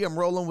Tennessee. I'm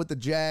rolling with the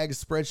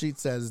Jags. Spreadsheet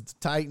says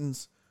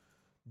Titans.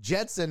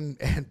 Jets and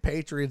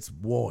Patriots.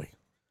 Boy,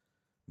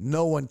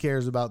 no one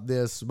cares about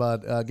this,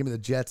 but give me the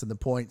Jets and the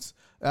points.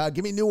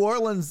 Give me New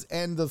Orleans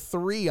and the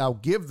 3. I'll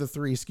give the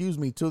 3,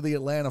 to the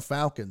Atlanta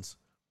Falcons.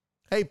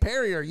 Hey,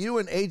 Perry, are you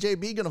and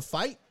AJB going to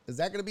fight? Is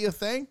that going to be a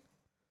thing?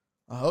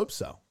 I hope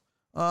so.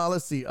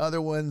 Let's see.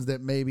 Other ones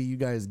that maybe you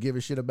guys give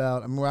a shit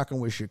about. I'm rocking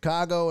with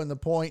Chicago and the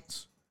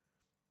points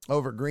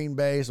over Green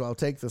Bay, so I'll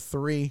take the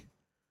 3.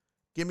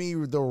 Give me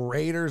the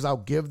Raiders. I'll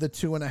give the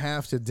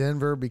 2.5 to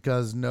Denver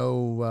because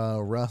no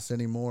Russ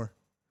anymore.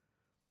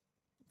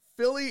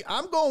 Philly,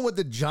 I'm going with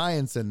the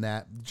Giants in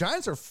that. The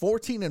Giants are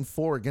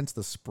 14-4 against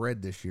the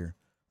spread this year.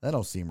 That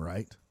don't seem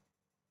right.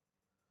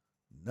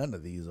 None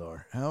of these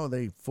are. How are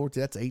they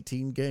 14? That's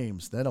 18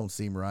 games. That don't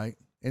seem right.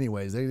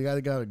 Anyways, they got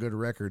a good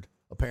record,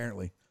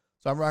 apparently.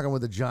 So I'm rocking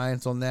with the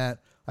Giants on that.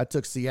 I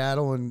took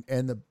Seattle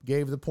and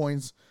gave the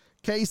points.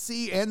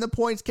 KC and the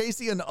points.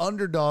 KC an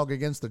underdog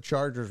against the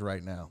Chargers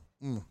right now.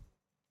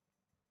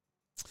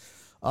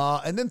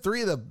 And then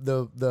 3 of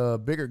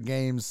the bigger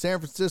games. San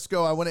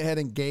Francisco, I went ahead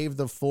and gave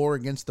the 4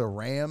 against the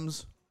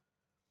Rams.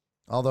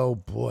 Although,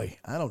 boy,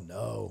 I don't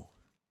know.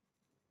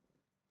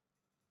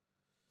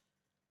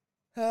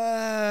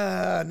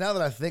 Now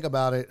that I think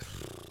about it,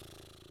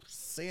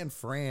 San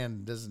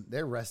Fran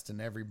they're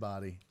resting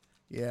everybody.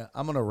 Yeah,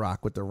 I'm going to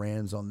rock with the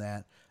Rams on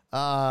that.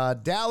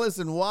 Dallas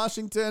and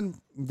Washington.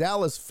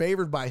 Dallas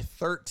favored by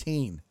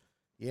 13.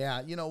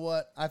 Yeah, you know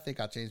what? I think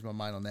I'll change my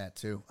mind on that,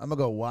 too. I'm going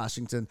to go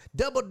Washington.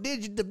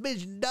 Double-digit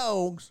division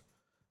dogs.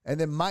 And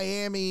then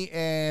Miami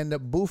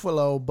and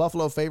Buffalo.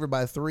 Buffalo favored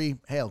by 3.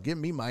 Hell, give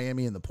me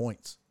Miami and the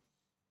points.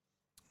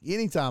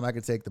 Anytime I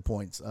can take the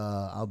points,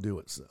 I'll do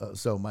it.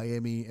 So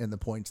Miami and the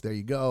points, there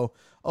you go.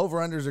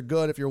 Over-unders are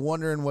good. If you're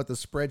wondering what the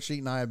spreadsheet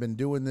and I have been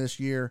doing this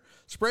year,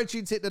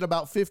 spreadsheet's hitting at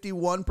about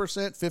 51%,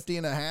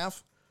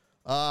 50.5.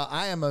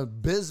 I am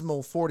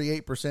abysmal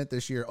 48%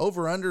 this year.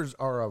 Over-unders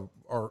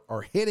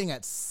are hitting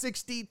at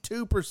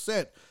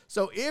 62%.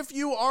 So if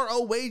you are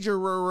a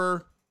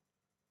wagerer,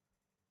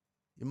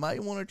 you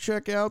might want to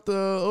check out the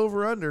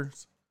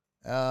over-unders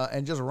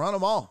and just run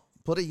them all.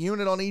 Put a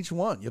unit on each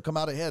one. You'll come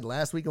out ahead.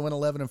 Last week it went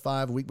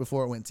 11-5. A week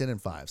before it went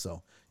 10-5.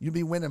 So you'd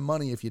be winning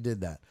money if you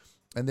did that.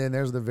 And then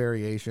there's the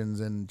variations.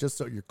 And just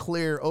so you're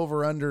clear,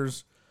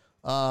 over-unders.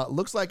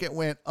 Looks like it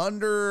went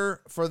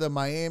under for the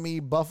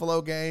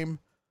Miami-Buffalo game.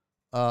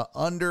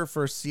 Under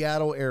for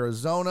Seattle,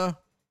 Arizona,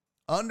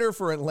 under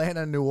for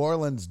Atlanta, New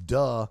Orleans,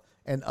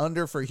 and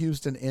under for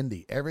Houston,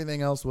 Indy.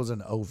 Everything else was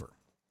an over.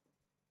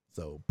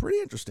 So pretty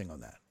interesting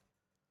on that.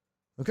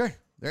 Okay,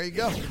 there you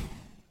go.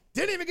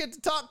 Didn't even get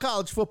to talk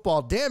college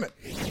football, damn it.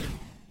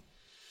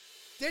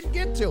 Didn't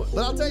get to it,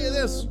 but I'll tell you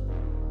this.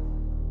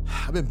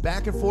 I've been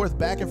back and forth.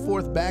 I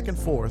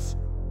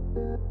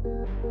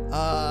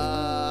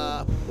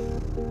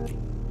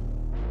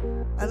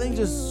think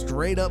just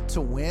straight up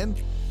to win.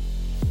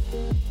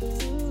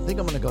 I think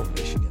I'm going to go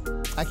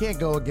Michigan. I can't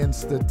go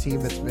against the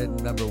team that's been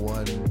number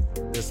 1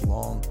 this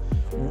long.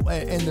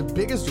 And the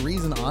biggest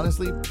reason,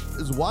 honestly,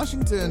 is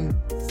Washington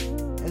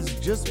has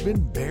just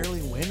been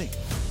barely winning.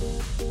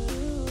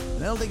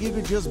 And I don't think you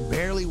could just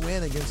barely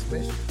win against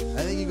Michigan.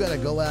 I think you got to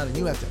go out and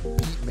you have to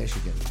beat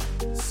Michigan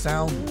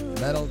soundly. And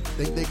I don't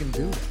think they can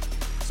do that.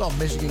 Saw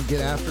Michigan get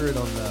after it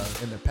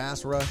in the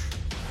pass rush.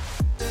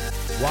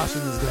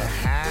 Washington's going to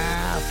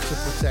have to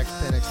protect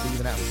Penix to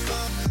even have a shot.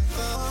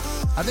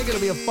 I think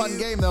it'll be a fun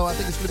game, though. I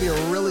think it's going to be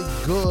a really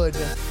good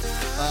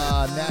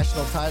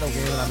national title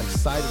game, and I'm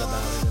excited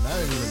about it. And I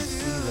didn't even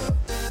see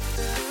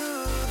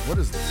what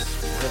is the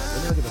spread?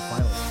 Let me look at the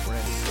final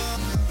spread.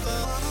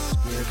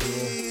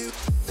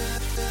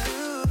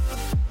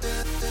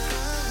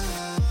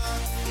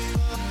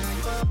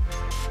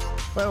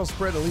 Final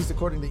spread, at least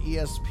according to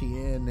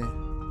ESPN,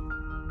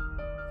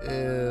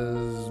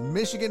 is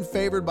Michigan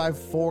favored by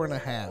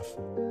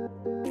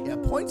 4.5. Yeah,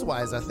 points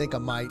wise, I think I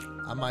might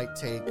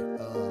take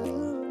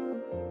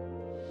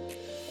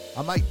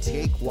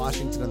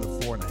Washington in the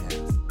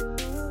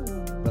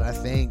 4.5, but I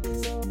think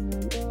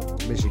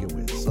Michigan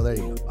wins. So there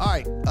you go. All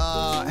right.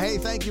 Hey,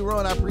 thank you,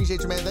 Rowan. I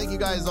appreciate you, man. Thank you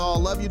guys all.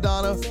 Love you,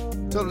 Donna.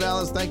 Total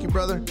Dallas. Thank you,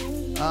 brother.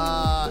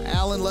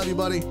 Alan, love you,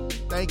 buddy.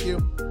 Thank you.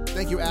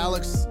 Thank you,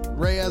 Alex.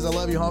 Reyes, I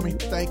love you, homie.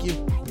 Thank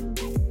you.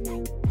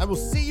 I will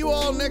see you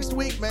all next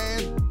week,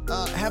 man.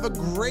 Have a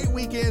great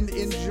weekend.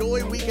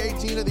 Enjoy week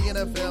 18 of the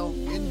NFL.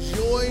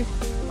 Enjoy.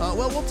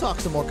 We'll talk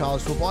some more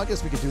college football. I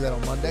guess we could do that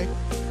on Monday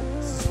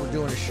since we're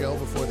doing a show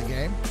before the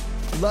game.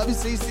 Love you,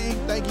 CC.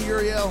 Thank you,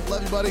 Uriel.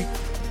 Love you, buddy.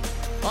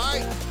 All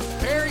right,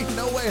 Perry.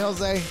 No way,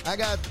 Jose. I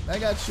got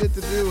shit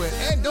to do.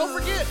 And don't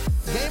forget,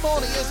 game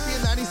on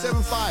ESPN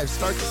 97.5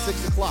 starts at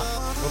 6 o'clock.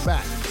 We're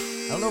back.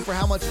 I don't know for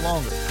how much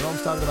longer.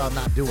 Jerome's talking about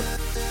not doing it.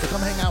 So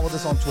come hang out with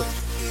us on Twitch.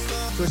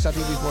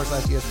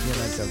 Twitch.tv/ESPN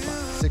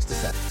 97.5. 6 to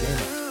 7. Game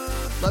on.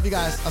 Love you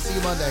guys. I'll see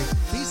you Monday.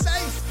 Be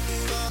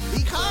safe.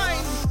 Be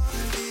kind.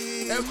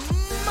 And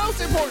most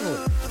importantly,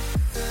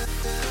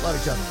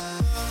 love each other.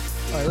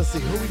 All right, let's see.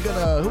 Who we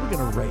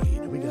gonna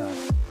raid? We got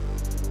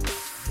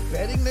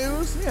betting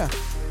news? Yeah.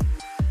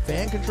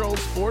 Fan-controlled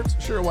sports?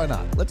 Sure, why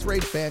not? Let's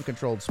raid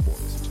fan-controlled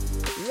sports.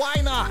 Why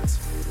not?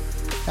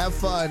 Have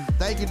fun.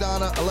 Thank you,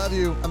 Donna. I love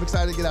you. I'm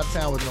excited to get out of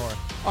town with Nora.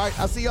 All right,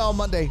 I'll see y'all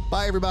Monday.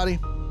 Bye, everybody.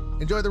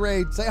 Enjoy the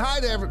raid. Say hi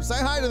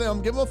to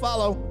them. Give them a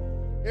follow.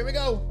 Here we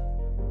go.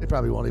 They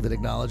probably won't even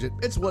acknowledge it.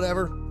 It's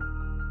whatever.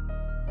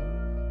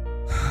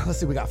 Let's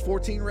see. We got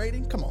 14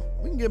 rating. Come on.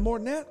 We can get more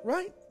than that,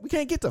 right? We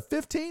can't get to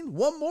 15.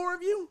 One more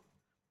of you.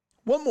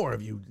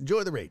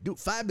 Enjoy the raid. Do it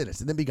 5 minutes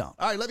and then be gone.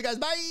 All right. Love you guys.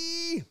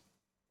 Bye.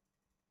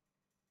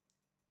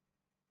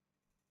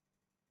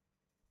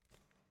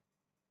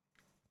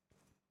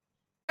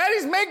 And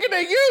he's making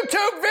a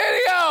YouTube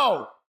video.